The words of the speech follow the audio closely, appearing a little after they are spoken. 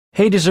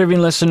Hey, deserving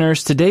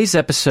listeners, today's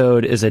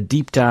episode is a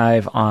deep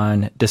dive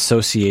on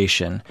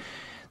dissociation.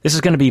 This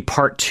is going to be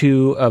part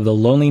 2 of the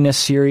loneliness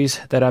series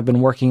that I've been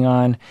working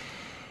on.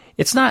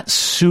 It's not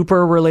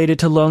super related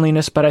to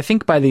loneliness, but I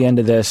think by the end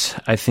of this,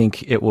 I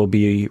think it will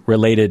be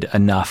related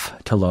enough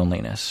to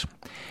loneliness.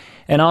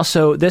 And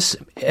also, this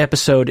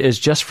episode is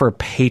just for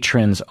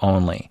patrons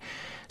only.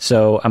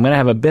 So I'm going to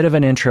have a bit of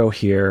an intro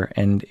here,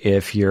 and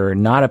if you're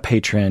not a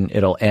patron,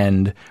 it'll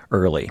end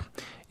early.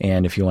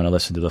 And if you want to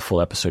listen to the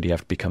full episode, you have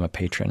to become a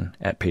patron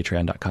at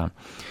patreon.com.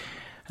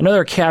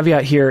 Another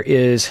caveat here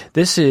is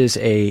this is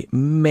a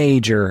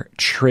major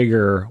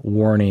trigger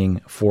warning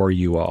for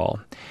you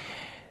all.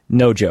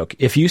 No joke.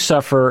 If you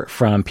suffer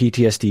from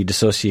PTSD,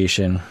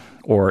 dissociation,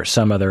 or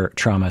some other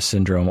trauma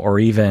syndrome, or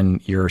even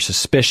you're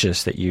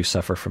suspicious that you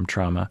suffer from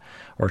trauma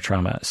or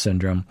trauma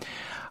syndrome,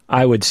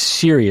 I would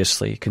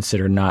seriously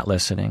consider not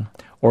listening,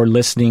 or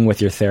listening with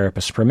your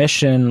therapist's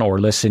permission, or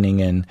listening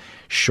in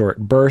short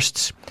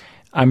bursts.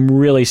 I'm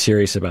really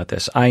serious about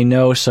this. I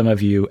know some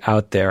of you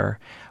out there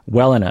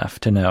well enough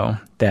to know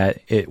that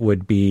it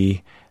would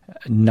be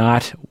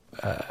not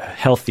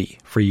healthy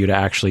for you to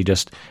actually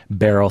just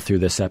barrel through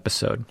this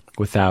episode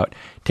without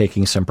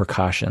taking some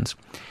precautions.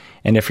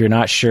 And if you're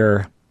not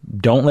sure,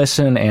 don't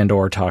listen and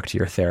or talk to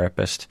your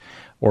therapist,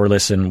 or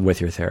listen with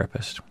your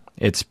therapist.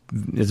 It's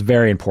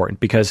very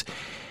important because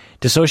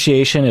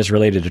dissociation is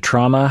related to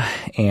trauma,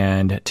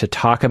 and to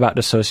talk about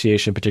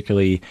dissociation,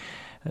 particularly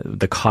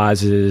the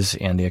causes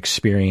and the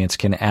experience,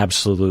 can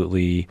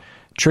absolutely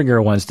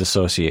trigger one's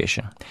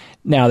dissociation.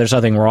 Now, there's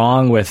nothing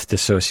wrong with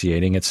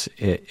dissociating.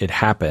 It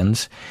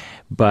happens.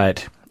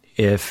 But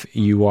if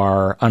you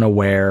are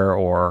unaware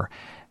or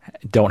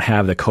don't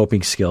have the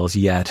coping skills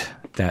yet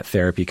that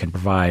therapy can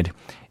provide,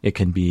 it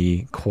can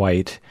be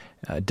quite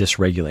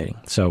dysregulating.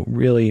 So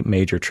really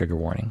major trigger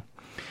warning.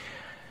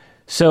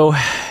 So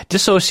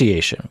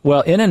dissociation. Well,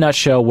 in a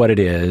nutshell, what it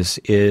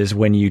is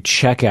when you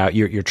check out,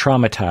 you're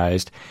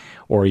traumatized,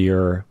 or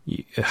you're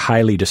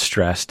highly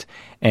distressed,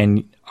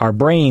 and our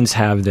brains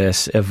have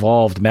this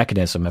evolved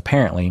mechanism,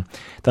 apparently,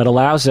 that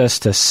allows us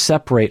to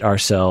separate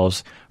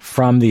ourselves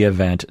from the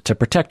event to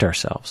protect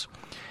ourselves.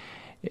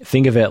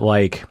 Think of it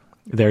like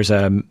there's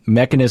a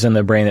mechanism in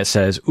the brain that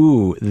says,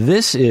 ooh,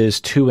 this is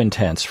too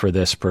intense for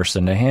this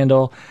person to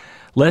handle.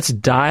 Let's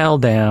dial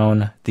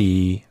down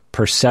the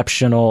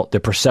perceptual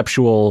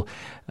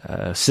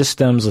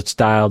systems. Let's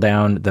dial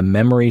down the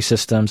memory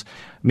systems,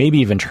 maybe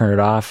even turn it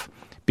off.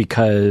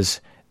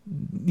 Because,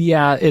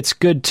 yeah, it's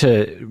good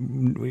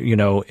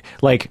to,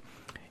 like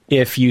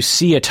if you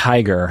see a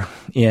tiger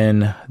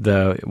in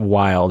the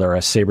wild, or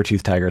a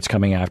saber-toothed tiger, it's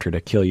coming after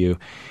to kill you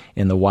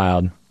in the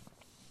wild,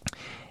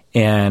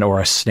 or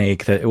a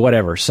snake,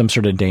 whatever, some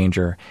sort of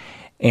danger.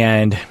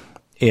 And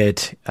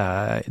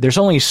there's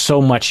only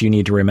so much you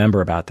need to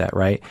remember about that,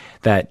 right?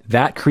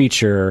 That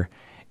creature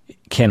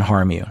can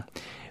harm you.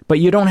 But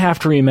you don't have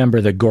to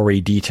remember the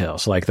gory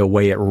details, like the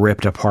way it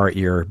ripped apart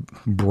your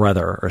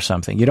brother or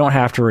something. You don't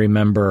have to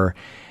remember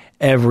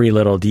every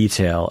little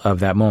detail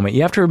of that moment.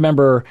 You have to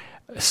remember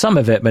some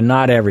of it, but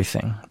not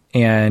everything.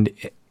 And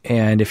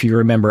if you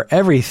remember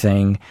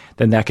everything,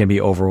 then that can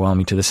be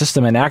overwhelming to the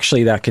system. And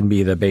actually, that can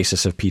be the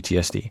basis of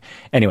PTSD.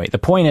 Anyway, the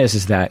point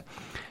is that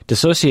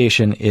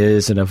dissociation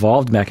is an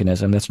evolved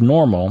mechanism that's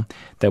normal,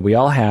 that we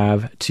all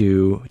have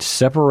to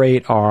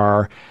separate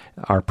our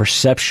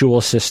perceptual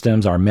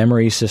systems, our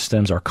memory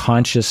systems, our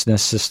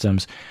consciousness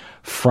systems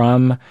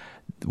from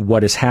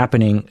what is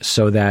happening,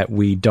 so that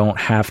we don't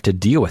have to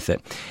deal with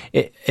it.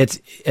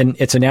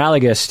 It's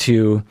analogous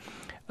to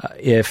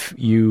if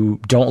you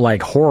don't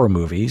like horror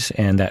movies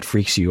and that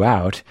freaks you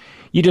out,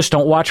 you just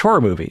don't watch horror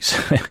movies.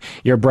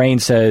 Your brain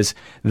says,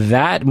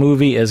 that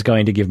movie is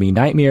going to give me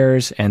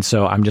nightmares, and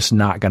so I'm just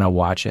not going to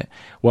watch it.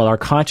 Well, our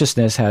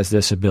consciousness has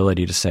this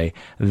ability to say,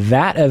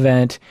 that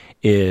event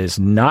is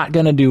not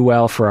going to do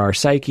well for our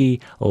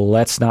psyche.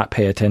 Let's not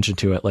pay attention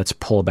to it. Let's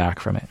pull back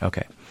from it.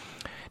 Okay.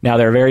 Now,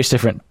 there are various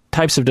different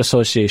types of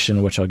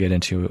dissociation, which I'll get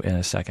into in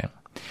a second.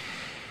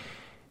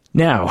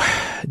 Now,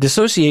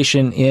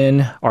 dissociation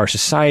in our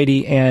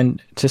society,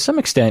 and to some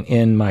extent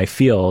in my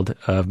field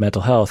of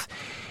mental health,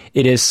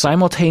 it is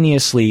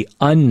simultaneously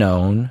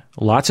unknown.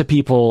 Lots of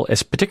people,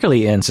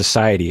 particularly in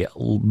society,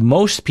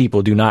 most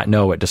people do not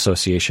know what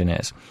dissociation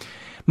is.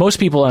 Most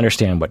people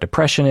understand what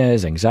depression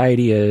is,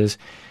 anxiety is.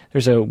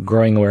 There's a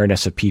growing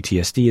awareness of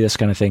PTSD, this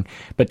kind of thing.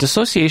 But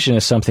dissociation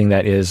is something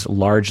that is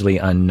largely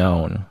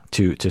unknown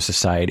to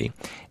society.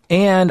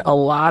 And a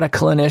lot of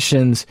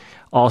clinicians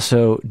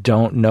also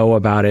don't know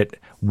about it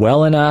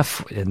well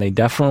enough, and they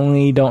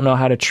definitely don't know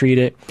how to treat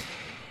it.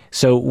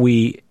 So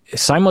we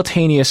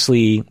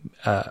simultaneously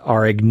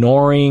are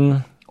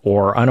ignoring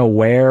or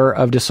unaware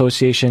of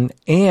dissociation,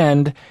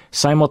 and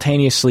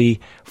simultaneously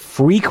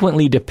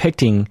frequently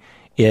depicting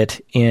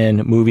it in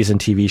movies and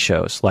TV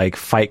shows like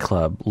Fight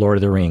Club, Lord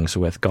of the Rings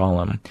with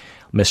Gollum,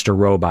 Mr.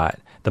 Robot,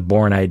 The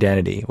Bourne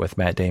Identity with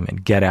Matt Damon,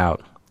 Get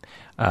Out.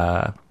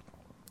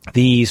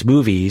 These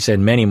movies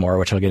and many more,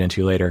 which I'll get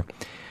into later,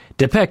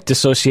 depict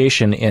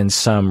dissociation in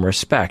some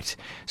respect.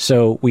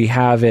 So we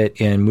have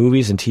it in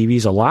movies and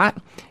TVs a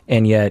lot,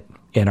 and yet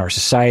in our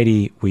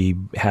society, we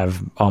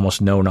have almost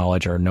no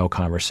knowledge or no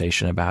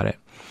conversation about it.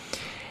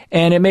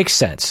 And it makes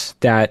sense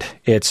that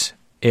it's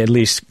at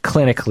least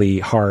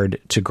clinically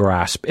hard to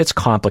grasp. It's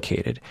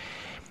complicated.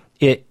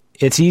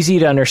 It's easy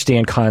to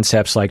understand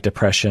concepts like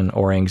depression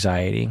or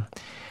anxiety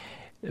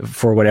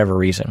for whatever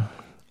reason.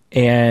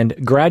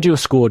 And graduate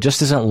school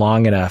just isn't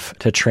long enough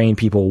to train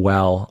people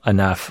well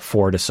enough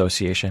for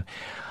dissociation.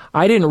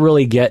 I didn't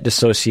really get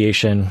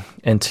dissociation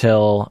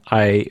until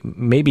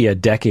maybe a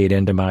decade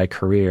into my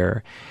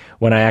career,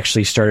 when I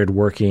actually started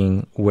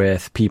working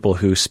with people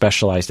who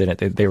specialized in it.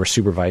 They were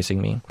supervising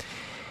me.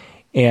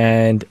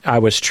 And I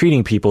was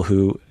treating people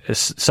who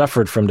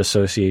suffered from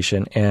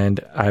dissociation, and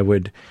I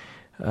would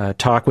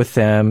talk with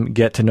them,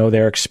 get to know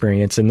their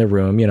experience in the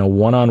room,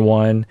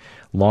 one-on-one,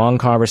 long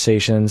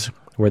conversations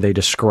where they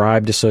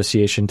describe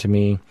dissociation to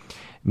me,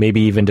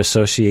 maybe even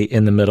dissociate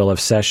in the middle of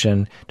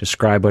session,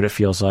 describe what it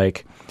feels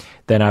like.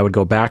 Then I would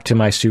go back to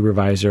my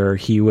supervisor.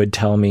 He would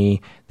tell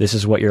me, this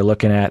is what you're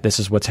looking at, this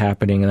is what's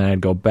happening, and then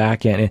I'd go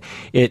back in.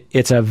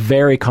 It's a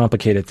very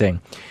complicated thing.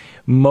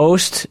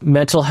 Most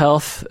mental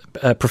health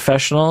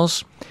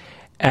professionals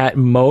at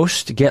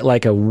most get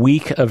like a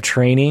week of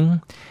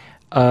training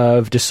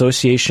of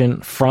dissociation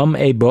from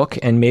a book,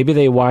 and maybe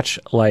they watch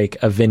like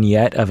a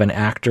vignette of an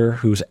actor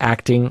who's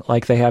acting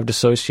like they have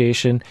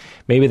dissociation.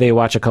 Maybe they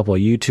watch a couple of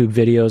YouTube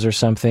videos or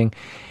something,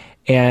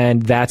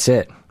 and that's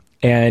it.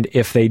 And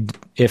if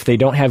they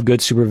don't have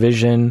good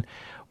supervision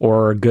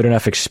or good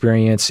enough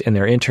experience in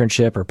their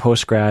internship or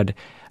postgrad,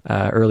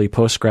 early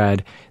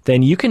postgrad,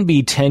 then you can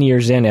be 10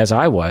 years in, as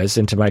I was,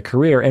 into my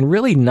career and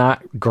really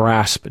not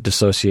grasp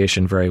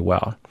dissociation very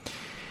well.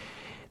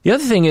 The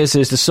other thing is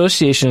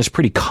dissociation is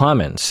pretty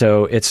common,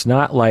 so it's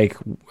not like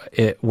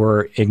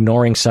we're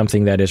ignoring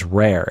something that is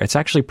rare. It's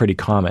actually pretty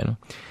common.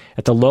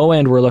 At the low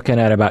end, we're looking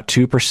at about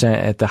 2%.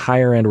 At the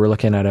higher end, we're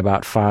looking at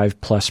about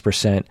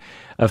 5+%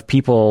 of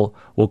people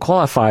will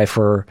qualify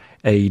for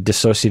a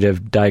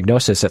dissociative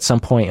diagnosis at some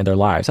point in their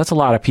lives. That's a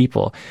lot of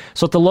people.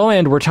 So at the low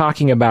end, we're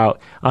talking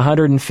about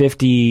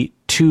 150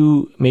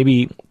 to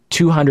maybe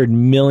 200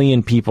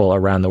 million people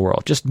around the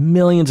world, just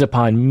millions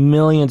upon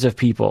millions of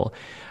people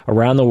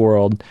around the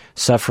world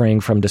suffering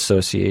from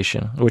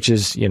dissociation, which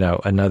is,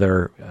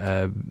 another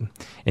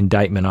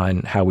indictment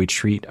on how we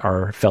treat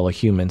our fellow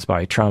humans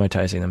by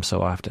traumatizing them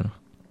so often.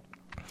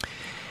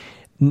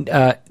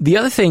 The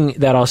other thing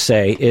that I'll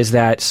say is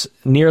that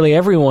nearly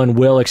everyone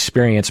will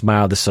experience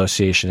mild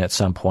dissociation at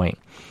some point.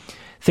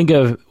 Think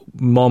of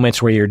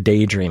moments where you're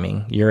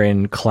daydreaming, you're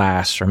in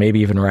class, or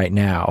maybe even right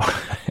now,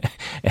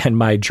 and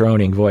my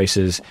droning voice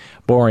is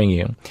boring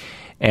you.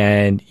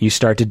 And you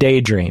start to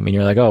daydream, and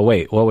you're like, oh,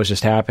 wait, what was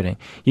just happening?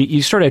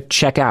 You sort of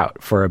check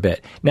out for a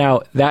bit.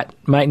 Now, that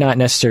might not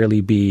necessarily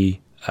be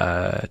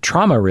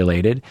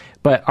trauma-related,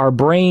 but our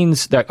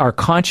brains, our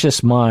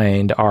conscious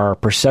mind, our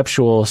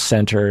perceptual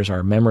centers,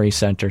 our memory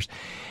centers,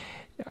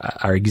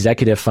 our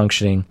executive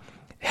functioning,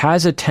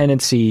 has a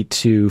tendency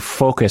to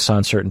focus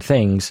on certain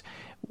things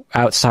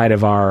outside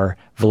of our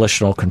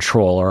volitional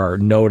control, or our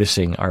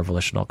noticing our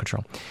volitional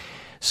control.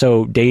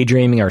 So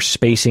daydreaming or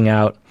spacing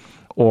out,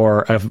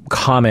 or a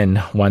common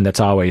one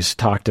that's always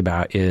talked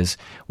about, is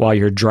while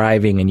you're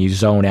driving and you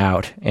zone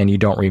out and you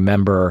don't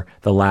remember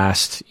the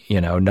last,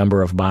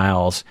 number of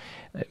miles.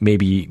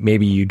 Maybe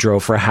you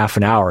drove for half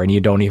an hour and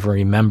you don't even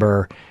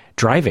remember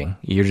driving.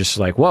 You're just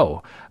like,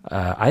 whoa,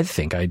 I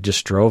think I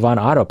just drove on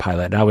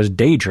autopilot, and I was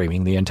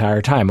daydreaming the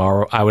entire time,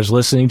 or I was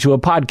listening to a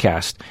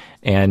podcast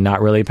and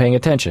not really paying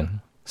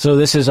attention. So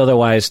this is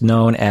otherwise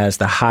known as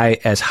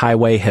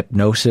highway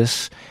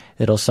hypnosis.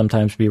 It'll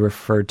sometimes be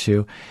referred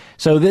to.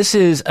 So this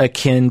is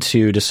akin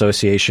to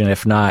dissociation,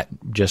 if not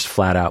just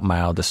flat out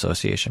mild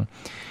dissociation.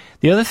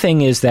 The other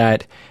thing is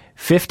that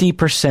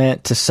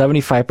 50% to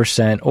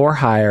 75% or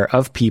higher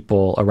of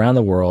people around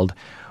the world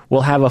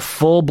will have a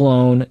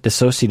full-blown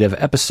dissociative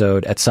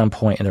episode at some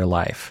point in their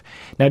life.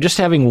 Now, just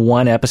having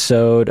one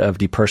episode of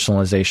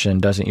depersonalization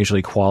doesn't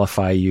usually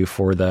qualify you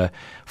for the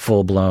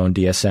full-blown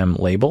DSM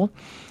label,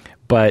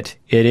 but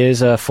it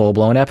is a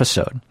full-blown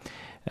episode.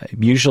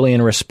 Usually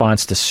in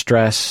response to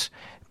stress,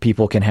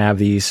 people can have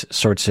these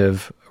sorts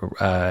of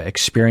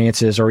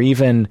experiences, or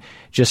even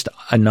just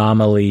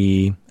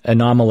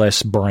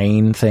anomalous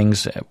brain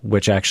things,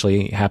 which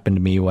actually happened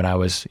to me when I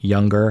was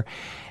younger,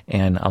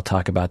 and I'll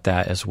talk about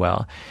that as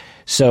well.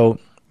 So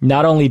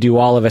not only do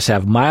all of us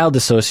have mild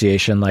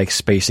dissociation, like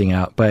spacing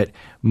out, but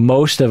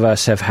most of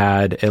us have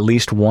had at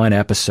least one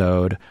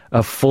episode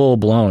of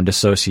full-blown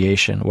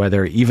dissociation,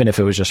 even if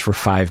it was just for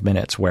 5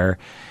 minutes, where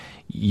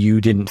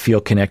you didn't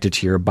feel connected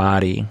to your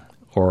body,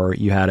 or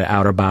you had an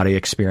outer-body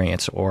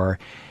experience, or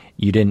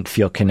you didn't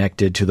feel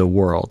connected to the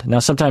world. Now,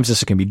 sometimes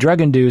this can be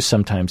drug-induced,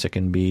 sometimes it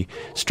can be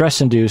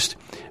stress-induced,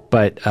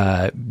 but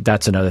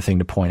that's another thing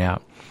to point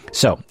out.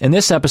 So, in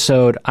this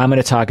episode, I'm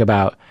going to talk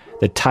about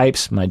the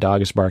types. My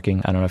dog is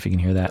barking. I don't know if you can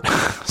hear that.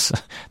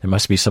 There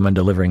must be someone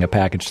delivering a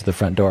package to the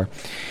front door.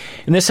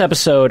 In this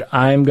episode,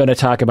 I'm going to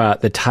talk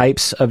about the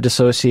types of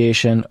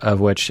dissociation,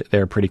 of which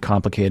they're pretty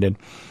complicated.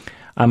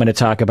 I'm going to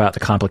talk about the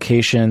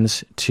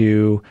complications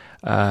to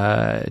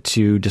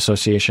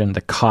dissociation,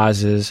 the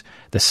causes,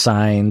 the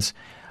signs,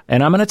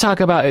 and I'm going to talk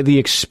about the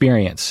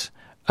experience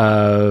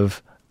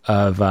of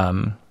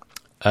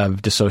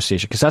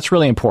dissociation, because that's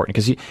really important.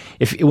 Because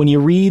when you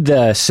read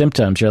the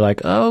symptoms, you're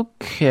like,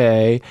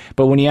 okay,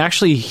 but when you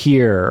actually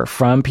hear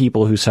from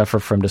people who suffer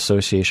from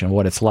dissociation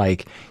what it's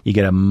like, you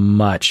get a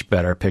much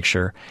better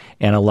picture.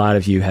 And a lot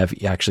of you have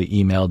actually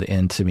emailed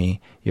in to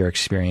me your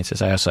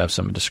experiences. I also have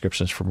some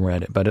descriptions from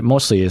Reddit, but it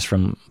mostly is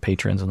from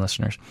patrons and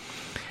listeners.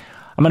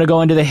 I'm going to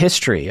go into the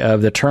history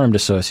of the term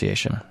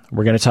dissociation.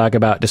 We're going to talk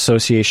about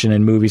dissociation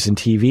in movies and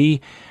TV.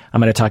 I'm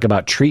going to talk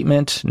about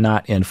treatment,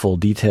 not in full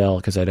detail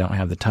because I don't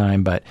have the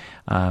time, but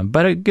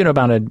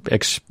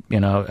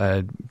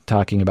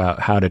talking about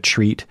how to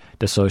treat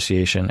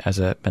dissociation as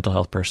a mental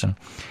health person.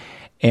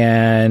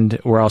 And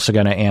we're also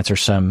going to answer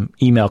some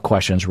email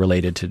questions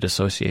related to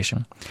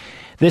dissociation.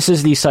 This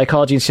is the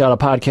Psychology in Seattle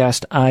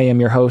podcast. I am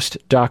your host,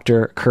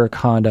 Dr. Kirk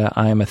Honda.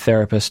 I am a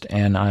therapist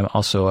and I'm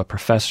also a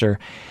professor.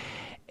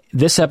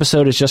 This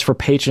episode is just for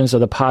patrons of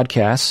the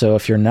podcast, so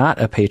if you're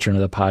not a patron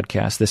of the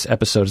podcast, this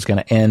episode is going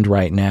to end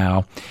right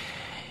now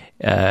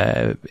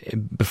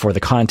before the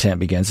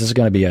content begins. This is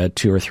going to be a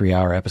 2 or 3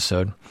 hour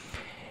episode.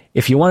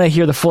 If you want to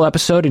hear the full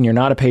episode and you're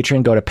not a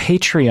patron, go to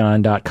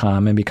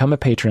patreon.com and become a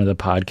patron of the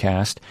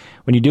podcast.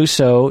 When you do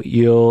so,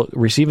 you'll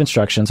receive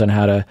instructions on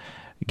how to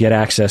get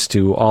access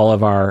to all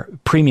of our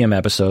premium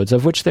episodes,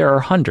 of which there are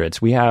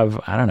hundreds. We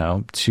have,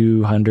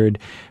 200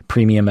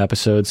 premium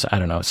episodes. I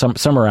don't know,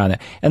 some around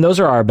that. And those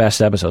are our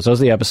best episodes. Those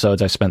are the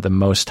episodes I spent the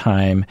most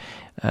time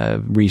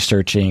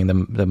researching,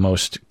 the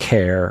most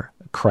care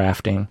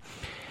crafting.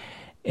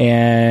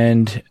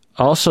 And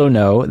also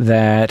know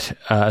that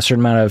a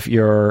certain amount of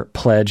your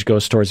pledge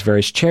goes towards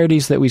various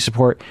charities that we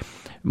support.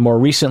 More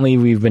recently,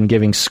 we've been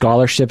giving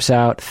scholarships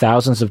out,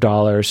 thousands of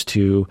dollars,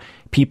 to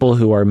people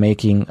who are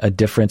making a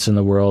difference in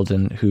the world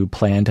and who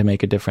plan to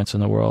make a difference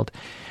in the world.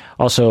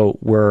 Also,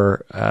 we're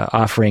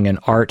offering an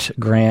art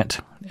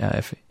grant.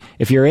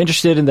 If you're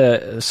interested in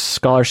the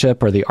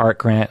scholarship or the art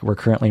grant we're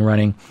currently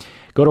running,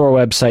 go to our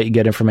website, you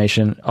get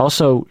information.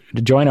 Also,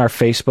 join our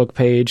Facebook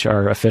page,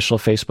 our official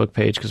Facebook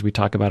page, because we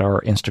talk about our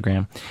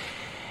Instagram.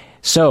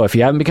 So if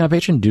you haven't become a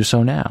patron, do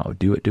so now.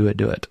 Do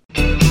it.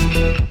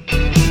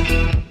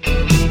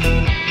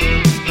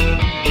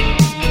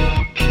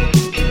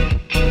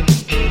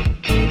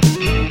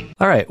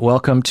 All right,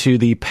 welcome to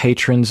the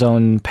Patron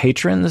Zone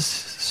patrons.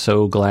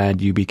 So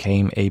glad you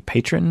became a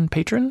patron.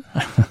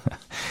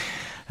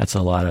 That's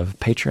a lot of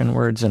patron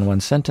words in one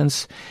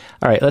sentence.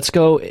 All right, let's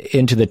go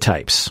into the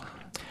types.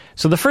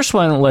 So the first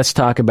one let's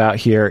talk about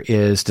here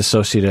is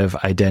dissociative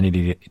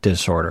identity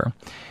disorder.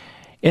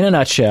 In a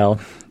nutshell,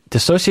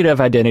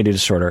 dissociative identity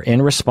disorder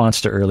in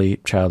response to early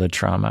childhood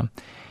trauma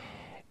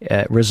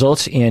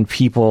results in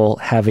people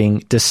having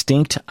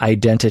distinct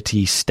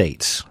identity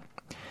states.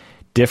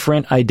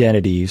 Different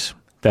identities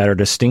that are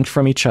distinct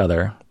from each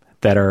other,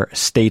 that are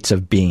states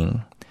of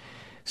being.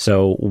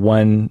 So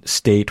one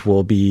state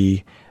will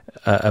be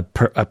a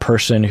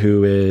person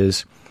who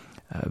is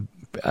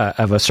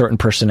of a certain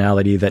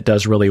personality that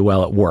does really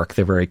well at work.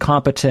 They're very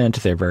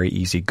competent, they're very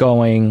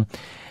easygoing,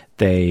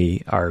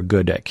 they are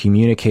good at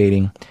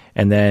communicating.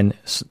 And then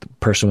the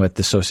person with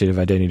dissociative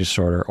identity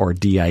disorder, or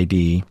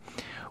DID,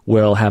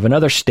 will have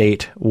another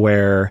state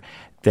where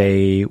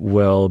they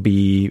will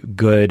be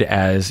good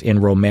as in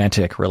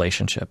romantic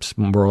relationships,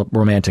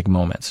 romantic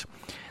moments.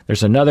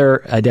 There's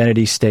another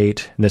identity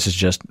state. This is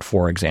just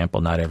for example.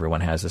 Not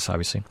everyone has this,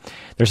 obviously.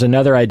 There's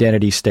another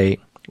identity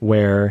state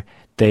where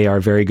they are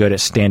very good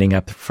at standing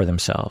up for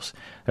themselves.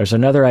 There's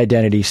another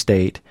identity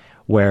state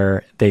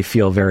where they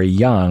feel very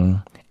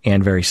young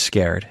and very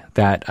scared.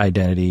 That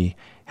identity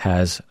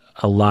has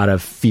a lot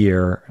of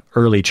fear,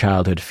 early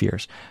childhood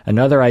fears.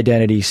 Another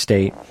identity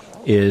state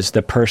is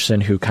the person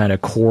who kind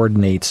of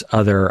coordinates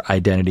other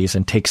identities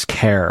and takes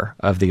care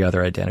of the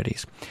other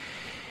identities.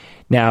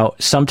 Now,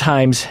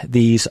 sometimes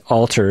these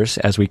alters,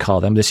 as we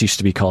call them, this used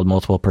to be called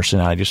multiple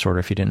personality disorder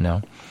if you didn't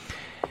know,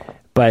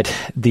 but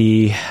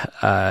these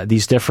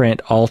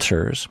different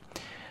alters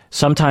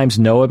sometimes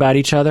know about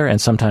each other and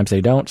sometimes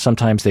they don't.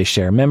 Sometimes they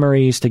share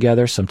memories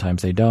together,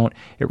 sometimes they don't.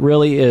 It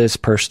really is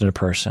person to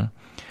person.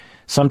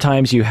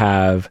 Sometimes you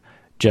have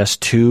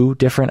just 2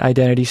 different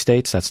identity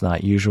states. That's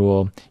not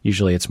usual.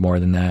 Usually it's more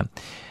than that.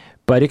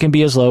 But it can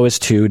be as low as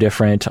 2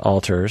 different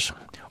alters.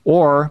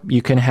 Or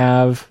you can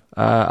have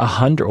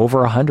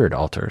over 100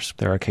 alters.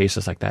 There are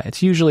cases like that.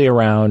 It's usually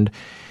around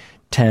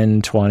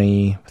 10,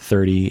 20,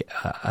 30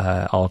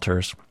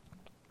 alters.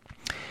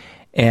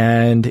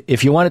 And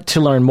if you wanted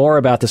to learn more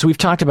about this, we've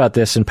talked about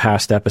this in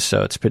past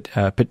episodes, but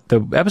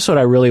the episode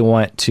I really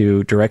want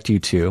to direct you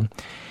to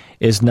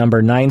is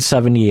number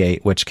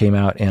 978, which came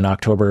out in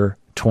October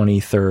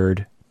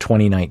 23rd,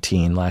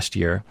 2019, last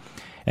year.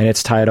 And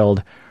it's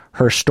titled,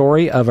 Her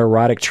Story of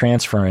Erotic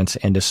Transference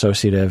and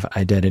Dissociative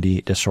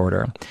Identity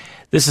Disorder.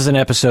 This is an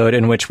episode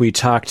in which we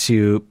talk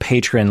to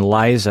patron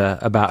Liza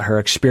about her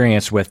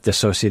experience with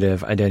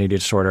dissociative identity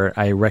disorder.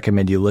 I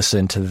recommend you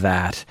listen to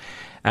that.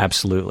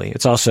 Absolutely.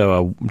 It's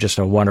also just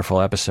a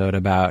wonderful episode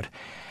about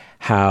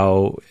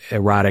how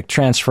erotic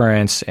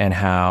transference and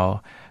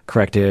how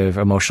corrective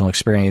emotional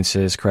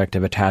experiences,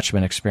 corrective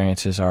attachment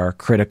experiences are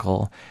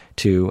critical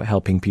to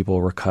helping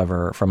people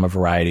recover from a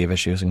variety of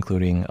issues,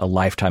 including a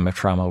lifetime of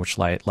trauma, which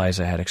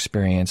Liza had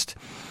experienced.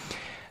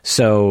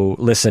 So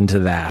listen to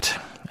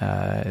that.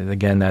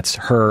 Again, that's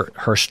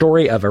her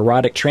story of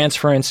erotic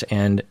transference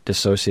and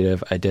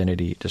dissociative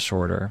identity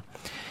disorder.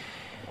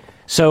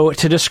 So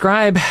to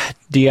describe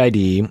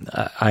DID,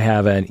 I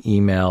have an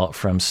email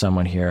from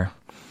someone here.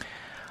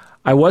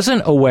 I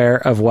wasn't aware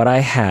of what I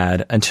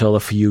had until a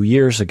few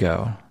years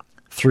ago.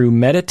 Through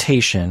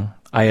meditation,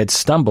 I had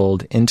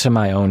stumbled into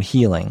my own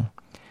healing.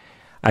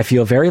 I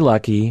feel very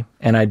lucky,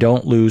 and I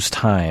don't lose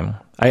time.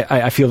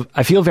 I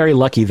feel very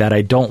lucky that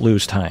I don't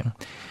lose time.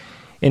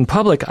 In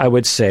public, I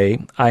would say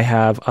I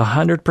have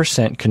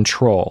 100%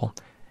 control.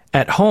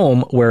 At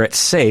home, where it's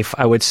safe,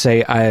 I would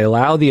say I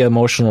allow the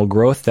emotional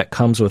growth that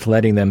comes with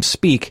letting them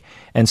speak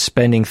and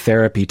spending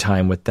therapy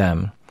time with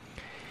them.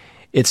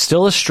 It's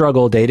still a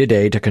struggle day to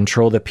day to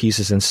control the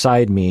pieces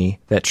inside me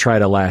that try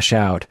to lash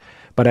out,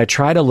 but I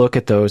try to look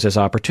at those as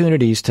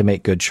opportunities to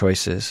make good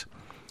choices.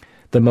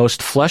 The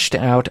most fleshed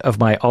out of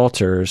my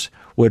alters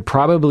would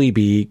probably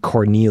be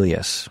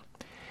Cornelius.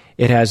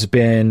 It has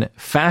been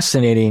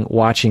fascinating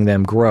watching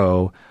them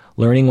grow,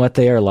 learning what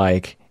they are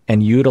like,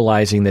 and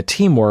utilizing the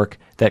teamwork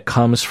that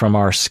comes from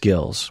our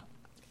skills.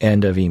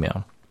 End of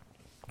email.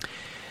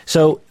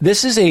 So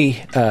this is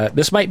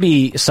this might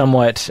be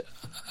somewhat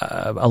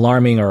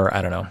alarming or,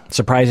 I don't know,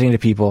 surprising to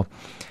people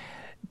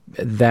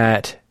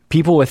that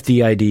people with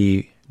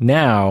DID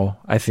now,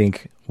 I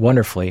think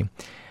wonderfully,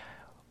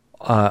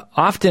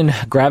 often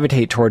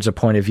gravitate towards a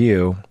point of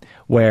view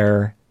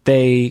where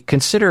they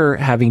consider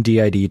having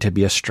DID to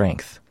be a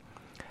strength,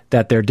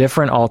 that their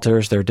different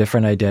alters, their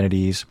different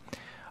identities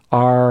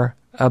are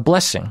a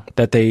blessing,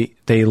 that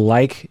they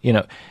like,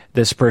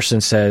 this person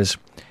says,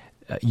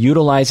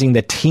 utilizing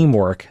the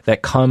teamwork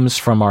that comes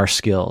from our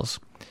skills.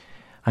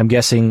 I'm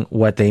guessing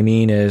what they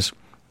mean is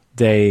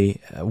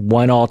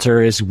one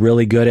alter is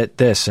really good at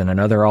this and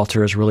another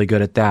alter is really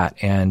good at that,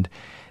 and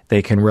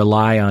they can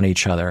rely on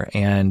each other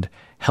and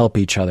help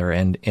each other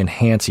and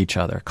enhance each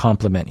other,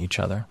 complement each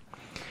other.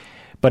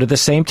 But at the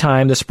same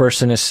time, this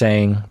person is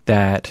saying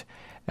that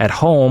at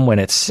home, when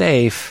it's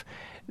safe,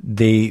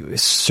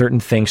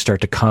 certain things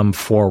start to come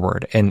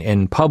forward. And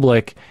in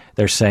public,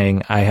 they're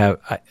saying, I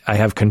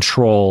have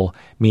control,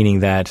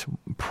 meaning that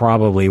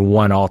probably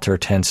one alter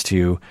tends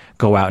to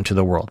go out into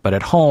the world. But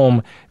at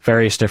home,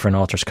 various different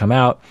alters come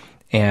out,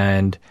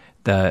 and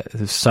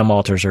some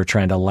alters are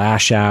trying to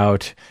lash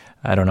out.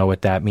 I don't know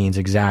what that means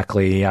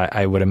exactly.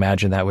 I would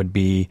imagine that would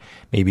be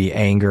maybe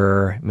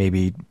anger,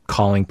 maybe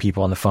calling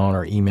people on the phone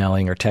or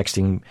emailing or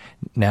texting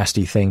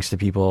nasty things to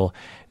people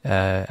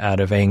out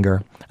of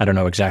anger. I don't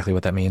know exactly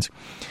what that means.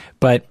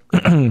 But,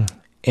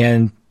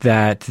 and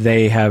that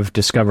they have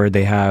discovered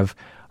they have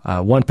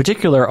one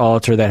particular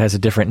alter that has a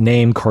different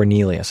name,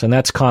 Cornelius. And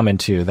that's common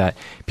too, that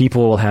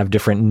people will have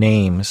different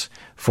names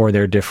for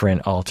their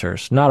different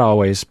alters. Not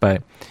always,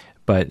 but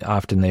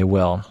often they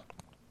will.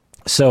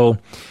 So,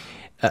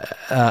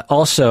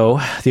 also,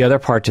 the other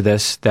part to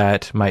this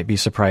that might be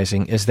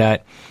surprising is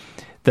that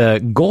the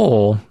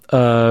goal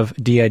of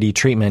DID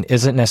treatment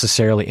isn't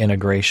necessarily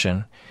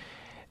integration.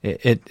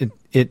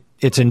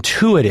 It's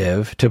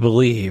intuitive to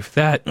believe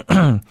that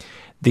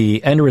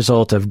the end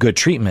result of good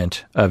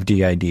treatment of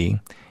DID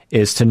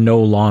is to no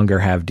longer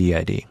have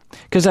DID.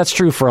 Because that's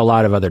true for a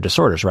lot of other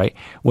disorders, right?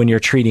 When you're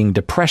treating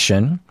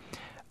depression,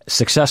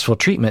 successful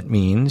treatment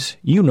means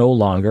you no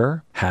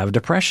longer have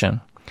depression.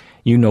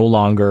 You no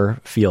longer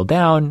feel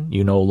down.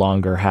 You no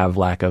longer have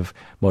lack of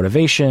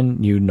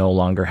motivation. You no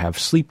longer have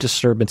sleep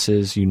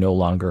disturbances. You no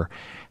longer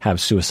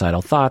have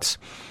suicidal thoughts.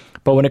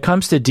 But when it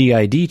comes to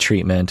DID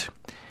treatment,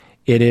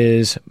 it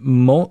is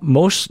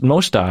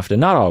most often,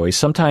 not always,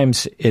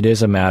 sometimes it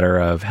is a matter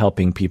of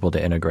helping people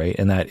to integrate,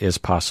 and that is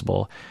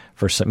possible,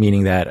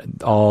 meaning that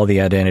all the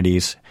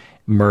identities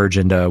merge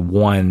into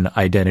one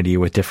identity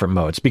with different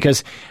modes.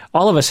 Because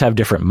all of us have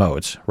different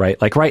modes, right?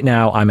 Like right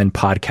now, I'm in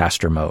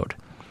podcaster mode,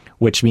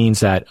 which means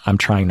that I'm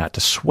trying not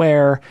to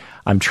swear.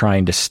 I'm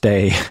trying to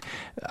stay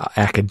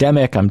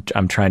academic.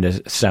 I'm trying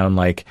to sound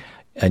like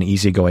an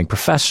easygoing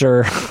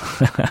professor.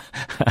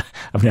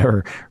 I've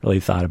never really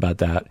thought about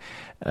that.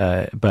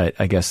 But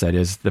I guess that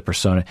is the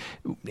persona.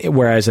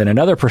 Whereas in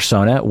another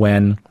persona,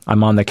 when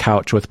I'm on the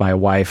couch with my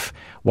wife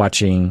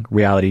watching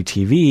reality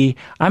TV,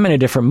 I'm in a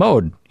different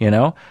mode,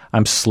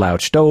 I'm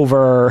slouched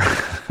over.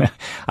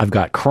 I've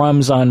got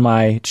crumbs on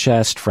my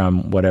chest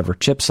from whatever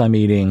chips I'm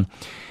eating.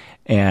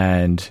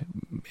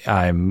 And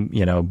I'm,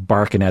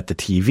 barking at the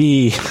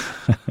TV.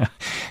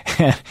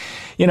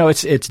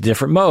 It's a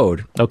different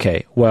mode.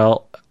 Okay,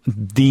 well,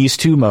 these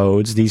two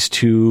modes, these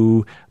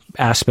two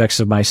aspects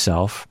of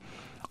myself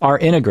are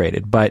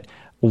integrated, but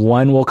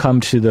one will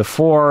come to the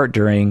fore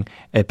during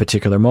a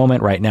particular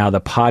moment. Right now,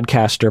 the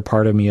podcaster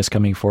part of me is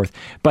coming forth,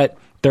 but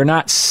they're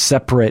not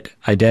separate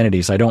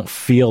identities. I don't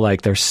feel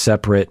like they're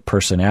separate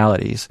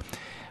personalities.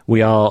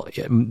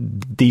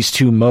 These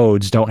two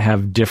modes don't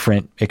have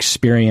different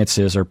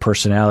experiences or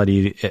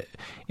personality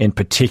in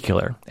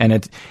particular.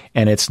 And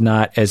it's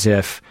not as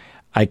if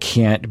I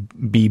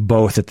can't be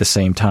both at the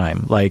same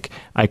time. Like,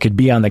 I could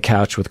be on the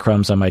couch with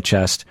crumbs on my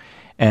chest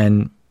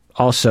and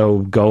also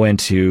go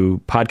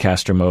into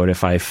podcaster mode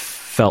if I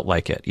felt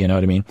like it. You know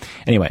what I mean?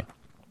 Anyway,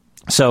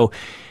 so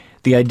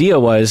the idea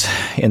was,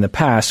 in the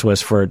past,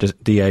 was for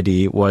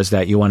DID was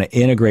that you want to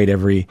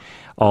integrate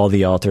all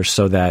the alters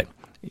so that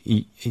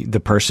the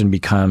person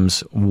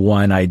becomes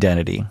one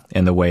identity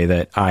in the way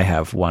that I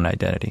have one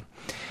identity,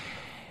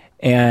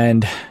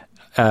 and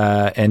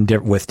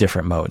with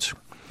different modes.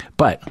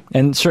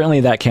 And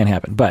certainly that can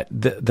happen. But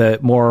the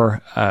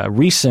more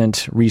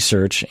recent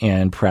research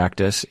and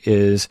practice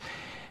is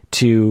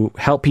to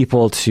help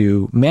people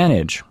to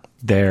manage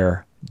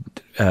their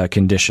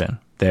condition,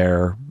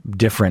 their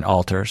different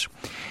alters.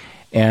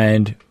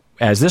 And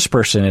as this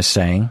person is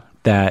saying,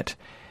 that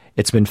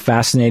it's been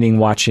fascinating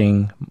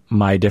watching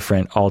my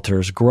different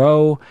alters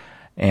grow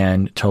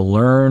and to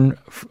learn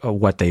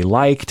what they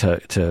like,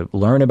 to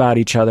learn about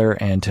each other,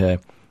 and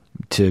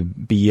to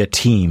be a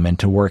team and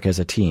to work as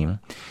a team.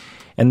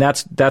 And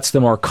that's the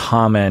more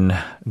common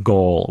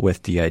goal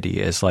with DID,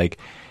 is like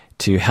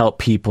to help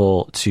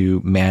people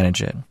to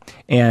manage it,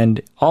 and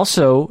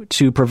also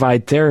to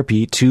provide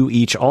therapy to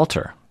each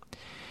alter.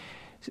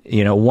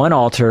 You know, one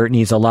alter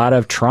needs a lot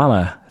of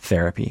trauma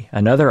therapy.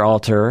 Another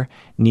alter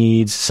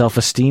needs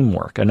self-esteem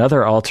work.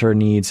 Another alter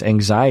needs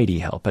anxiety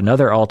help.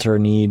 Another alter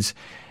needs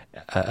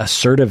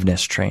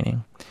assertiveness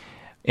training.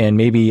 And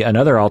maybe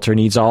another alter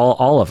needs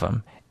all of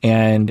them.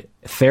 And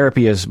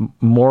therapy is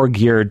more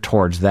geared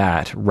towards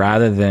that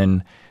rather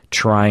than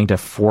trying to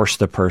force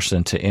the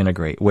person to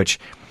integrate, which,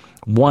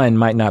 one,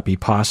 might not be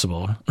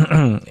possible.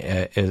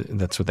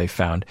 That's what they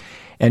found.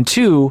 And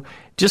two,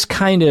 just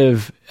kind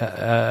of,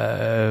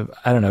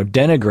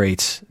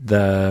 denigrates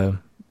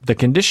the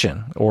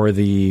condition or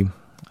the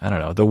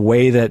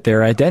way that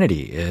their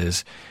identity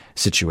is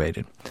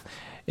situated.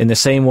 In the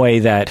same way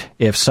that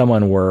if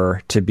someone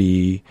were to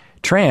be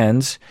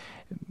trans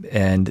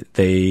and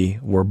they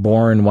were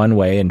born one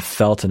way and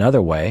felt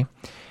another way,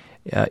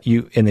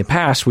 in the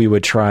past, we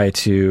would try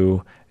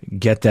to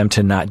get them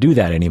to not do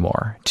that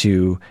anymore,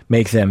 to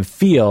make them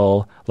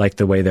feel like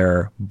the way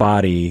their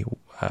body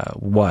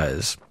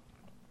was.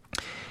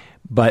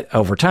 But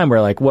over time, we're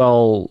like,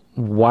 well,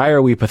 why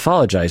are we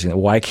pathologizing it?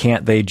 Why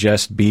can't they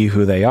just be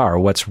who they are?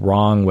 What's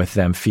wrong with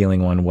them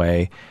feeling one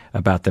way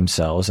about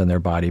themselves and their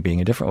body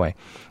being a different way?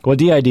 Well,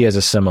 DID is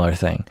a similar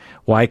thing.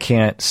 Why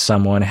can't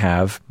someone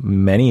have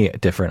many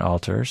different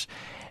alters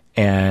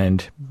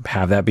and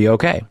have that be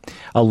okay?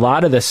 A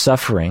lot of the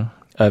suffering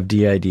of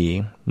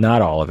DID,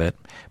 not all of it,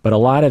 but a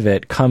lot of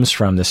it comes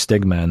from the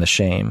stigma and the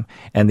shame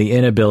and the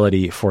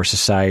inability for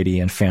society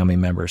and family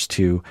members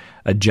to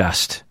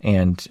adjust.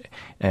 And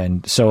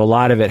so a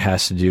lot of it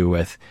has to do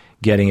with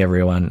getting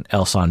everyone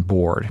else on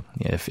board.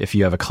 If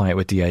you have a client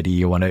with DID,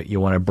 you want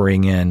to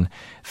bring in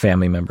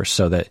family members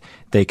so that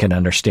they can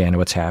understand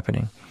what's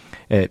happening.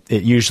 It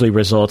usually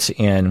results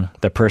in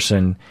the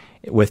person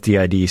with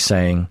DID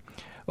saying,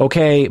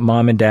 okay,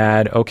 mom and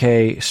dad,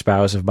 okay,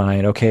 spouse of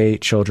mine, okay,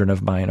 children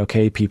of mine,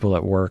 okay, people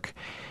at work,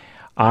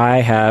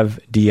 I have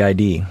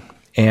DID,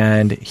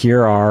 and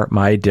here are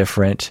my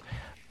different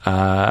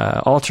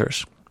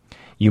alters.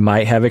 You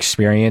might have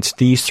experienced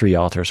these 3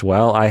 alters.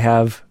 Well, I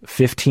have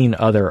 15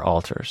 other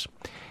alters,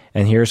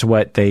 and here's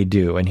what they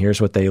do, and here's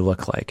what they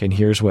look like, and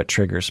here's what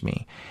triggers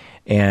me.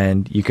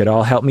 And you could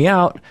all help me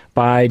out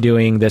by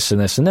doing this and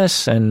this and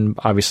this, and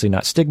obviously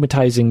not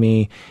stigmatizing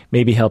me,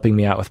 maybe helping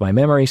me out with my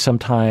memory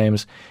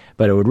sometimes,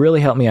 but it would really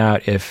help me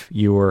out if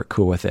you were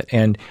cool with it.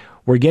 And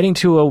we're getting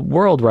to a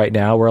world right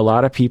now where a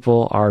lot of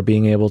people are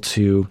being able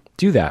to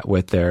do that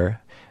with their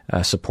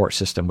support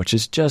system, which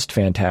is just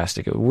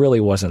fantastic. It really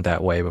wasn't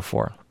that way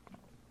before.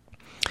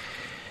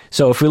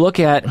 So if we look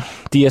at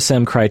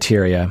DSM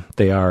criteria,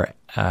 they are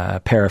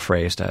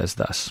paraphrased as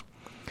thus.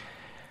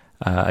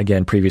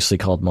 Again, previously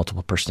called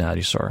multiple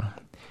personality disorder.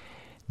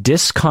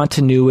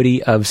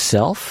 Discontinuity of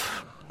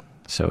self.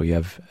 So you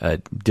have a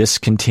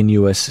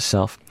discontinuous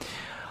self.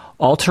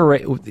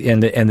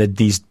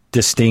 These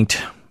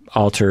distinct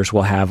alters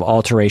will have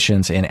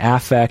alterations in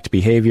affect,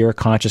 behavior,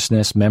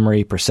 consciousness,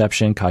 memory,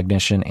 perception,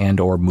 cognition, and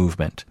or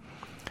movement,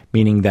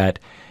 meaning that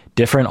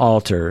different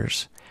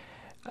alters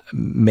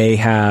may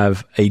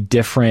have a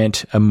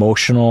different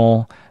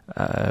emotional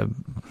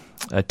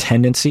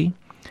tendency.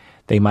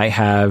 They might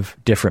have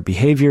different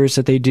behaviors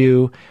that they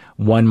do.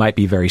 One might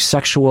be very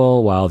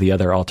sexual, while the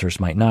other alters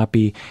might not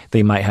be.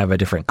 They might have a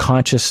different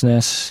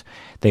consciousness.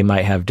 They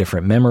might have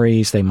different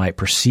memories. They might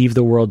perceive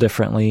the world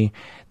differently.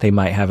 They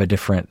might have a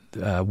different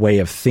way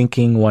of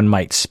thinking. One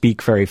might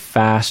speak very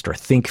fast or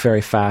think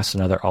very fast.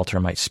 Another alter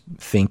might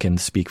think and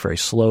speak very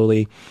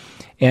slowly,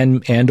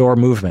 and or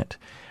movement.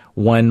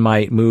 One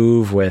might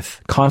move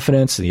with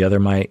confidence, the other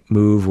might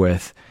move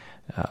with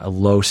a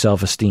low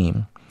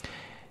self-esteem.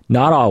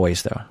 Not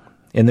always, though.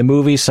 In the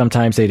movies,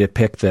 sometimes they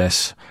depict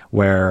this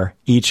where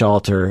each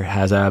alter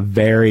has a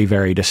very,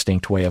 very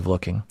distinct way of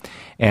looking.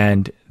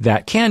 And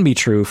that can be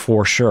true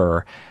for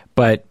sure,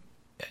 but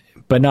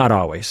not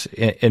always.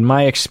 In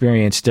my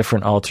experience,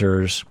 different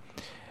alters,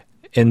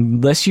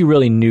 unless you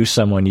really knew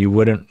someone, you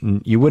wouldn't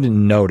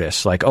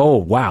notice, like, oh,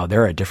 wow,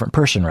 they're a different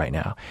person right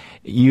now.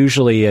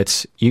 Usually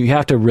you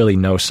have to really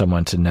know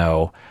someone to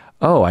know,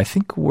 oh, I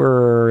think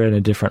we're in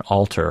a different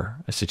alter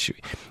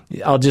situation.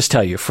 I'll just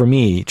tell you, for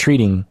me,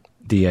 treating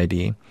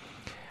DID,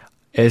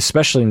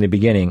 especially in the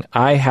beginning,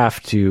 I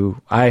have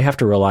to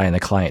rely on the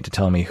client to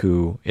tell me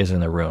who is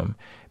in the room,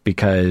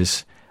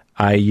 because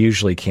I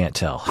usually can't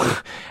tell.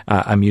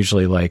 I'm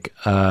usually like,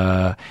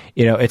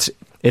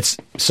 it's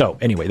so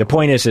anyway, the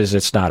point is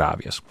it's not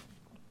obvious.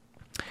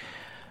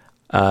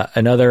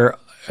 Another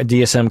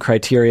DSM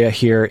criterion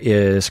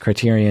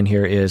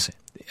here is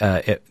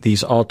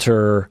these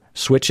alter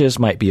switches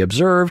might be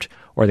observed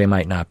or they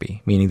might not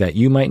be, meaning that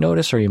you might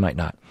notice or you might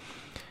not.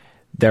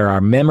 There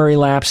are memory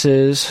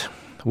lapses,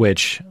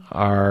 which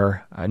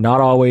are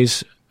not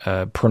always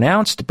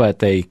pronounced, but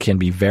they can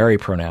be very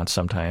pronounced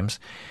sometimes.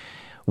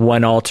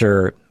 One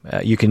alter,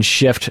 you can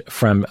shift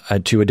from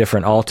to a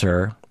different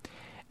alter,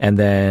 and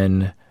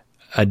then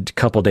a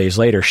couple days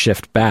later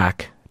shift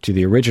back to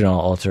the original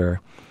alter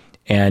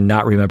and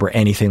not remember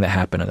anything that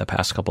happened in the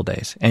past couple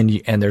days. And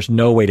there's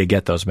no way to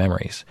get those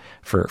memories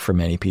for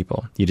many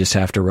people. You just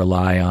have to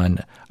rely on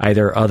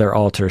either other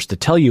alters to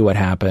tell you what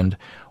happened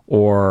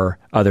or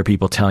other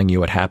people telling you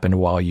what happened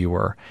while you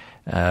were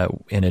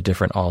in a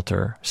different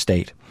alter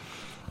state.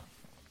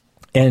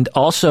 And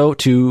also,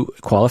 to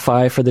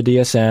qualify for the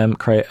DSM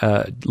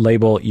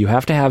label, you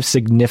have to have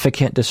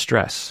significant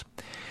distress.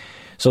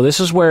 So this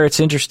is where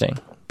it's interesting,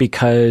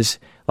 because,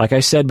 like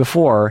I said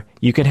before,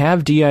 you can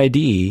have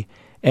DID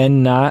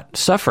and not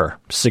suffer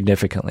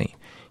significantly.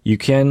 You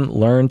can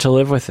learn to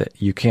live with it.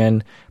 You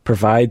can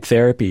provide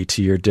therapy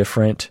to your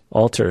different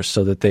alters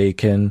so that they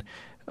can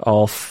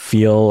all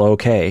feel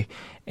okay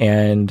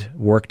and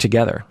work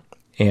together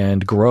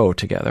and grow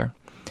together.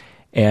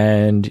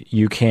 And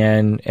you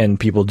can, and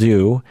people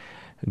do,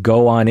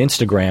 go on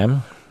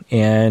Instagram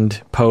and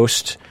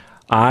post,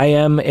 I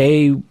am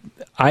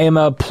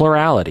a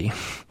plurality.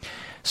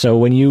 So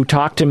when you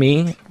talk to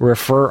me,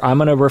 I'm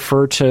going to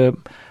refer to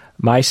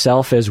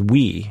myself as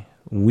we.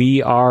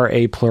 We are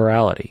a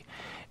plurality.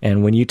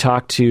 And when you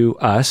talk to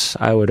us,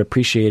 I would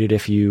appreciate it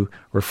if you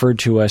referred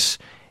to us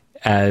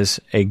as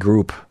a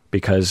group,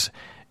 because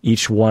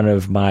each one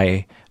of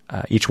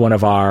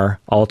our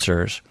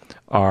alters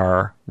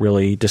are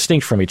really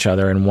distinct from each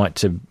other and want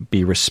to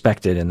be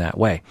respected in that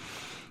way.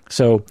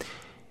 So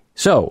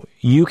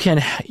you can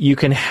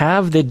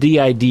have the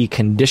DID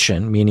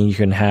condition, meaning you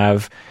can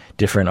have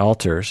different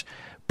alters,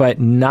 but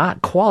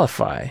not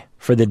qualify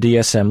for the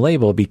DSM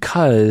label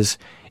because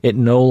it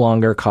no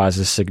longer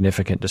causes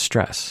significant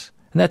distress.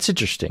 And that's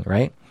interesting,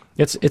 right?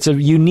 It's a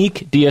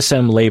unique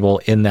DSM label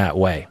in that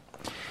way.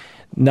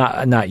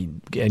 Not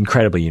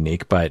incredibly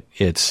unique, but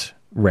it's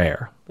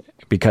rare.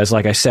 Because,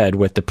 like I said,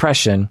 with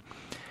depression,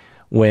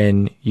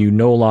 when you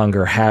no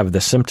longer have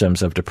the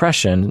symptoms of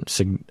depression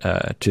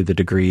to the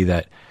degree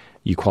that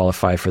you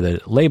qualify for the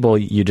label,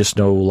 you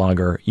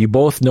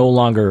both no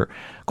longer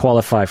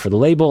qualify for the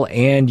label,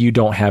 and you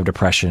don't have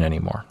depression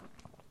anymore.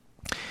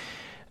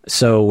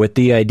 So with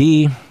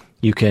DID,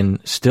 you can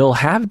still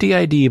have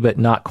DID but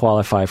not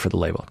qualify for the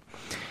label.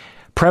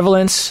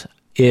 Prevalence,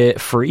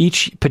 for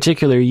each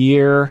particular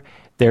year,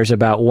 there's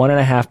about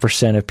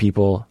 1.5% of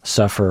people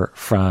suffer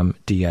from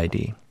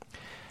DID.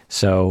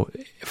 So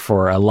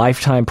for a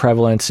lifetime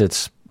prevalence,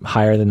 it's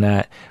higher than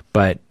that,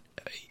 but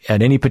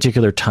at any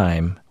particular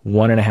time,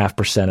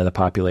 1.5% of the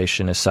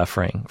population is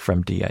suffering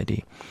from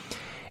DID.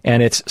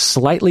 And it's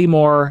slightly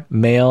more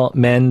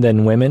men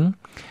than women.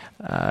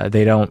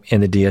 They don't,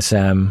 in the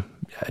DSM,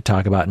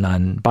 talk about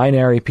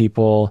non-binary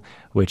people,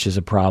 which is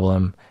a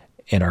problem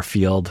in our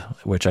field,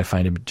 which I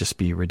find to just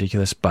be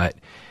ridiculous. But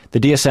the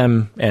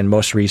DSM and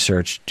most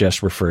research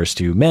just refers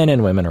to men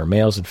and women, or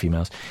males and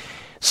females.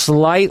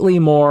 Slightly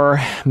more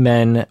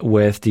men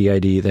with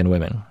DID than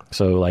women.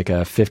 So like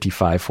a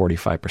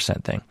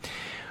 55-45% thing.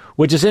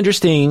 Which is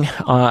interesting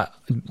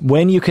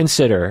when you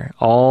consider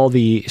all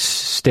the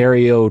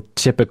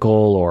stereotypical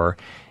or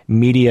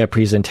media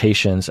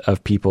presentations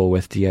of people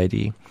with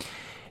DID.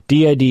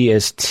 DID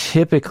is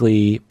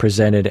typically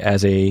presented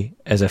as a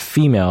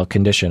female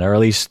condition, or at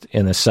least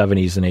in the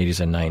 70s and 80s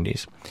and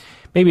 90s.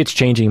 Maybe it's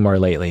changing more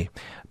lately,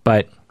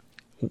 but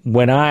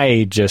when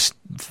I just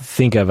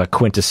think of a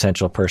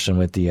quintessential person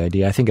with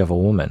DID, I think of a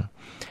woman,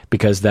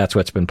 because that's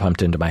what's been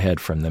pumped into my head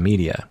from the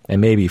media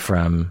and maybe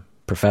from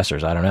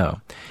professors, I don't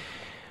know.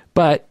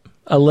 But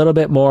a little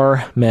bit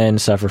more men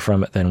suffer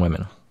from it than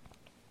women.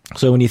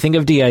 So when you think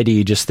of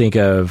DID, just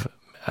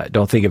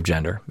don't think of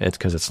gender. It's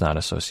because it's not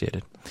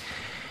associated.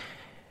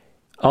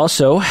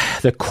 Also,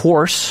 the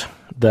course,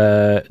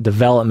 the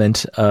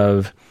development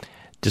of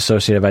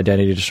dissociative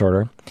identity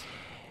disorder.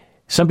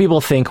 some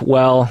people think,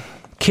 well,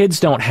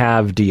 kids don't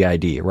have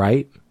DID,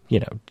 right?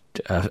 You know,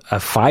 a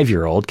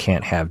 5-year-old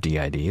can't have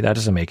DID. That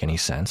doesn't make any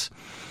sense.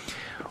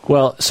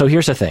 Well, so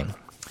here's the thing.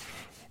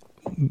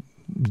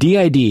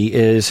 DID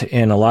is,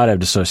 in a lot of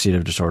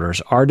dissociative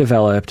disorders, are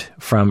developed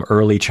from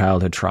early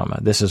childhood trauma.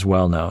 This is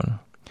well known.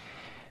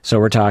 So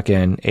we're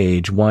talking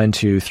age 1,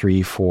 2,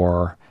 3,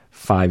 4,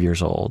 5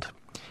 years old.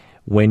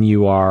 When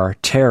you are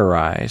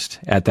terrorized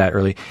at that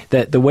early,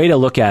 the way to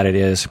look at it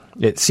is,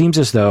 it seems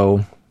as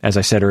though, as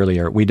I said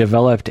earlier, we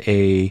developed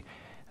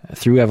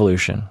through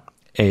evolution,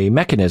 a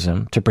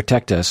mechanism to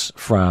protect us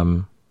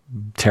from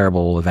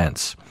terrible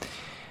events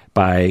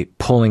by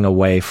pulling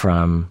away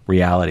from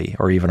reality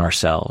or even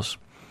ourselves.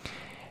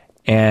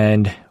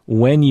 And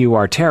when you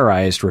are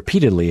terrorized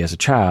repeatedly as a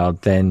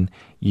child, then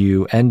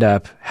you end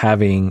up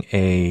having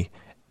a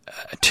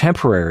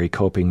temporary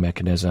coping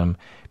mechanism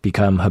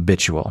become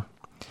habitual,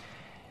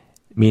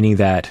 meaning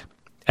that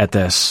at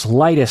the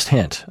slightest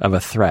hint of a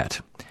threat,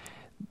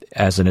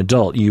 as an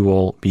adult, you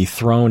will be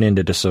thrown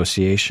into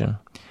dissociation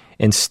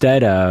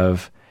instead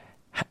of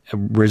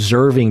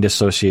reserving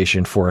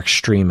dissociation for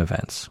extreme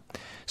events.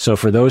 So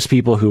for those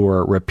people who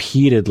were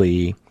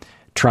repeatedly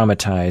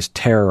traumatized,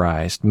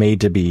 terrorized,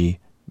 made to be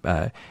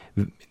the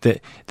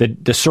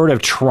sort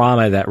of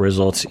trauma that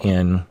results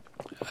in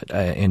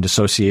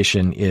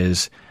dissociation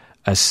is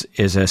a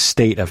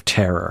state of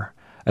terror,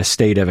 a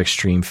state of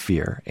extreme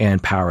fear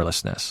and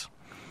powerlessness.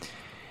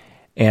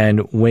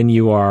 And when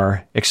you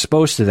are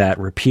exposed to that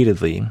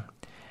repeatedly,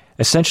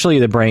 essentially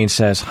the brain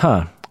says,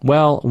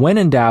 well, when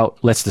in doubt,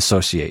 let's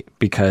dissociate,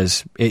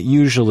 because it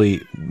usually,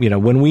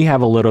 when we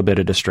have a little bit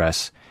of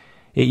distress,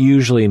 it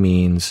usually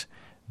means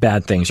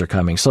bad things are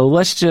coming. So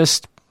let's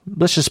just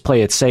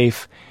play it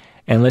safe,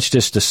 and let's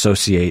just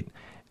dissociate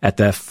at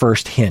the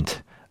first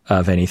hint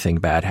of anything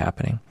bad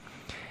happening.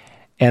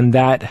 And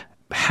that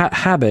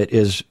habit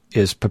is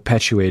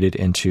perpetuated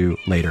into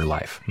later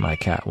life. My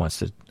cat wants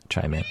to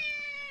chime in.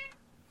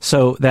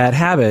 So that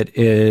habit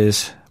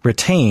is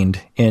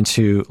retained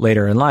into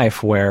later in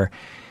life, where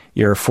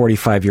you're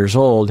 45 years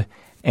old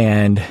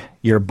and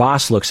your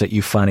boss looks at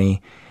you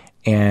funny,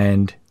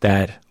 and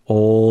that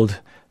old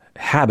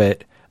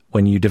habit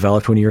when you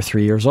developed when you were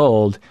 3 years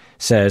old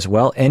says,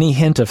 well, any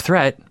hint of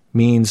threat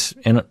means,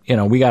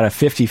 we got a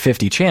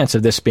 50-50 chance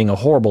of this being a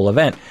horrible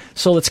event.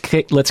 So let's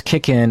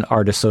kick in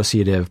our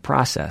dissociative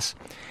process.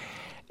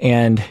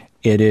 And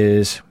it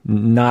is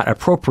not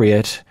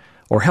appropriate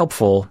or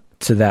helpful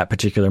to that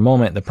particular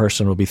moment. The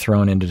person will be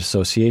thrown into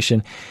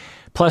dissociation.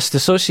 Plus,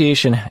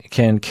 dissociation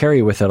can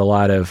carry with it a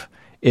lot of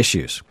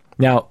issues.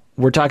 Now,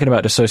 we're talking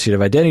about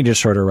dissociative identity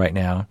disorder right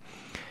now.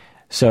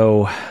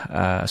 So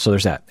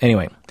there's that.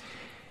 Anyway,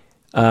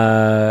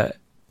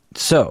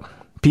 so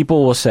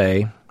people will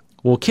say,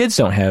 well, kids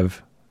don't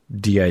have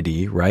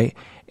DID, right?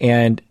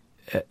 And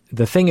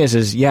the thing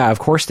is, yeah, of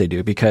course they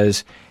do,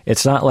 because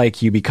it's not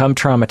like you become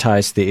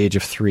traumatized at the age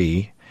of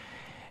 3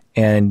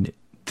 and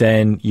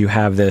then you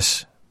have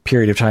this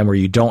period of time where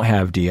you don't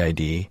have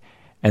DID,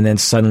 and then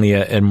suddenly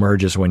it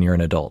emerges when you're an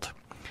adult.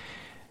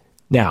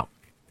 Now,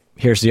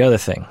 here's the other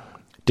thing.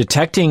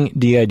 Detecting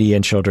DID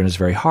in children is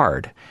very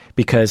hard,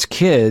 because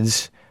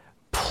kids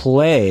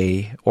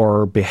play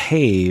or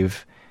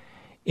behave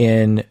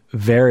in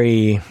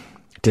very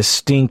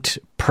distinct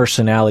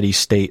personality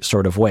state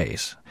sort of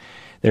ways.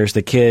 There's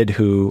the kid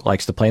who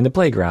likes to play in the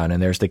playground,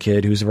 and there's the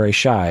kid who's very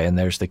shy, and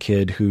there's the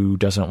kid who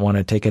doesn't want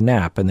to take a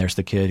nap, and there's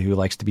the kid who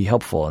likes to be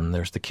helpful, and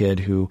there's the kid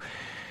who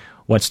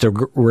wants to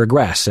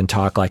regress and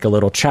talk like a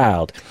little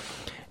child,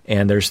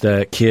 and there's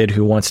the kid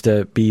who wants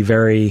to be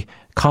very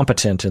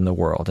competent in the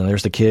world, and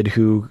there's the kid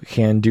who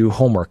can do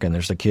homework, and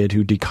there's the kid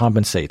who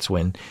decompensates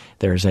when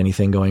there's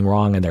anything going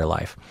wrong in their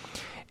life.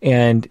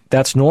 And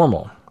that's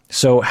normal.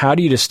 So how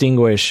do you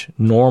distinguish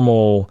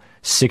normal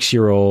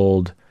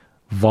 6-year-old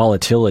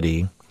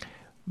volatility?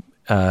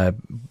 How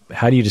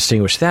do you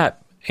distinguish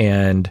that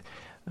and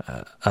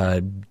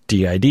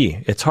DID?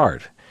 It's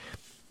hard.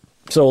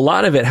 So a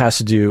lot of it has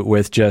to do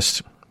with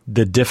just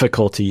the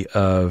difficulty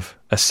of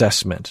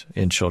assessment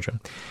in children.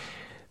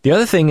 The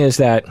other thing is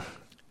that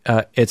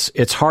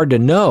it's hard to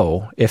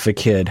know if a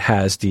kid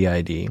has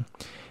DID,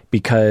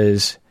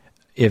 because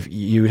if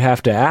you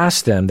have to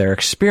ask them their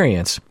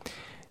experience,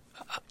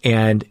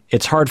 and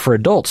it's hard for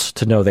adults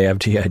to know they have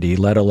DID,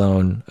 let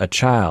alone a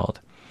child.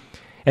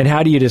 And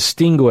how do you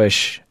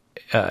distinguish?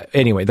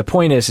 Anyway, the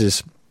point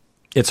is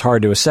it's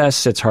hard to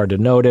assess, it's hard to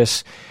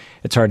notice,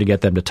 it's hard to get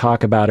them to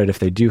talk about it if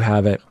they do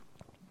have it.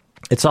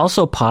 It's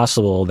also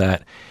possible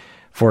that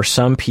for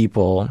some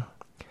people,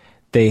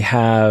 they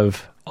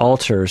have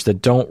alters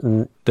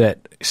that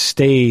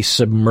stay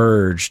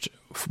submerged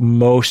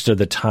most of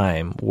the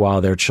time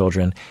while they're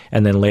children,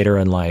 and then later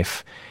in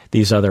life,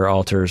 these other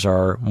alters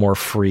are more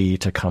free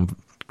to come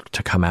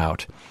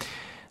out.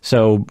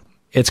 So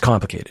it's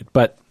complicated.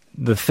 But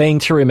the thing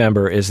to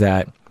remember is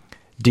that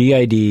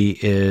DID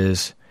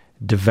is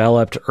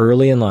developed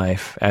early in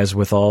life, as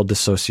with all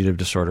dissociative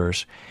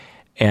disorders,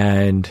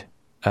 and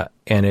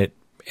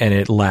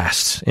it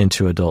lasts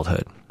into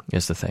adulthood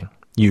is the thing,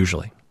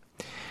 usually.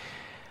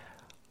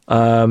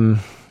 Now,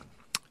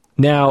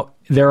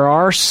 there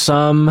are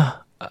some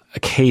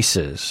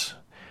cases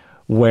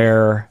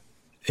where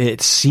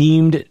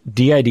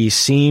DID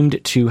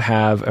seemed to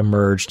have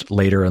emerged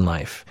later in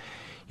life.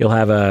 You'll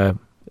have a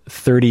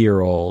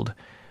 30-year-old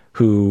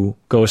who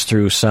goes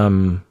through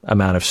some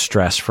amount of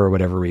stress for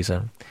whatever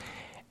reason,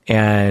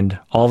 and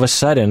all of a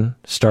sudden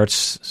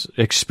starts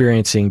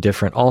experiencing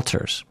different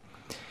alters.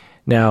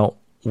 Now,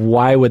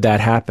 why would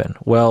that happen?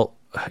 Well,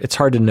 it's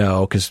hard to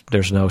know because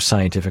there's no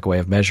scientific way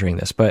of measuring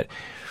this, but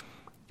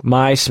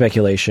my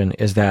speculation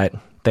is that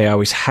they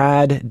always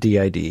had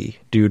DID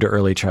due to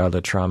early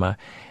childhood trauma,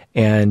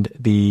 and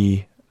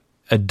the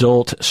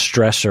adult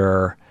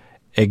stressor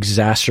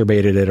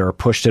exacerbated it or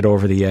pushed it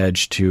over the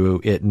edge to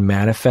it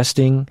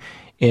manifesting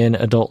in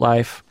adult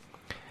life.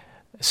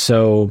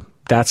 So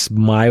that's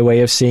my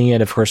way of seeing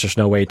it. Of course, there's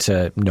no way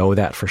to know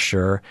that for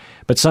sure,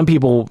 but some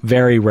people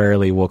very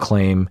rarely will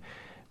claim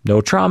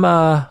no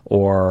trauma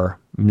or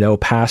no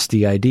past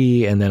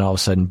DID, and then all of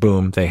a sudden,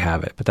 boom, they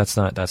have it. But that's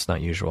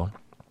not usual.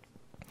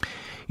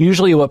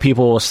 Usually what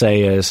people will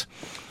say is,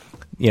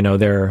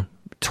 they're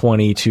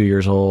 22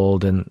 years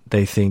old and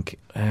they think,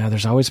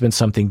 there's always been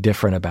something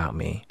different about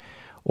me.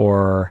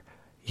 Or,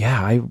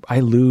 I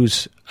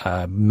lose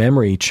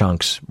memory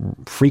chunks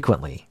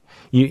frequently.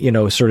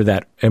 Sort of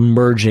that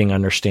emerging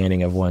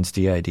understanding of one's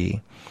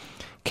DID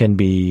can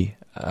be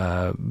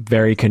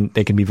they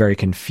can be very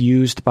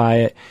confused by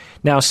it.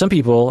 Now, some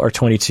people are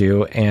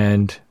 22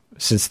 and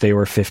since they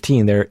were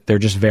 15, they're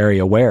just very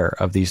aware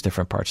of these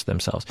different parts of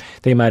themselves.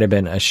 They might have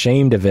been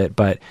ashamed of it,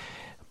 but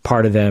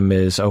part of them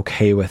is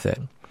okay with it.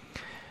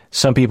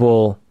 Some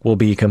people will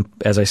be,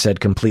 as I said,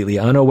 completely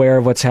unaware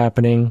of what's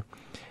happening.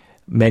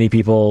 Many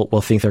people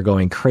will think they're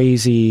going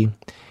crazy.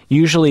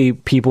 Usually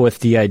people with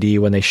DID,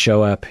 when they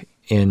show up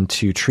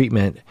into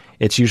treatment,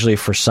 it's usually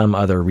for some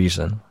other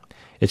reason.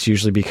 It's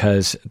usually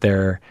because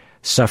they're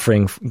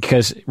suffering,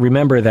 because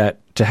remember that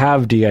to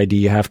have DID,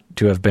 you have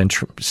to have been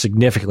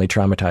significantly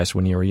traumatized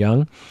when you were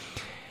young.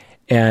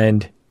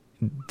 And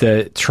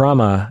the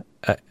trauma,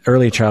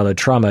 early childhood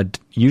trauma,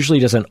 usually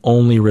doesn't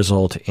only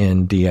result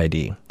in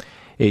DID.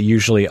 It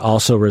usually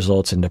also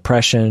results in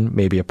depression,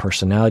 maybe a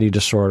personality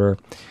disorder.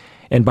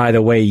 And by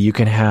the way, you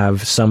can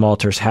have some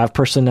alters have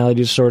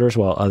personality disorders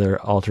while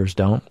other alters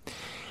don't.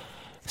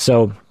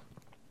 So,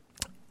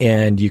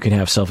 and you can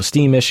have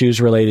self-esteem issues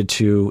related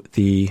to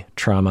the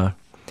trauma.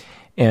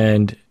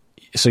 And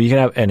so you can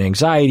have an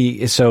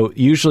anxiety. So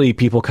usually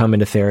people come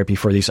into therapy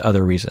for these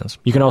other reasons.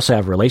 You can also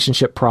have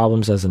relationship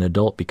problems as an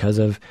adult because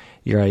of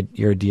your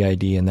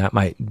DID, and that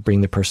might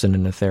bring the person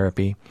into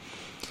therapy.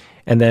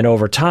 And then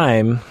over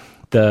time,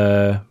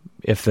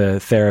 if the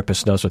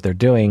therapist knows what they're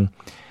doing,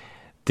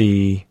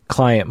 the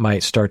client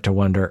might start to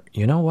wonder,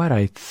 you know what,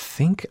 I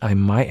think I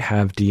might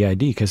have DID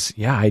because,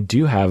 I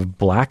do have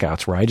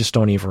blackouts where I just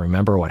don't even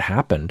remember what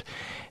happened.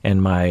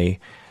 And my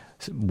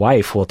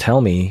wife will tell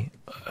me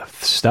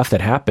stuff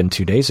that happened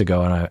 2 days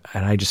ago,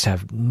 and I just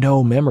have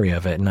no memory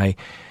of it. And I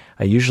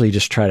usually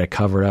just try to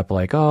cover it up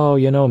like,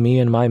 me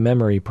and my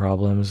memory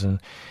problems.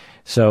 And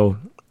so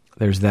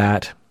there's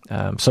that.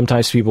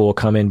 Sometimes people will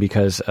come in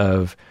because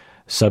of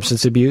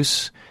substance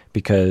abuse,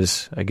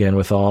 because, again,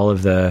 with all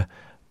of the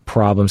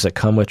problems that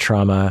come with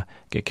trauma,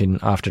 it can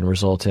often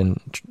result in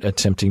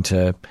attempting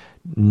to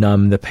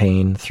numb the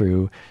pain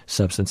through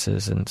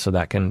substances, and so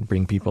that can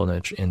bring people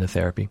into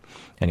therapy.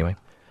 Anyway,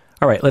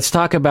 all right, let's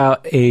talk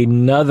about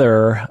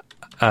another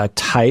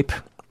type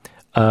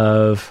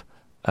of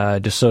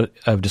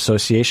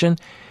dissociation,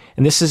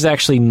 and this is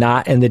actually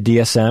not in the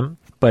DSM,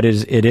 but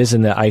it is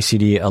in the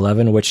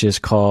ICD-11, which is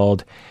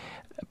called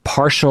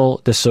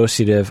partial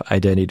dissociative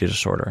identity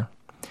disorder.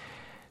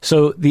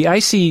 So the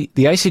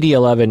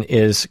ICD-11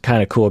 is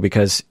kind of cool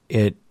because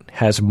it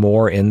has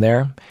more in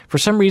there. For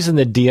some reason,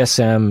 the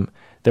DSM,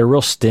 they're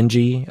real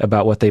stingy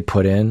about what they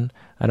put in.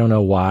 I don't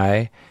know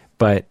why,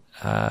 but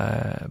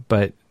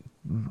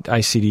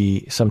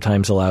ICD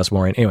sometimes allows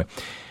more in. Anyway,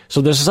 so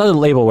there's this other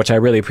label which I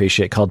really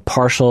appreciate called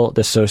partial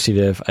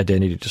dissociative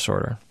identity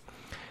disorder.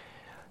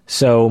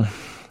 So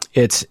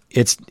it's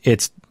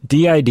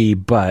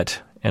DID,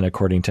 but, and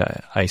according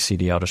to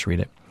ICD, I'll just read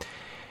it.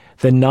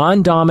 The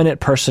non-dominant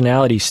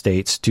personality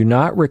states do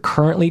not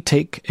recurrently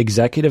take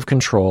executive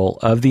control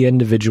of the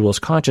individual's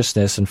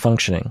consciousness and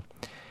functioning,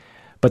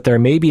 but there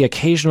may be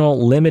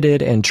occasional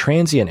limited and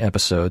transient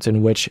episodes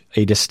in which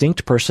a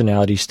distinct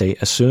personality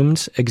state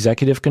assumes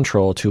executive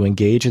control to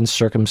engage in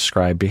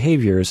circumscribed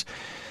behaviors,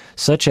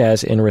 such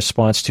as in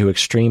response to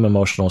extreme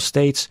emotional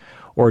states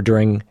or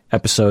during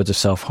episodes of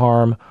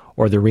self-harm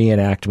or the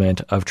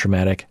reenactment of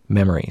traumatic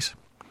memories.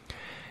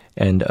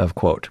 End of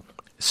quote.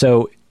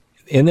 So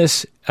in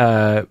this,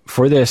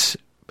 for this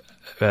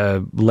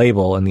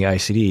label in the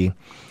ICD,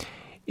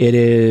 it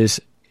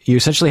is, you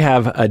essentially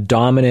have a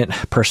dominant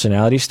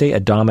personality state, a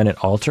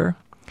dominant alter,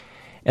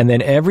 and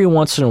then every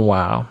once in a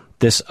while,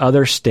 this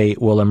other state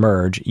will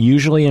emerge,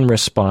 usually in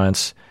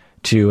response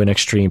to an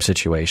extreme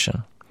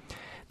situation.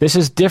 This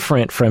is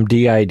different from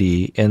DID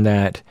in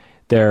that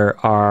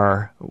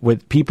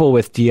people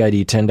with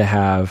DID tend to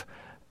have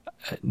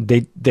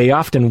they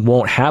often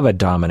won't have a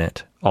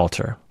dominant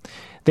alter.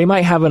 They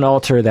might have an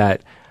alter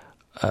that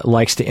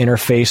likes to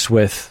interface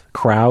with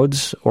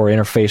crowds or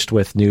interface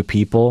with new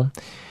people,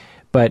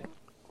 but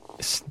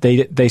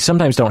they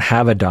sometimes don't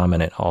have a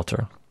dominant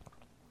alter.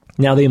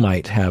 Now they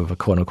might have a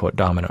quote unquote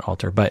dominant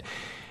alter, but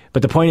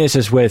the point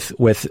is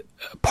with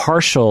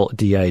partial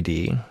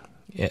DID,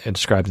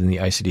 described in the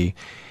ICD,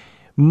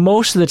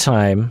 most of the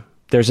time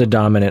there's a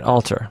dominant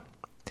alter.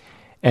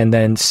 And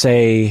then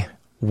say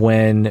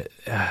when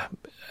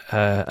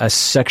a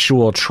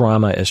sexual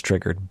trauma is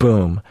triggered,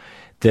 boom,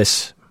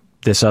 this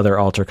other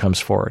alter comes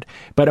forward.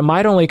 But it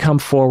might only come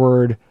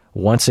forward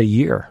once a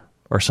year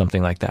or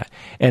something like that.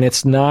 And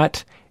it's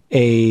not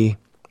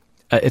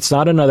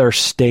another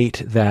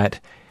state that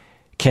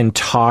can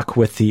talk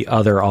with the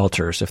other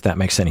alters, if that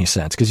makes any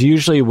sense. Because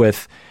usually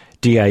with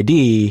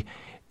DID,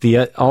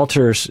 the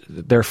alters,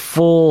 they're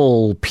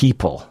full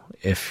people,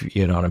 if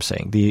you know what I'm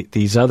saying.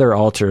 These other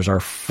alters are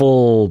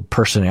full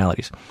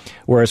personalities.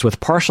 Whereas with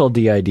partial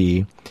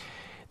DID,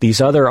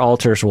 these other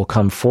alters will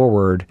come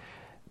forward,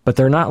 but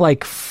they're not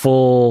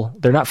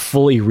they're not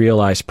fully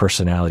realized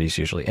personalities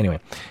usually.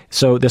 Anyway,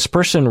 so this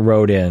person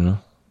wrote in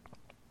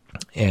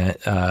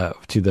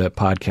to the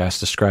podcast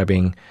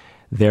describing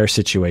their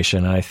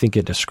situation, and I think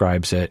it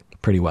describes it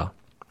pretty well.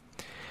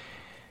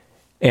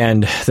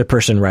 And the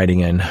person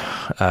writing in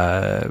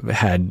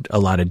had a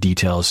lot of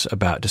details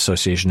about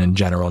dissociation in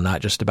general,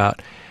 not just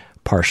about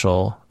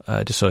partial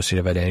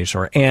dissociative identity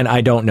disorder. And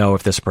I don't know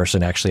if this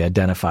person actually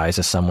identifies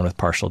as someone with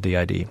partial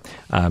DID.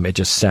 It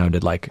just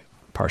sounded like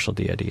partial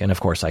DID. And of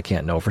course, I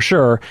can't know for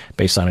sure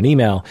based on an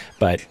email,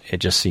 but it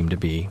just seemed to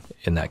be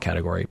in that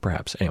category,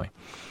 perhaps. Anyway,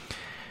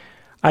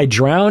 I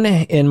drown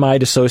in my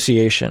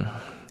dissociation.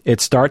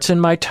 It starts in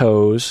my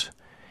toes,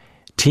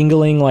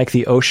 tingling like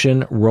the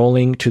ocean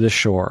rolling to the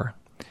shore.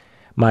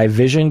 My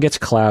vision gets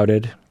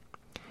clouded.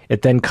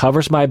 It then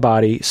covers my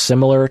body,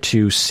 similar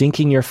to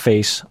sinking your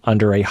face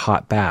under a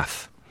hot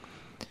bath.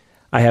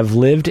 I have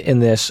lived in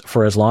this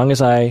for as long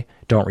as I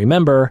don't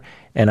remember,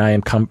 and I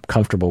am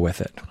comfortable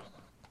with it.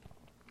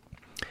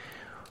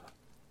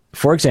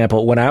 For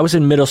example, when I was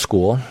in middle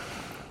school,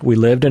 we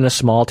lived in a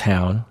small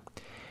town,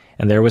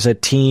 and there was a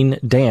teen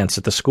dance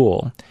at the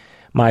school.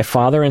 My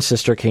father and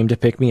sister came to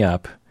pick me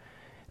up.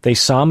 They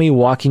saw me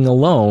walking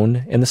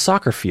alone in the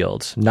soccer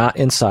fields, not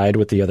inside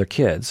with the other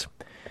kids.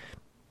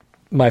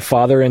 My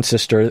father and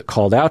sister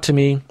called out to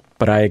me,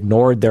 but I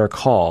ignored their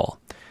call.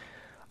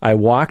 I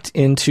walked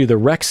into the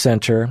rec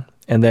center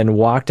and then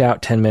walked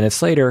out 10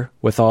 minutes later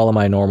with all of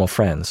my normal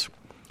friends.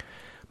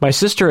 My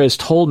sister has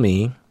told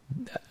me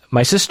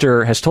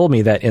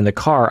that in the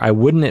car I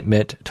wouldn't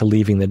admit to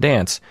leaving the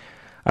dance.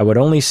 I would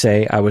only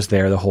say I was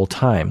there the whole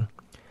time.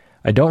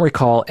 I don't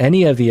recall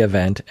any of the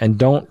event and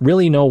don't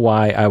really know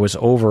why I was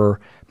over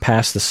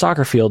past the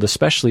soccer field,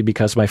 especially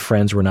because my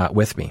friends were not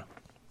with me.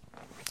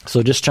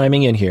 So just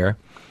chiming in here,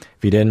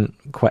 if you didn't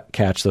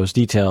catch those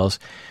details,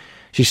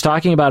 she's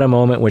talking about a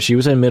moment when she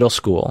was in middle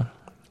school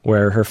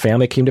where her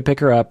family came to pick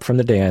her up from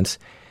the dance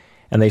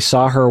and they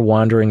saw her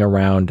wandering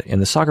around in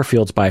the soccer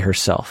fields by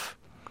herself.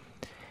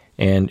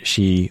 And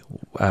she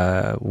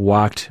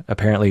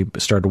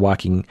started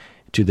walking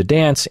to the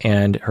dance,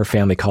 and her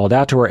family called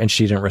out to her, and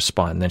she didn't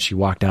respond. And then she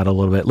walked out a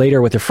little bit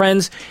later with her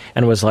friends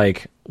and was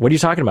like, "What are you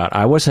talking about?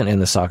 I wasn't in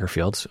the soccer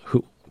fields.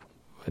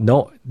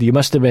 No, you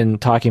must have been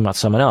talking about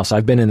someone else.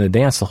 I've been in the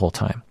dance the whole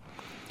time."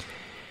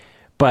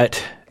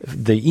 But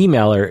the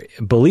emailer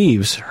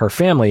believes her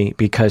family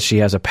because she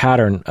has a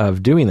pattern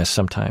of doing this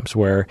sometimes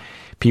where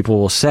people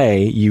will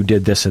say, "You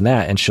did this and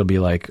that," and she'll be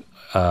like,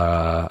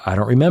 "I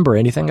don't remember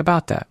anything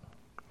about that."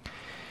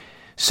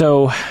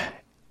 So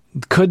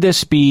could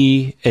this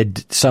be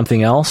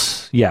something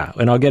else? Yeah,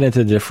 and I'll get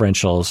into the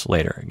differentials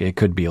later. It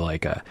could be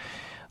like a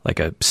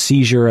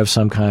seizure of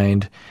some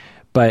kind,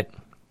 but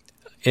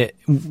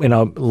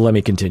let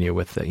me continue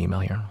with the email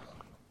here.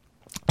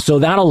 So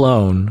that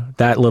alone,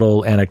 that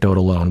little anecdote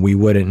alone, we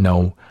wouldn't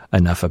know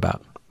enough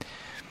about.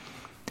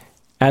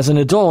 As an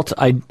adult,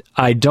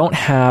 I don't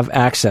have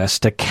access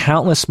to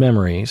countless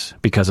memories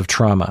because of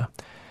trauma.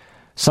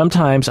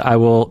 Sometimes I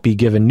will be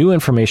given new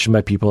information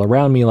by people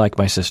around me, like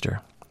my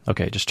sister.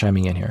 Okay, just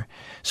chiming in here.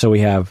 So we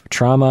have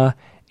trauma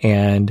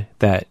and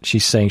that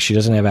she's saying she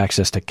doesn't have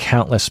access to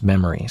countless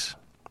memories.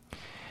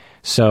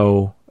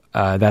 So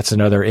that's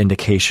another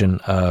indication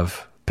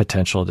of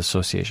potential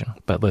dissociation.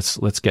 But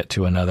let's get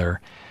to another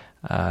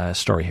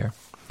story here.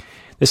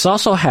 This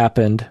also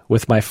happened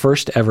with my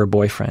first ever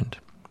boyfriend.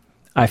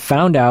 I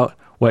found out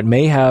what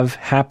may have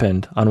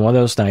happened on one of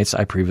those nights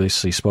I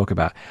previously spoke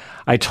about.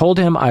 I told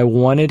him I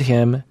wanted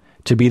him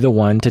to be the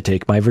one to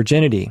take my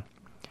virginity.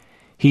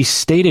 He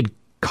stated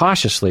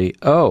cautiously,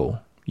 "Oh,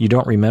 you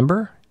don't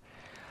remember?"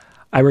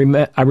 I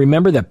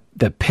remember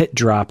the pit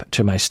drop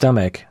to my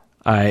stomach.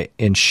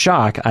 In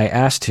shock, I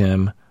asked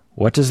him,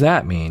 "What does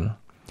that mean?"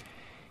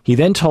 He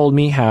then told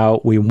me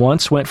how we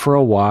once went for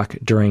a walk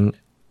during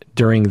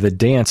the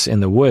dance in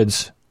the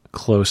woods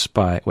close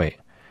by.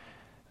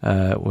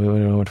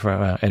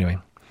 Anyway.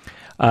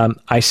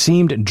 I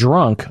seemed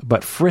drunk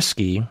but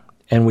frisky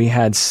and we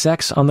had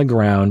sex on the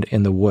ground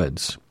in the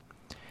woods.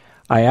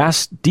 I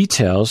asked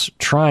details,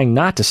 trying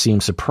not to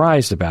seem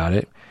surprised about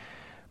it,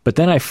 but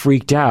then I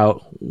freaked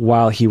out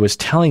while he was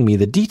telling me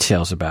the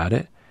details about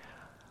it.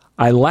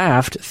 I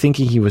laughed,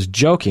 thinking he was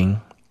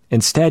joking.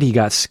 Instead, he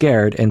got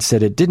scared and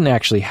said it didn't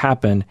actually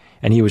happen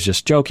and he was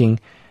just joking,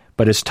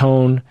 but his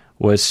tone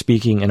was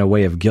speaking in a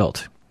way of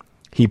guilt.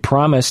 He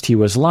promised he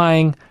was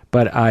lying,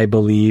 but I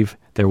believe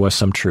there was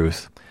some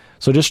truth.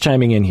 So just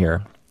chiming in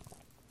here.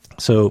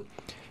 So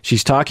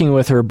she's talking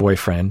with her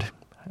boyfriend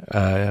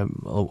a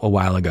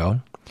while ago,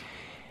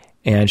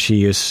 and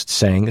she is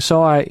saying,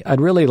 so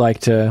I'd really like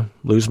to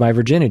lose my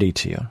virginity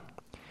to you.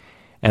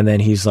 And then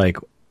he's like,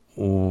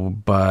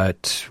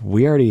 but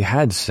we already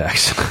had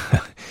sex.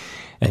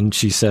 And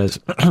she says,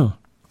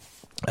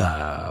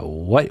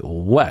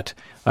 what?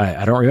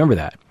 I don't remember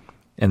that.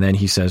 And then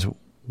he says,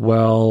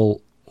 well,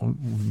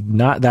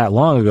 not that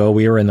long ago,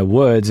 we were in the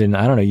woods, and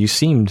I don't know, you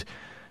seemed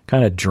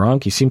kind of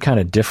drunk, you seemed kind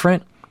of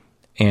different,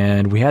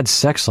 and we had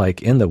sex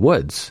like in the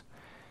woods.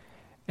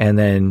 And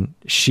then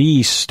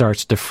she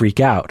starts to freak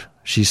out.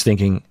 She's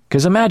thinking,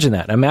 because imagine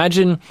that.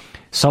 Imagine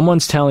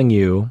someone's telling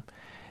you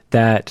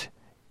that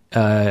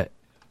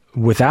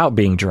without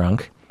being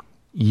drunk,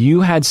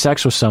 you had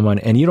sex with someone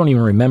and you don't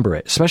even remember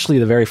it, especially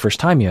the very first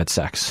time you had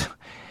sex,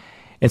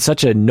 in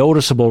such a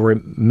noticeable,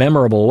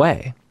 memorable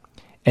way.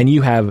 And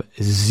you have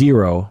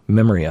zero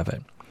memory of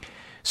it.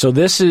 So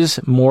this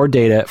is more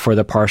data for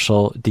the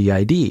partial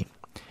DID,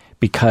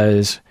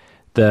 because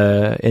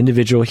the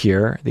individual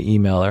here, the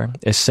emailer,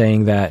 is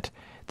saying that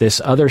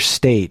this other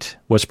state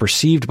was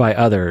perceived by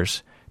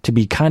others to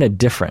be kind of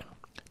different,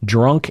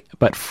 drunk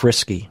but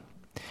frisky.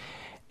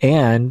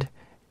 And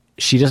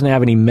she doesn't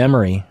have any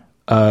memory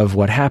of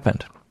what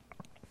happened.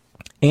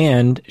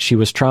 And she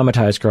was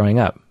traumatized growing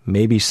up,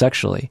 maybe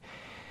sexually.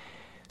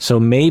 So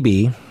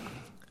maybe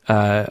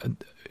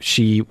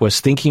she was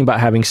thinking about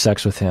having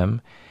sex with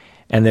him,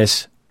 and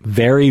this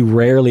very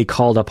rarely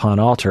called upon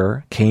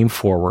alter came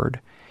forward,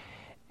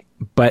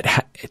 but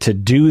to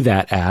do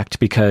that act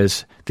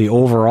because the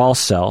overall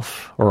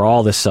self, or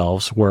all the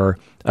selves, were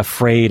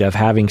afraid of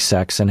having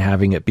sex and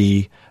having it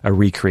be a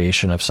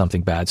recreation of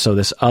something bad. So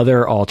this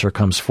other alter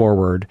comes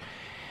forward,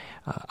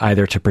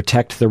 either to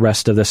protect the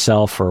rest of the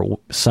self or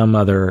some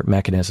other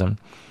mechanism,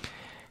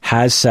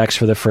 has sex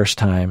for the first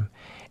time,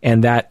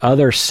 and that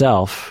other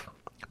self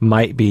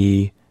might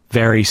be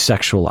very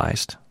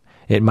sexualized.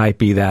 It might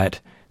be that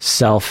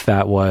self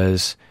that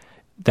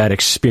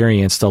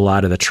experienced a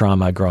lot of the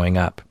trauma growing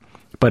up.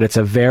 But it's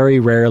a very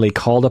rarely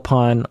called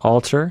upon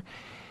alter,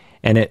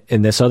 and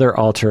this other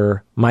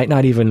alter might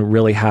not even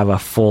really have a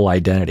full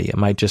identity. It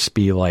might just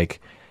be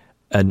like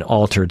an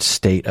altered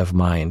state of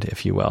mind,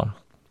 if you will.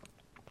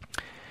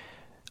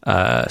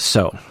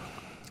 So,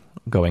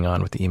 going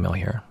on with the email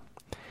here.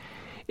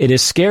 It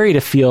is scary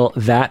to feel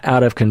that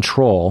out of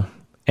control,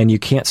 and you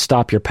can't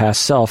stop your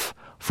past self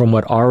from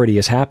what already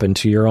has happened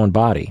to your own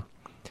body.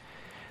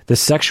 The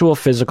sexual,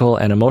 physical,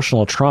 and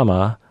emotional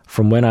trauma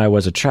from when I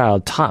was a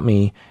child taught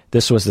me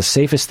this was the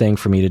safest thing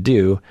for me to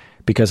do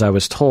because I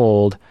was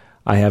told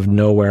I have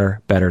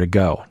nowhere better to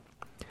go.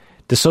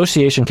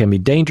 Dissociation can be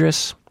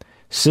dangerous.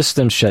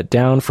 Systems shut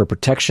down for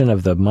protection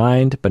of the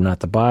mind, but not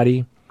the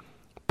body.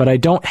 But I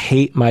don't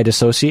hate my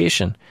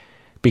dissociation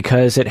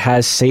because it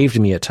has saved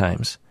me at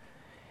times.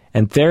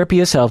 And therapy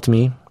has helped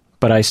me,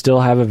 but I still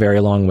have a very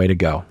long way to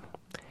go.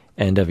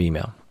 End of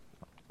email.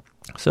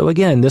 So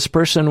again, this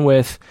person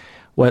with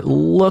what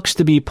looks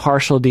to be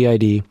partial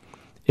DID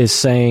is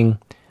saying,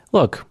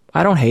 look,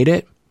 I don't hate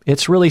it.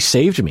 It's really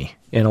saved me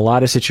in a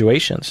lot of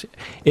situations.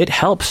 It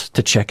helps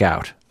to check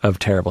out of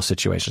terrible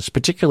situations,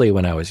 particularly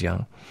when I was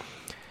young.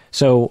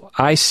 So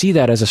I see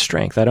that as a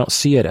strength. I don't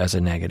see it as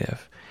a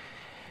negative.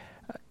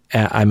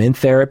 I'm in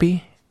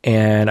therapy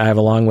and I have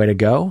a long way to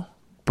go,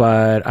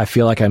 but I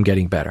feel like I'm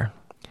getting better.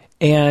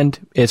 And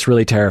it's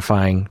really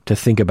terrifying to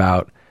think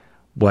about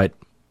what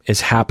is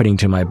happening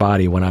to my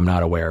body when I'm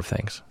not aware of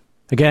things.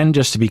 Again,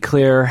 just to be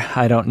clear,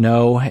 I don't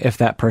know if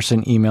that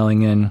person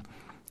emailing in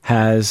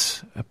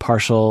has a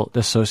partial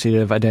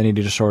dissociative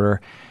identity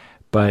disorder,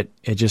 but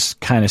it just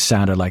kind of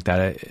sounded like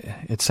that.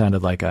 It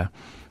sounded like a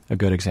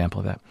good example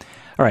of that.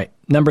 All right,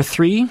 number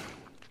 3.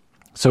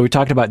 So we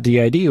talked about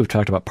DID, we've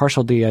talked about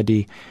partial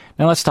DID.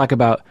 Now let's talk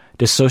about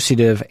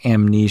dissociative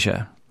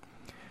amnesia.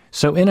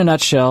 So in a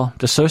nutshell,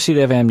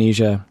 dissociative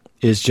amnesia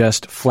is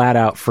just flat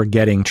out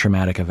forgetting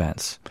traumatic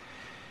events.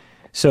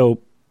 So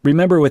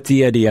remember, with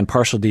DID and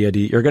partial DID,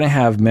 you're going to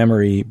have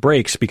memory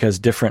breaks because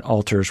different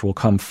alters will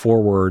come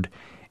forward,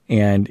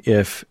 and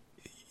if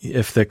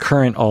the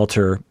current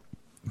alter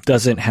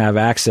doesn't have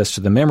access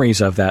to the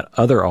memories of that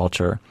other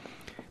alter,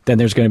 then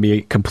there's going to be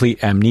a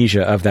complete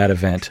amnesia of that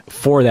event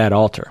for that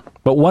alter.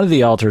 But one of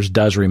the alters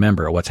does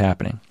remember what's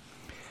happening.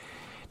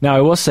 Now,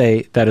 I will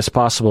say that it's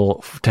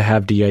possible to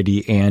have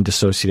DID and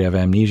dissociative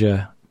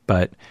amnesia,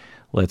 but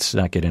let's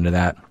not get into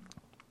that.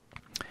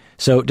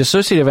 So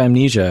dissociative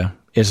amnesia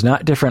is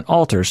not different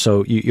alters.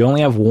 So you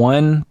only have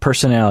one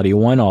personality,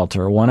 one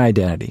alter, one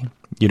identity.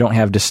 You don't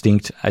have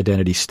distinct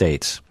identity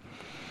states.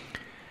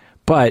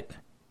 But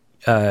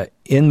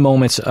in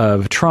moments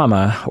of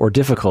trauma or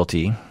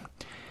difficulty,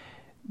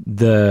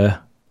 the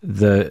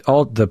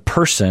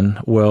person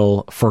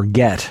will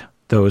forget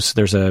those.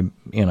 There's a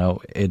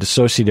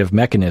dissociative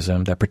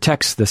mechanism that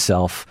protects the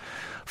self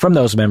from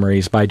those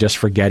memories by just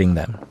forgetting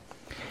them.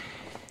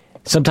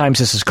 Sometimes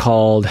this is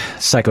called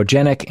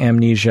psychogenic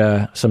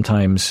amnesia.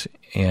 Sometimes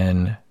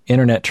in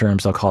internet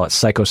terms, they'll call it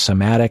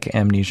psychosomatic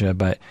amnesia,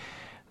 but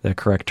the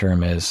correct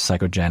term is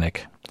psychogenic.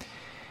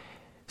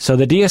 So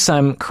the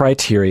DSM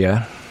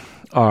criteria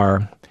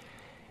are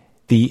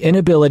the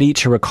inability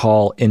to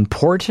recall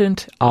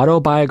important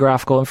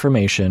autobiographical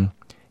information,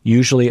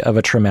 usually of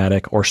a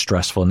traumatic or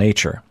stressful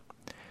nature,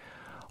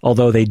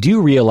 although they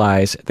do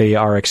realize they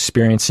are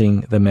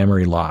experiencing the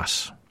memory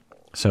loss.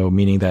 So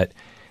meaning that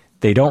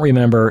they don't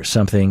remember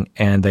something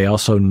and they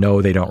also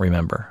know they don't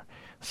remember.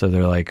 So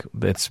they're like,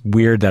 it's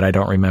weird that I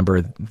don't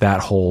remember that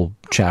whole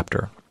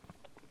chapter.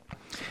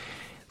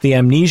 The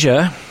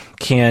amnesia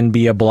can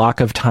be a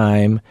block of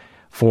time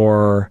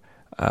for,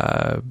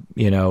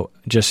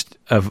 just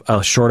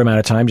a short amount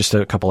of time, just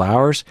a couple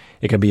hours.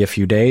 It can be a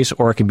few days,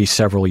 or it can be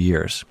several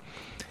years.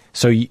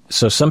 So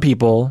some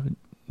people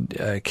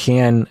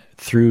can,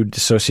 through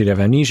dissociative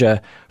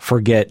amnesia,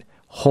 forget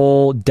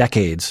whole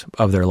decades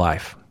of their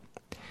life.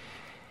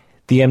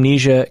 The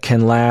amnesia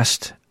can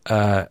last.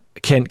 The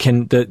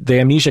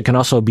amnesia can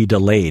also be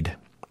delayed.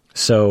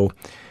 So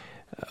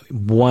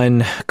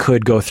one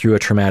could go through a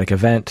traumatic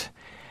event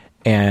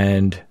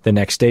and the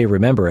next day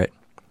remember it,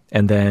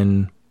 and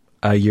then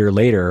a year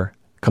later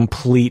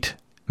complete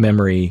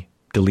memory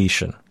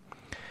deletion,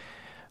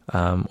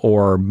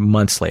 or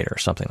months later,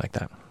 something like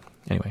that.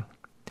 Anyway.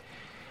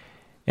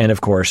 And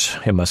of course,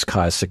 it must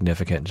cause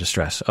significant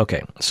distress.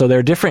 Okay, so there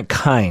are different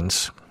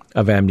kinds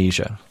of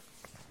amnesia.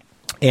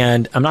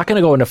 And I'm not going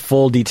to go into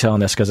full detail on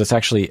this because it's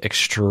actually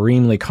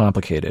extremely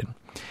complicated.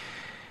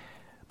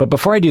 But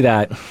before I do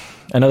that,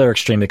 another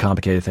extremely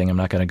complicated thing I'm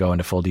not going to go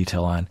into full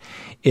detail on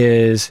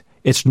is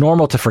it's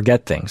normal to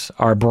forget things.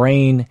 Our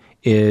brain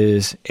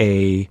is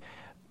a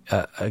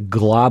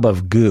glob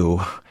of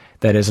goo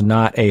that is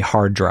not a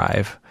hard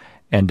drive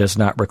and does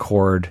not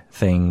record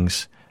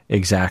things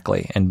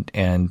exactly.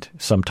 And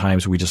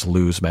sometimes we just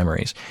lose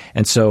memories.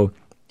 And so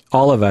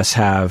all of us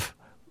have...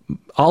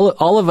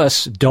 All of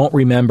us don't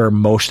remember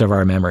most of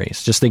our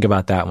memories. Just think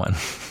about that one.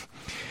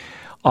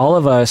 All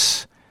of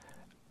us,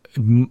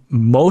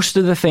 most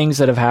of the things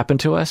that have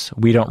happened to us,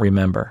 we don't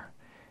remember.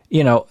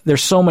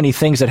 There's so many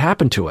things that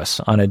happen to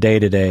us on a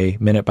day-to-day,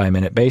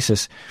 minute-by-minute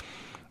basis.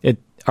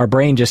 Our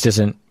brain just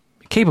isn't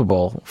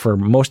capable, for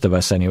most of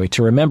us anyway,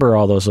 to remember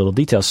all those little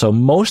details. So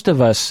most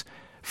of us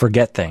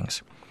forget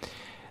things.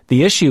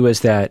 The issue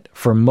is that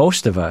for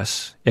most of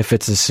us, if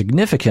it's a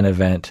significant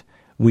event,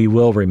 we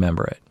will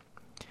remember it.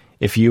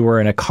 If you were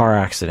in a car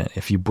accident,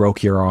 if you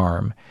broke your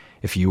arm,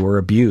 if you were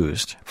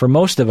abused, for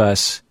most of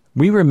us,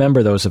 we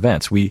remember those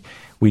events. We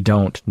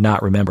don't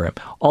not remember them.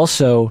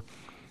 Also,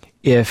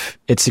 if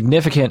it's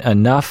significant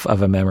enough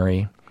of a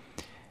memory,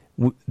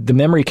 the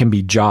memory can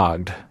be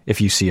jogged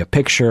if you see a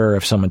picture,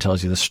 if someone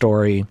tells you the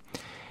story.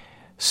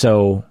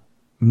 So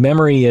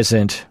memory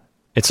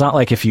it's not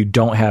like if you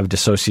don't have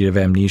dissociative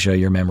amnesia,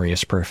 your memory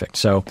is perfect.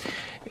 So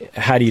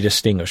how do you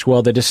distinguish?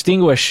 Well, the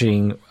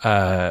distinguishing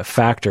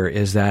factor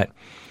is that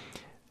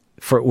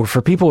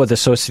for people with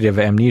dissociative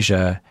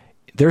amnesia,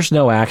 there's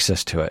no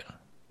access to it.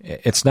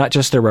 It's not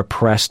just a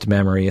repressed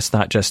memory. It's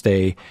not just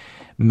a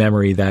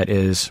memory that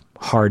is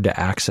hard to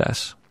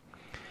access.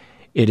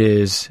 It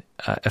is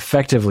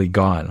effectively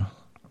gone.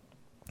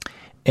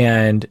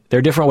 And there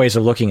are different ways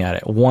of looking at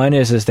it. One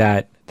is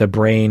that the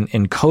brain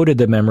encoded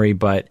the memory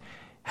but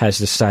has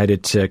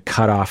decided to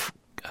cut off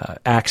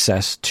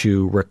access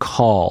to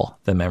recall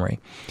the memory.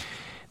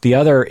 The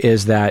other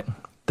is that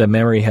the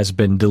memory has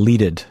been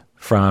deleted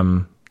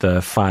from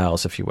the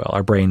files, if you will.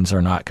 Our brains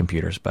are not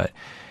computers, but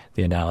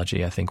the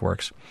analogy, I think,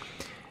 works.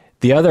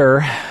 The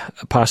other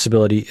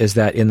possibility is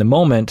that in the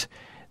moment,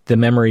 the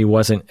memory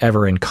wasn't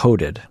ever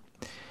encoded.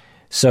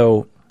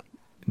 So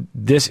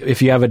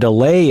if you have a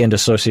delay in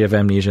dissociative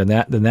amnesia,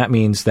 then that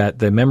means that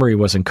the memory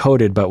was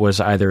encoded but was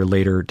either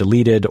later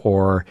deleted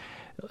or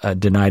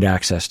denied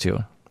access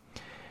to.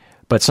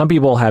 But some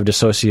people have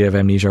dissociative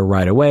amnesia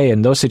right away.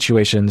 In those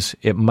situations,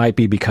 it might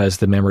be because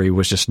the memory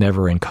was just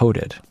never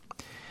encoded.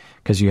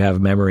 Because you have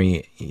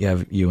memory,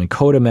 you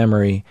encode a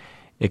memory,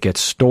 it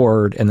gets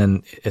stored, and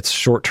then it's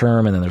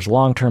short-term, and then there's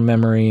long-term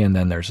memory, and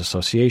then there's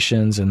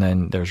associations, and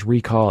then there's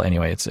recall.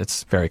 Anyway,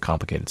 it's very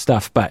complicated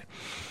stuff. But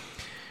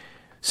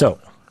so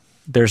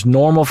there's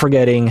normal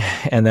forgetting,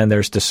 and then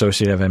there's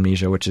dissociative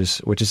amnesia, which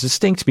is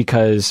distinct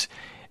because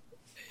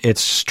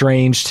it's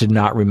strange to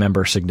not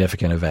remember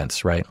significant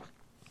events, right?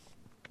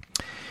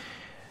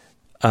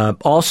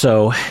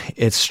 Also,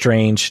 it's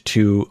strange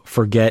to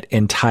forget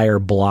entire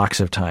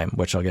blocks of time,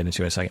 which I'll get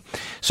into in a second.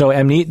 So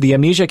the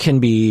amnesia can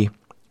be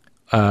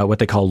what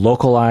they call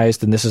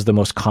localized, and this is the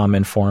most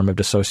common form of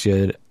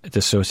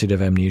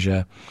dissociative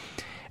amnesia.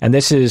 And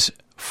this is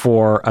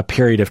for a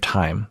period of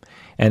time.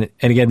 And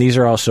again, these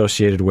are all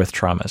associated with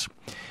traumas.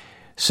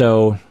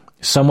 So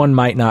someone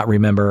might not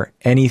remember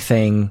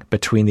anything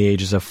between the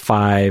ages of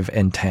 5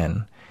 and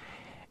 10.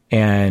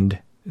 And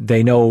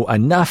they know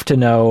enough to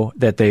know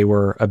that they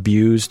were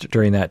abused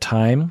during that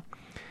time,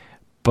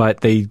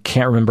 but they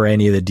can't remember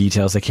any of the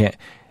details.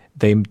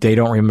 They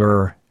don't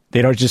remember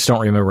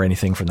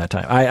anything from that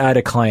time. I had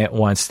a client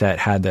once that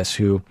had this,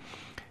 who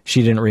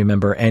she didn't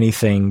remember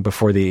anything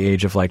before the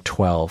age of like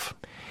 12,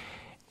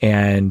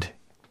 and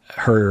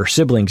her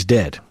siblings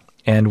did.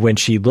 And when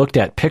she looked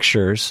at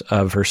pictures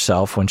of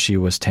herself when she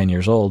was 10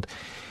 years old,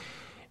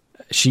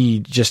 she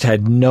just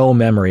had no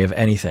memory of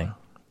anything.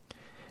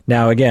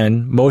 Now,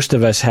 again, most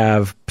of us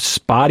have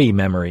spotty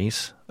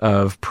memories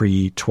of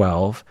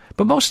pre-12,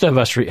 but most of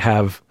us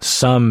have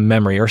some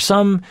memory or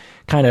some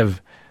kind of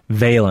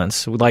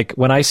valence. Like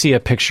when I see a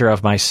picture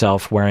of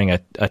myself wearing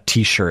a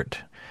T-shirt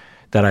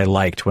that I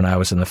liked when I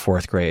was in the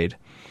 4th grade,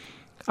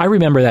 I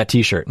remember that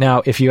T-shirt.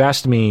 Now, if you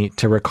asked me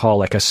to recall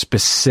like a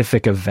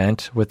specific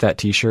event with that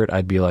T-shirt,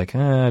 I'd be like,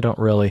 I don't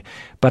really.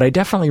 But I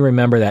definitely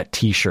remember that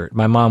T-shirt.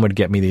 My mom would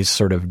get me these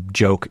sort of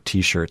joke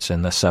T-shirts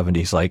in the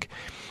 70s, like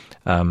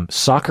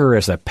soccer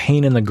is a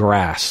pain in the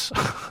grass.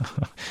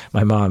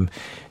 My mom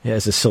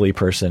is a silly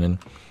person, and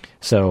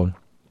so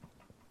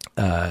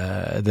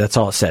that's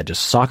all it said.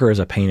 Just soccer is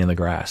a pain in the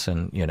grass,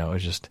 and it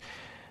was just.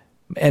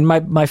 And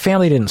my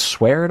family didn't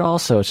swear at all,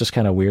 so it's just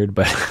kind of weird.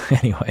 But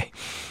anyway.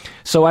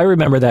 So I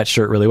remember that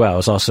shirt really well. It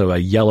was also a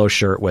yellow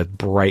shirt with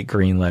bright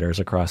green letters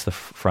across the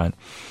front.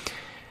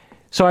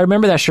 So I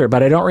remember that shirt,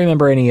 but I don't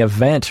remember any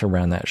event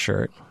around that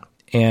shirt.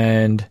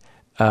 And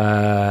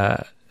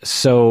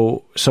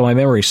so my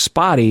memory's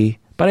spotty,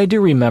 but I do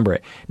remember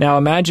it. Now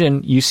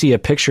imagine you see a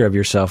picture of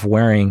yourself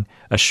wearing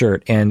a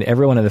shirt, and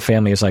everyone in the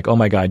family is like, oh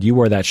my God, you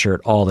wore that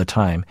shirt all the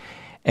time.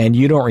 And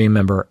you don't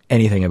remember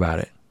anything about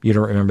it. You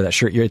don't remember that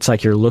shirt. It's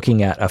like you're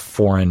looking at a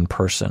foreign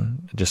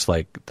person, just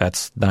like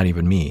that's not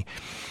even me.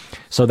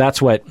 So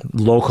that's what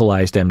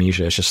localized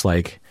amnesia is, just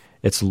like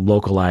it's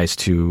localized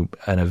to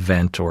an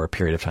event or a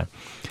period of time.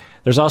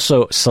 There's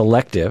also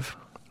selective,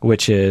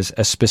 which is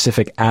a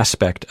specific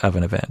aspect of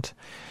an event.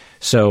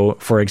 So,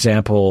 for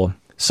example,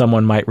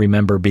 someone might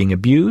remember being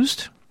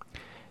abused,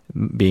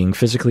 being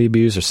physically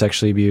abused or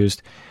sexually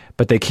abused,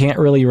 but they can't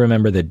really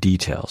remember the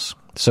details.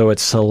 So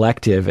it's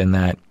selective in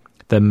that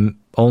the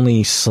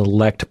only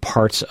select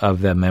parts of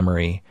the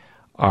memory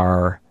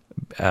are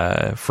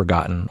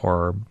forgotten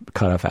or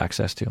cut off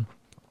access to.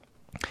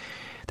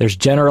 There's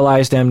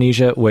generalized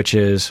amnesia, which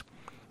is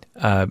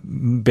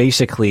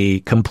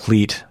basically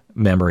complete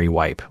memory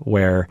wipe,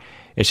 where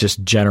it's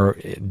just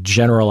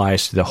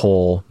generalized to the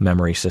whole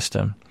memory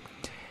system.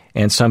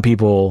 And some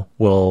people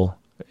will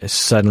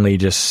suddenly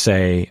just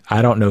say,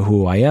 I don't know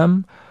who I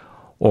am,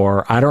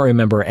 or I don't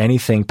remember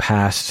anything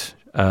past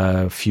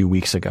a few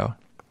weeks ago.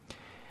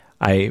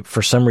 I,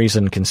 for some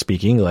reason, can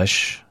speak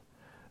English,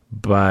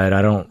 but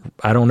I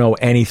don't know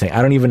anything.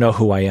 I don't even know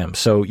who I am.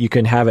 So you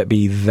can have it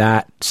be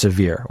that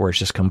severe, where it's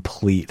just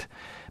complete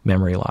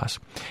memory loss.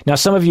 Now,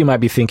 some of you might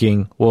be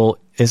thinking, well,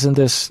 isn't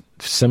this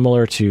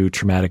similar to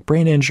traumatic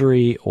brain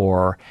injury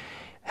or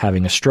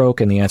having a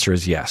stroke? And the answer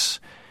is yes.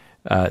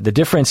 The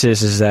difference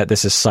is that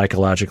this is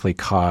psychologically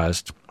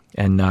caused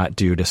and not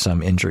due to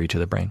some injury to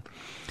the brain.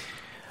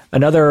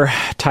 Another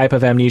type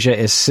of amnesia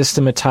is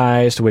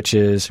systematized, which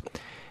is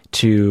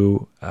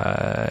to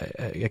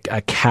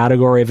a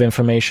category of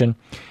information,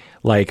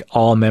 like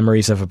all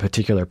memories of a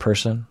particular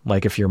person.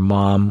 Like if your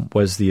mom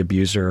was the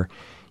abuser,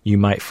 you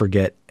might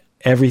forget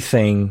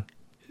everything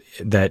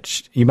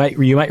that you might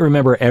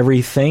remember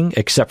everything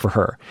except for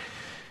her.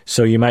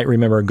 So you might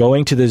remember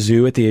going to the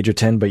zoo at the age of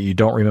 10, but you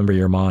don't remember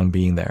your mom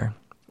being there.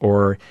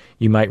 Or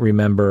you might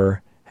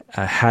remember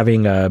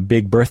having a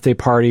big birthday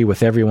party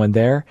with everyone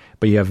there,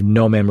 but you have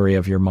no memory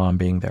of your mom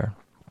being there.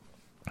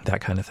 That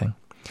kind of thing.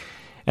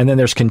 And then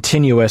there's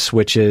continuous,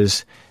 which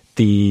is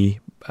the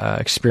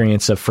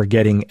experience of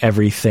forgetting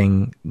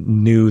everything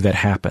new that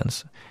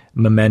happens.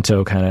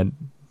 Memento kind of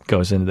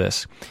goes into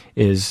this,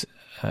 is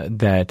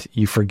that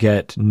you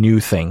forget new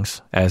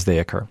things as they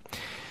occur.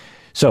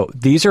 So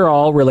these are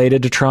all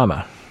related to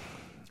trauma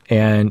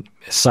and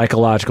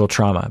psychological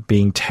trauma,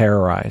 being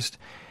terrorized.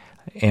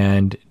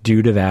 And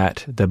due to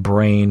that, the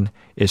brain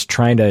is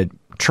trying to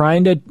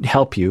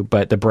help you,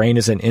 but the brain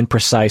is an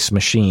imprecise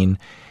machine,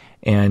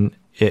 and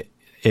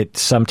it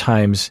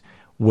sometimes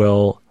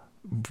will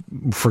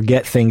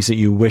forget things that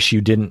you wish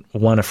you didn't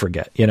want to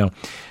forget.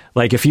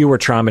 Like if you were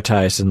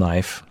traumatized in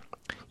life,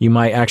 you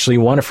might actually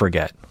want to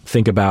forget.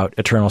 Think about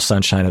Eternal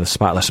Sunshine of the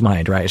Spotless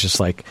Mind, right? It's just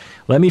like,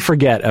 let me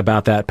forget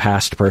about that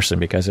past person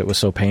because it was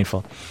so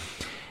painful.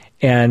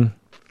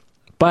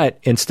 But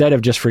instead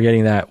of just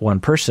forgetting that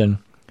one person,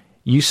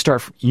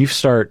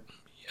 the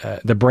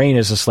brain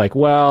is just like,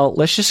 well,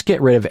 let's just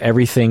get rid of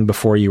everything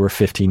before you were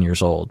 15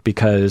 years old,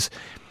 because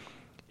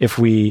if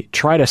we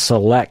try to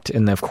select,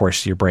 and of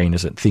course your brain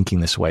isn't thinking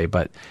this way,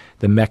 but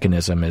the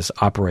mechanism is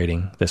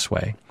operating this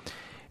way.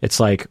 It's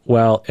like,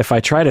 well, if I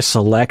try to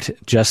select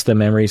just the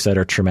memories that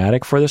are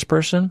traumatic for this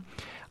person,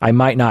 I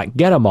might not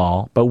get them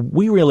all, but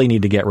we really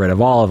need to get rid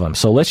of all of them.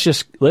 So let's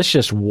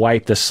just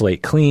wipe the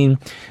slate clean.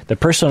 The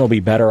person will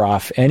be better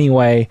off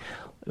anyway.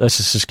 Let's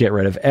just get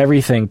rid of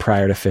everything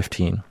prior to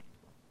 15.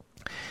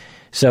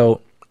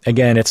 So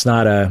again, there's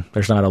not a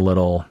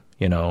little,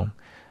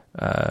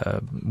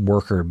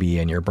 worker bee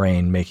in your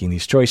brain making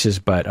these choices,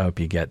 but I hope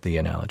you get the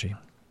analogy.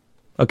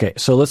 Okay,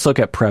 so let's look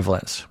at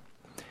prevalence.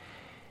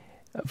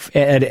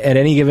 At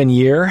any given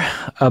year,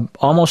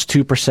 almost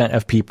 2%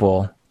 of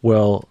people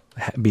will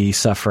be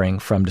suffering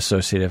from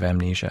dissociative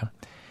amnesia.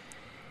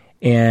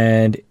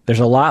 And there's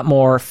a lot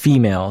more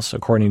females,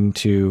 according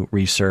to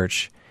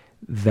research,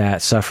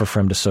 that suffer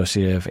from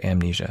dissociative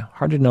amnesia.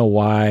 Hard to know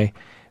why,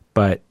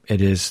 but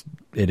it is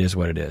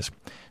what it is.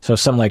 So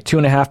something like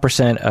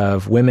 2.5%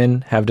 of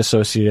women have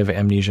dissociative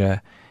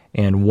amnesia,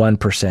 and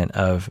 1%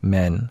 of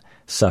men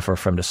suffer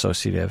from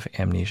dissociative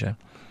amnesia.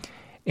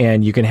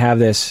 And you can have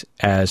this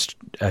as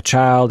a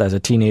child, as a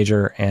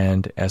teenager,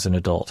 and as an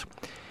adult.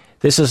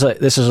 This is a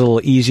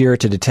little easier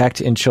to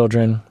detect in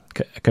children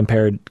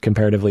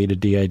comparatively to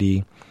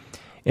DID,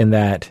 in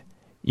that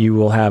you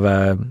will have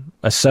a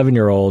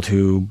 7-year-old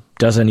who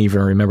doesn't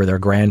even remember their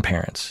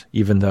grandparents,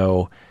 even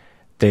though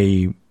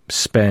they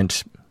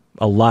spent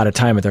a lot of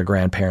time with their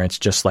grandparents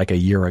just like a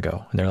year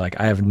ago. And they're like,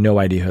 I have no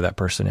idea who that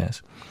person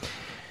is.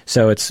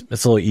 So it's a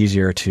little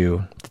easier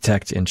to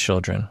detect in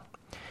children.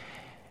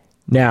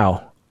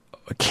 Now,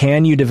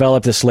 can you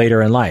develop this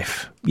later in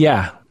life?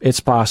 Yeah, it's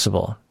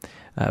possible.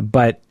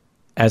 But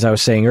as I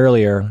was saying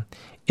earlier,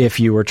 if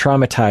you were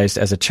traumatized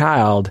as a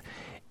child,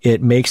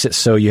 it makes it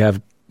so you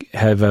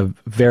have a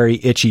very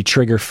itchy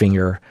trigger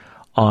finger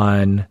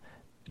on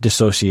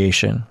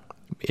dissociation.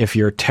 If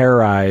you're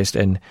terrorized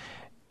and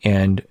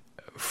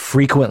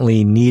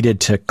frequently needed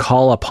to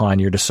call upon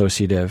your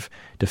dissociative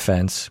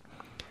defense,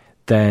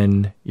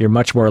 then you're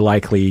much more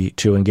likely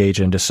to engage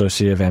in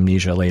dissociative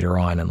amnesia later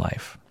on in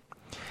life.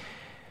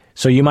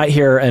 So you might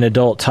hear an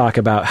adult talk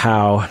about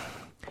how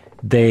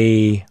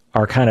they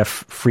are kind of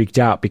freaked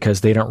out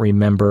because they don't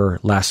remember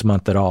last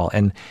month at all.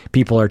 And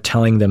people are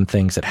telling them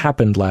things that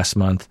happened last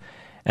month,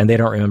 and they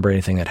don't remember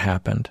anything that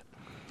happened.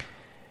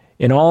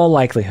 In all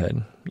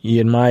likelihood,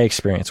 in my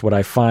experience, what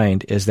I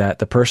find is that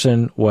the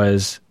person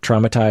was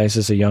traumatized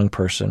as a young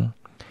person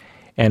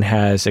and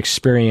has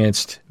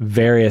experienced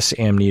various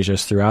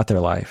amnesias throughout their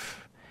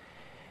life.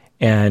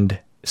 And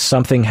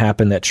something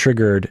happened that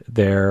triggered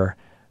their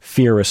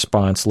fear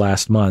response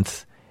last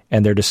month,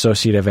 and their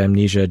dissociative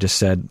amnesia just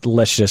said,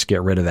 let's just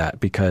get rid of that,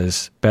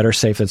 because better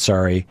safe than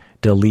sorry,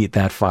 delete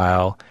that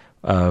file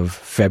of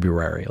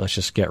February. Let's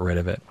just get rid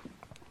of it.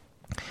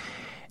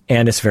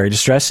 And it's very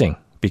distressing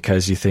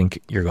because you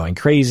think you're going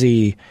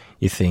crazy,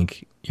 you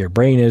think your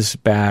brain is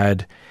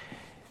bad.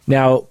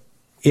 Now,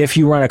 if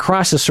you run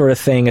across this sort of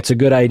thing, it's a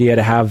good idea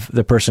to have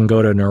the person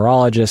go to a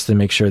neurologist and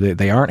make sure that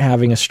they aren't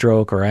having a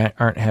stroke or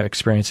aren't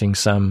experiencing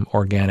some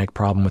organic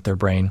problem with their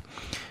brain,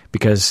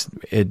 because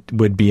it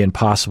would be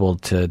impossible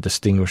to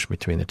distinguish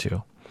between the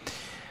two.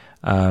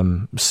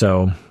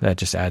 So that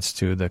just adds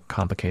to the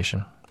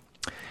complication.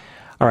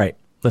 All right,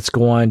 let's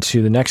go on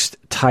to the next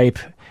type,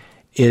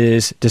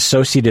 is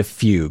dissociative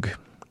fugue.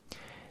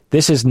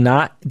 This is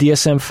not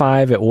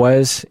DSM-5. It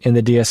was in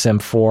the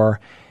DSM-4.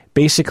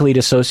 Basically,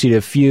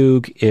 dissociative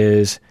fugue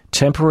is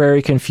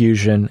temporary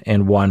confusion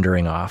and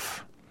wandering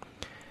off.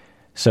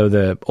 So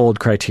the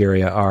old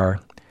criteria are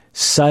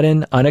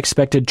sudden,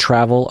 unexpected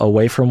travel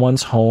away from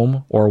one's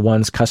home or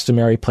one's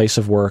customary place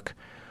of work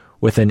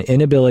with an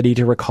inability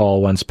to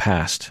recall one's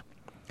past.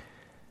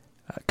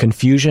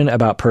 Confusion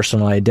about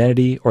personal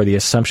identity or the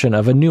assumption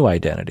of a new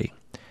identity,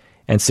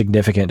 and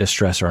significant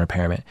distress or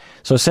impairment.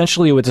 So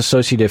essentially with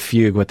dissociative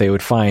fugue, what they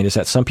would find is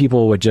that some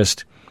people would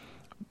just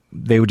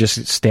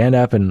stand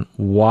up and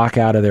walk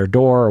out of their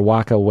door or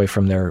walk away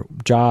from their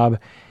job,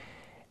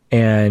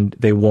 and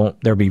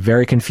they'll be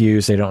very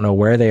confused. They don't know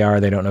where they are.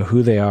 They don't know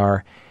who they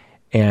are.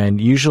 And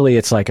usually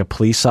it's like a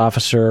police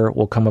officer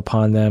will come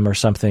upon them or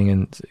something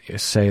and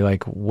say,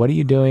 like, what are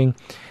you doing?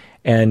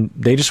 And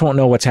they just won't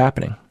know what's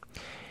happening.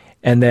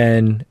 And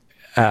then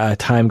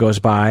time goes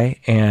by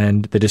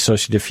and the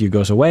dissociative fugue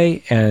goes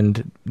away,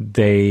 and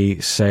they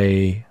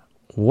say,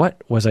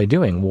 what was I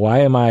doing? Why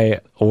am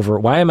I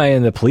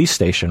in the police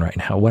station right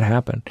now? What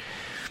happened?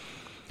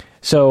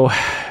 So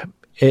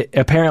it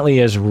apparently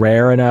is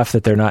rare enough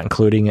that they're not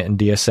including it in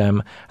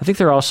DSM. I think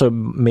they're also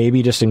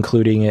maybe just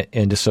including it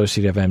in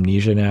dissociative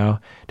amnesia now,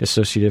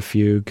 dissociative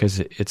fugue, because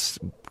it's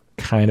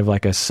kind of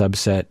like a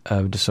subset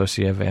of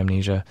dissociative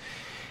amnesia.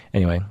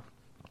 Anyway.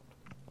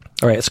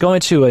 All right, let's go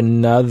into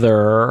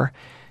another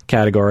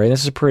category.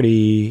 This is a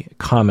pretty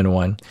common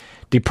one.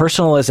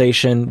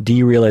 Depersonalization,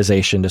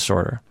 derealization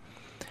disorder.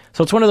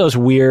 So it's one of those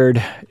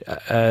weird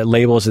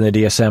labels in the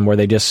DSM where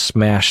they just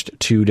smashed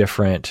two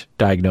different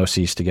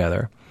diagnoses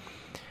together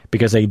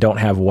because they don't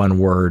have one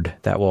word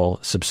that will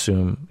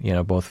subsume,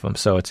 both of them.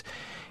 So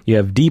you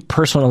have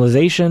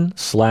depersonalization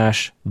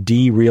 /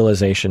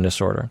 derealization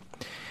disorder.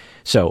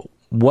 So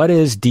what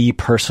is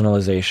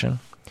depersonalization?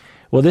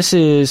 Well, this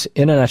is,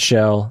 in a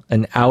nutshell,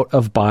 an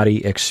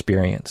out-of-body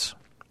experience.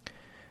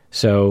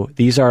 So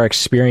these are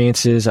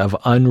experiences of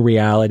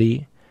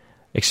unreality,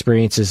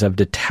 experiences of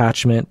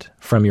detachment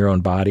from your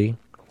own body.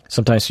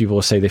 Sometimes people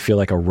will say they feel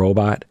like a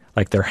robot,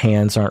 like their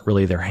hands aren't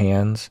really their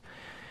hands,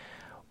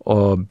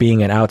 or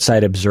being an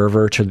outside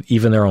observer to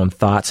even their own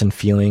thoughts and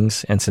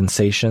feelings and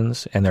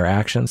sensations and their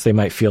actions. They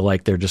might feel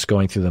like they're just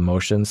going through the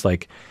motions,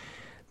 like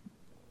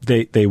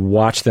they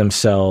watch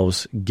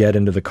themselves get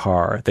into the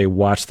car. They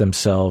watch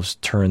themselves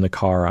turn the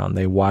car on.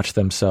 They watch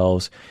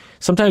themselves.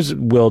 Sometimes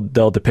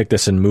they'll depict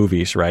this in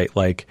movies, right?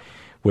 Like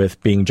with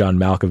Being John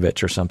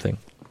Malkovich or something.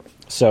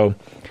 So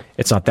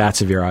it's not that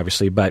severe,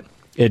 obviously, but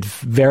it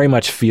very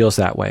much feels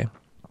that way.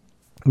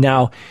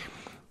 Now,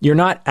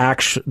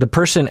 the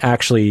person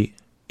actually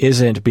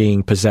isn't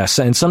being possessed.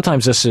 And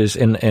sometimes this is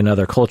in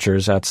other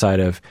cultures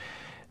outside of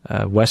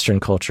Western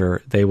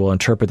culture, they will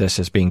interpret this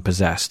as being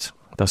possessed.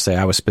 They'll say,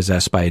 I was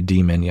possessed by a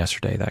demon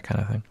yesterday, that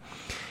kind of thing.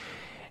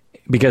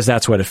 Because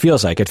that's what it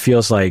feels like. It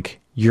feels like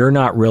you're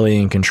not really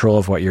in control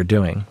of what you're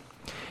doing.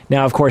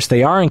 Now, of course,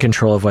 they are in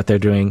control of what they're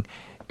doing.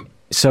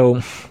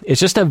 So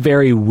it's just a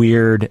very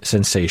weird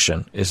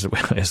sensation, is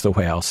the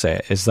way I'll say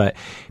it, is that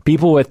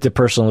people with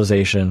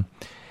depersonalization,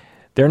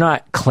 they're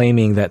not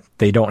claiming that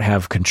they don't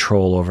have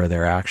control over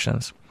their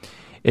actions.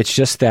 It's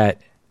just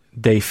that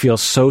they feel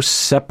so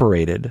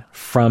separated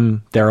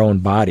from their own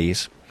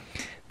bodies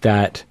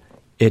that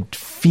it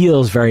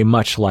feels very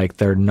much like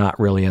they're not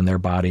really in their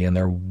body and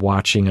they're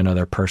watching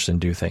another person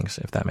do things,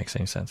 if that makes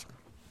any sense.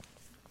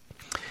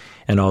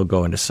 And I'll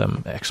go into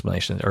some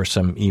explanations or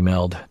some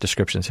emailed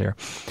descriptions here.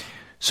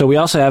 So we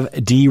also have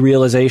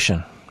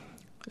derealization.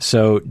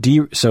 So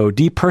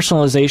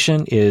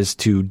depersonalization is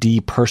to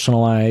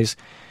depersonalize,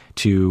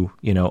 to,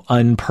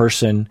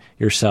 unperson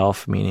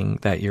yourself, meaning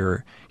that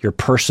your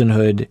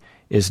personhood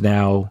is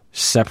now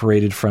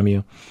separated from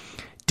you.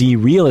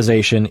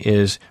 Derealization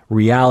is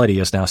reality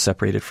is now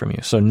separated from you.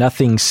 So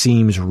nothing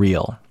seems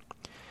real.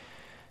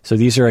 So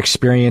these are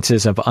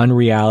experiences of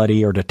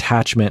unreality or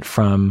detachment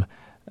from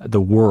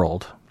the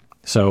world.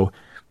 So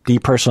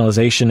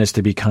depersonalization is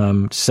to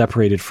become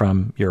separated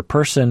from your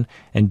person,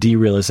 and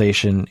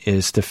derealization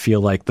is to feel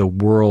like the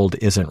world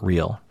isn't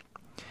real.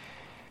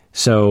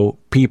 So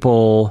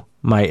people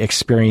might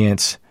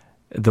experience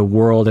the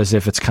world as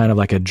if it's kind of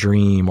like a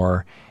dream,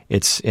 or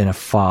it's in a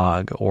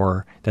fog,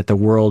 or that the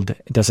world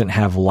doesn't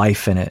have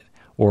life in it,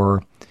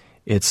 or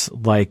it's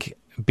like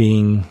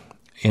being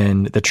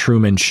in the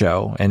Truman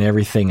Show and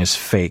everything is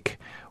fake,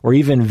 or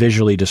even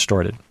visually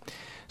distorted.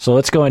 So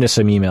let's go into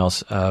some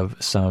emails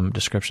of some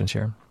descriptions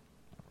here.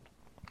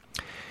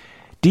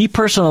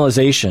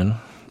 Depersonalization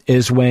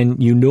is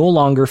when you no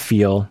longer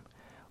feel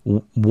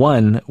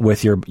one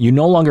with your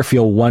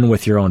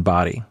own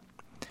body.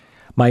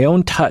 My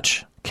own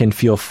touch can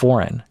feel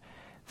foreign.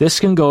 This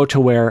can go to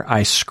where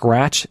I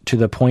scratch to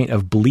the point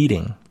of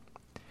bleeding.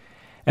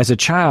 As a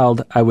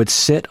child, I would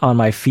sit on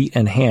my feet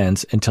and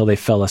hands until they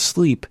fell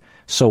asleep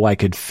so I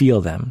could feel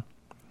them.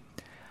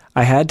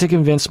 I had to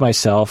convince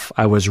myself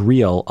I was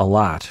real a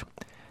lot,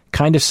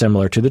 kind of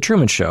similar to the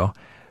Truman Show,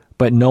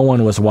 but no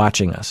one was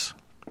watching us.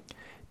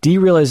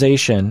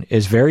 Derealization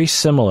is very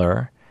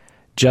similar,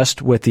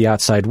 just with the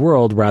outside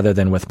world rather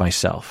than with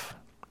myself.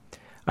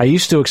 I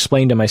used to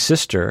explain to my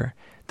sister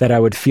that I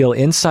would feel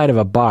inside of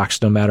a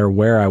box no matter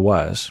where I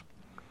was.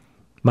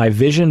 My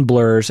vision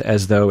blurs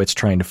as though it's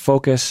trying to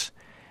focus.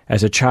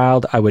 As a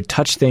child, I would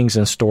touch things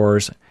in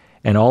stores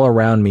and all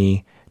around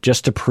me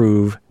just to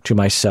prove to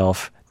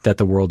myself that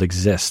the world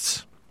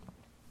exists.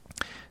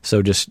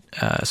 So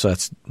so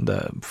that's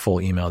the full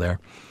email there.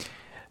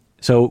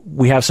 So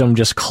we have some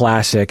just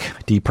classic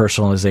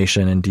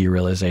depersonalization and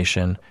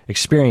derealization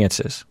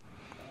experiences.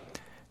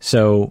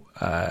 So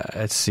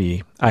let's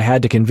see. I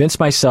had to convince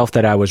myself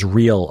that I was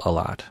real a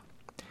lot.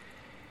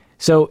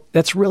 So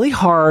that's really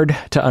hard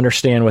to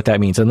understand what that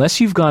means.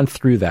 Unless you've gone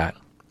through that,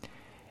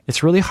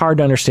 it's really hard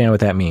to understand what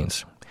that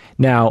means.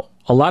 Now,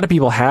 a lot of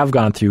people have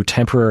gone through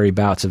temporary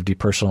bouts of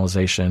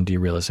depersonalization and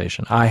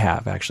derealization. I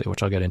have, actually,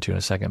 which I'll get into in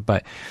a second.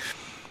 But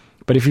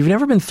if you've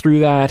never been through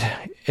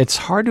that, it's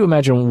hard to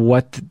imagine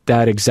what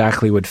that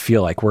exactly would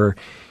feel like, where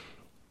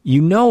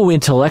you know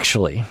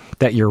intellectually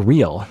that you're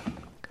real,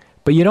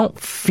 but you don't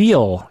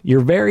feel,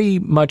 you're very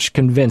much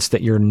convinced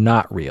that you're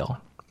not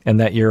real and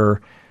that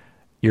you're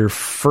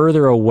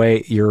further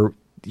away, you're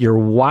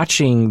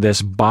watching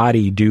this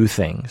body do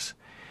things.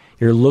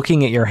 You're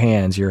looking at your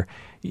hands,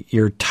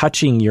 you're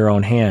touching your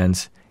own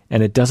hands,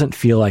 and it doesn't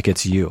feel like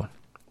it's you.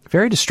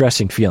 Very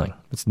distressing feeling.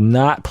 It's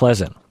not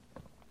pleasant.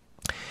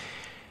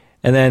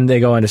 And then they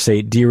go on to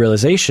say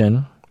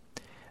derealization.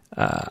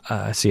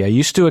 I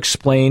used to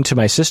explain to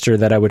my sister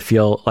that I would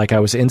feel like I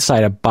was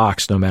inside a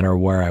box no matter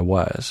where I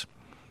was.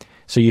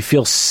 So you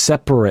feel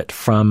separate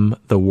from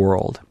the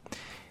world.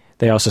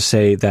 They also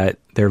say that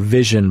their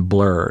vision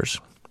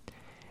blurs.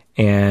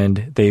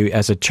 And they,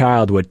 as a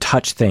child, would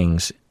touch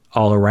things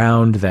all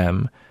around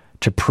them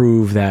to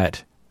prove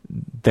that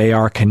they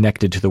are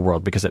connected to the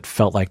world because it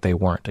felt like they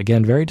weren't.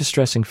 Again, very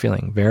distressing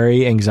feeling,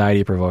 very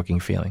anxiety-provoking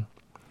feeling.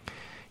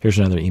 Here's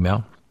another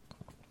email.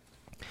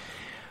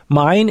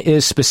 Mine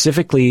is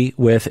specifically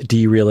with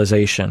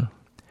derealization.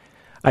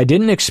 I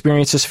didn't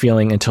experience this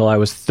feeling until I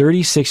was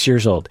 36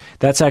 years old.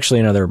 That's actually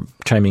another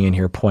chiming in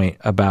here point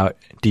about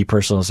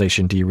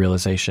depersonalization,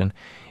 derealization,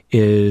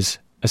 is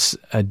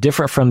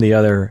different from the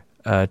other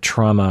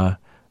trauma,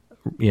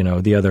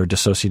 the other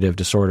dissociative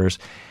disorders.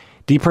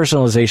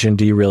 Depersonalization,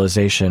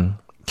 derealization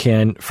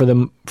can,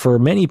 for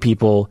many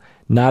people,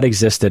 not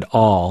exist at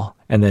all,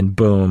 and then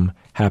boom,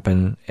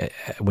 happen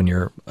when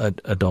you're an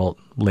adult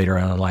later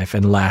on in life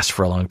and last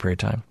for a long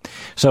period of time.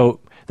 So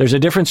there's a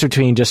difference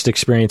between just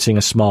experiencing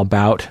a small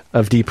bout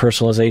of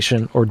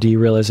depersonalization or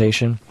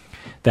derealization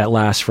that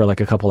lasts for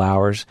like a couple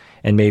hours,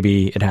 and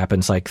maybe it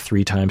happens like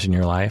 3 times in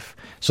your life.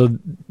 So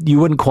you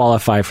wouldn't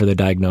qualify for the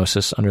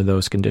diagnosis under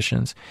those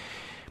conditions.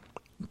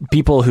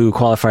 People who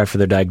qualify for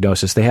the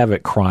diagnosis, they have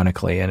it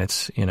chronically, and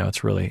it's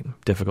really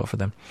difficult for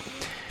them.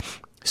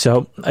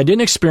 So I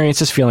didn't experience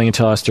this feeling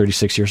until I was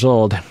 36 years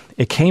old.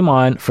 It came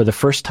on for the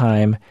first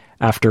time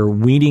after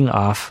weaning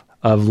off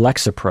of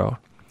Lexapro.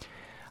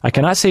 I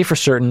cannot say for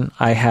certain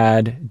I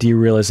had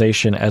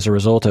derealization as a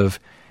result of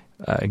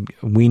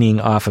weaning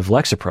off of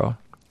Lexapro.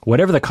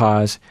 Whatever the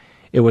cause,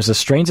 it was the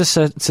strangest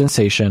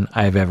sensation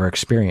I have ever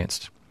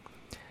experienced.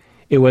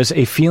 It was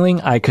a feeling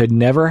I could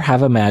never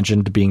have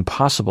imagined being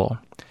possible.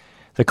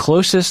 The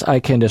closest I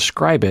can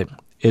describe it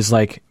is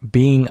like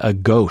being a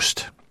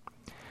ghost.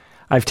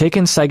 I've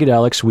taken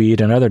psychedelics,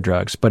 weed, and other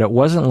drugs, but it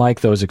wasn't like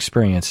those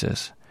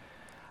experiences.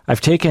 I've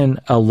taken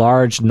a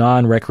large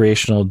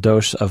non-recreational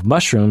dose of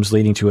mushrooms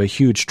leading to a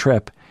huge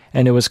trip,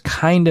 and it was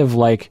kind of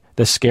like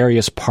the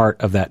scariest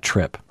part of that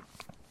trip.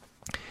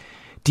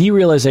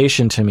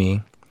 Derealization to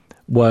me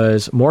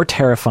was more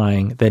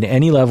terrifying than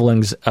any level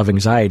of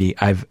anxiety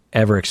I've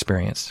ever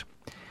experienced.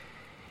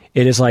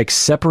 It is like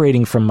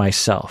separating from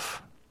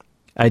myself.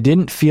 I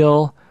didn't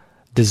feel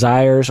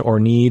desires or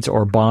needs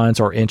or bonds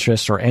or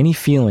interests or any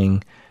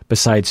feeling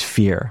besides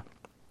fear.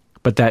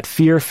 But that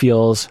fear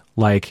feels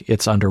like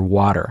it's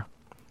underwater.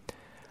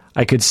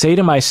 I could say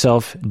to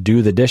myself,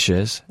 do the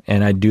dishes,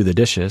 and I'd do the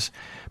dishes,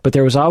 but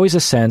there was always a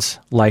sense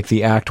like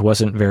the act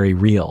wasn't very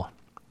real.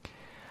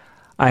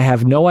 I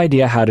have no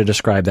idea how to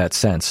describe that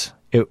sense.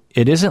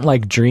 It isn't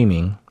like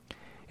dreaming.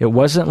 It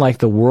wasn't like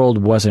the world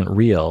wasn't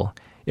real.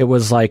 It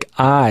was like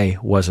I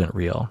wasn't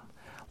real,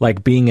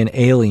 like being an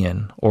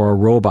alien or a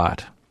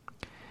robot.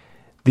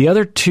 The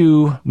other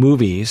 2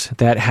 movies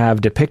that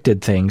have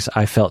depicted things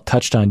I felt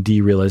touched on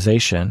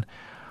derealization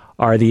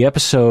are the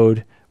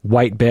episode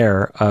White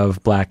Bear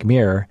of Black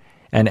Mirror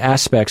and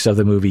aspects of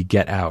the movie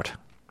Get Out.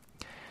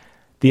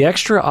 The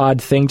extra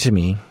odd thing to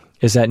me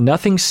is that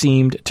nothing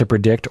seemed to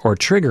predict or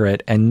trigger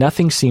it, and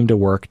nothing seemed to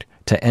work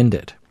to end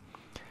it.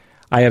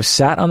 I have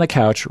sat on the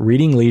couch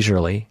reading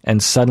leisurely,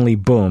 and suddenly,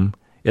 boom,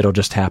 it'll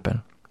just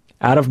happen.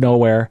 Out of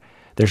nowhere,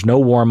 there's no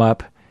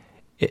warm-up.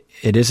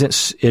 It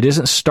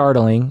isn't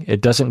startling.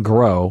 It doesn't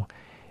grow.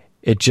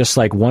 It's just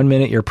like 1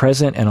 minute you're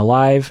present and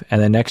alive,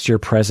 and the next you're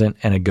present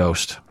and a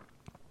ghost.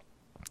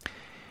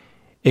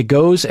 It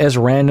goes as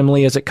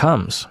randomly as it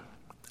comes.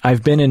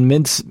 I've been in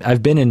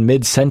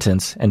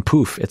mid-sentence, and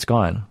poof, it's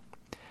gone.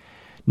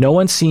 No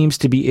one seems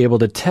to be able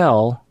to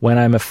tell when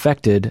I'm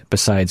affected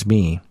besides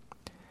me.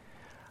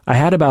 I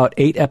had about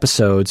 8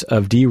 episodes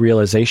of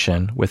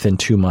derealization within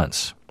 2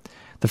 months.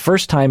 The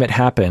first time it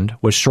happened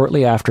was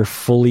shortly after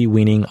fully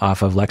weaning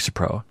off of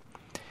Lexapro.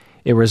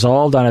 It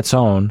resolved on its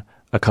own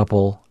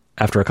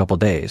after a couple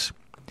days.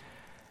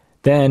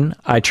 Then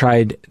I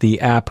tried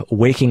the app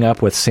Waking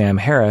Up with Sam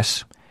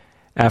Harris.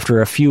 After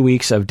a few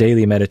weeks of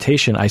daily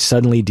meditation, I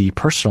suddenly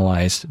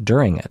depersonalized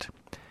during it.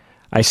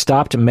 I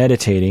stopped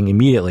meditating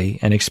immediately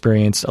and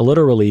experienced a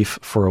little relief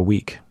for a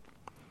week.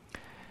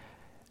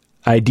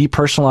 I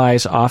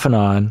depersonalized off and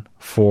on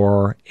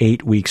for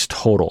 8 weeks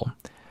total.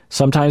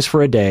 Sometimes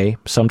for a day,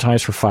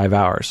 sometimes for 5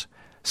 hours.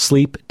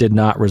 Sleep did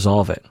not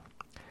resolve it.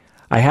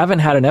 I haven't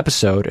had an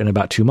episode in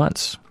about 2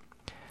 months.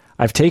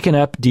 I've taken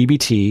up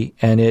DBT,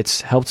 and it's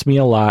helped me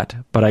a lot,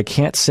 but I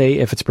can't say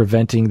if it's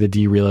preventing the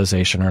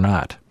derealization or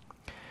not.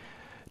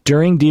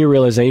 During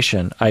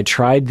derealization, I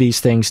tried these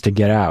things to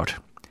get out.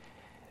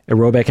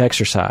 Aerobic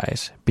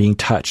exercise, being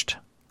touched,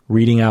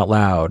 reading out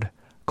loud,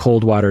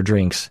 cold water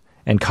drinks,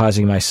 and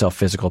causing myself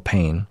physical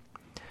pain.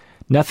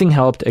 Nothing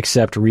helped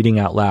except reading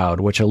out loud,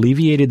 which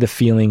alleviated the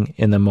feeling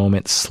in the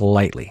moment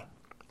slightly.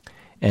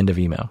 End of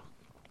email.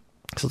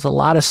 So it's a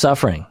lot of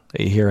suffering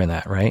that you hear in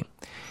that, right?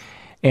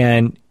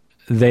 And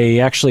they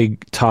actually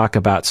talk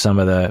about some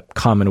of the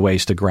common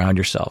ways to ground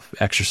yourself.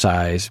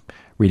 Exercise,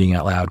 reading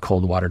out loud,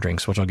 cold water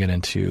drinks, which I'll get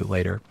into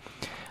later.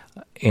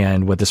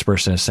 And what this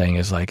person is saying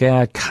is like,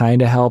 it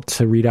kind of helped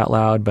to read out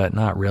loud, but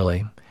not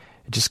really.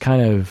 It just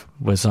kind of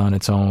was on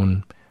its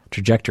own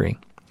trajectory.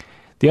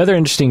 The other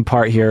interesting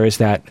part here is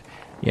that,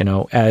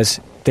 as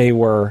they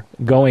were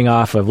going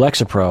off of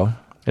Lexapro,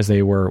 as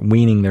they were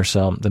weaning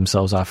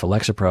themselves off of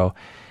Lexapro,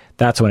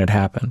 that's when it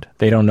happened.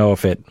 They don't know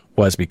if it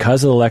was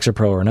because of the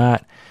Lexapro or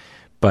not,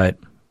 but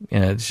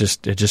it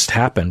just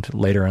happened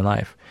later in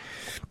life.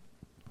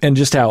 And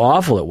just how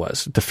awful it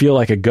was to feel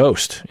like a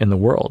ghost in the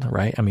world,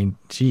 right? I mean,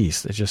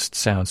 geez, it just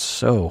sounds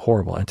so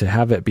horrible. And to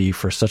have it be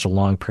for such a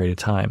long period of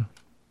time.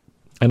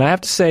 And I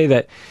have to say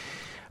that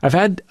I've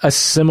had a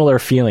similar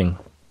feeling.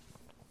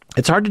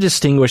 It's hard to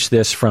distinguish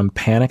this from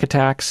panic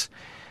attacks,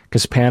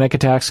 because panic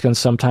attacks can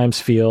sometimes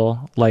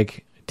feel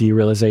like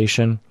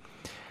derealization.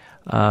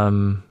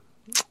 And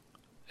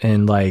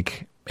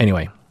like,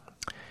 anyway.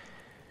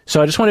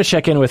 So I just want to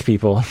check in with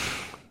people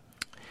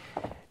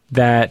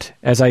that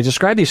as I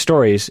describe these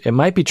stories, it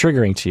might be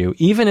triggering to you,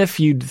 even if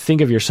you think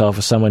of yourself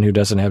as someone who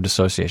doesn't have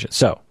dissociation.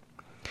 So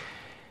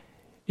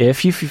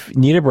if you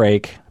need a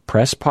break,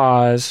 press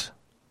pause,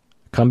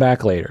 come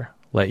back later.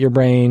 Let your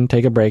brain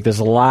take a break. There's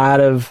a lot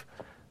of,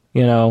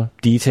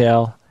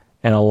 detail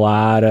and a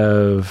lot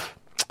of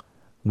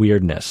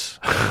weirdness.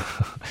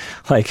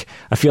 Like,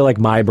 I feel like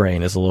my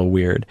brain is a little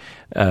weird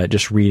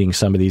just reading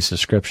some of these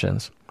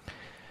descriptions.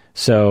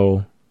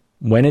 So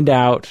when in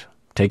doubt,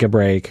 take a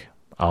break.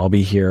 I'll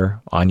be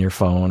here on your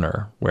phone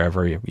or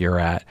wherever you're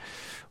at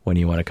when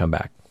you want to come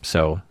back.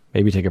 So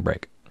maybe take a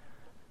break.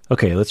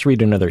 Okay, let's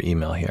read another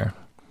email here.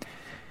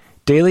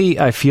 Daily,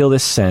 I feel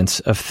this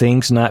sense of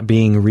things not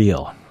being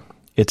real.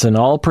 It's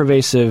all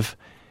pervasive,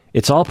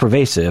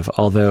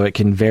 although it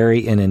can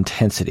vary in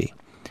intensity.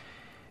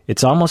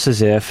 It's almost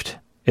as if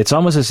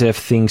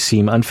things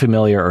seem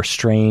unfamiliar or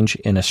strange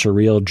in a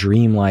surreal,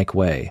 dreamlike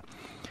way.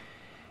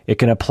 It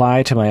can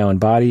apply to my own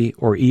body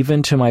or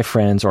even to my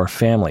friends or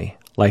family,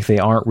 like they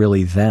aren't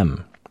really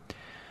them.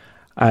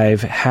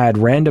 I've had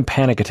random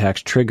panic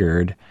attacks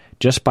triggered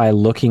just by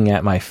looking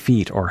at my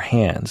feet or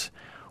hands,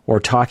 or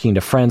talking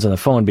to friends on the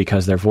phone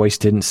because their voice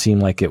didn't seem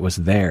like it was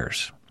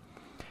theirs.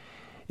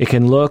 I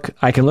can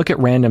look at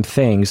random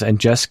things and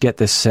just get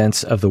this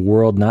sense of the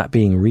world not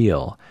being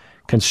real,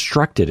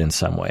 constructed in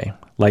some way,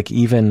 like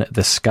even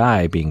the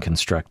sky being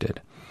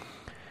constructed.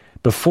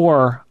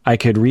 Before, I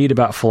could read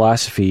about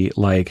philosophy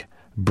like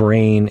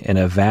brain in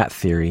a vat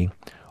theory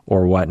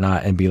or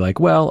whatnot and be like,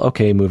 well,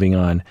 okay, moving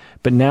on.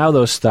 But now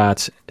those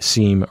thoughts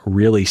seem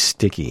really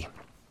sticky.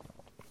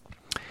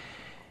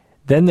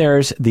 Then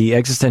there's the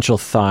existential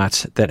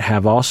thoughts that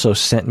have also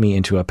sent me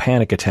into a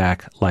panic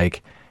attack,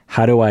 like,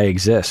 how do I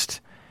exist?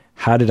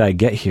 How did I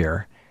get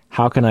here?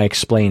 How can I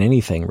explain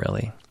anything,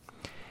 really?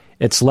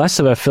 It's less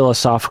of a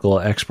philosophical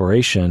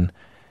exploration,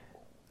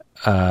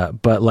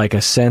 but like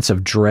a sense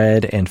of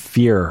dread and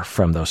fear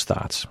from those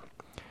thoughts.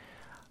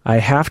 I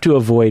have to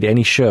avoid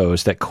any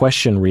shows that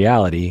question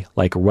reality,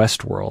 like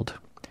Westworld.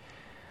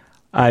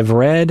 I've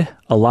read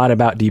a lot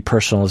about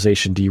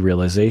depersonalization,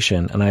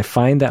 derealization, and I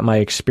find that my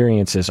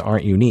experiences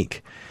aren't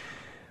unique.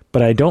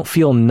 But I don't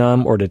feel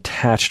numb or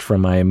detached from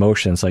my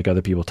emotions like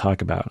other people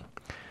talk about.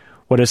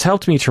 What has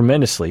helped me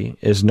tremendously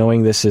is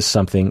knowing this is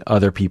something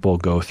other people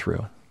go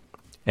through.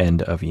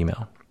 End of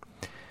email.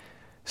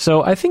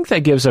 So I think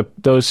that gives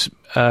those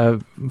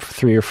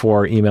 3 or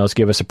 4 emails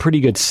give us a pretty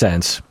good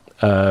sense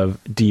of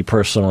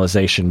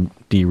depersonalization,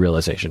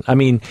 derealization. I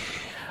mean,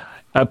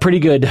 a pretty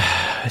good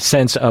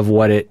sense of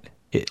what it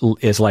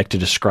is like to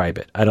describe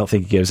it. I don't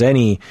think it gives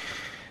any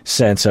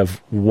sense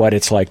of what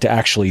it's like to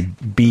actually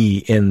be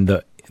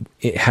in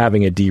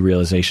having a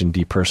derealization,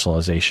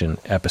 depersonalization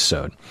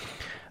episode.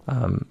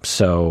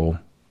 So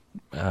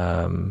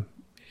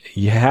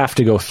you have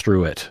to go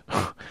through it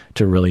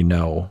to really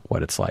know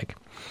what it's like.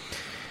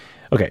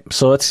 Okay,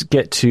 so let's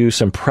get to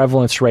some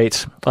prevalence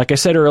rates. Like I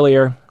said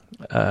earlier,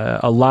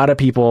 a lot of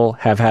people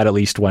have had at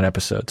least one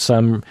episode.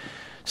 Some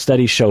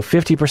studies show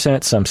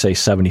 50%, some say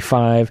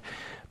 75%.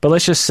 But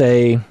let's just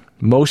say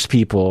most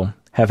people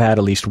have had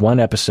at least one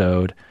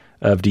episode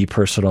of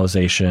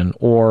depersonalization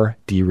or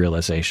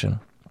derealization.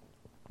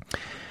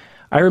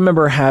 I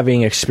remember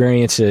having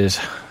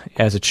experiences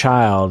as a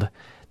child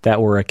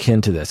that were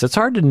akin to this. It's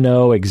hard to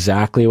know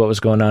exactly what was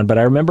going on, but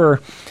I remember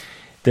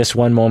this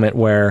one moment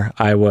where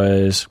I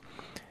was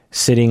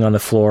sitting on the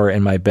floor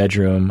in my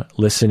bedroom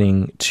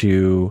listening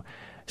to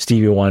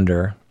Stevie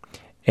Wonder,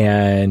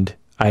 and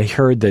I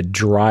heard the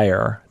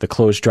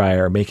clothes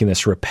dryer, making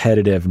this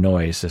repetitive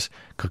noise, this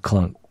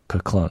ka-clunk,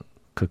 ka-clunk,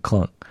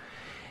 ka-clunk.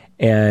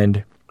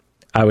 And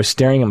I was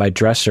staring at my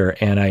dresser,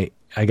 and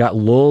I got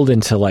lulled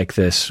into like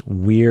this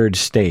weird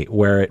state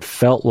where it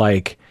felt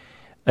like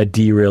a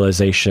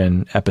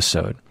derealization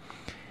episode.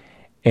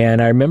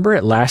 And I remember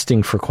it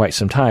lasting for quite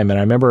some time. And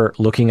I remember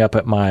looking up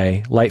at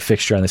my light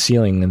fixture on the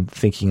ceiling and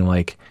thinking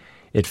like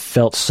it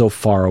felt so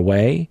far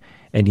away,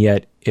 and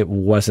yet it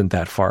wasn't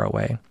that far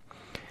away.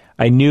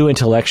 I knew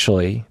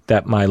intellectually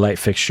that my light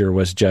fixture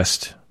was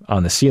just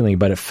on the ceiling,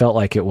 but it felt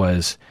like it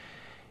was,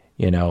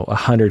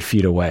 100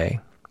 feet away.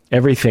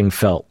 Everything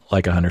felt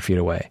like 100 feet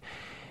away.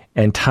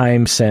 And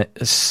time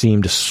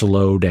seemed to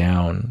slow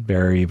down,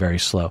 very, very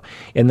slow.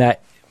 In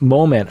that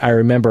moment, I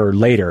remember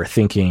later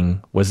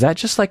thinking, was that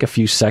just like a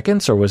few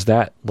seconds, or was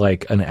that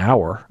like an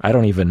hour? I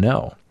don't even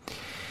know.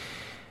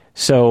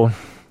 So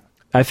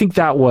I think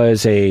that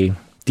was a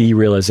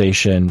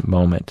derealization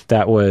moment.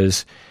 That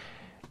was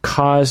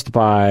caused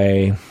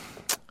by,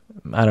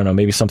 I don't know,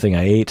 maybe something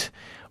I ate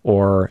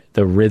or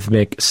the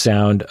rhythmic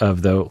sound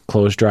of the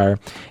clothes dryer.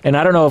 And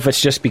I don't know if it's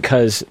just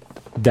because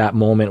that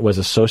moment was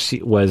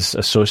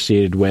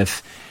associated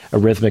with a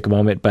rhythmic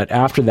moment, but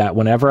after that,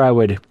 whenever I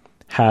would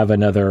have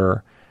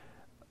another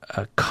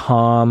a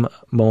calm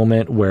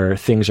moment where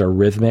things are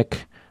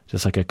rhythmic,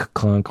 just like a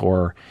clunk,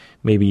 or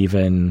maybe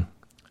even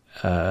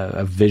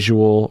a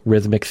visual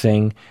rhythmic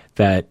thing,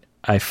 that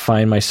I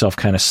find myself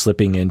kind of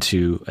slipping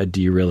into a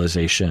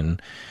derealization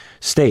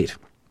state.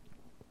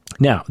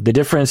 Now, the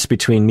difference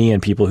between me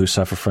and people who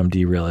suffer from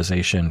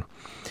derealization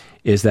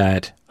is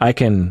that I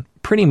can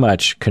pretty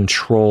much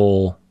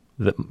control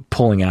the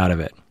pulling out of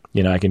it.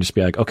 You know, I can just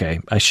be like, okay,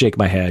 I shake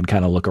my head,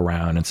 kind of look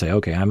around and say,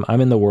 okay,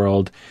 I'm in the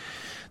world.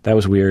 That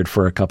was weird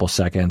for a couple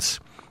seconds,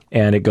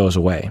 and it goes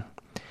away.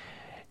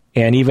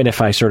 And even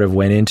if I sort of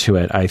went into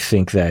it, I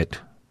think that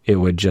it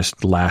would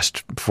just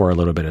last for a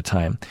little bit of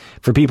time.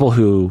 For people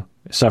who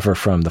suffer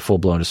from the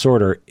full-blown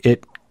disorder,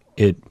 it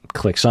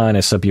clicks on,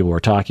 as some people were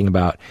talking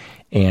about,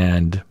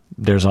 and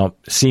there's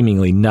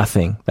seemingly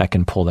nothing that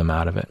can pull them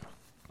out of it.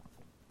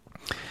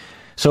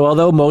 So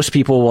although most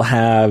people will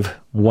have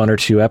 1 or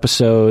 2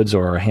 episodes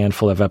or a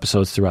handful of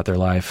episodes throughout their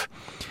life,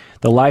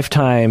 the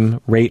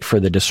lifetime rate for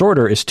the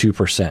disorder is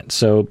 2%.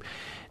 So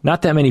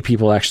not that many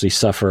people actually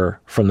suffer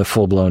from the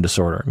full-blown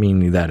disorder,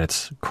 meaning that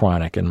it's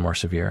chronic and more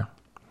severe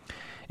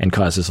and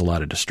causes a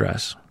lot of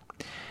distress.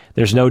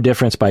 There's no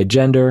difference by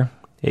gender.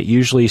 It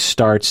usually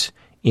starts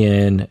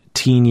in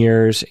teen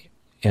years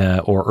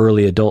or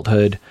early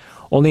adulthood.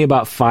 Only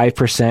about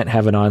 5%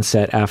 have an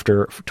onset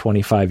after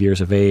 25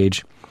 years of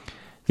age.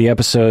 The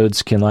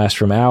episodes can last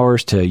from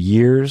hours to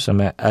years.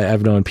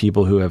 I've known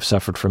people who have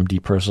suffered from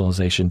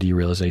depersonalization,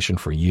 derealization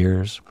for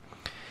years.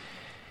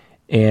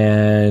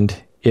 And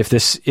if the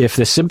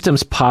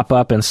symptoms pop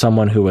up in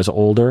someone who is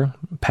older,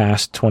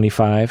 past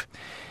 25,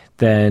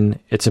 then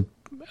it's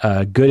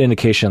a good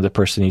indication that the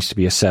person needs to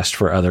be assessed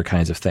for other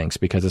kinds of things,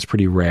 because it's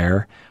pretty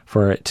rare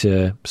for it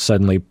to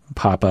suddenly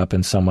pop up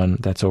in someone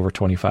that's over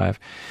 25.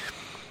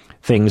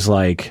 Things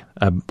like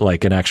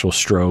an actual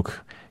stroke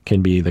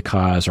can be the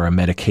cause, or a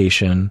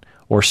medication,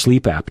 or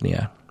sleep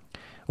apnea,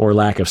 or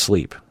lack of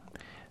sleep.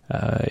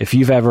 If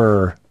you've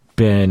ever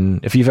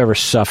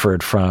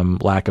suffered from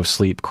lack of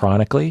sleep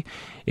chronically,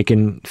 you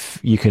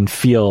can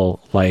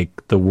feel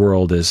like the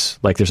world is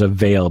like there's a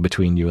veil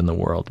between you and the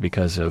world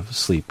because of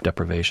sleep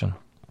deprivation.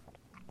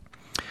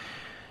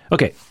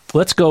 Okay,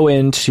 let's go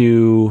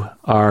into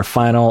our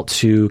final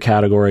 2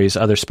 categories: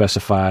 other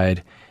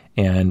specified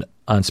and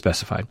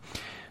unspecified.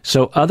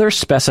 So other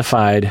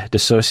specified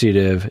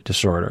dissociative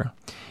disorder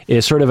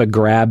is sort of a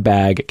grab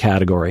bag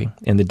category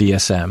in the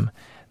DSM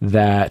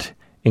that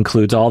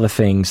includes all the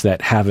things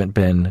that haven't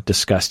been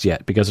discussed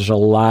yet, because there's a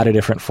lot of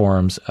different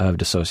forms of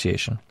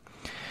dissociation.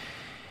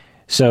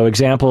 So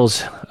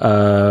examples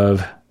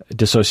of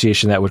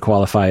dissociation that would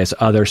qualify as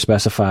other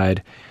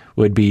specified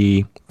would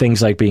be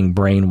things like being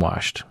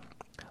brainwashed.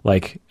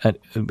 Like in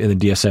the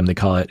DSM, they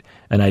call it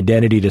an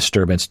identity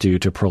disturbance due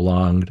to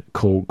prolonged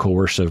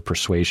coercive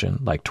persuasion,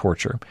 like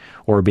torture,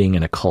 or being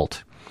in a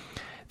cult.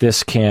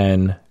 This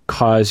can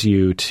cause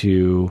you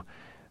to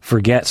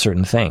forget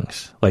certain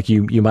things. Like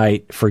you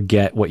might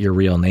forget what your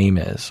real name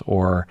is,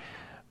 or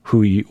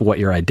what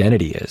your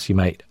identity is. You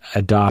might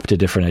adopt a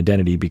different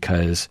identity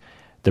because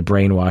the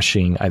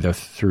brainwashing, either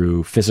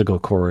through physical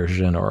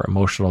coercion or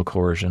emotional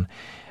coercion,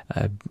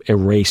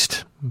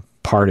 erased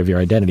part of your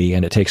identity,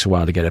 and it takes a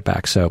while to get it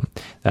back. So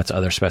that's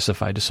other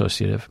specified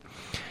dissociative.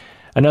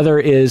 Another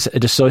is a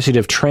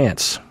dissociative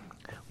trance,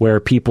 where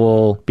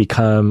people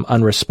become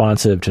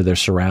unresponsive to their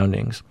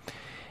surroundings.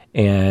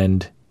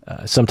 And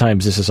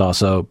sometimes this is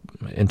also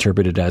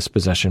interpreted as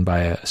possession by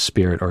a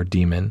spirit or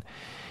demon.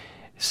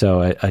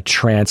 So a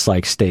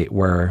trance-like state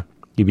where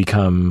you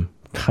become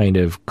kind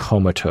of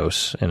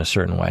comatose in a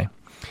certain way.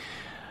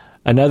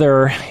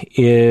 Another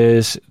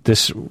is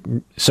this.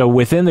 So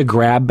within the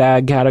grab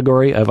bag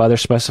category of other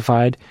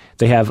specified,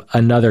 they have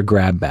another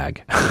grab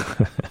bag.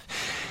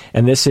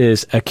 And this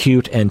is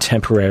acute and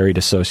temporary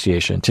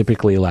dissociation,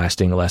 typically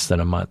lasting less than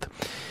a month.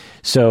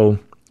 So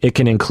it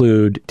can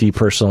include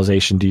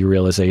depersonalization,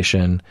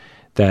 derealization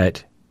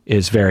that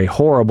is very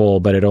horrible,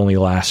 but it only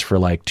lasts for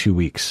like 2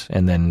 weeks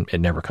and then it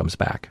never comes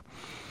back.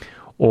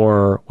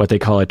 Or what they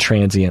call a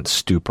transient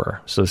stupor.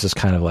 So this is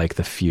kind of like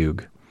the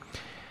fugue.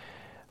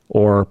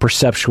 Or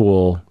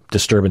perceptual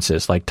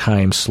disturbances like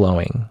time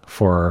slowing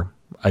for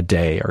a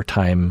day, or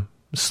time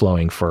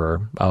slowing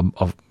for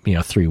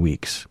 3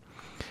 weeks.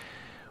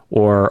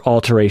 Or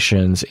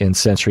alterations in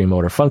sensory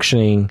motor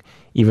functioning,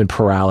 even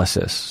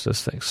paralysis.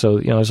 Those things. So,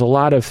 there's a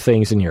lot of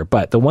things in here.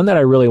 But the one that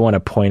I really want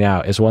to point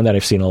out is one that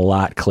I've seen a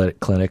lot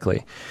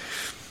clinically.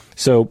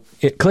 So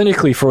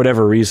clinically, for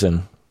whatever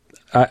reason,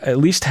 at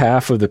least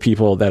half of the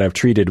people that I've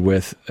treated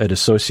with a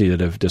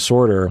dissociative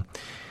disorder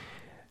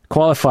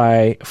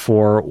qualify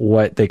for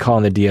what they call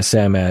in the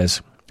DSM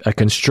as a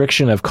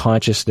constriction of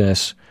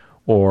consciousness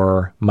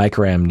or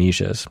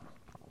microamnesias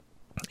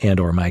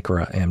or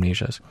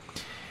microamnesias.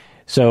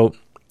 So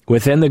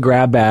within the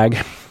grab bag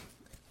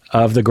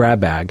of the grab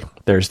bag,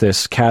 there's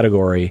this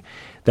category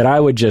that I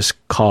would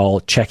just call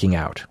checking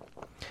out,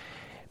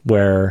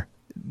 where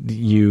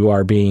you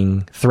are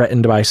being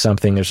threatened by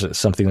something. There's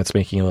something that's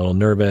making you a little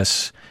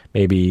nervous,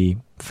 maybe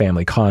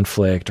family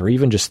conflict, or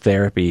even just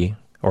therapy,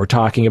 or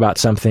talking about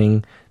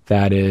something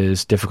that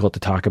is difficult to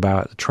talk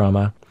about,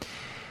 trauma.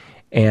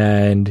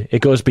 And it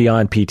goes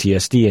beyond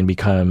PTSD and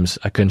becomes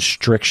a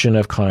constriction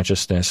of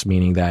consciousness,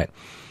 meaning that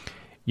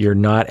you're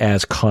not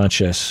as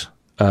conscious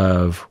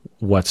of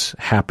what's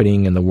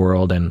happening in the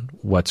world and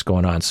what's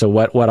going on. So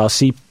what I'll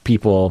see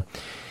people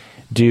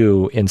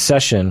do in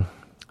session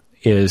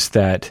is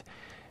that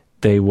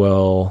they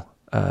will,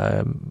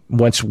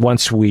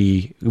 once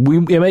we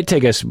it might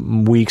take us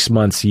weeks,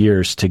 months,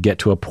 years to get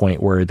to a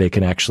point where they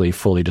can actually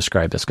fully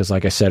describe this. Because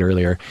like I said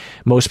earlier,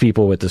 most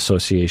people with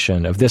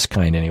dissociation of this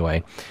kind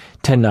anyway,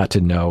 tend not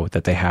to know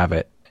that they have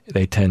it.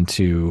 They tend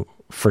to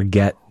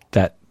forget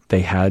that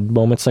they had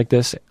moments like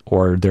this,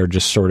 or they're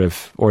just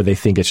or they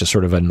think it's just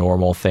sort of a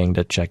normal thing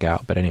to check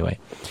out. But anyway,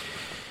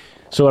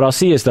 so what I'll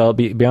see is they'll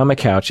be on my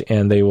couch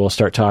and they will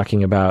start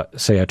talking about,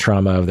 say, a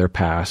trauma of their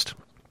past,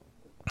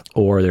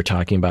 or they're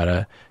talking about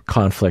a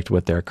conflict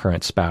with their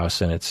current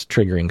spouse and it's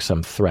triggering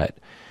some threat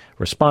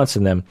response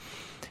in them.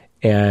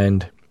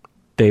 And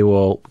they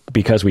will,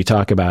 because we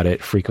talk about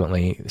it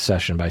frequently,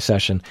 session by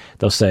session,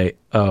 they'll say,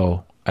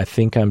 "Oh, I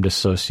think I'm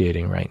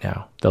dissociating right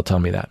now." They'll tell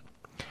me that.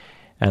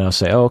 And I'll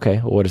say, "Oh, okay,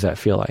 well, what does that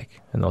feel like?"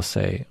 And they'll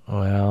say,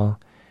 "Well,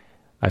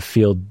 I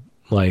feel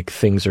like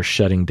things are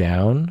shutting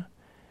down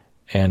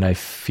and I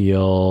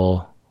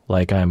feel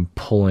like I'm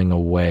pulling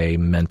away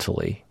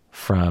mentally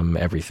from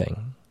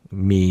everything.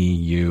 Me,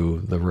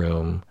 you, the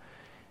room.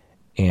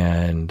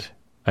 And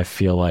I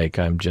feel like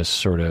I'm just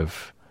sort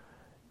of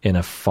in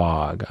a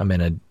fog. I'm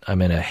in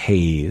a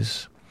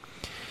haze."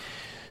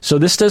 So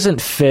this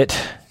doesn't fit.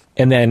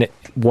 And then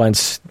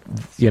once,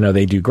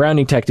 they do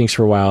grounding techniques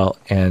for a while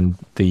and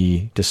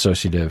the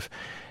dissociative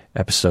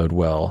episode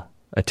will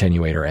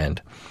attenuate or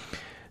end.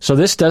 So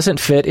this doesn't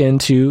fit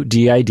into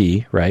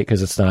DID, right?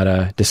 Because it's not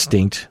a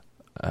distinct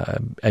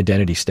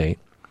identity state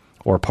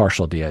or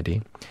partial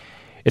DID.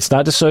 It's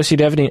not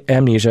dissociative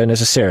amnesia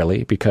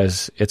necessarily,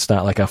 because it's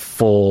not like a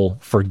full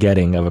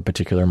forgetting of a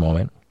particular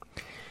moment.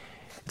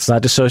 It's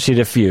not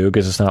dissociative fugue,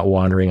 because it's not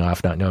wandering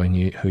off, not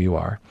knowing who you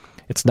are.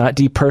 It's not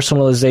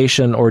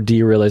depersonalization or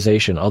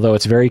derealization, although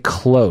it's very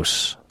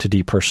close to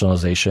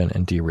depersonalization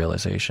and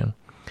derealization.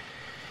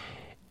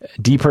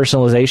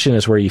 Depersonalization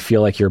is where you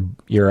feel like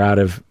you're out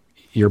of,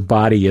 your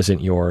body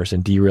isn't yours,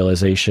 and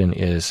derealization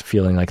is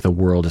feeling like the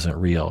world isn't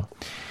real.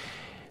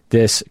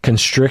 This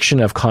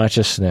constriction of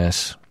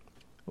consciousness,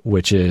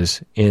 which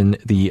is in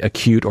the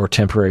acute or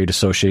temporary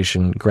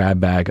dissociation grab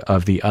bag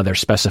of the other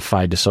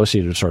specified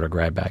dissociative disorder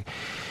grab bag,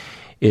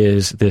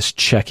 is this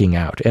checking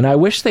out. And I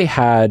wish they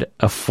had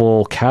a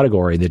full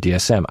category in the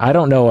DSM. I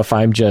don't know if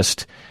I'm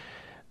just,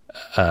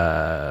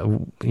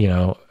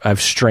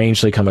 I've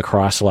strangely come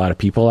across a lot of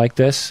people like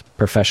this,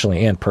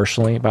 professionally and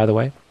personally, by the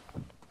way.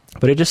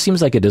 But it just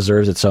seems like it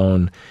deserves its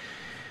own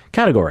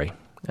category.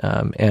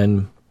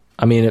 And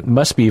I mean, it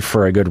must be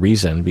for a good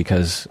reason,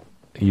 because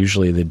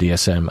usually the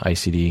DSM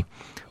ICD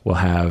will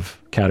have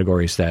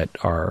categories that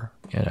are,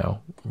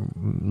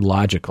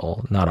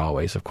 logical. Not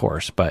always, of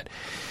course, but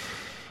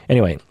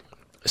anyway,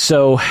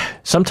 so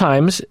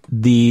sometimes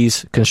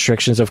these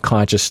constrictions of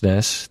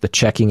consciousness, the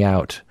checking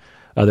out,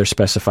 other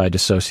specified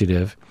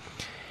dissociative,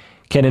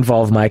 can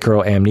involve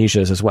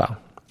microamnesias as well.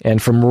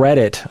 And from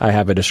Reddit, I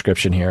have a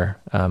description here.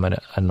 An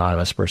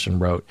anonymous person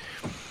wrote,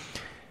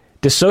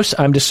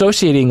 "I'm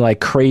dissociating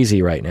like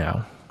crazy right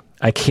now.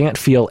 I can't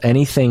feel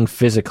anything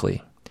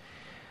physically.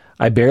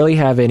 I barely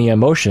have any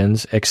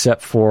emotions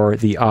except for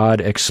the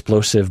odd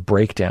explosive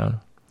breakdown.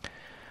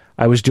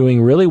 I was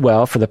doing really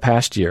well for the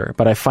past year,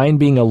 but I find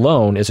being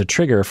alone is a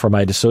trigger for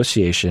my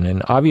dissociation,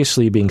 and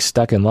obviously being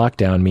stuck in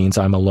lockdown means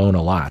I'm alone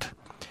a lot.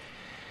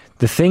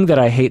 The thing that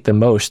I hate the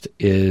most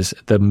is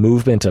the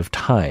movement of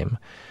time.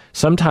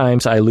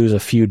 Sometimes I lose a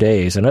few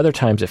days, and other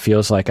times it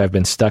feels like I've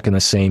been stuck in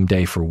the same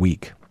day for a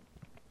week."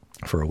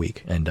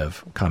 End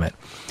of comment.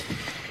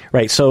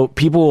 Right, so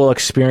people will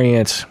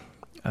experience...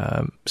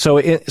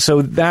 So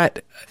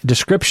that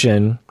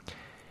description,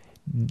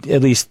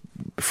 at least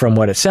from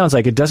what it sounds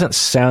like, it doesn't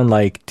sound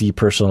like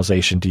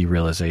depersonalization,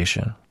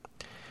 derealization.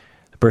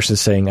 The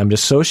person's saying, "I'm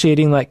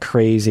dissociating like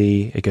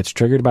crazy. It gets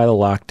triggered by the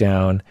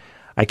lockdown.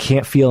 I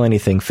can't feel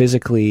anything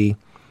physically.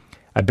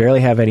 I barely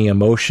have any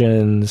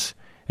emotions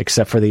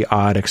except for the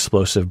odd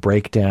explosive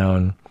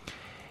breakdown."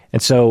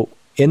 And so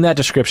in that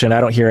description,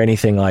 I don't hear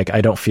anything like,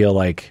 I don't feel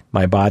like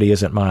my body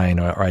isn't mine,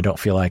 or I don't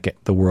feel like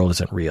the world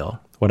isn't real.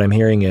 What I'm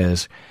hearing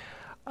is,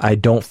 I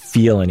don't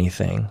feel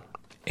anything,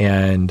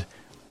 and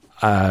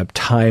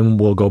time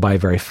will go by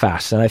very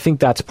fast. And I think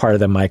that's part of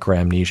the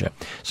microamnesia.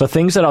 So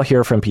things that I'll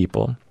hear from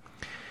people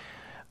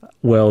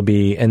will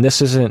be, and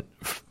this isn't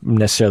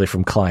necessarily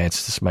from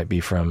clients, this might be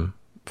from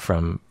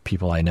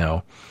people I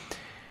know,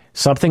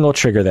 something will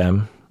trigger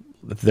them,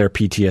 their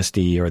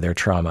PTSD or their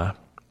trauma,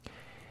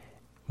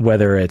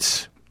 whether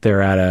it's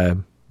they're at a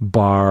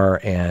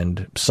bar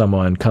and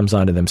someone comes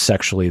onto them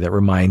sexually that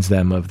reminds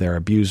them of their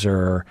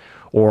abuser,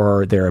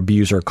 or their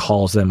abuser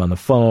calls them on the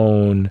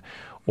phone,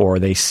 or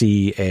they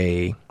see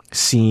a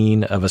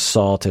scene of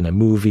assault in a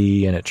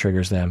movie and it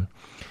triggers them.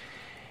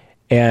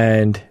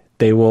 And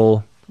they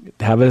will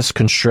have this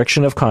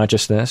constriction of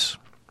consciousness,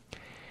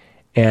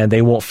 and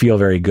they won't feel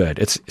very good.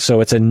 It's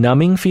a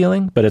numbing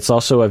feeling, but it's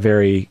also a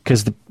very,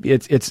 because the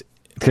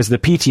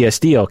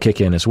PTSD will kick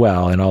in as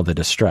well and all the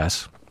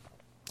distress.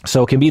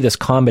 So it can be this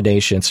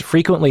combination. So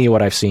frequently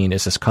what I've seen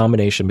is this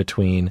combination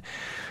between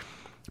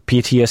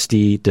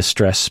PTSD,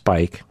 distress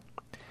spike,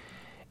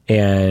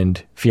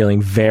 and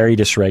feeling very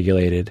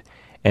dysregulated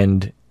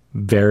and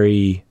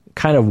very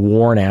kind of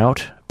worn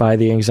out by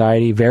the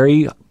anxiety,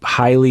 very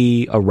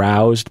highly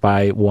aroused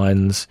by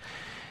one's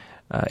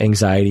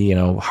anxiety,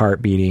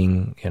 heart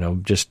beating,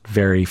 just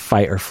very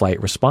fight or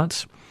flight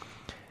response.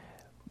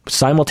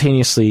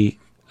 Simultaneously,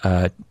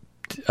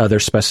 other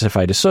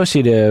specified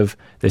dissociative,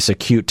 this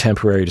acute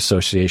temporary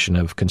dissociation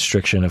of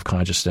constriction of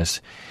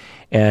consciousness.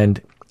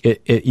 And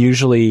it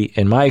usually,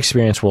 in my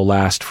experience, will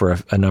last for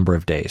a number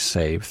of days,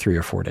 say 3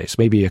 or 4 days,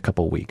 maybe a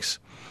couple weeks.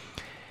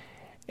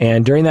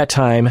 And during that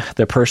time,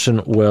 the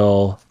person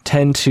will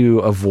tend to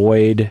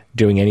avoid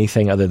doing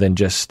anything other than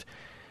just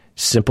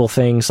simple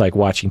things like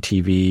watching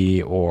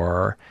TV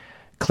or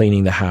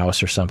cleaning the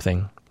house or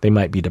something. They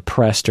might be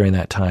depressed during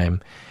that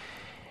time.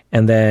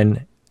 And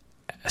then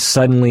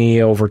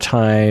suddenly, over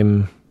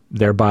time,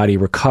 their body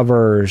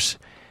recovers,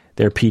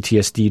 their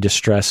PTSD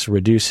distress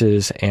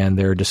reduces, and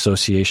their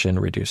dissociation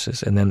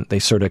reduces. And then they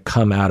sort of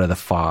come out of the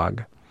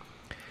fog.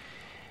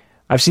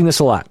 I've seen this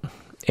a lot.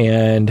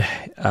 And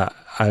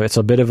it's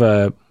a bit of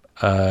a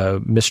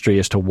mystery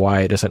as to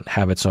why it doesn't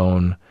have its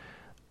own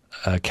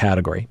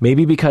category.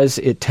 Maybe because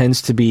it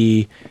tends to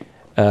be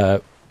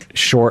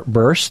short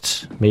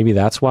bursts. Maybe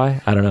that's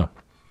why. I don't know.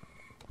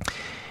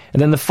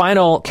 And then the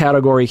final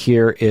category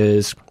here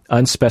is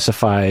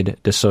unspecified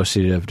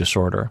dissociative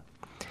disorder.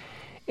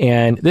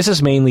 And this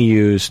is mainly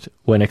used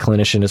when a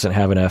clinician doesn't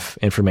have enough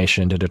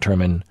information to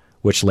determine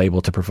which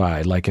label to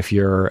provide. Like if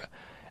you're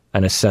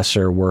an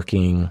assessor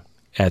working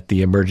at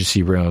the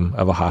emergency room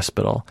of a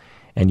hospital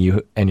and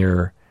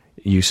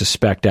you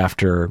suspect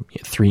after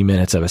 3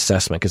 minutes of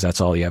assessment, because that's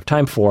all you have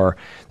time for,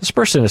 this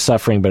person is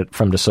suffering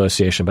from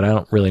dissociation, but I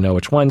don't really know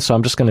which one, so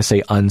I'm just going to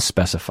say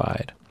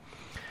unspecified.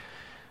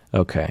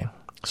 Okay,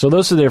 so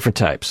those are the different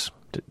types.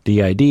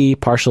 DID,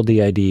 partial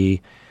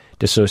DID,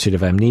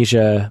 dissociative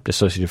amnesia,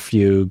 dissociative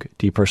fugue,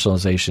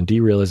 depersonalization,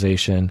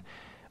 derealization,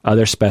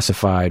 other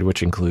specified,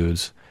 which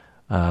includes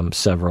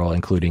several,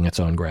 including its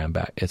own grab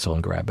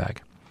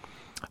bag.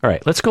 All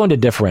right, let's go into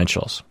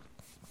differentials.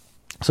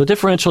 So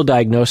differential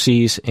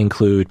diagnoses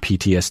include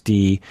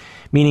PTSD,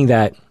 meaning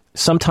that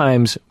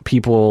sometimes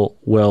people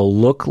will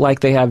look like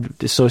they have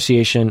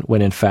dissociation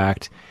when in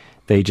fact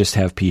they just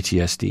have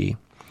PTSD.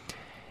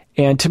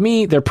 And to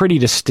me, they're pretty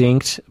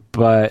distinct,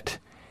 but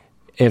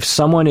if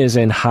someone is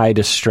in high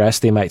distress,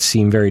 they might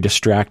seem very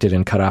distracted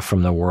and cut off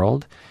from the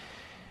world.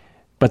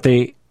 But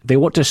they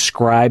won't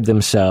describe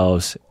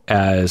themselves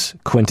as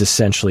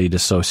quintessentially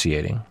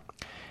dissociating.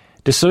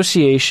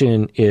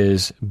 Dissociation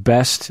is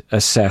best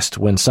assessed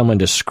when someone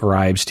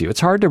describes to you. It's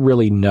hard to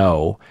really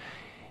know,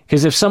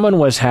 because if someone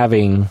was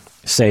having,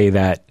 say,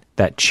 that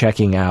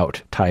checking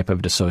out type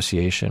of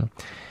dissociation,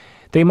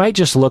 they might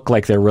just look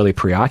like they're really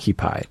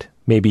preoccupied,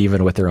 maybe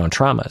even with their own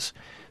traumas.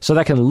 So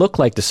that can look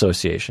like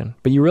dissociation,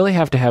 but you really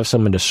have to have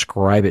someone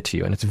describe it to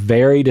you, and it's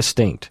very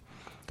distinct.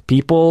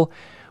 People,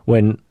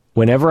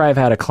 whenever I've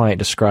had a client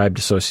describe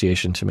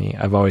dissociation to me,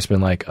 I've always been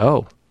like,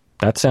 oh,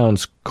 that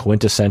sounds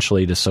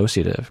quintessentially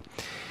dissociative.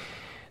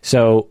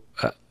 So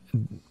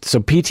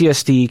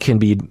PTSD can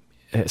be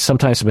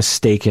sometimes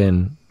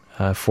mistaken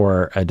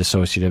for a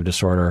dissociative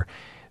disorder,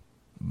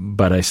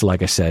 but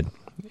like I said,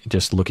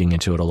 just looking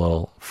into it a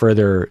little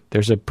further,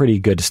 there's a pretty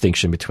good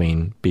distinction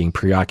between being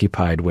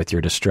preoccupied with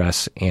your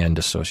distress and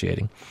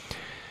dissociating.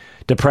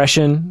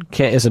 Depression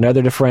is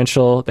another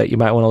differential that you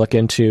might want to look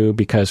into,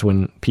 because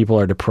when people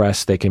are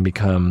depressed, they can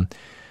become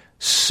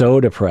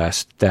so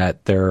depressed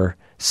that they're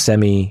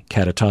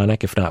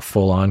semi-catatonic, if not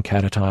full-on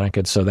catatonic,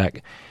 and so that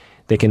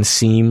they can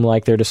seem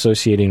like they're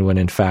dissociating when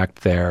in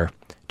fact they're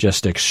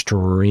just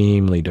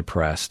extremely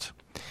depressed,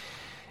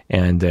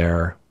 and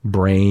their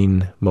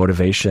brain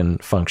motivation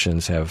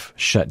functions have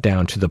shut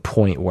down to the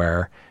point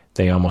where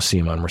they almost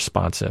seem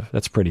unresponsive.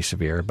 That's pretty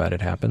severe, but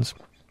it happens.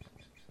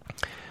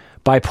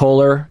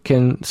 Bipolar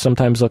can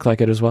sometimes look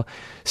like it as well.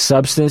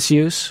 Substance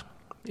use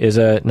is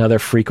another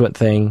frequent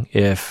thing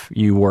if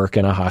you work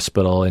in a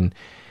hospital and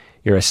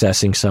you're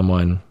assessing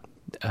someone,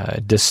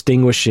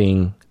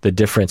 distinguishing the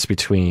difference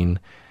between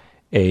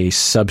a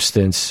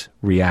substance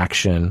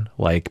reaction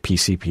like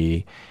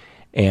PCP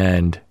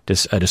and a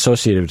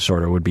dissociative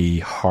disorder would be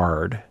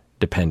hard,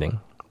 depending.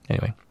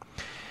 Anyway,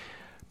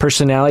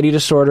 personality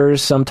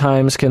disorders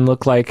sometimes can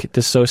look like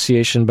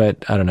dissociation,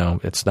 but I don't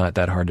know, it's not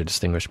that hard to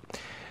distinguish.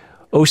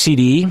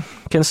 OCD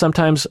can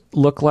sometimes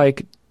look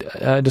like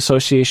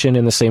dissociation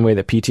in the same way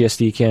that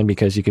PTSD can,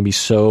 because you can be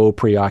so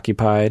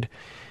preoccupied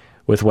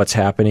with what's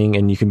happening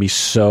and you can be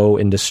so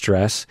in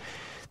distress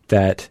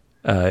that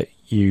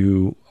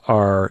you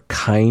are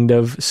kind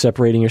of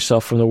separating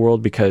yourself from the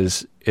world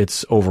because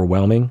it's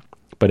overwhelming,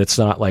 but it's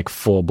not like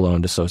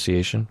full-blown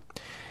dissociation.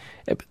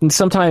 And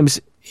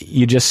sometimes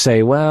you just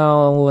say,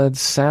 well, it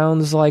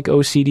sounds like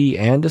OCD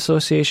and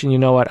dissociation. You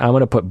know what? I'm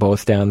going to put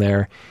both down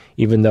there,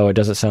 even though it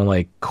doesn't sound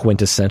like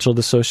quintessential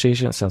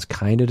dissociation. It sounds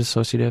kind of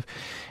dissociative.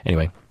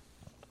 Anyway,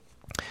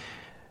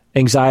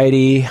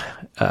 anxiety,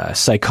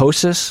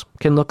 psychosis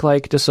can look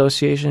like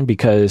dissociation,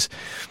 because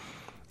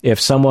if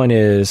someone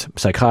is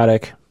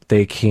psychotic,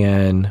 they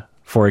can,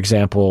 for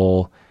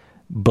example,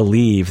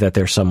 believe that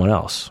they're someone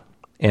else.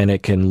 And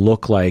it can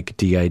look like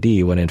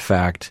DID when in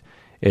fact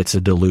it's a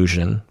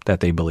delusion that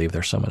they believe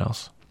they're someone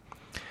else.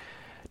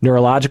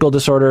 Neurological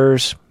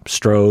disorders,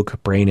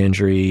 stroke, brain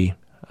injury,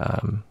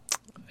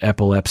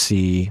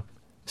 epilepsy,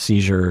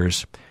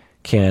 seizures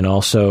can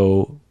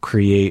also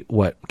create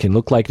what can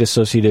look like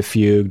dissociative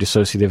fugue,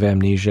 dissociative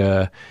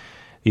amnesia,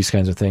 these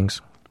kinds of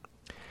things.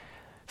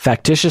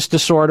 Factitious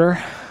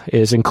disorder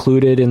is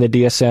included in the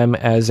DSM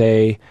as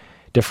a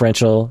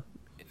differential,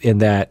 in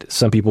that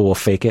some people will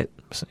fake it.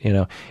 You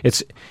know,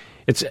 it's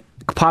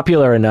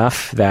popular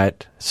enough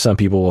that some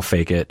people will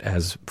fake it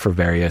as for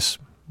various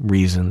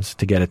reasons,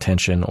 to get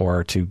attention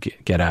or to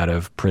get out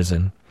of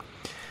prison.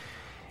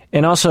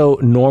 And also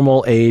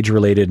normal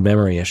age-related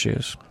memory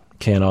issues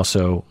can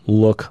also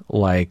look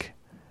like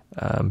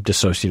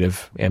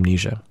dissociative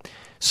amnesia.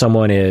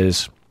 Someone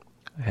has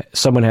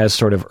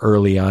sort of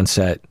early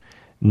onset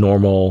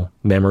normal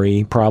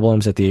memory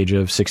problems at the age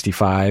of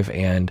 65,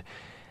 and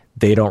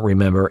they don't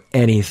remember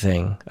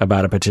anything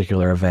about a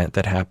particular event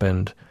that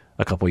happened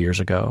a couple years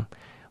ago,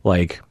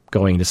 like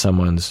going to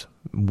someone's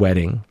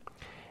wedding,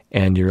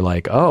 and you're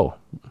like, oh,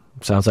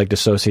 sounds like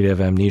dissociative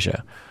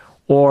amnesia.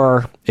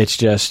 Or it's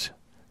just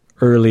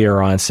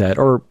earlier onset,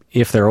 or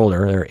if they're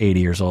older, they're 80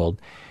 years old,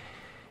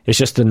 it's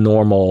just the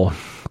normal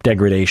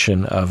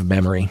degradation of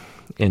memory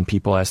in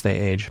people as they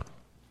age,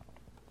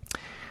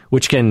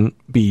 which can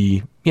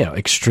be,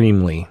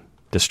 extremely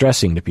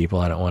distressing to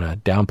people. I don't want to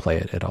downplay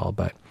it at all,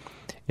 but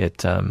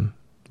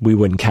we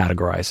wouldn't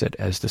categorize it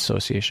as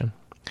dissociation.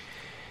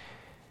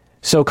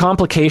 So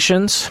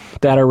complications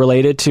that are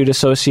related to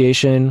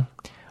dissociation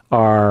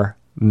are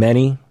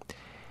many.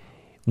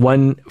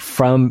 One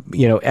from,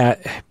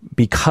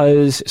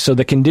 because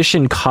the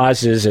condition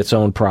causes its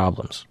own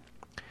problems.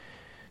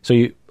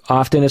 So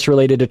often it's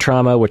related to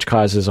trauma, which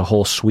causes a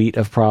whole suite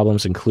of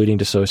problems, including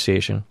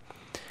dissociation.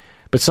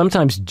 But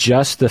sometimes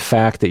just the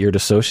fact that you're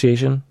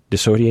dissociating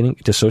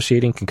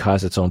can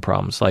cause its own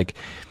problems. Like,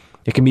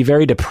 it can be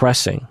very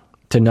depressing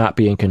to not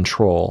be in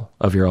control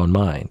of your own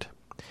mind.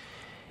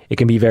 It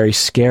can be very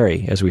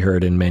scary, as we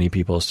heard in many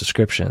people's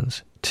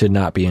descriptions, to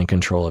not be in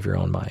control of your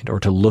own mind,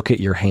 or to look at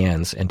your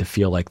hands and to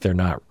feel like they're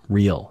not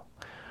real,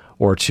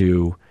 or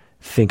to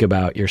think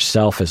about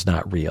yourself as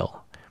not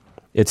real.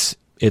 It's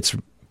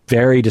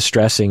very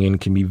distressing and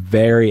can be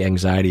very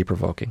anxiety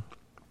provoking.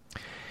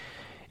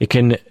 It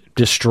can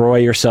destroy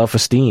your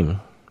self-esteem.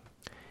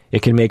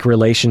 It can make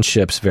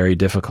relationships very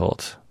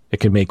difficult.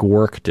 It can make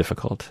work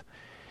difficult.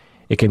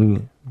 It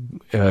can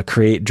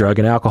create drug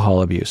and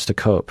alcohol abuse to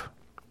cope.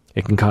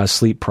 It can cause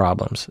sleep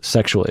problems,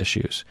 sexual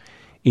issues,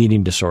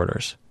 eating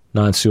disorders,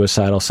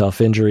 non-suicidal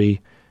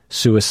self-injury,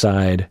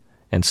 suicide,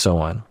 and so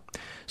on.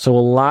 So a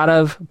lot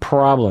of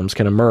problems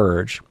can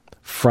emerge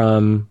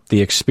from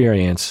the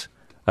experience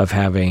of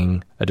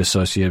having a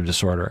dissociative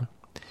disorder.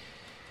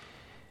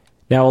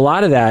 Now, a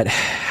lot of that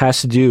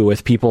has to do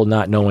with people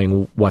not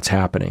knowing what's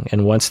happening.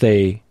 And once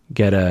they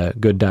get a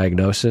good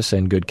diagnosis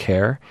and good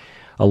care,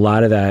 a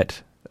lot of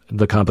that,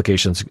 the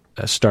complications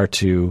start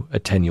to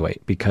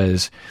attenuate,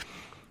 because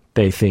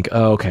they think,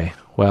 oh, okay,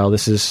 well,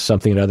 this is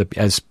something that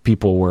as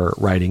people were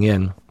writing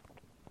in,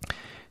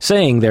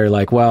 saying, they're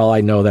like, well,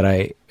 I know that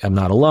I'm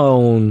not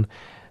alone.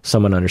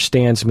 Someone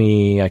understands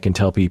me. I can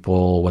tell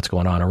people what's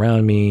going on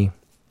around me.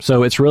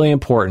 So it's really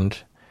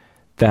important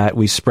that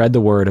we spread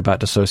the word about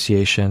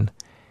dissociation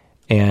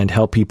and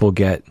help people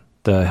get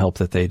the help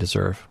that they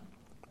deserve.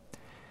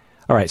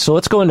 All right, so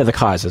let's go into the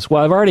causes.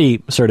 Well, I've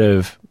already sort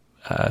of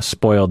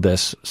spoiled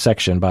this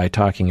section by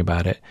talking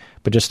about it,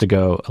 but just to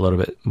go a little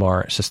bit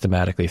more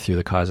systematically through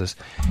the causes.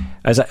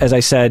 As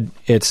I said,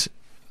 it's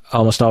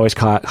almost always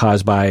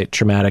caused by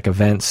traumatic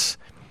events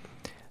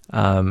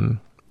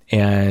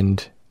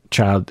and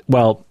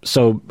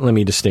so let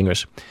me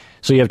distinguish.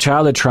 So you have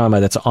childhood trauma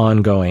that's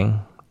ongoing,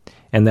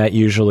 and that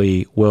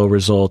usually will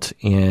result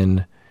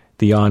in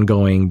the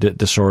ongoing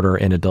disorder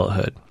in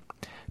adulthood,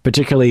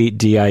 particularly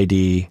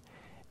DID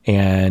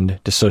and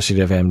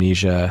dissociative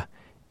amnesia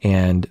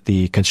and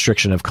the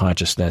constriction of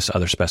consciousness,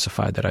 other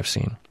specified that I've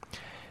seen.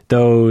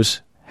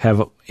 Those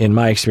have, in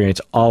my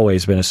experience,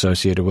 always been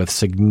associated with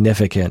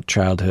significant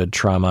childhood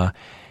trauma,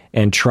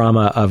 and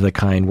trauma of the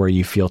kind where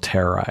you feel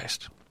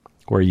terrorized,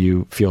 where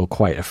you feel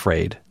quite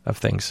afraid of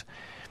things.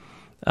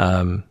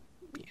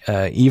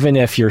 Even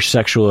if your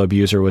sexual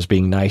abuser was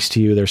being nice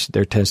to you,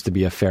 there tends to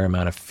be a fair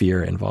amount of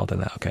fear involved in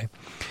that. Okay.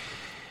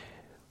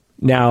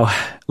 Now,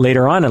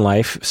 later on in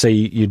life, say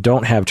you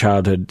don't have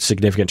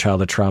significant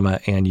childhood trauma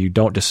and you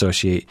don't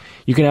dissociate,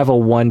 you can have a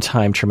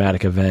one-time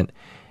traumatic event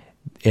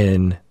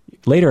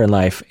later in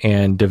life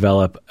and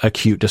develop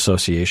acute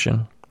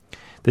dissociation.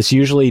 This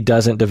usually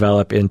doesn't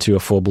develop into a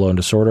full-blown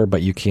disorder,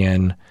 but you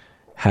can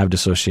have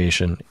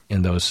dissociation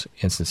in those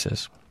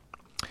instances.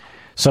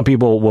 Some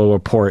people will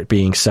report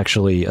being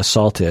sexually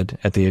assaulted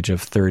at the age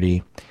of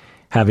 30,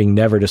 having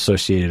never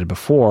dissociated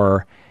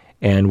before,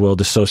 and will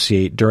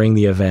dissociate during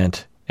the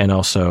event, and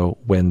also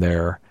when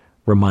they're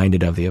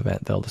reminded of the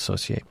event, they'll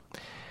dissociate.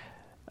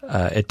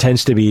 It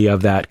tends to be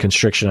of that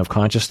constriction of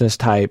consciousness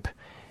type.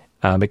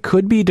 It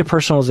could be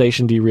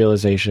depersonalization,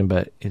 derealization,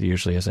 but it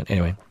usually isn't.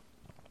 Anyway,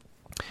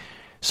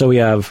 so we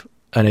have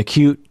an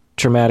acute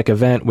traumatic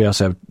event. We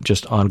also have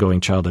just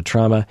ongoing childhood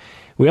trauma.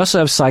 We also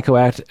have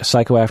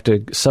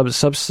psychoactive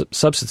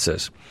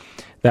substances.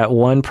 That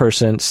one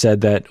person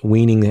said that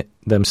weaning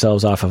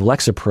themselves off of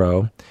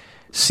Lexapro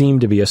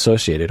seemed to be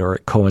associated, or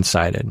it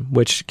coincided,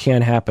 which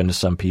can happen to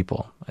some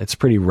people. It's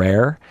pretty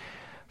rare,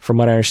 from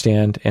what I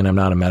understand, and I'm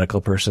not a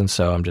medical person,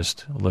 so I'm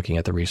just looking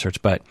at the research.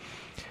 But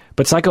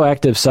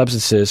psychoactive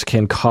substances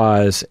can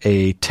cause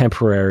a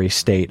temporary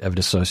state of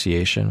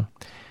dissociation,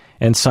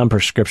 and some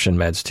prescription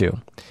meds too.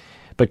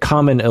 But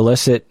common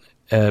illicit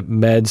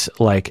meds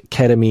like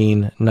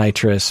ketamine,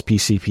 nitrous,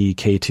 PCP,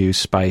 K2,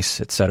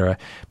 spice, etc.,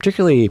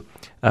 particularly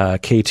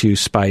K2,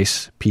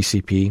 spice,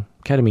 PCP,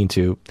 ketamine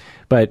too.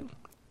 But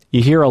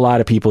you hear a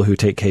lot of people who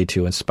take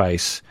K2 and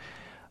spice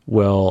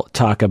will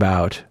talk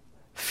about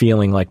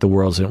feeling like the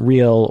world isn't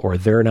real or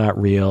they're not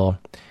real.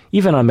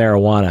 Even on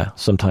marijuana,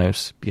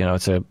 sometimes,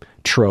 it's a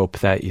trope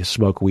that you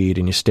smoke weed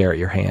and you stare at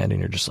your hand and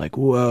you're just like,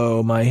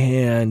 whoa, my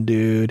hand,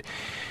 dude.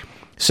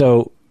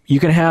 So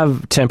you can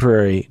have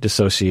temporary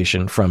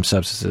dissociation from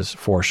substances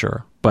for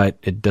sure, but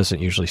it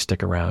doesn't usually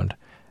stick around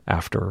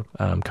after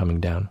coming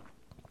down.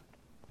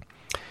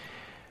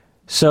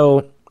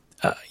 So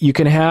you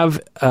can have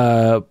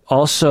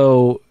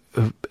also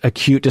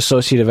acute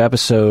dissociative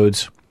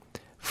episodes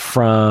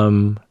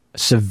from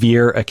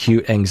severe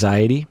acute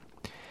anxiety.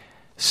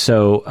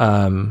 So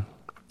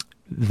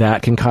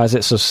that can cause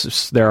it. So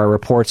there are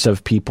reports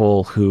of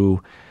people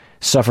who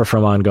suffer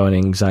from ongoing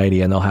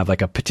anxiety and they'll have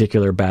like a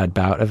particular bad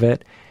bout of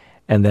it.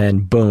 And then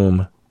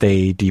boom,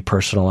 they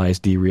depersonalize,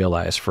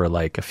 derealize for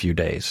like a few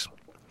days.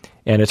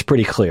 And it's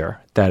pretty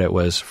clear that it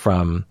was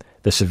from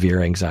the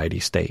severe anxiety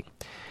state.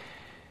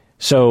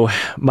 So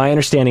my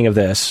understanding of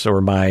this,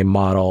 or my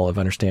model of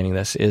understanding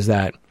this, is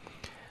that,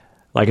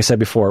 like I said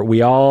before,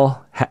 we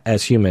all,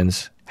 as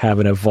humans, have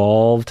an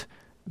evolved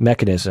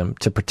mechanism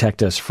to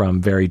protect us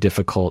from very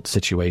difficult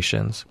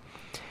situations.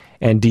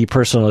 And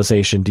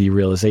depersonalization,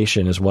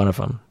 derealization is one of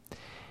them.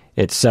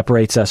 It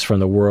separates us from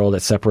the world.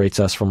 It separates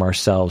us from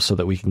ourselves so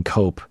that we can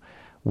cope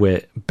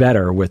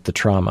better with the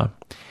trauma.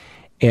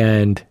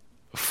 And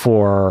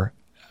for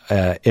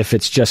if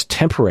it's just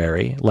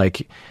temporary,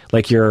 like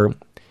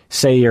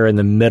say you're in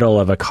the middle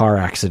of a car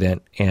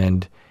accident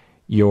and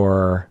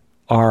your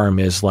arm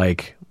is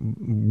like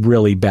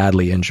really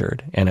badly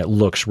injured and it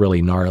looks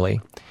really gnarly.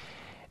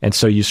 And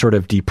so you sort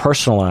of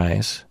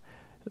depersonalize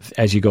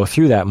as you go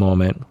through that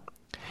moment.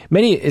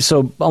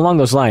 So along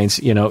those lines,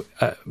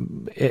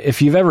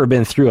 if you've ever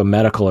been through a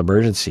medical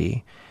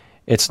emergency,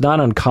 it's not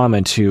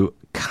uncommon to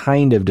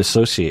kind of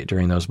dissociate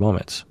during those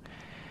moments,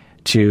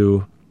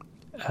 to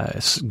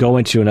go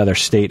into another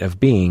state of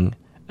being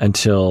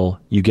until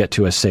you get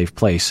to a safe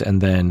place, and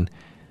then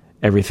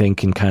everything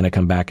can kind of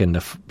come back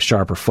into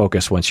sharper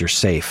focus once you're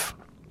safe.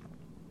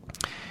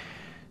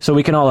 So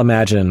we can all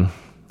imagine,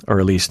 or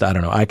at least, I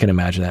don't know, I can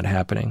imagine that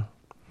happening.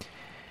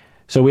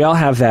 So we all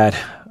have that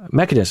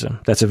mechanism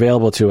that's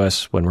available to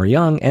us when we're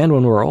young and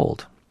when we're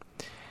old.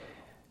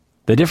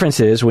 The difference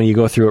is when you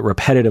go through it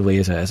repetitively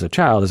as a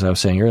child, as I was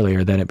saying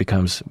earlier, then it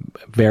becomes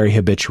very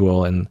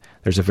habitual and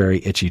there's a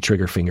very itchy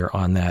trigger finger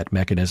on that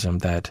mechanism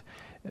that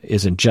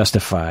isn't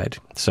justified.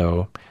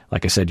 So,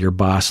 like I said, your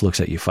boss looks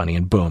at you funny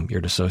and boom,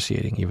 you're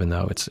dissociating, even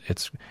though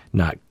it's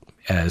not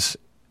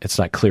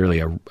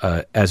clearly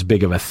as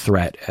big of a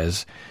threat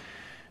as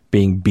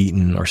being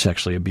beaten or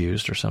sexually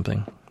abused or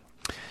something.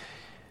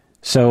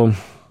 So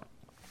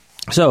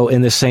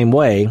in the same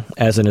way,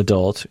 as an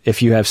adult,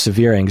 if you have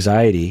severe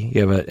anxiety,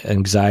 you have an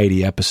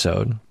anxiety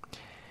episode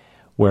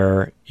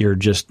where you're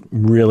just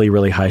really,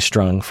 really high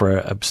strung for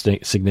a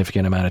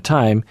significant amount of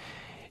time,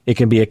 it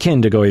can be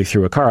akin to going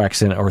through a car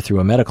accident or through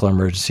a medical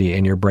emergency,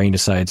 and your brain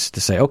decides to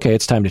say, okay,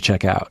 it's time to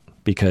check out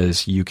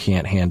because you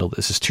can't handle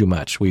this. It's too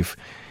much. We've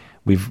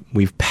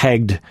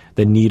pegged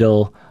the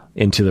needle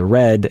into the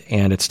red,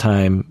 and it's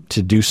time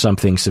to do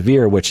something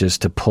severe, which is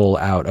to pull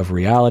out of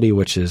reality,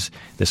 which is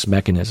this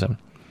mechanism.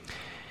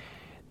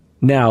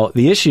 Now,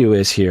 the issue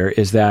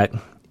is that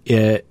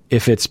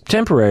if it's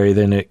temporary,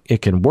 then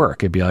it can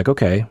work. It'd be like,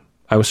 okay,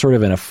 I was sort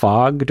of in a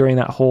fog during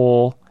that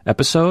whole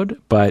episode,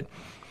 but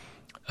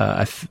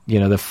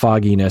the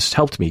fogginess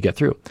helped me get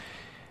through.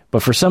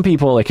 But for some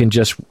people, it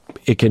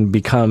can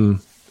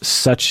become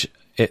such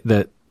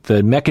that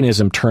the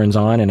mechanism turns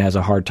on and has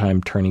a hard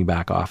time turning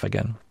back off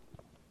again.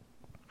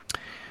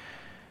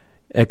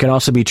 It can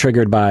also be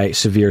triggered by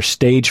severe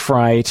stage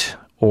fright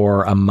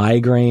or a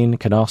migraine.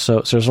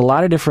 So there's a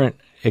lot of different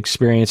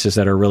experiences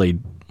that are really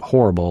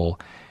horrible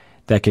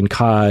that can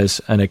cause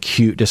an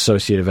acute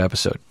dissociative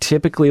episode.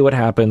 Typically what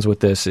happens with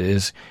this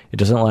is it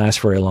doesn't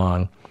last very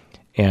long,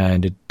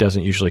 and it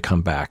doesn't usually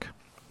come back.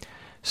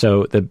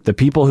 So the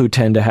people who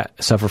tend to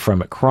suffer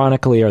from it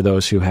chronically are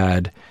those who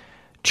had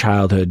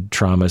childhood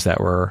traumas that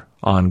were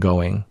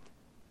ongoing.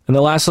 And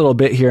the last little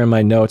bit here in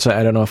my notes,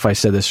 I don't know if I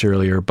said this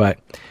earlier, but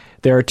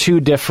there are two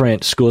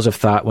different schools of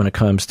thought when it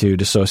comes to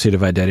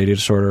dissociative identity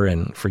disorder,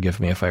 and forgive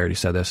me if I already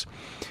said this,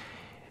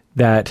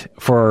 that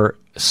for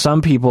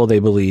some people they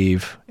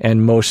believe,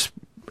 and most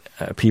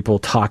people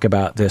talk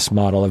about this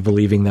model of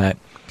believing that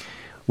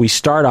we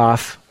start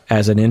off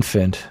as an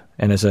infant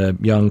and as a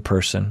young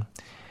person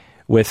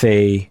with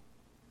an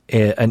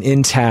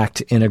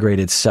intact,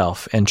 integrated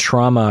self, and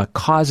trauma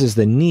causes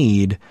the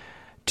need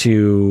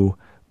to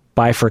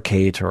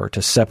bifurcate or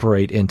to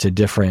separate into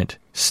different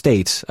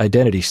states,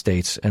 identity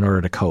states, in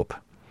order to cope.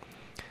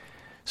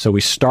 So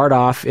we start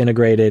off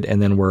integrated,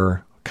 and then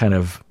we're kind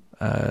of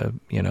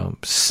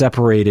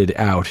separated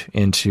out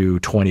into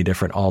 20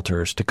 different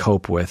alters to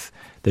cope with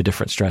the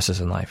different stresses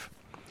in life.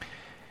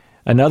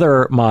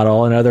 Another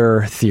model,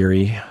 another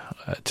theory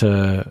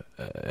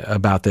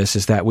about this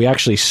is that we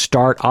actually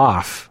start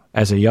off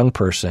as a young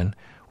person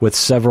with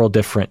several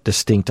different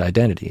distinct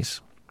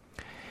identities,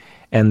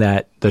 and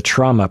that the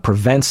trauma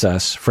prevents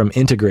us from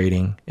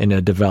integrating in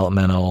a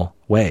developmental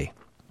way.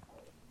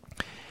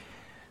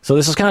 So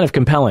this is kind of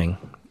compelling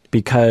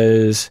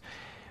because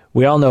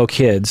we all know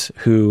kids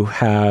who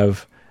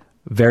have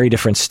very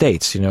different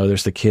states.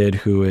 There's the kid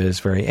who is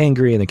very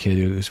angry, and the kid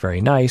who's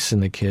very nice,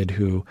 and the kid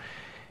who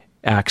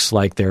acts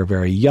like they're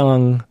very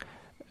young.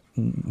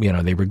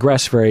 They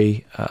regress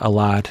a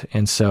lot.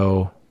 And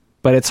so,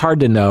 but it's hard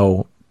to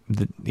know,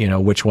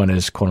 which one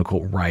is quote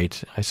unquote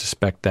right. I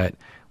suspect that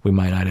we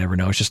might not ever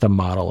know. It's just a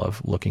model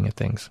of looking at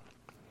things.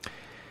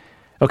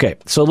 Okay,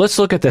 so let's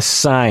look at the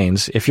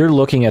signs. If you're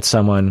looking at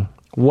someone,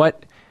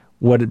 what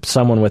would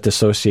someone with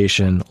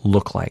dissociation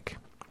look like?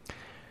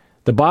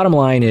 The bottom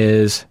line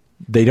is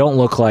they don't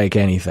look like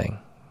anything.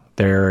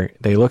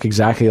 They look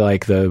exactly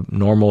like the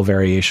normal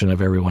variation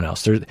of everyone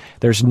else.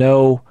 There's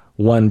no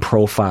one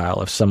profile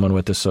of someone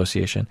with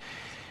dissociation.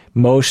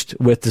 Most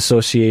with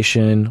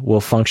dissociation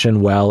will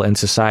function well in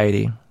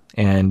society.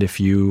 And if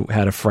you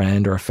had a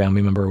friend or a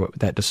family member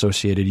that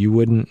dissociated, you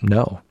wouldn't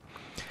know.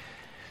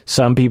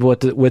 Some people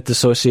with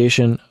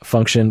dissociation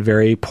function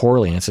very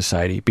poorly in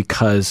society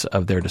because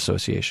of their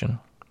dissociation,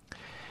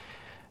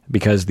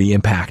 because the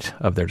impact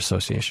of their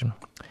dissociation.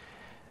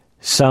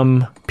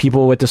 Some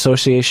people with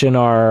dissociation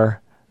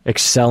are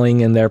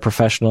excelling in their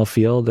professional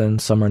field, and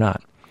some are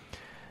not.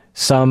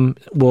 Some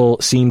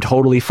will seem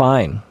totally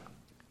fine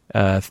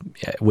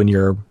when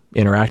you're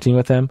interacting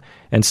with them,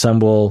 and some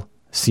will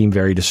seem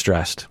very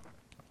distressed.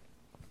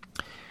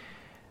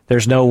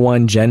 There's no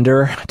one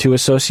gender to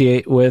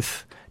associate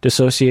with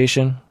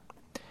dissociation.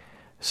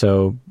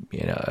 So,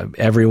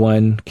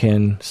 everyone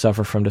can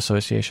suffer from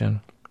dissociation.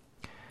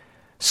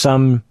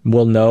 Some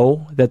will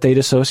know that they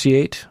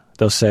dissociate.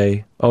 They'll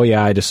say, oh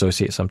yeah, I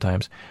dissociate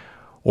sometimes.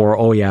 Or,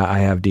 oh yeah, I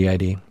have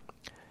DID.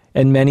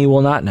 And many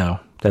will not know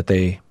that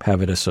they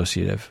have a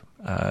dissociative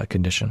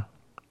condition.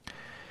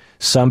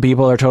 Some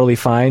people are totally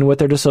fine with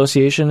their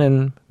dissociation,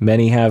 and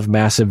many have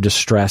massive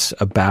distress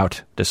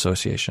about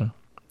dissociation.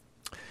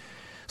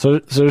 So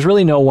there's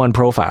really no one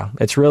profile.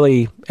 It's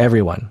really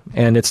everyone,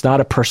 and it's not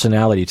a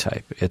personality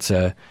type. It's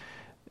a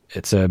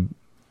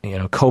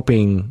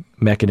coping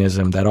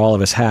mechanism that all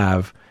of us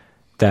have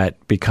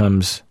that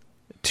becomes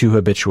too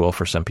habitual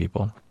for some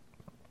people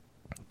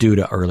due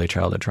to early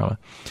childhood trauma.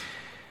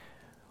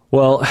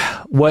 Well,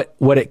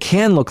 what it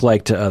can look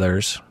like to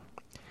others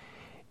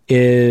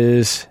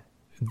is,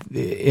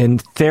 in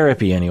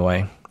therapy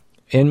anyway,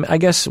 and I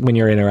guess when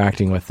you're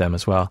interacting with them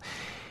as well,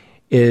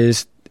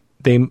 is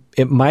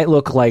it might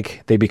look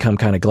like they become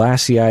kind of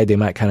glassy-eyed. They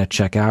might kind of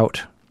check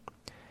out.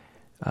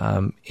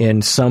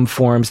 In some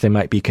forms, they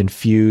might be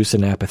confused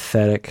and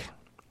apathetic.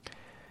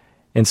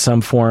 In some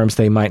forms,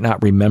 they might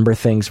not remember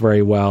things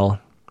very well.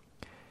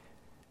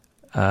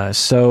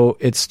 So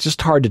it's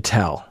just hard to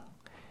tell.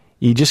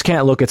 You just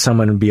can't look at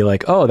someone and be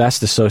like, oh, that's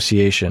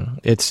dissociation.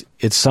 It's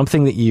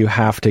something that you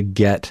have to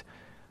get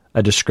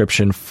a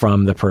description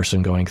from the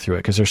person going through it,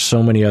 because there's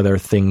so many other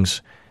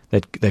things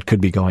that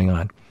could be going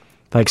on.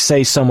 Like,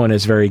 say someone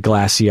is very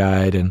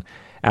glassy-eyed and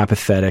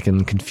apathetic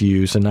and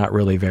confused and not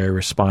really very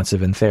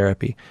responsive in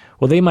therapy.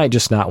 Well, they might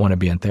just not want to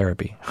be in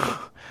therapy.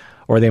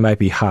 Or they might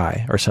be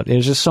high or something.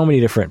 There's just so many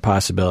different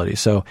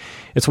possibilities. So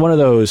it's one of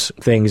those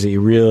things that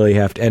you really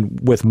have to, and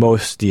with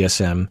most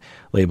DSM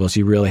labels,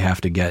 you really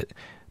have to get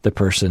the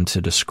person to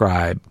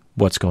describe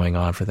what's going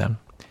on for them.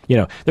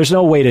 There's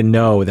no way to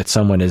know that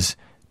someone is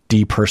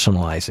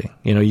depersonalizing.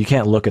 You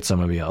can't look at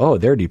someone and be, oh,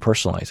 they're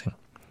depersonalizing.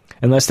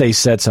 Unless they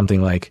said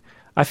something like,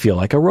 I feel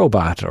like a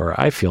robot, or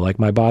I feel like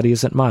my body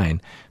isn't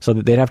mine. So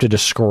that they'd have to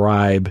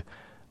describe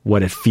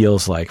what it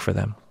feels like for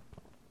them.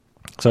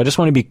 So I just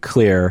want to be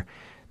clear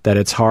that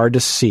it's hard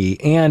to see.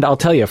 And I'll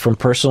tell you from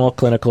personal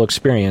clinical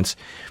experience,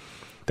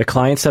 the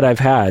clients that I've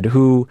had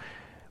who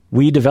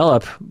we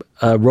develop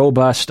a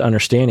robust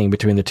understanding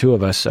between the two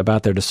of us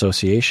about their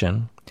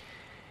dissociation,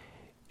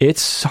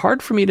 it's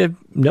hard for me to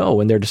know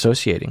when they're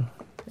dissociating.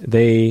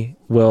 they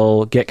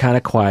will get kind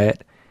of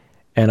quiet,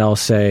 and I'll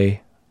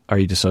say, "Are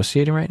you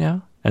dissociating right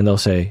now?" And they'll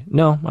say,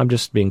 "No, I'm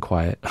just being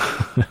quiet."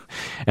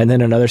 And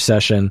then another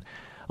session,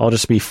 I'll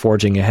just be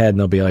forging ahead, and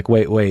they'll be like,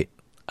 wait,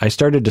 I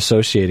started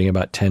dissociating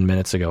about 10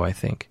 minutes ago, I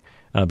think.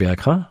 And I'll be like,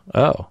 huh?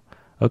 Oh,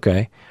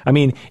 okay. I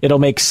mean, it'll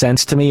make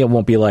sense to me. It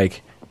won't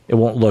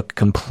look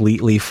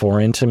completely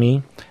foreign to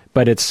me,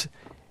 but it's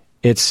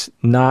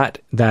not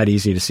that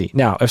easy to see.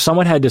 Now, if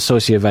someone had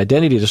dissociative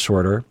identity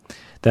disorder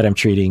that I'm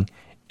treating,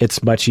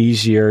 it's much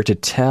easier to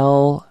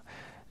tell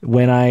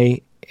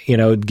when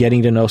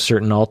getting to know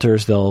certain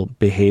alters, they'll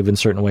behave in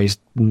certain ways,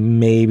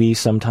 maybe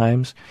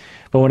sometimes.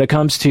 But when it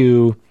comes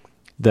to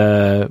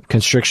the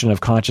constriction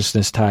of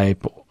consciousness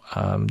type,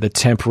 the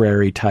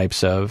temporary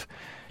types of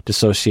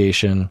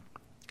dissociation,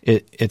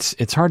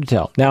 it's hard to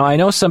tell. Now, I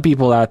know some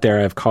people out there,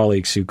 I have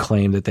colleagues who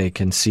claim that they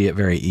can see it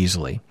very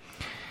easily.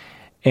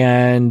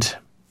 And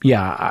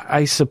yeah,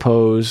 I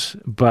suppose,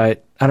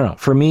 but I don't know.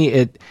 For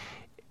me,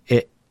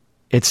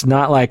 it's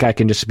not like I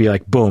can just be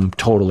like, boom,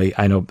 totally.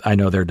 I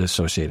know they're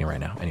dissociating right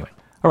now. Anyway.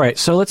 All right.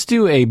 So let's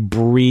do a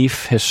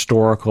brief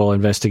historical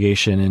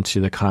investigation into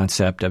the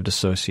concept of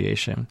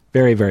dissociation.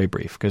 Very, very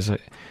brief, because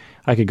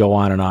I could go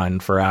on and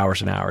on for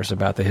hours and hours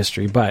about the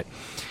history. But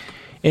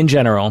in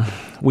general,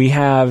 we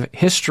have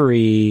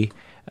history.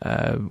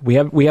 We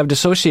have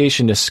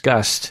dissociation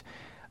discussed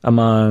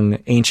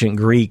among ancient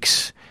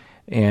Greeks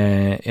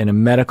in a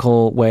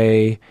medical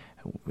way,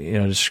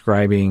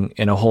 describing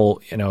in a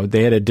whole,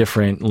 they had a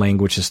different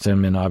language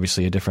system and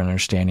obviously a different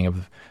understanding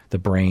of the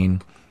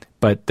brain.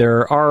 But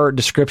there are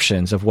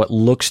descriptions of what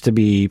looks to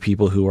be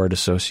people who are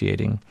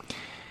dissociating.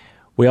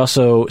 We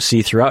also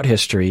see throughout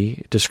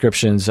history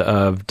descriptions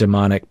of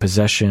demonic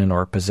possession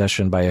or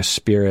possession by a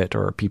spirit,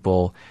 or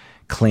people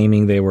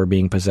claiming they were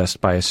being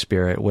possessed by a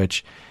spirit,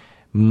 which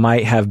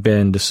might have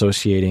been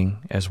dissociating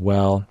as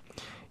well.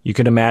 You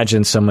can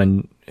imagine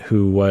someone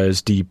who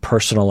was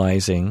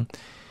depersonalizing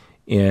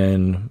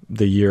in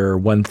the year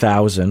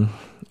 1000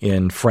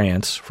 in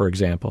France, for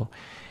example.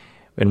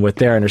 And with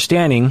their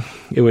understanding,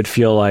 it would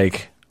feel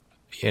like,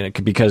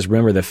 because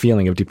remember, the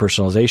feeling of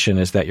depersonalization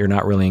is that you're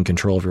not really in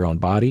control of your own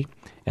body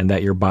and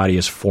that your body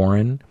is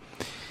foreign.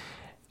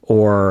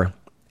 Or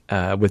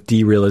with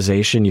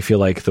derealization, you feel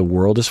like the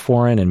world is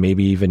foreign and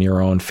maybe even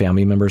your own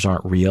family members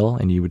aren't real.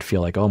 And you would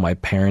feel like, oh, my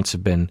parents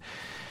have been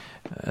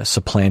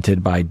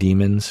supplanted by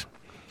demons.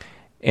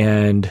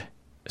 And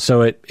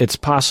so it's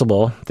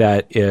possible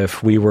that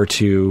if we were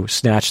to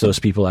snatch those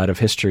people out of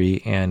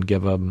history and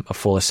give them a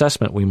full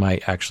assessment, we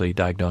might actually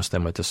diagnose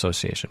them with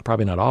dissociation.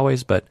 Probably not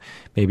always, but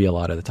maybe a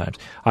lot of the times.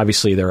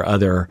 Obviously, there are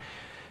other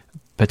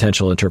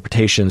potential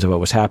interpretations of what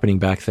was happening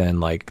back then,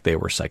 like they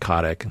were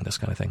psychotic and this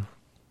kind of thing.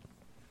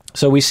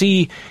 So we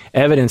see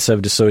evidence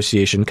of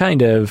dissociation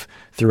kind of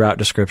throughout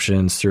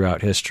descriptions,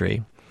 throughout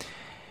history.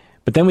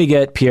 But then we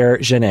get Pierre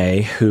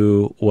Genet,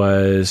 who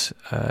was,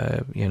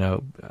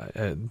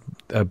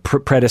 a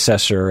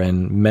predecessor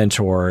and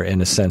mentor,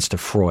 in a sense, to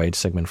Freud,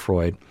 Sigmund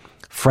Freud,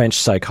 French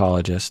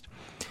psychologist.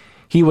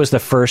 He was the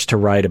first to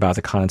write about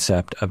the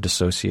concept of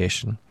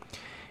dissociation.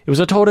 It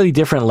was a totally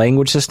different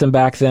language system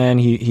back then.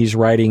 He's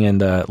writing in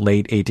the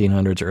late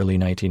 1800s, early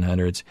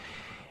 1900s.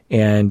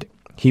 And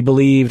he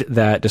believed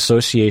that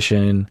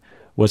dissociation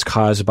was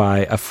caused by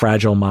a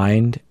fragile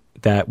mind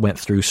that went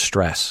through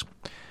stress.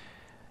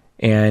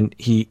 And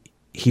he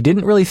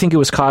didn't really think it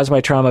was caused by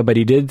trauma, but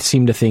he did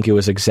seem to think it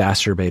was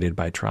exacerbated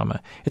by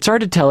trauma. It's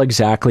hard to tell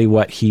exactly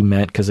what he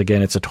meant because,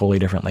 again, it's a totally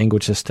different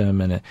language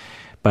system.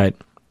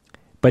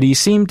 But he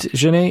seemed,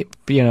 Genet,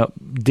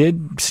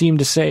 did seem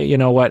to say,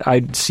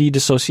 I see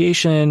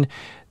dissociation,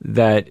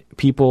 that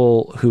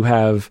people who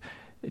have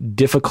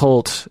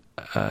difficult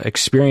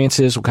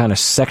experiences will kind of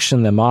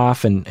section them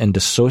off and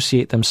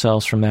dissociate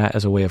themselves from that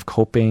as a way of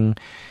coping.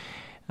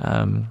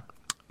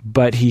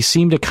 But he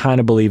seemed to kind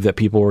of believe that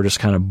people were just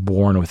kind of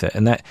born with it.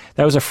 And that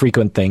was a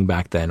frequent thing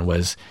back then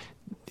was,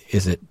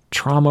 is it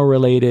trauma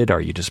related? Are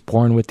you just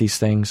born with these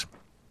things?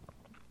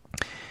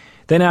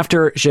 Then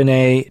after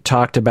Genet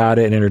talked about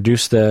it and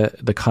introduced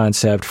the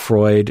concept,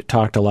 Freud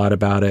talked a lot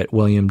about it,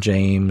 William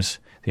James,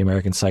 the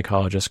American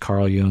psychologist,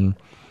 Carl Jung.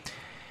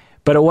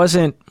 But it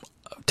wasn't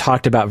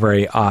talked about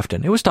very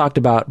often. It was talked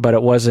about, but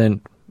it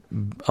wasn't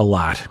a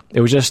lot. It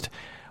was just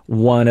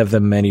one of the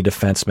many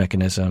defense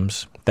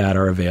mechanisms that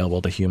are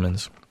available to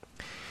humans.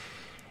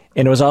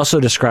 And it was also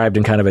described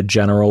in kind of a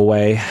general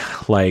way,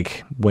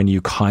 like when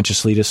you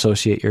consciously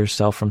dissociate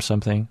yourself from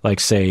something, like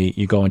say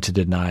you go into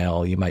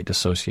denial, you might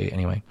dissociate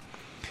anyway.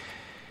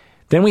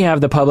 Then we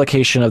have the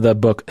publication of the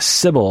book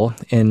Sybil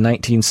in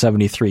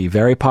 1973,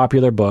 very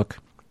popular book,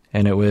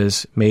 and it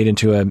was made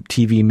into a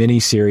TV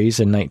miniseries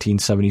in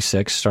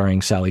 1976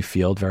 starring Sally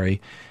Field,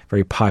 very,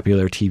 very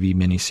popular TV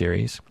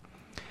miniseries.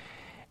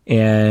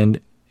 And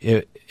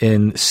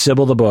in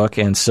Sybil the book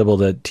and Sybil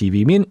the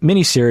TV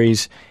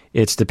miniseries,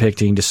 it's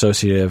depicting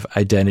dissociative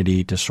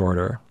identity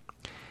disorder.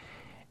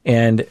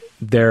 And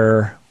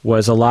there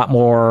was a lot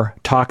more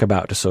talk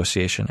about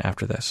dissociation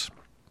after this.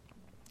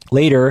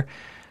 Later,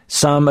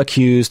 some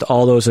accused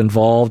all those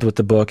involved with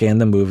the book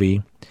and the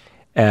movie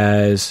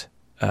as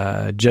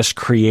just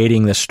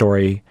creating the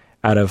story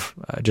out of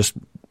just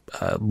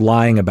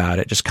lying about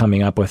it, just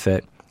coming up with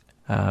it,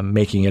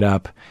 making it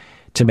up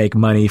to make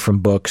money from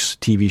books,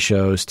 TV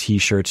shows,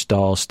 T-shirts,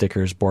 dolls,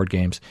 stickers, board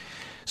games.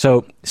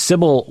 So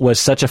Sybil was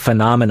such a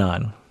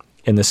phenomenon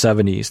in the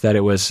 70s that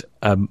it was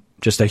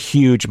just a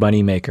huge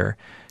moneymaker,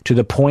 to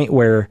the point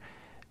where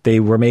they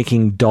were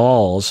making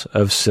dolls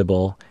of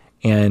Sybil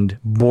and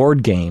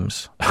board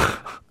games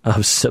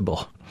of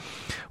Sybil,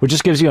 which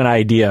just gives you an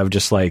idea of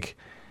just like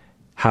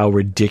how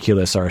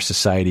ridiculous our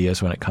society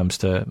is when it comes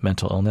to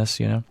mental illness,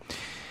 you know?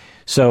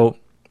 So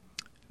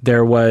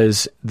there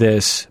was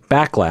this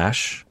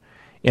backlash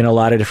in a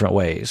lot of different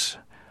ways.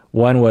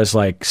 One was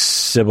like,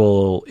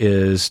 Sybil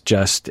is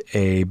just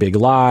a big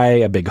lie,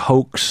 a big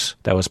hoax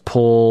that was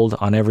pulled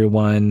on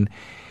everyone.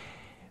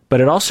 But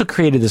it also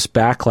created this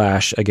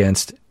backlash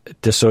against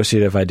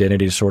dissociative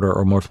identity disorder,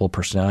 or multiple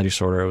personality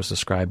disorder, it was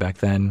described back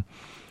then,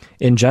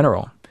 in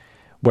general,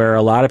 where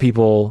a lot of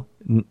people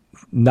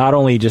not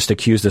only just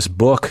accused this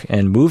book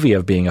and movie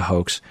of being a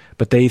hoax,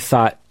 but they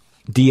thought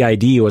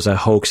DID was a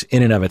hoax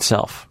in and of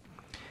itself,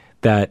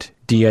 that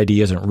DID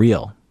isn't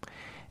real.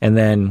 And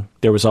then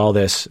there was all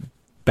this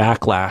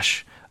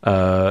backlash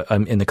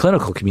in the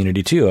clinical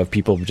community too, of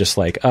people just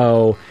like,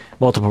 oh,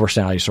 multiple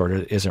personality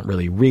disorder isn't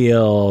really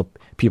real,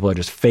 people are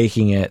just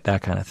faking it,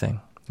 that kind of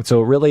thing. And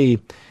so it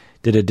really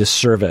did a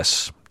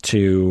disservice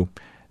to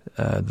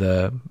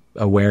the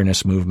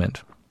awareness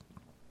movement.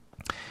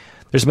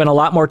 There's been a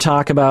lot more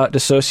talk about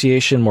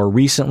dissociation more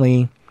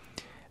recently,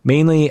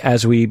 mainly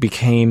as we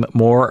became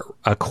more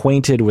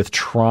acquainted with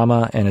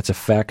trauma and its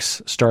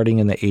effects starting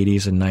in the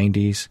 80s and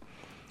 90s.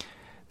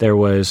 There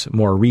was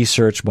more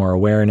research, more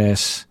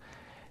awareness,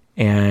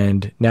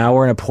 and now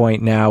we're in a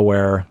point now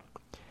where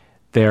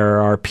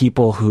there are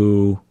people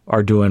who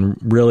are doing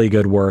really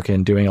good work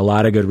and doing a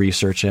lot of good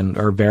research and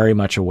are very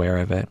much aware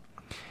of it.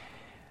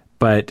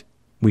 But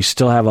we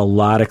still have a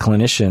lot of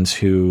clinicians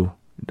who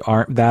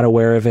aren't that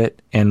aware of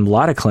it, and a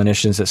lot of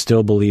clinicians that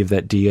still believe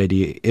that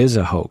DID is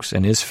a hoax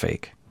and is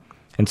fake,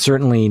 and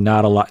certainly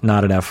not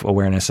enough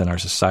awareness in our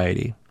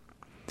society.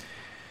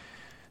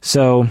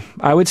 So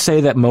I would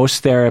say that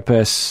most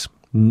therapists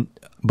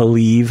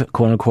believe,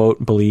 quote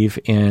unquote, believe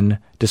in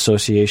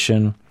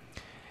dissociation,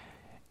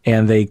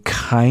 and they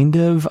kind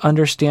of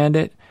understand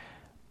it,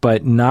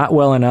 but not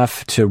well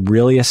enough to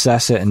really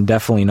assess it, and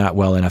definitely not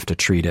well enough to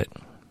treat it.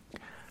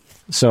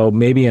 So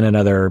maybe in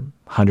another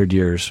 100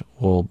 years,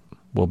 we'll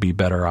be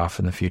better off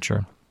in the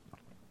future.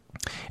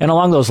 And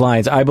along those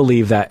lines, I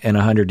believe that in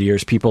 100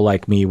 years, people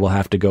like me will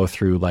have to go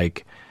through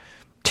like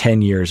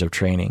 10 years of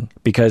training,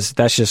 because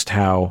that's just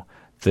how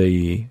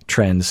the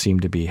trends seem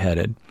to be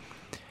headed.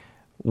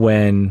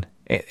 When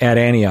at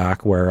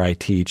Antioch, where I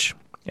teach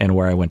and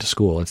where I went to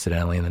school,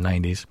 incidentally, in the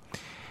 90s,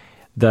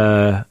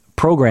 the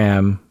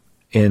program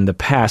in the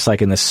past,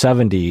 like in the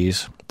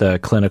 70s, the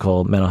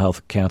clinical mental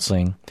health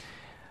counseling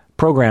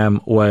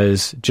program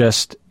was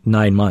just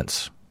 9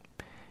 months.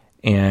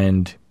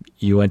 And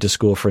you went to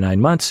school for 9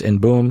 months and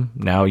boom,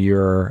 now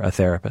you're a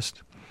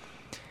therapist.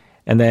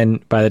 And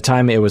then by the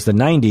time it was the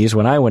 90s,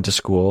 when I went to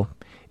school,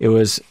 it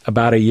was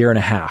about a year and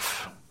a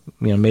half,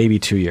 maybe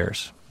 2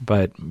 years,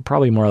 but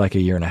probably more like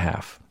a year and a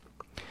half.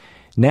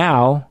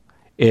 Now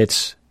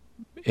it's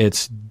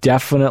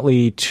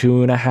definitely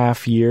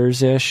 2.5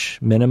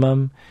 years-ish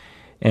minimum,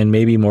 and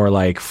maybe more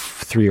like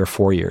 3 or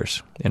 4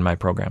 years in my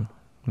program.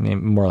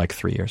 More like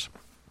 3 years.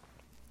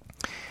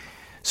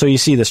 So you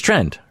see this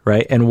trend,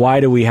 right? And why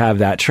do we have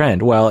that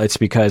trend? Well, it's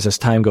because as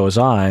time goes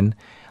on,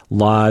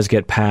 laws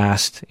get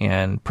passed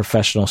and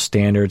professional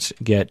standards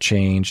get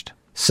changed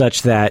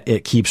such that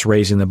it keeps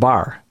raising the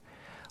bar.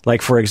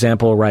 Like, for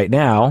example, right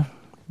now,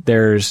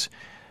 there's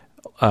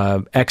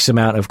X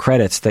amount of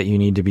credits that you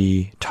need to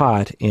be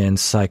taught in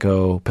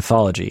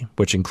psychopathology,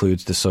 which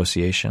includes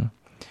dissociation.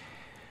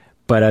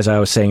 But as I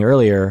was saying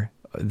earlier,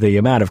 the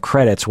amount of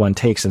credits one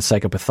takes in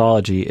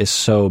psychopathology is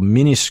so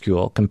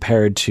minuscule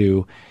compared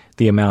to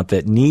the amount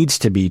that needs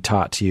to be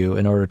taught to you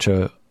in order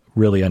to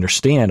really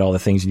understand all the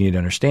things you need to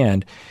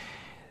understand.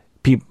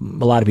 A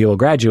lot of people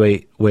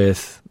graduate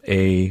with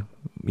a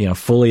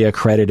fully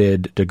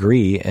accredited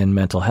degree in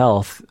mental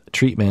health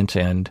treatment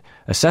and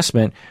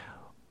assessment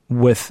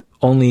with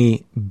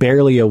only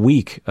barely a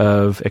week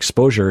of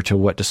exposure to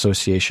what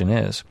dissociation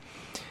is.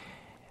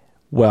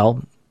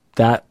 Well,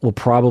 that will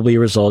probably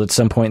result at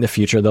some point in the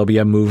future, there'll be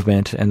a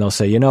movement and they'll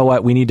say, you know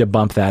what, we need to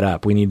bump that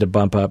up. We need to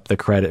bump up the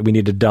credit. We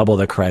need to double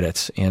the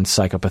credits in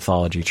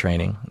psychopathology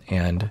training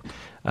and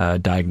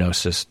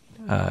diagnosis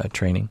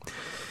training.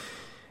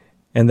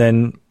 And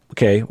then,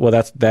 okay, well,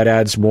 that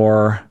adds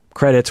more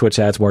credits, which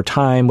adds more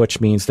time, which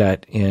means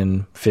that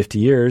in 50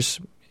 years,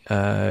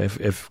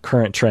 if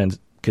current trends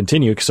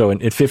continue, so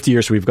in 50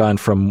 years, we've gone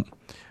from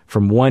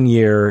 1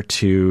 year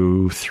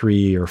to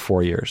 3 or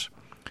 4 years.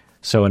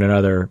 So in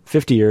another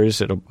 50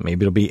 years, it'll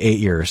be 8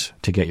 years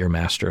to get your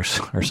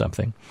master's or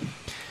something.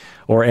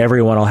 Or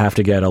everyone will have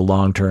to get a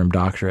long-term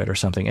doctorate or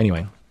something.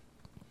 Anyway.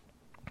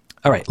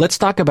 All right, let's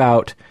talk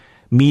about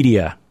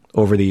media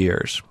over the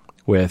years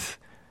with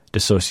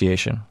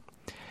dissociation.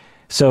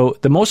 So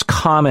the most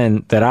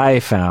common that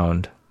I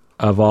found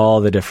of all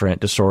the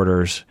different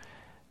disorders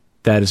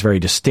that is very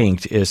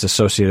distinct is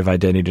dissociative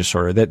identity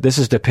disorder. That this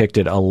is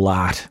depicted a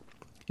lot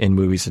in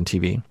movies and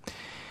TV.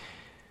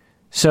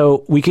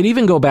 So we could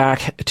even go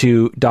back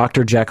to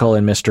Dr. Jekyll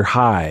and Mr.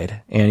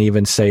 Hyde and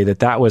even say that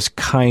that was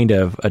kind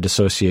of a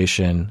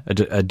dissociation,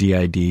 a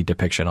DID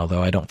depiction,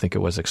 although I don't think it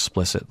was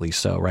explicitly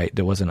so, right?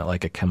 There wasn't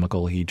like a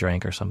chemical he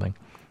drank or something.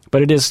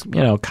 But it is,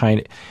 kind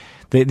of,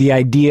 the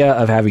idea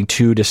of having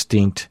two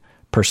distinct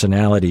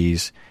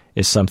personalities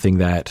is something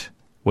that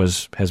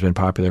has been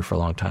popular for a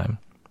long time.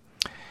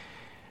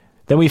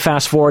 Then we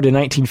fast forward to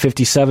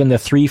 1957, The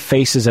Three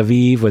Faces of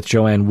Eve with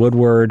Joanne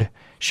Woodward.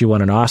 She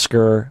won an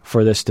Oscar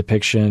for this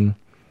depiction.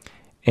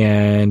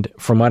 And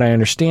from what I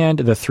understand,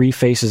 The Three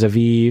Faces of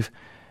Eve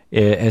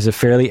is a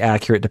fairly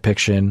accurate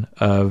depiction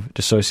of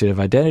dissociative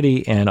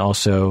identity and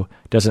also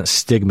doesn't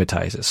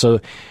stigmatize it. So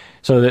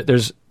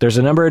there's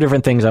a number of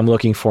different things I'm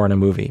looking for in a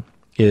movie.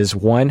 Is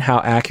one, how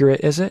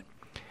accurate is it?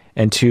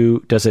 And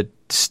two, does it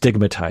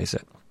stigmatize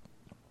it?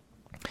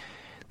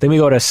 Then we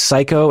go to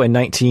Psycho in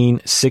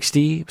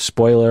 1960.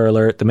 Spoiler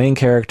alert, the main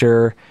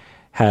character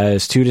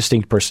has two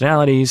distinct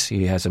personalities.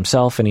 He has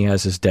himself and he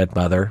has his dead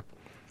mother.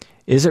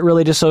 Is it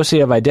really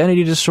dissociative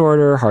identity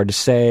disorder? Hard to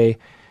say.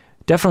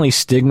 Definitely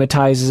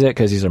stigmatizes it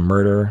because he's a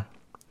murderer.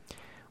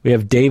 We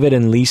have David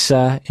and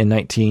Lisa in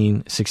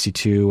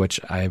 1962,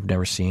 which I've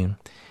never seen.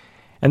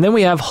 And then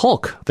we have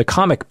Hulk, the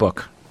comic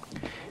book,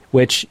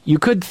 which you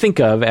could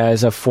think of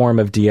as a form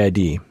of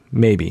DID,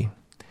 maybe.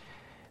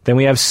 Then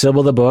we have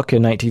Sybil the book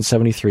in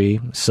 1973,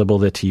 Sybil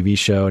the TV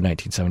show in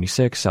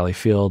 1976, Sally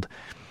Field.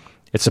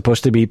 It's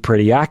supposed to be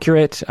pretty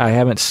accurate. I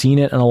haven't seen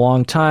it in a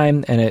long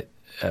time, and it,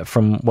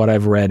 from what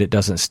I've read, it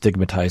doesn't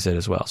stigmatize it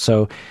as well.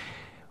 So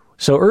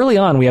early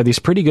on, we have these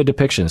pretty good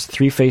depictions,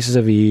 Three Faces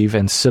of Eve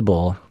and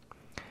Sybil.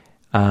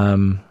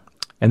 And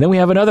then we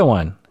have another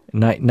one,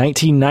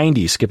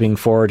 1990, skipping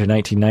forward to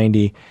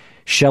 1990,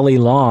 Shelley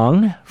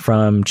Long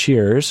from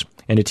Cheers,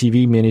 and a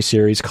TV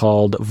miniseries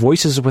called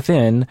Voices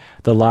Within,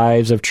 The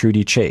Lives of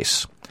Trudy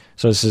Chase.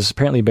 So this is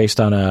apparently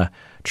based on a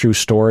true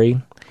story,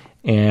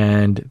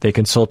 and they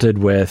consulted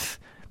with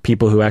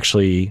people who